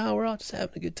we're like, no, we're all just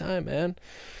having a good time, man.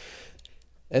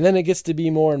 And then it gets to be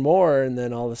more and more, and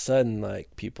then all of a sudden,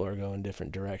 like, people are going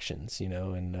different directions, you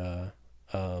know, and,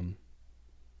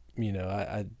 you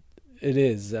know, it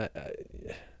is,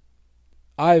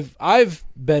 I've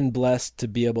been blessed to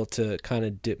be able to kind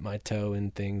of dip my toe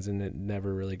in things, and it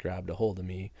never really grabbed a hold of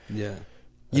me. Yeah.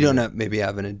 You don't maybe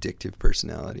have an addictive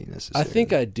personality necessarily. I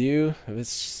think I do. It's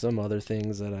some other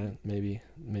things that I maybe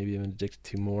I'm addicted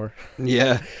to more.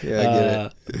 Yeah, I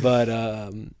get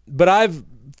it. But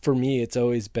for me, it's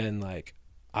always been like,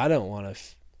 I don't want to.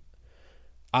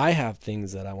 I have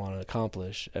things that I want to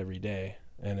accomplish every day,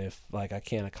 and if like I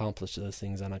can't accomplish those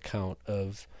things on account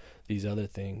of these other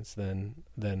things, then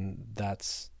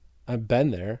that's, I've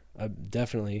been there. I've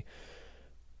definitely.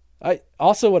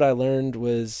 What I learned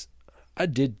was, I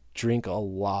did drink a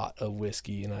lot of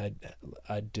whiskey, and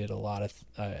I did a lot of,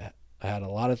 I had a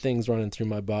lot of things running through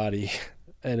my body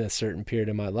in a certain period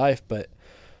of my life, but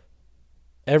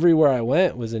everywhere I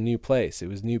went was a new place. It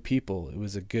was new people. It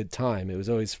was a good time.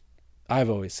 I've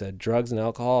always said drugs and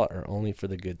alcohol are only for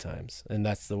the good times. And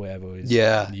that's the way I've always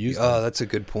used them. Oh, that's a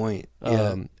good point.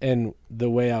 Yeah. And the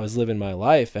way I was living my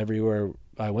life, everywhere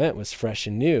I went was fresh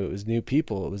and new. It was new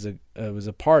people. It was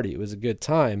a party. It was a good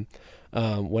time.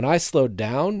 When I slowed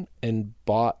down and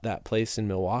bought that place in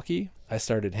Milwaukee, I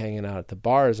started hanging out at the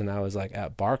bars, and I was like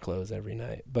at bar close every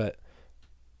night. But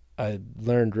I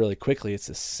learned really quickly it's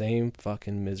the same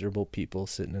fucking miserable people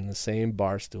sitting in the same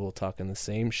bar stool talking the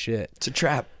same shit. It's a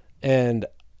trap. And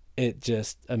it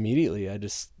just immediately, I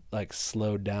just like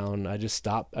slowed down. I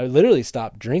literally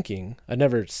stopped drinking. I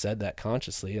never said that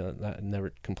consciously. I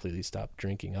never completely stopped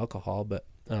drinking alcohol, but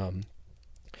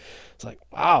it's like,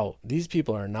 wow, these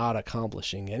people are not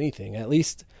accomplishing anything. At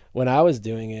least when I was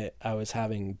doing it, I was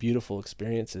having beautiful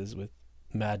experiences with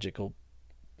magical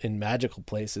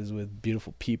places with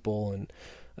beautiful people, and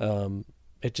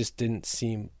it just didn't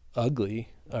seem ugly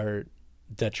or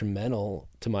detrimental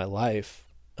to my life.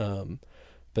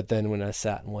 But then when I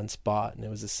sat in one spot and it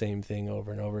was the same thing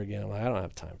over and over again, I'm like, I don't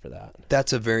have time for that.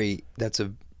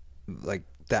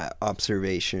 That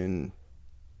observation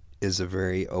is a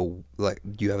very,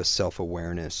 you have a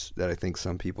self-awareness that I think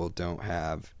some people don't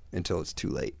have until it's too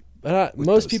late. But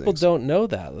most people don't know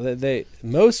that.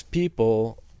 Most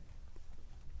people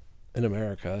in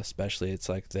America, especially, it's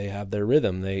like they have their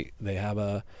rhythm. They have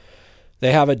a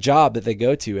job that they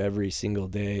go to every single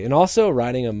day. And also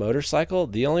riding a motorcycle,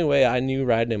 the only way I knew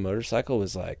riding a motorcycle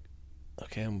was like,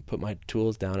 okay, I'm going to put my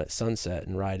tools down at sunset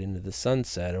and ride into the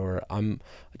sunset, or I'm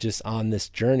just on this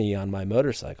journey on my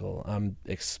motorcycle. I'm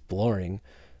exploring.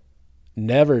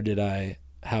 Never did I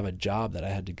have a job that I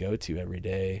had to go to every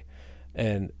day.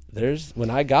 And when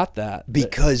I got that.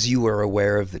 Because you were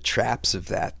aware of the traps of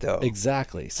that, though.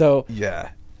 Exactly. So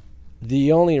yeah,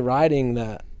 the only riding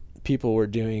that people were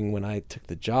doing when I took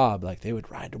the job, like they would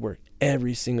ride to work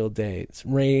every single day. It's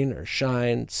rain or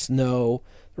shine, snow,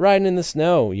 riding in the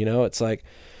snow, you know, it's like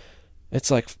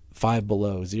 5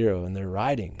 below zero and they're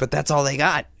riding. But that's all they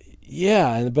got.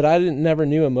 Yeah. But I never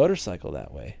knew a motorcycle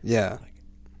that way. Yeah. Like,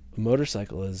 a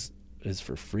motorcycle is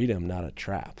for freedom, not a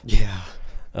trap. Yeah.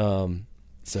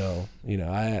 So, you know,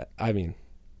 I'm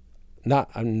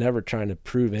never trying to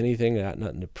prove anything. I got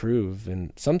nothing to prove.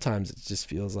 And sometimes it just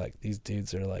feels like these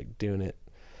dudes are like doing it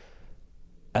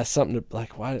as something to,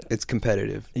 like, why? It's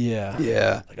competitive. Yeah.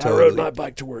 Yeah. Like, totally. I rode my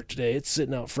bike to work today. It's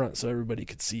sitting out front so everybody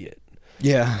could see it.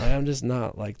 Yeah. Like, I'm just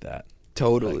not like that.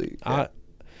 Totally. Like,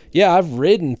 I've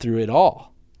ridden through it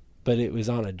all, but it was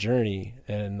on a journey,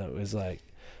 and it was like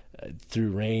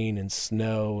through rain and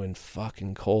snow and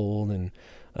fucking cold, and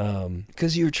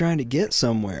because you were trying to get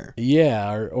somewhere.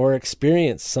 Yeah, or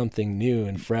experience something new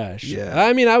and fresh. Yeah.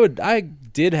 I mean, I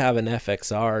did have an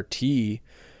FXR-T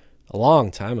a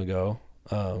long time ago.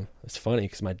 It's funny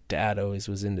because my dad always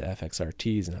was into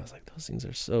FXR-Ts, and I was like, those things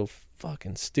are so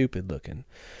fucking stupid looking.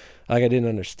 Like, I didn't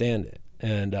understand it.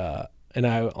 And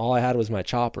all I had was my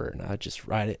chopper, and I'd just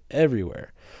ride it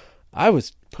everywhere. I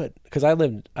was because I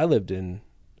lived in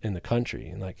in the country.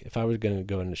 And like, if I was going to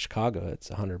go into Chicago, it's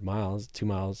 100 miles, 2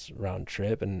 miles round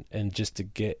trip. And just to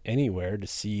get anywhere to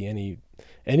see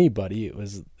anybody, it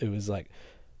was like,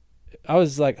 I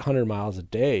was like 100 miles a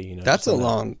day, you know. That's a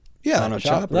long, on a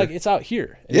chopper. Like, it's out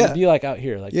here. It'd be like out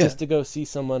here, like just to go see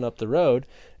someone up the road.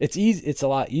 It's easy. It's a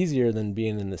lot easier than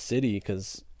being in the city,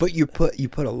 because. But you put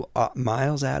a lot,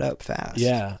 miles add up fast.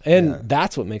 Yeah, and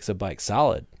that's what makes a bike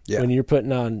solid. Yeah. When you're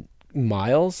putting on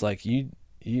miles, like you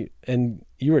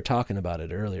were talking about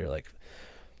it earlier. Like,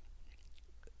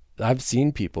 I've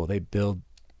seen people, they build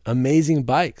amazing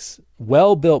bikes,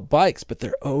 well-built bikes, but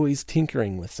they're always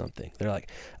tinkering with something. They're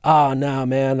like, oh no,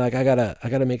 man, like I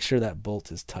gotta make sure that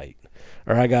bolt is tight,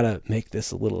 or I gotta make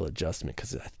this a little adjustment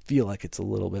because I feel like it's a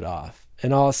little bit off.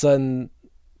 And all of a sudden,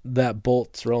 that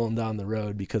bolt's rolling down the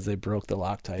road because they broke the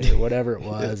Loctite or whatever it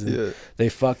was, and they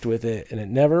fucked with it, and it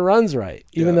never runs right.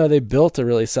 Even though they built a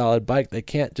really solid bike, they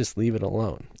can't just leave it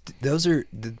alone. Those are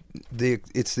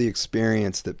it's the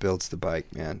experience that builds the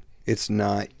bike, man. It's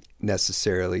not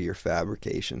necessarily your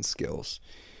fabrication skills.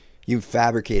 You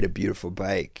fabricate a beautiful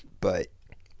bike, but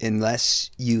unless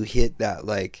you hit that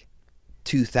like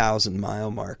 2,000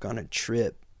 mile mark on a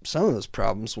trip, some of those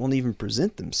problems won't even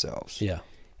present themselves. Yeah.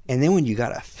 And then when you got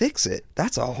to fix it,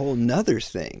 that's a whole nother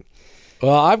thing.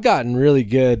 Well, I've gotten really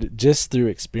good just through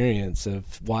experience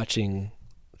of watching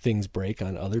things break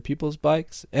on other people's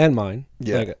bikes and mine.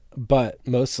 Yeah. Like, but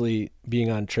mostly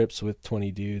being on trips with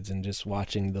 20 dudes and just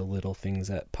watching the little things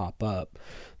that pop up.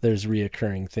 There's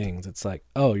reoccurring things. It's like,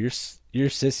 oh, you're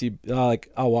sissy. Like,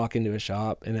 I'll walk into a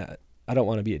shop, and I don't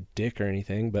want to be a dick or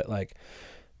anything, but like,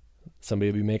 somebody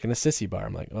will be making a sissy bar.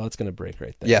 I'm like, oh, it's going to break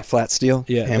right there. Yeah, flat steel.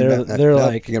 Yeah, they're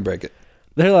like, you're going to break it.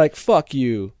 They're like, fuck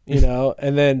you, you know,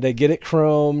 and then they get it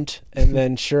chromed, and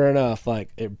then sure enough, like,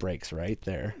 it breaks right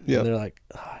there. Yeah. And they're like,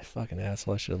 oh, I fucking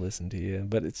asshole, I should have listened to you.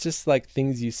 But it's just like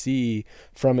things you see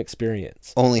from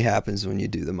experience. Only happens when you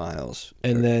do the miles.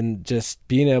 And then just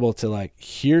being able to like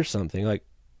hear something, like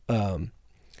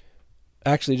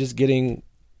actually just getting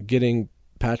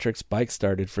Patrick's bike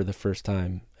started for the first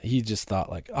time. He just thought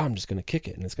like, oh, I'm just going to kick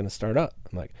it and it's going to start up.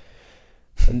 I'm like,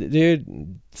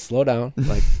 dude, slow down.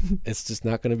 Like, it's just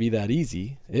not going to be that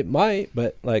easy. It might,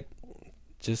 but like,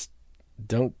 just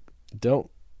don't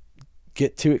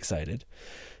get too excited.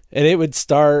 And it would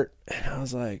start, and I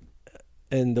was like,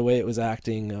 and the way it was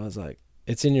acting, I was like,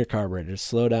 it's in your carburetor.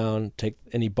 Slow down.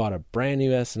 And he bought a brand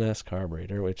new S&S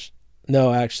carburetor, which,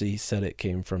 no, actually he said it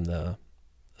came from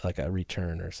like a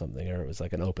return or something, or it was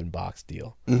like an open box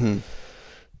deal. Mm-hmm.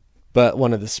 But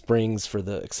one of the springs for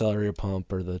the accelerator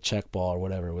pump or the check ball or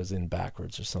whatever was in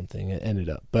backwards or something. It ended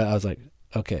up. But I was like,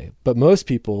 okay. But most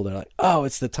people, they're like, oh,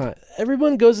 it's the time.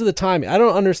 Everyone goes to the timing. I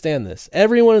don't understand this.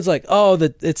 Everyone is like, oh,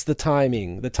 it's the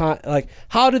timing. The time. Like,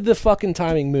 how did the fucking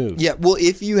timing move? Yeah. Well,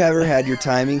 if you ever had your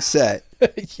timing set,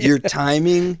 your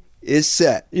timing is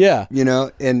set. Yeah. You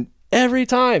know, and every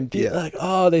time people like,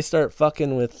 oh, they start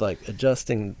fucking with like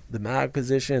adjusting the mag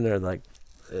position, or like,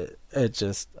 it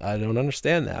just, I don't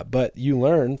understand that. But you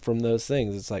learn from those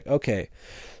things. It's like, okay,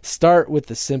 start with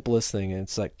the simplest thing, and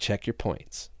it's like, check your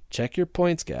points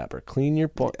gap, or clean your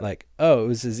point. Like, oh, it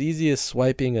was as easy as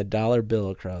swiping a dollar bill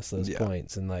across those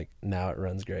points, and like, now it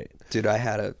runs great. Dude, I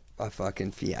had a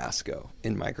fucking fiasco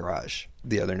in my garage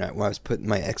the other night when I was putting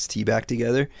my XT back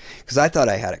together, because I thought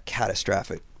I had a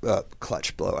catastrophic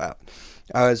clutch blowout.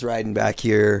 I was riding back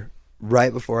here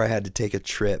right before I had to take a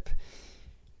trip,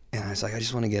 and I was like, I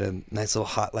just want to get a nice little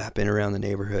hot lap in around the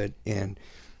neighborhood, and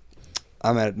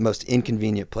I'm at the most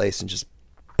inconvenient place, and just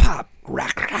pop,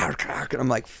 and I'm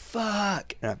like,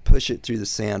 fuck, and I push it through the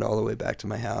sand all the way back to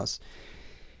my house,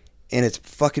 and it's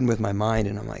fucking with my mind,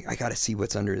 and I'm like, I gotta see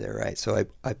what's under there, right? So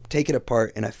I take it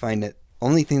apart, and I find that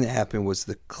only thing that happened was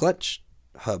the clutch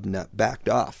hub nut backed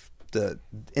off.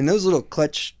 And those little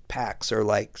clutch packs are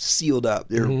like sealed up.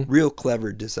 They're real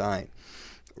clever design,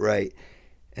 right?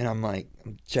 And I'm like,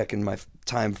 I'm checking my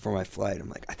time for my flight. I'm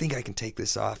like, I think I can take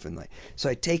this off. And like, so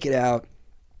I take it out,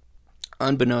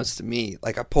 unbeknownst to me,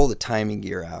 like I pull the timing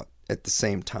gear out at the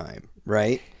same time,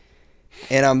 right?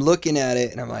 And I'm looking at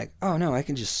it, and I'm like, oh no, I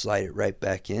can just slide it right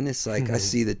back in. It's like, I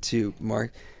see the two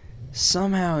mark.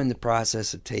 Somehow in the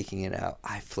process of taking it out,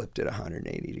 I flipped it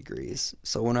 180 degrees.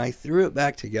 So when I threw it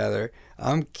back together,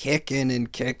 I'm kicking and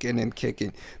kicking and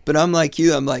kicking. But I'm like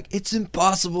you, I'm like, it's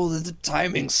impossible that the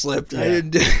timing slipped. Yeah. I didn't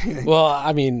do it. Well,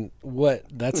 I mean,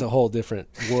 that's a whole different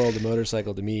world of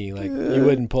motorcycle to me. Like, you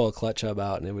wouldn't pull a clutch hub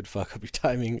out and it would fuck up your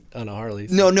timing on a Harley.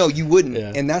 So. No, you wouldn't.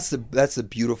 Yeah. And that's the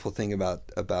beautiful thing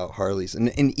about Harleys. And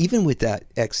even with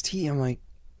that XT, I'm like,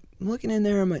 I'm looking in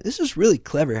there, I'm like, this is really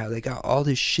clever how they got all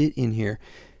this shit in here.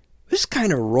 this is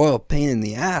kind of a royal pain in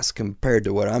the ass compared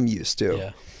to what I'm used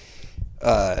to.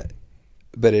 Yeah.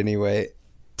 But anyway,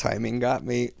 timing got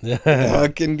me.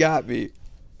 Fucking got me.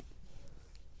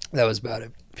 That was about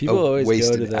it. People always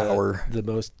go to hour. the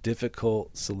most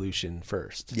difficult solution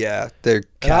first. Yeah, they're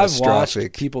And I've catastrophic.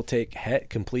 watched people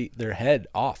complete their head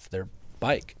off their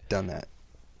bike. Done that.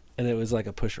 And it was like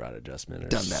a push rod adjustment or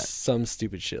Done that. some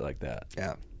stupid shit like that.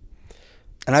 Yeah.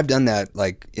 And I've done that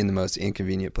like in the most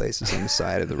inconvenient places on the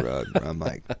side of the road where I'm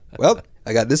like, well,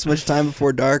 I got this much time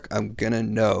before dark. I'm going to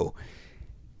know.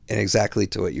 And exactly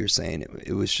to what you're saying,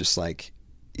 it was just like,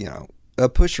 a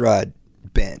push rod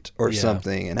bent or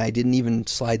something. And I didn't even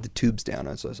slide the tubes down.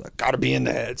 So I was like, got to be in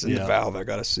the head. It's in the valve. I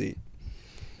got to see.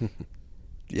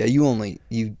 Yeah,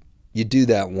 you do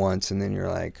that once and then you're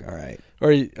like, all right.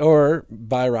 Or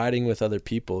by riding with other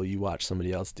people, you watch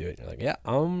somebody else do it. You're like, yeah,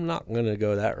 I'm not going to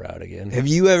go that route again. Have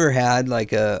you ever had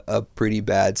like a pretty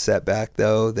bad setback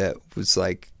though that was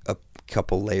like a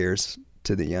couple layers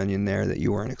to the onion there that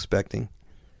you weren't expecting?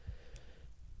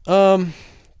 Well,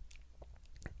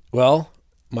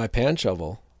 my pan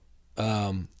shovel,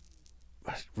 I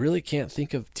really can't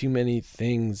think of too many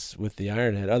things with the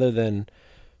iron head other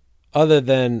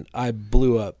than I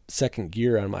blew up second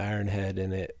gear on my iron head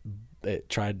and it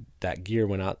tried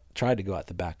to go out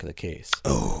the back of the case.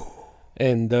 Oh.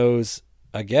 And those,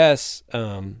 I guess,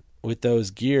 with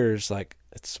those gears, like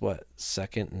it's what,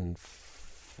 second and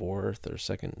fourth or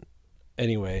second.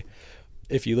 Anyway,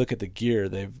 if you look at the gear,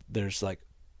 there's like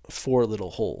 4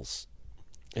 little holes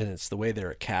and it's the way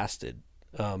they're casted.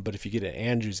 But if you get an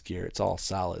Andrews gear, it's all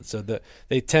solid. So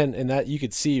they tend, and that you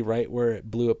could see right where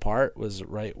it blew apart was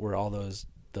right where all those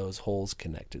holes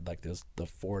connected, like the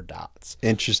 4 dots.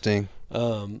 Interesting.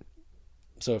 So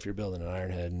if you're building an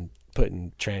iron head and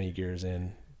putting tranny gears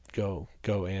in, go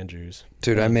Andrews.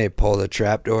 Dude, I may pull the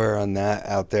trapdoor on that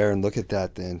out there and look at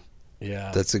that then.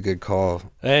 Yeah. That's a good call.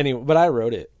 Anyway, but I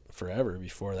rode it forever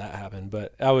before that happened.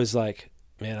 But I was like,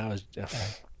 man, I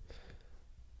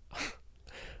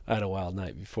had a wild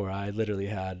night before. I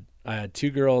had 2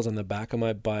 girls on the back of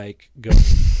my bike going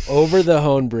over the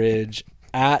Hone Bridge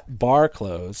at bar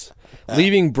close,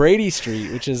 leaving Brady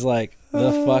Street, which is like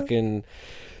the fucking.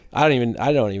 I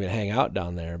don't even hang out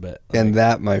down there, but like, and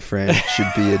that, my friend,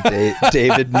 should be a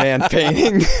David Mann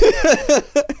painting.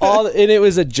 And it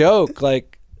was a joke.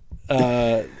 Like,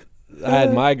 I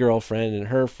had my girlfriend and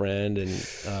her friend, and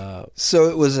so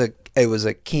it was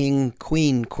a king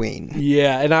queen.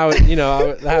 Yeah, and I would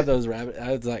have those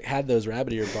had those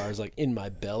rabbit ear bars like in my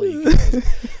belly,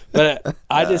 but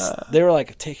they were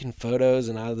like taking photos,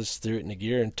 and I just threw it in the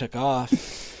gear and took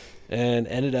off, and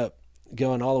ended up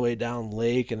going all the way down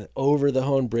Lake and over the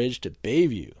Hone Bridge to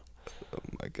Bayview. Oh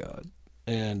my God!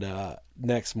 And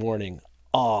next morning,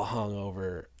 all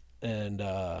hungover, and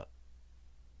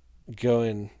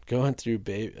going through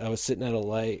Bayview. I was sitting at a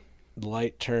light. The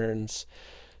light turns.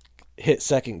 Hit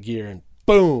second gear and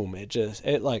boom! It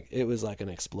was like an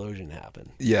explosion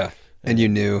happened. Yeah, and you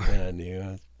knew. And I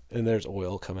knew. And there's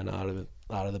oil coming out of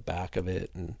the back of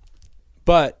it.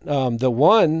 But the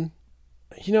one,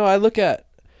 I look at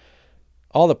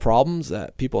all the problems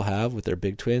that people have with their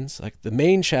big twins. Like the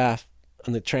main shaft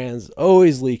on the trans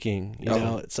always leaking.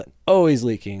 It's like always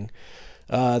leaking.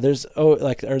 Or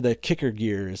the kicker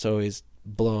gear is always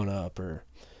blown up. Or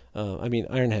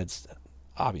ironheads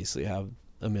obviously have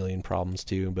a million problems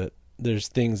too, but there's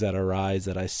things that arise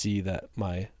that I see that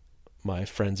my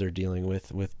friends are dealing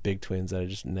with big twins that I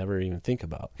just never even think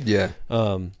about. Yeah.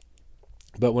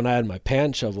 But when I had my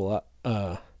pan shovel,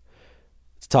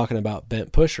 it's talking about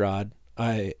bent push rod.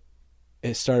 It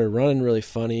started running really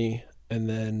funny, and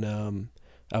then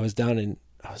I was down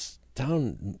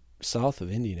south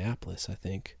of Indianapolis, I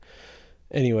think.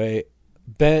 Anyway,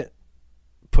 bent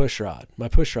push rod. My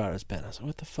push rod was bent. I was like,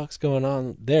 what the fuck's going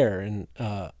on there? And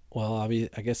I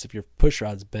guess if your push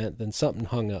rod's bent, then something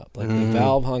hung up, like the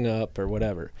valve hung up or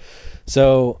whatever.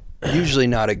 So usually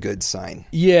not a good sign.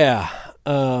 Yeah.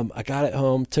 I got it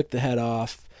home, took the head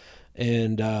off,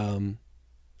 and I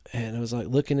was like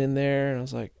looking in there, and I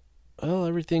was like, well,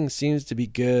 everything seems to be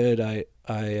good. I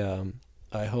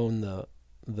honed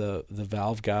the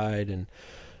valve guide, and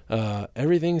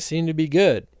everything seemed to be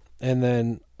good. And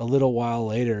then a little while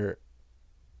later,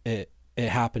 it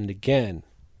happened again,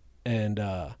 and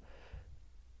I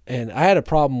had a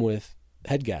problem with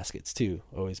head gaskets too,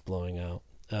 always blowing out.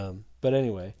 But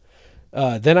anyway,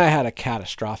 then I had a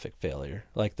catastrophic failure.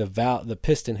 Like the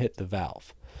piston hit the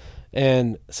valve,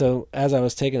 and so as I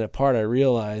was taking it apart, I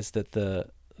realized that the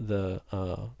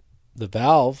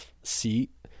valve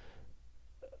seat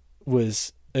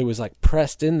was like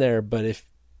pressed in there, but if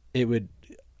it would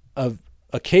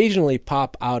occasionally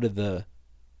pop out of the.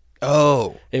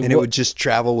 Oh, and it would just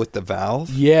travel with the valve?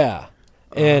 Yeah.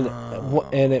 And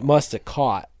it must have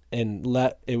caught and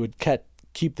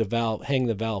keep the valve, hang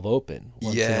the valve open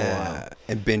once in a while.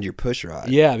 And bend your push rod.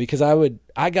 Yeah, because I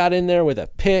got in there with a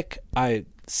pick. I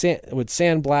would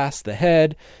sandblast the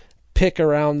head, pick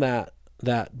around that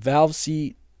valve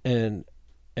seat, and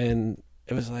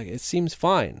it was like, it seems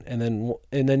fine. And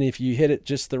then if you hit it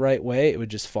just the right way, it would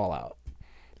just fall out.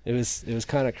 It was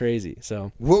kind of crazy.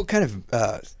 So what kind of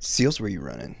seals were you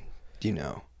running? Do you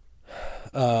know?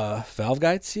 Valve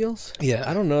guide seals? Yeah.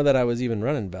 I don't know that I was even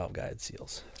running valve guide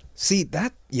seals. See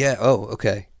that? Yeah. Oh,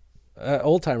 okay.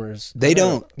 Old timers. They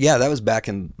don't. Yeah, that was back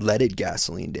in leaded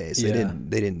gasoline days. They Yeah.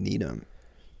 didn't need them.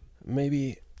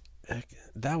 Maybe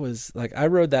that was like, I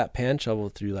rode that pan shovel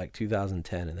through like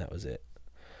 2010, and that was it.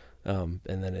 And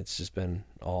then it's just been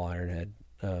all Ironhead.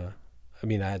 I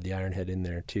mean, I had the Ironhead in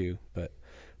there too, but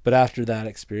after that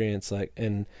experience, like,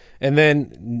 and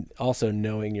then also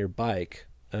knowing your bike,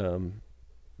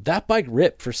 that bike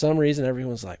ripped for some reason.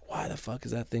 Everyone was like, why the fuck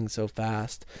is that thing so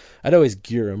fast? I'd always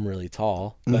gear them really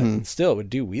tall, but still it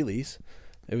would do wheelies.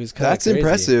 It was kind of That's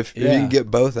impressive. Yeah. If you can get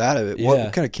both out of it. Yeah.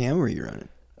 What kind of cam were you running?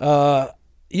 I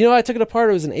took it apart.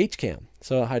 It was an H-cam.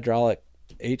 So a hydraulic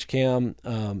H-cam.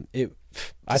 I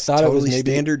thought totally it was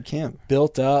maybe standard cam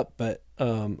built up, but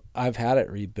I've had it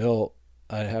rebuilt.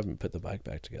 I haven't put the bike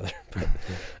back together, but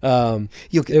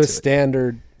it was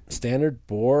standard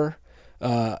bore.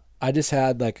 I just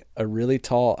had like a really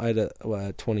tall. I had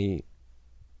a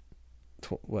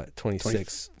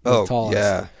 26. Oh, tallest,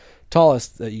 yeah.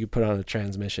 Tallest that you could put on a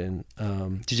transmission.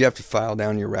 Did you have to file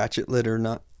down your ratchet lid or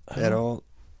not at all?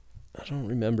 I don't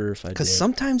remember if I did. Because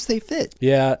sometimes they fit.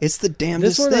 Yeah, it's the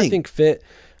damnedest thing. This one I think fit.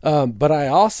 But I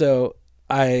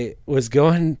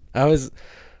was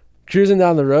cruising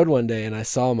down the road one day and I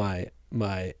saw my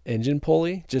engine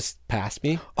pulley just pass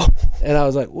me. Oh. And I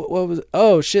was like, what was it?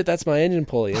 Oh shit, that's my engine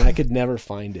pulley. And I could never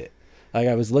find it. Like,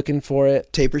 I was looking for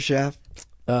it. Taper shaft?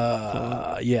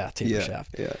 Taper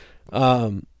shaft. Yeah.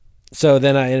 So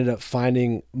then I ended up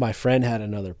finding, my friend had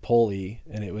another pulley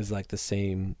and it was like the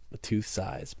same tooth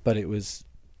size, but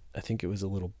I think it was a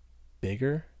little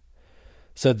bigger.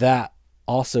 So that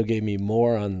also gave me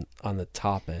more on the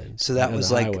top end. So that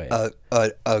was like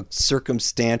a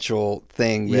circumstantial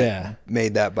thing that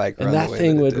made that bike run. And that the way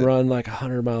thing that would run like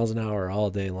 100 miles an hour all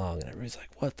day long. And everybody's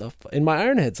like, what the fuck? And my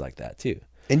Ironhead's like that too.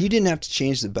 And you didn't have to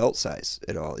change the belt size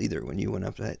at all either when you went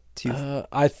up that tooth?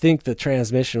 I think the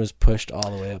transmission was pushed all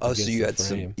the way up against so you the had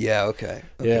frame. Yeah, okay.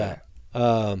 Yeah.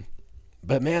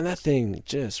 But man, that thing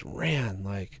just ran.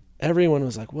 Like, everyone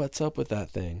was like, what's up with that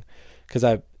thing? Because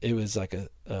it was like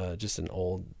just an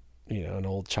old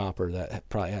chopper that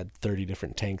probably had 30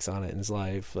 different tanks on it in his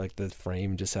life. Like, the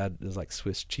frame it was like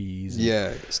Swiss cheese.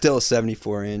 Yeah, still a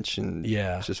 74-inch and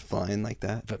yeah, just flying like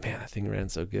that. But man, that thing ran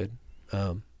so good.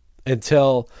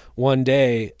 Until one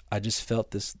day I just felt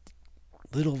this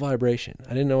little vibration. I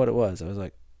didn't know what it was. I was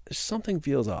like, something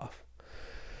feels off.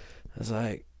 I was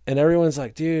like, and everyone's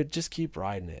like, dude, just keep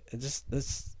riding it. It's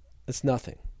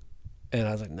nothing. And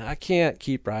I was like, no, I can't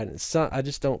keep riding it. I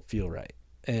just don't feel right.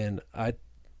 And I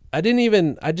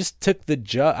just took the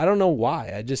jug. I don't know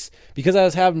why. Because I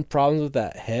was having problems with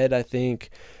that head, I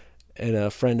think. And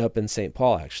a friend up in St.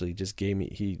 Paul actually just gave me,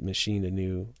 he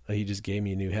just gave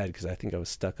me a new head because I think I was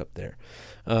stuck up there.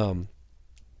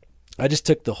 I just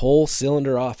took the whole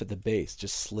cylinder off at the base,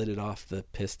 just slid it off the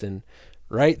piston.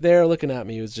 Right there looking at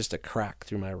me was just a crack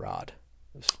through my rod.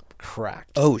 It was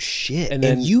cracked. Oh, shit. And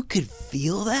then you could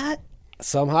feel that?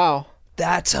 Somehow.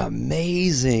 That's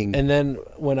amazing. And then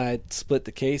when I split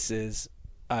the cases,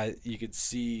 you could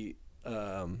see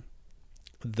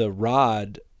the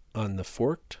rod on the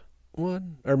forked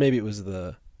one, or maybe it was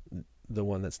the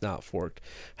one that's not forked,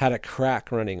 had a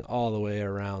crack running all the way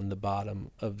around the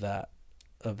bottom of that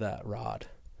rod.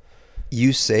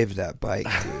 You saved that bike,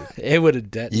 dude. It would have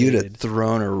detonated. You'd have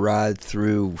thrown a rod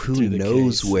through who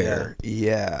knows where.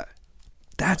 Yeah.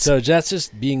 That's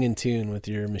just being in tune with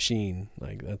your machine.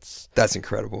 Like, that's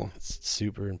incredible. It's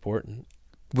super important.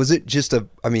 Was it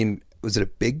was it a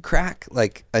big crack,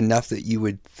 like enough that you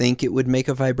would think it would make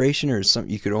a vibration, or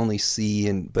something you could only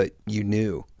see but you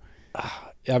knew?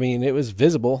 I mean, it was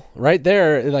visible right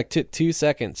there. It like took 2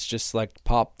 seconds, just like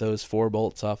pop those 4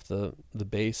 bolts off the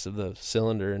base of the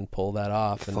cylinder and pull that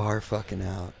off. And far fucking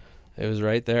out. It was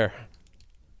right there.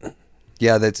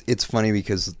 Yeah, it's funny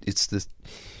because it's this.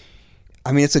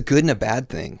 I mean, it's a good and a bad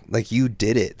thing. Like, you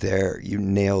did it there, you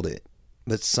nailed it.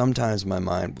 But sometimes my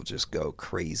mind will just go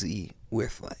crazy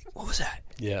with like, what was that?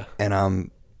 Yeah.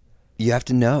 And you have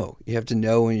to know. You have to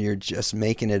know when you're just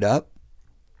making it up.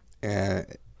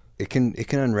 it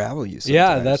can unravel you sometimes.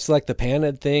 Yeah, that's like the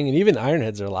panhead thing, and even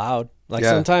ironheads are loud. Like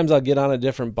sometimes I'll get on a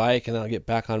different bike and I'll get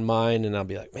back on mine and I'll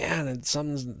be like, man,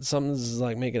 something's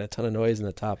like making a ton of noise in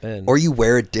the top end. Or you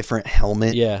wear a different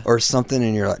helmet, yeah, or something,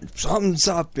 and you're like, something's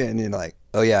up, and you're like,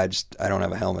 oh yeah, I don't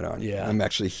have a helmet on. Yeah, I'm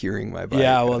actually hearing my bike.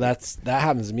 Yeah, well, that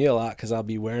happens to me a lot because I'll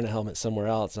be wearing a helmet somewhere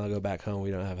else and I'll go back home.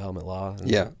 We don't have helmet law.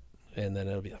 And then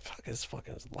it'll be like, fuck, it's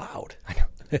fucking loud. I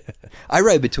know. I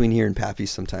ride between here and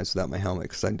Pappy's sometimes without my helmet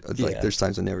because there's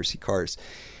times I never see cars,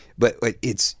 but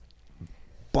it's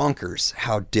bonkers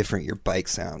how different your bike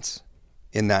sounds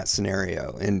in that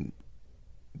scenario. And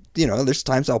there's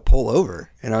times I'll pull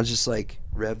over and I'll just like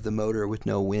rev the motor with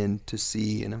no wind to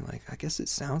see, and I'm like, I guess it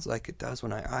sounds like it does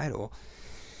when I idle.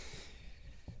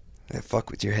 I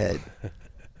fuck with your head.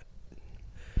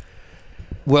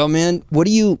 Well, man, what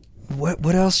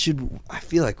else I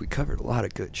feel like we covered a lot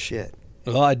of good shit.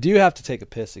 Well, I do have to take a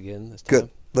piss again this time. Good.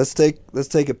 Let's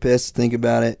take a piss, think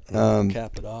about it.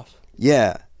 Cap it off.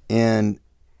 Yeah. And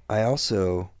I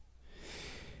also,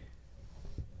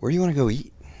 where do you want to go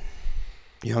eat?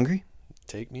 You hungry?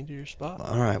 Take me to your spot.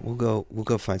 All right, we'll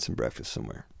go find some breakfast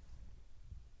somewhere.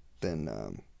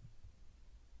 Then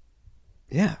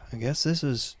yeah, I guess this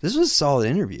was a solid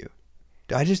interview.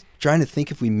 I just trying to think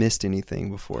if we missed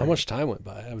anything before. How much time went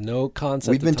by? I have no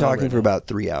concept. We've been talking for about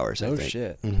 3 hours, I think. No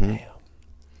shit. Mm-hmm. Damn.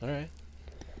 All right.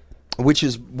 Which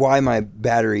is why my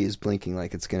battery is blinking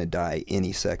like it's going to die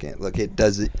any second. Look, it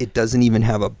doesn't even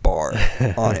have a bar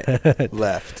on it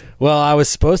left. Well, I was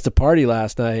supposed to party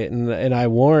last night, and I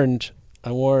warned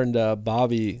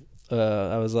Bobby.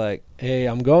 I was like, "Hey,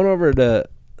 I'm going over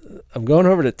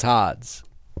to Todd's."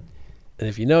 And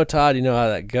if you know Todd, you know how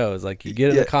that goes. Like you get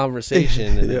in a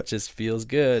conversation and it just feels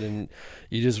good and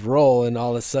you just roll, and all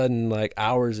of a sudden like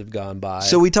hours have gone by.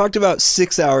 So we talked about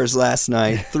 6 hours last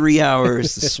night, 3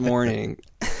 hours this morning.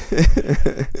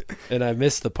 And I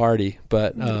missed the party,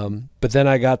 but then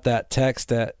I got that text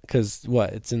because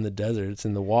it's in the desert, it's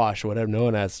in the wash, whatever. No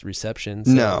one has reception.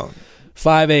 So no.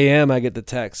 5 a.m. I get the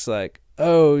text like,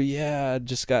 "Oh yeah,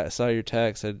 I saw your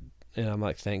text." And I'm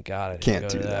like, thank God I didn't Can't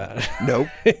do that. Nope.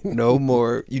 No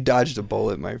more. You dodged a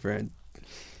bullet, my friend.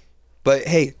 But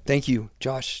hey, thank you,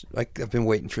 Josh. Like I've been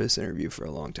waiting for this interview for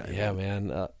a long time. Yeah,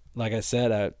 man. Like I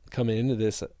said, coming into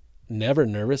this, never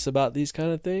nervous about these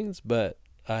kind of things, but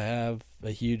I have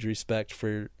a huge respect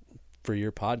for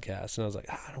your podcast. And I was like,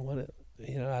 I don't want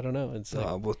to, I don't know. It's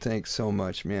like, well, thanks so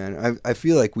much, man. I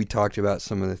feel like we talked about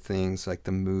some of the things like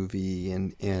the movie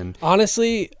and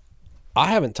honestly, I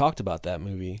haven't talked about that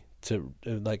movie.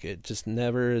 It just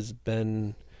never has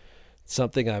been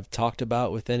something I've talked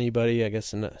about with anybody. I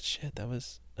guess we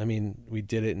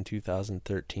did it in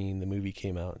 2013. The movie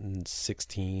came out in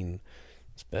 2016.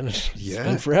 It's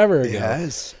been forever ago.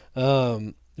 Yes.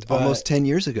 Almost 10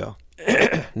 years ago.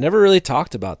 Never really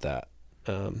talked about that.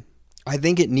 I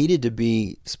think it needed to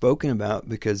be spoken about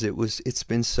because it's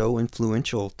been so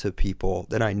influential to people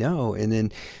that I know, and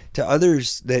then to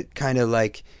others that kind of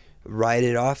like write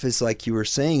it off as, like you were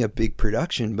saying, a big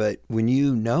production. But when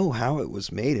you know how it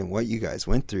was made and what you guys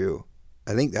went through,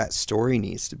 I think that story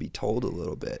needs to be told a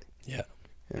little bit. Yeah.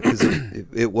 Because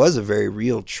it was a very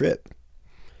real trip.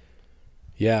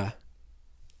 Yeah.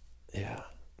 Yeah.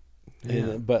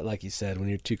 But like you said, when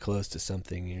you're too close to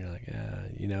something, you're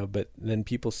like, but then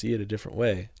people see it a different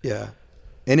way. Yeah.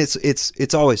 And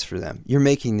it's always for them. You're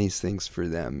making these things for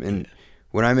them. And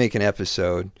when I make an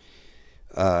episode,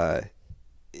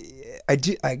 I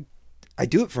do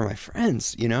it for my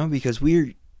friends, because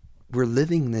we're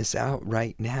living this out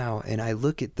right now. And I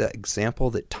look at the example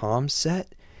that Tom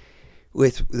set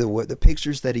with the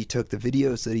pictures that he took, the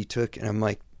videos that he took, and I'm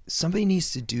like, somebody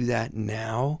needs to do that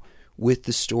now with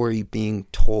the story being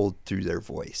told through their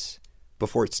voice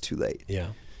before it's too late. Yeah.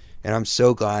 And I'm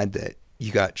so glad that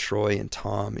you got Troy and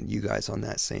Tom and you guys on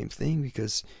that same thing,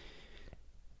 because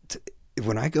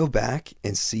when I go back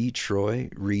and see Troy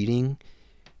reading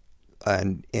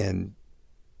and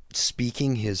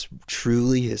speaking his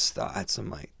thoughts, I'm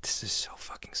like, this is so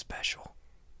fucking special.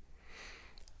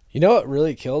 You know what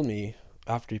really killed me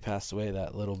after he passed away?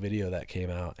 That little video that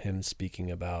came out, him speaking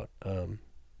about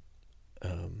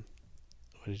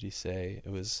what did he say?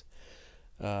 It was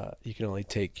you can only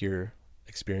take your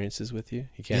experiences with you.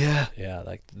 You can't. Yeah.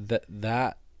 Like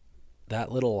that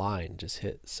little line just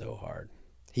hit so hard.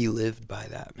 He lived by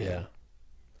that, man. Yeah.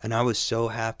 And I was so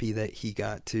happy that he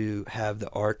got to have the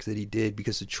arc that he did,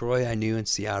 because the Troy I knew in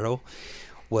Seattle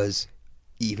was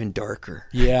even darker.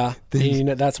 Yeah.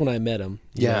 That's when I met him.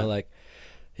 Yeah.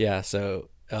 So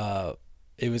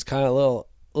it was kind of a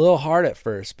little hard at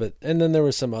first, and then there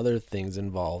was some other things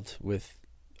involved with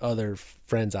other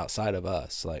friends outside of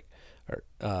us, like or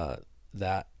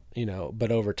that, you know,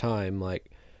 but over time,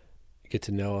 like, get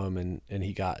to know him, and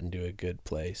he got into a good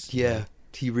place. Yeah,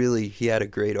 he had a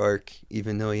great arc,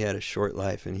 even though he had a short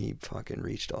life, and he fucking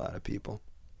reached a lot of people.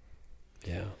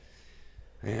 Yeah.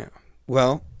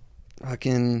 Well,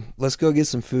 let's go get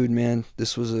some food, man.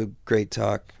 This was a great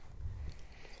talk.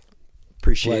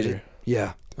 Appreciate it.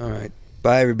 Yeah. All right.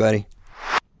 Bye, everybody.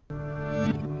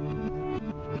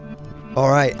 All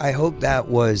right. I hope that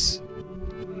was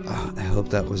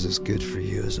as good for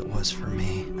you as it was for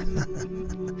me.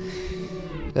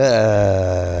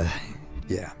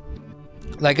 Yeah.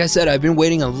 Like I said, I've been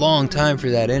waiting a long time for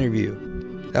that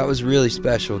interview. That was really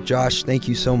special. Josh, thank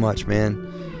you so much, man.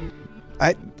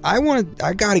 I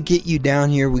got to get you down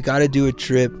here. We got to do a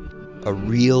trip, a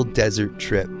real desert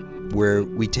trip, where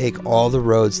we take all the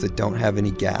roads that don't have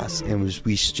any gas, and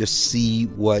we just see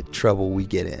what trouble we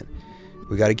get in.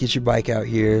 We got to get your bike out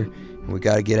here, and we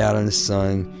got to get out in the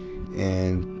sun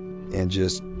and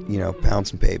just, you know, pound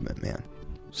some pavement, man.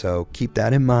 So keep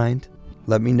that in mind.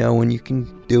 Let me know when you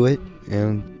can do it,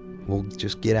 and we'll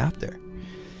just get out there.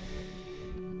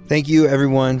 Thank you,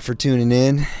 everyone, for tuning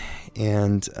in.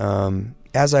 And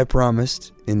as I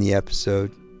promised in the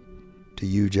episode, to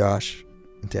you, Josh,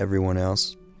 and to everyone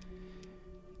else,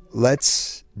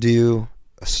 let's do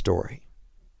a story.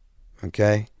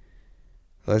 Okay?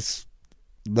 Let's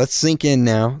sink in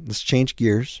now. Let's change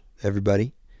gears,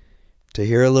 everybody, to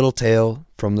hear a little tale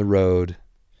from the road.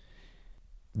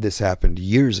 This happened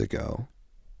years ago,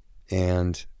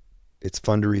 and it's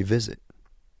fun to revisit.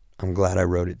 I'm glad I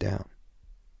wrote it down.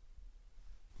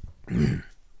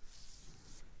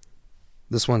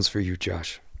 This one's for you,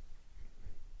 Josh.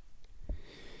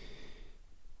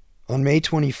 On May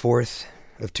 24th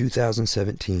of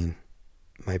 2017,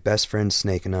 my best friend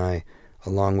Snake and I,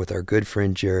 along with our good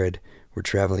friend Jared, were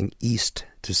traveling east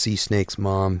to see Snake's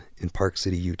mom in Park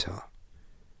City, Utah.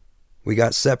 We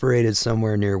got separated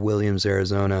somewhere near Williams,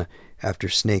 Arizona, after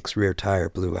Snake's rear tire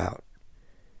blew out.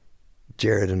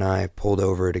 Jared and I pulled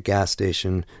over at a gas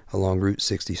station along Route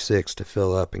 66 to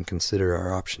fill up and consider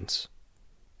our options.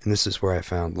 And this is where I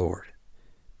found Lord.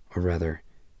 Or rather,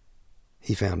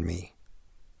 he found me.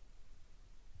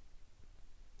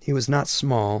 He was not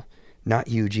small, not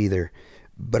huge either,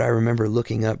 but I remember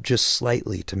looking up just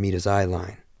slightly to meet his eye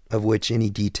line, of which any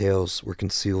details were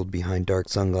concealed behind dark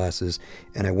sunglasses,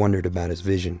 and I wondered about his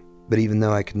vision. But even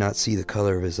though I could not see the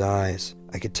color of his eyes,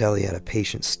 I could tell he had a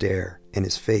patient stare, and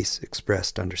his face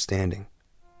expressed understanding.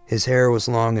 His hair was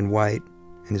long and white,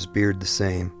 and his beard the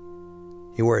same.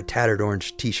 He wore a tattered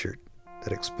orange t-shirt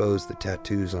that exposed the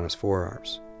tattoos on his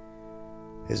forearms.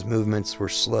 His movements were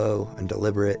slow and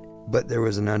deliberate, but there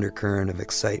was an undercurrent of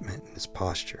excitement in his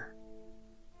posture.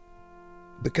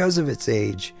 Because of its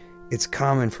age, it's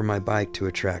common for my bike to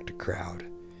attract a crowd.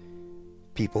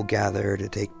 People gather to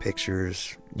take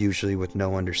pictures, usually with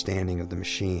no understanding of the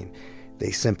machine.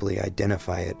 They simply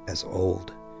identify it as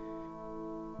old.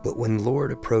 But when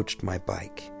Lord approached my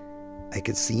bike, I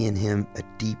could see in him a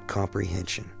deep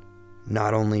comprehension,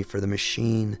 not only for the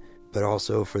machine, but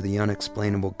also for the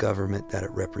unexplainable government that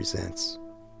it represents.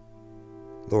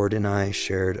 Lord and I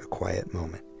shared a quiet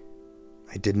moment.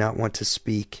 I did not want to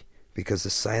speak because the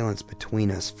silence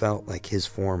between us felt like his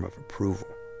form of approval.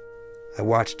 I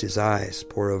watched his eyes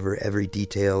pore over every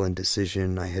detail and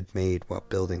decision I had made while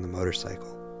building the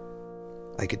motorcycle.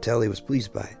 I could tell he was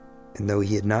pleased by it, and though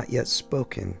he had not yet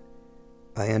spoken,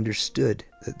 I understood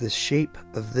that the shape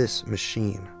of this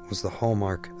machine was the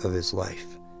hallmark of his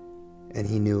life, and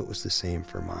he knew it was the same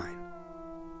for mine.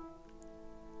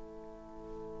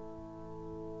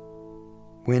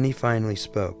 When he finally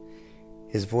spoke,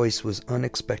 his voice was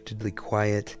unexpectedly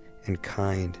quiet and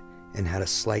kind and had a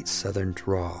slight southern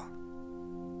drawl.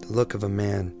 The look of a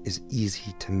man is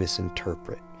easy to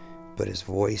misinterpret, but his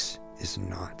voice is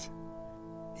not.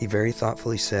 He very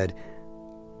thoughtfully said,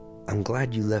 "I'm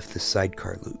glad you left the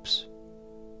sidecar loops."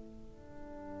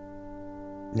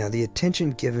 Now, the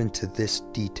attention given to this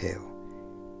detail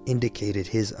indicated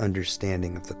his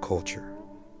understanding of the culture.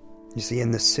 You see,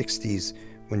 in the 60s,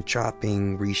 when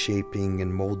chopping, reshaping,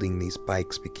 and molding these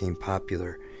bikes became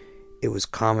popular, it was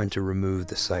common to remove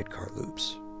the sidecar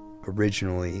loops,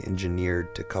 originally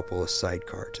engineered to couple a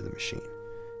sidecar to the machine.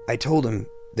 I told him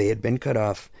they had been cut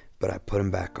off, but I put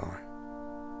them back on.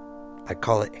 "I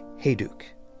call it Hayduke,"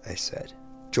 I said.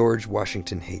 "George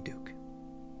Washington Hayduke."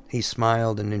 He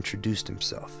smiled and introduced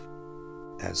himself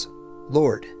as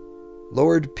Lord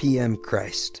PM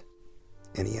Christ,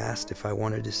 and he asked if I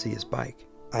wanted to see his bike.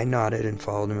 I nodded and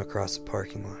followed him across the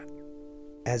parking lot.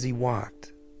 As he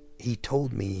walked, he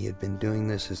told me he had been doing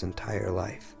this his entire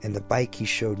life, and the bike he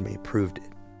showed me proved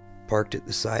it. Parked at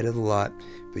the side of the lot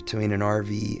between an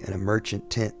RV and a merchant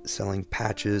tent selling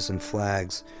patches and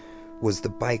flags was the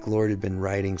bike Lord had been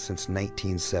riding since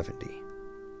 1970.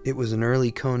 It was an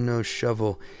early cone-nose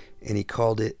shovel, and he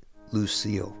called it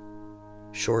Lucille,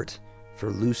 short for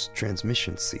loose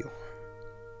transmission seal.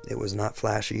 It was not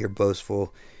flashy or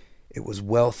boastful. It was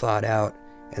well thought out,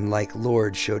 and like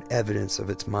Lord, showed evidence of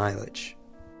its mileage.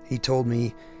 He told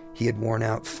me he had worn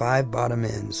out 5 bottom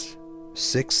ends,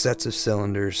 6 sets of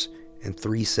cylinders, and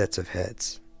 3 sets of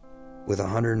heads. With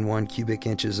 101 cubic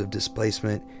inches of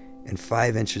displacement and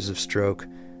 5 inches of stroke,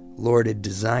 Lord had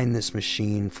designed this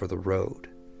machine for the road,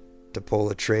 to pull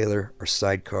a trailer or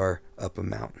sidecar up a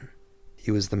mountain. He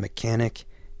was the mechanic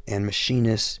and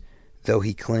machinist, though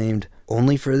he claimed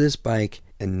only for this bike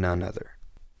and none other.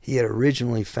 He had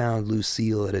originally found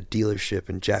Lucille at a dealership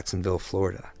in Jacksonville,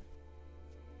 Florida.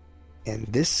 And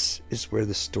this is where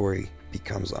the story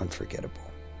becomes unforgettable.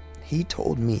 He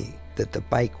told me that the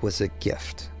bike was a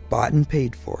gift, bought and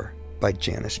paid for by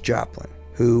Janis Joplin,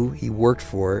 who he worked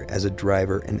for as a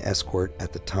driver and escort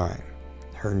at the time.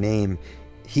 Her name,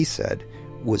 he said,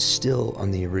 was still on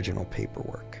the original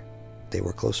paperwork. They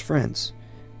were close friends.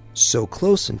 So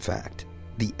close, in fact,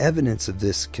 the evidence of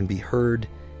this can be heard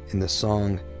in the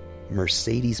song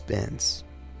Mercedes-Benz.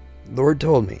 Lord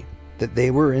told me that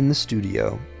they were in the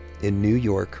studio in New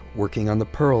York working on the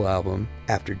Pearl album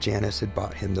after Janis had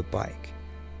bought him the bike.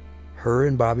 Her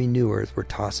and Bobby Newirth were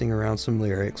tossing around some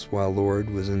lyrics while Lord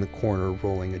was in the corner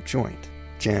rolling a joint.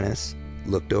 Janis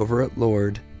looked over at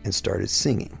Lord and started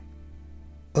singing.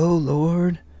 "Oh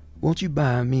Lord, won't you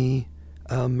buy me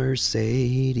a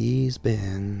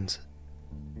Mercedes-Benz?"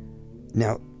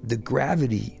 Now, the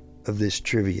gravity of this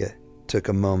trivia took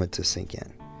a moment to sink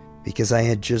in, because I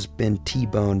had just been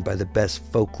T-boned by the best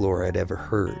folklore I'd ever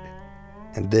heard,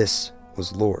 and this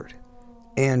was Lord.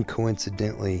 And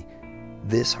coincidentally,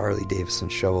 this Harley-Davidson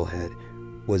shovelhead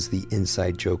was the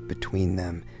inside joke between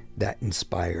them that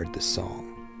inspired the song.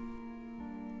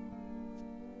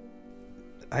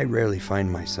 I rarely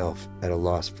find myself at a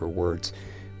loss for words,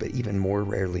 but even more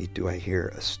rarely do I hear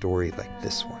a story like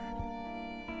this one.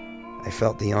 I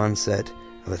felt the onset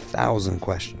of 1,000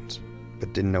 questions,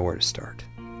 but didn't know where to start.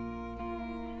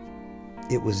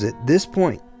 It was at this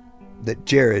point that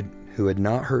Jared, who had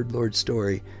not heard Lord's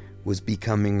story, was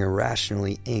becoming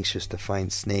irrationally anxious to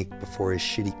find Snake before his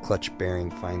shitty clutch bearing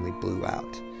finally blew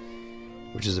out,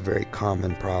 which is a very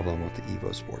common problem with the Evo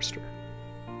Sportster.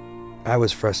 I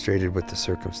was frustrated with the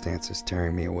circumstances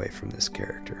tearing me away from this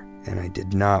character, and I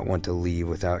did not want to leave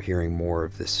without hearing more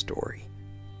of this story.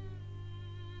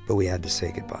 But we had to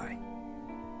say goodbye.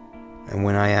 And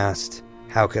when I asked,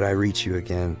 "How could I reach you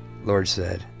again?" Lord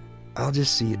said, "I'll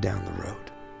just see you down the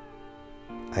road."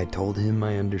 I told him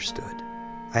I understood.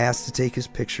 I asked to take his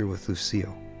picture with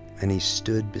Lucille, and he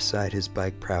stood beside his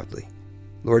bike proudly.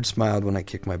 Lord smiled when I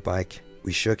kicked my bike.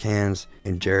 We shook hands,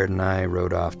 and Jared and I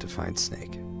rode off to find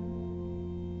Snake.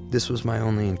 This was my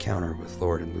only encounter with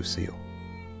Lord and Lucille.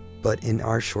 But in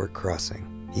our short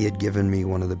crossing, he had given me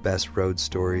one of the best road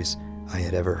stories I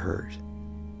had ever heard.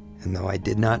 And though I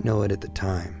did not know it at the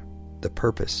time, the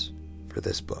purpose for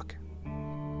this book.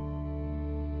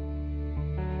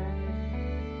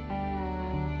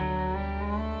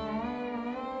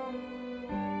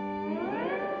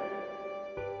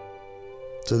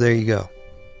 So there you go.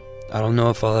 I don't know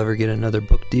if I'll ever get another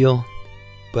book deal,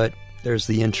 but there's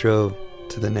the intro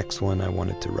to the next one I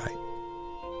wanted to write.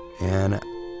 And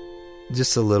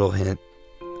just a little hint,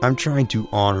 I'm trying to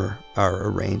honor our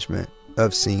arrangement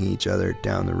of seeing each other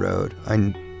down the road.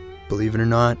 Believe it or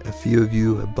not, a few of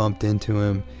you have bumped into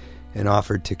him and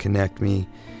offered to connect me.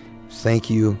 Thank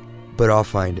you, but I'll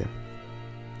find him.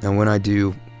 And when I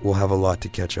do, we'll have a lot to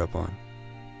catch up on.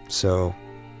 So,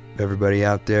 everybody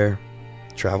out there,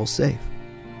 travel safe.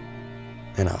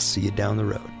 And I'll see you down the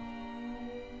road.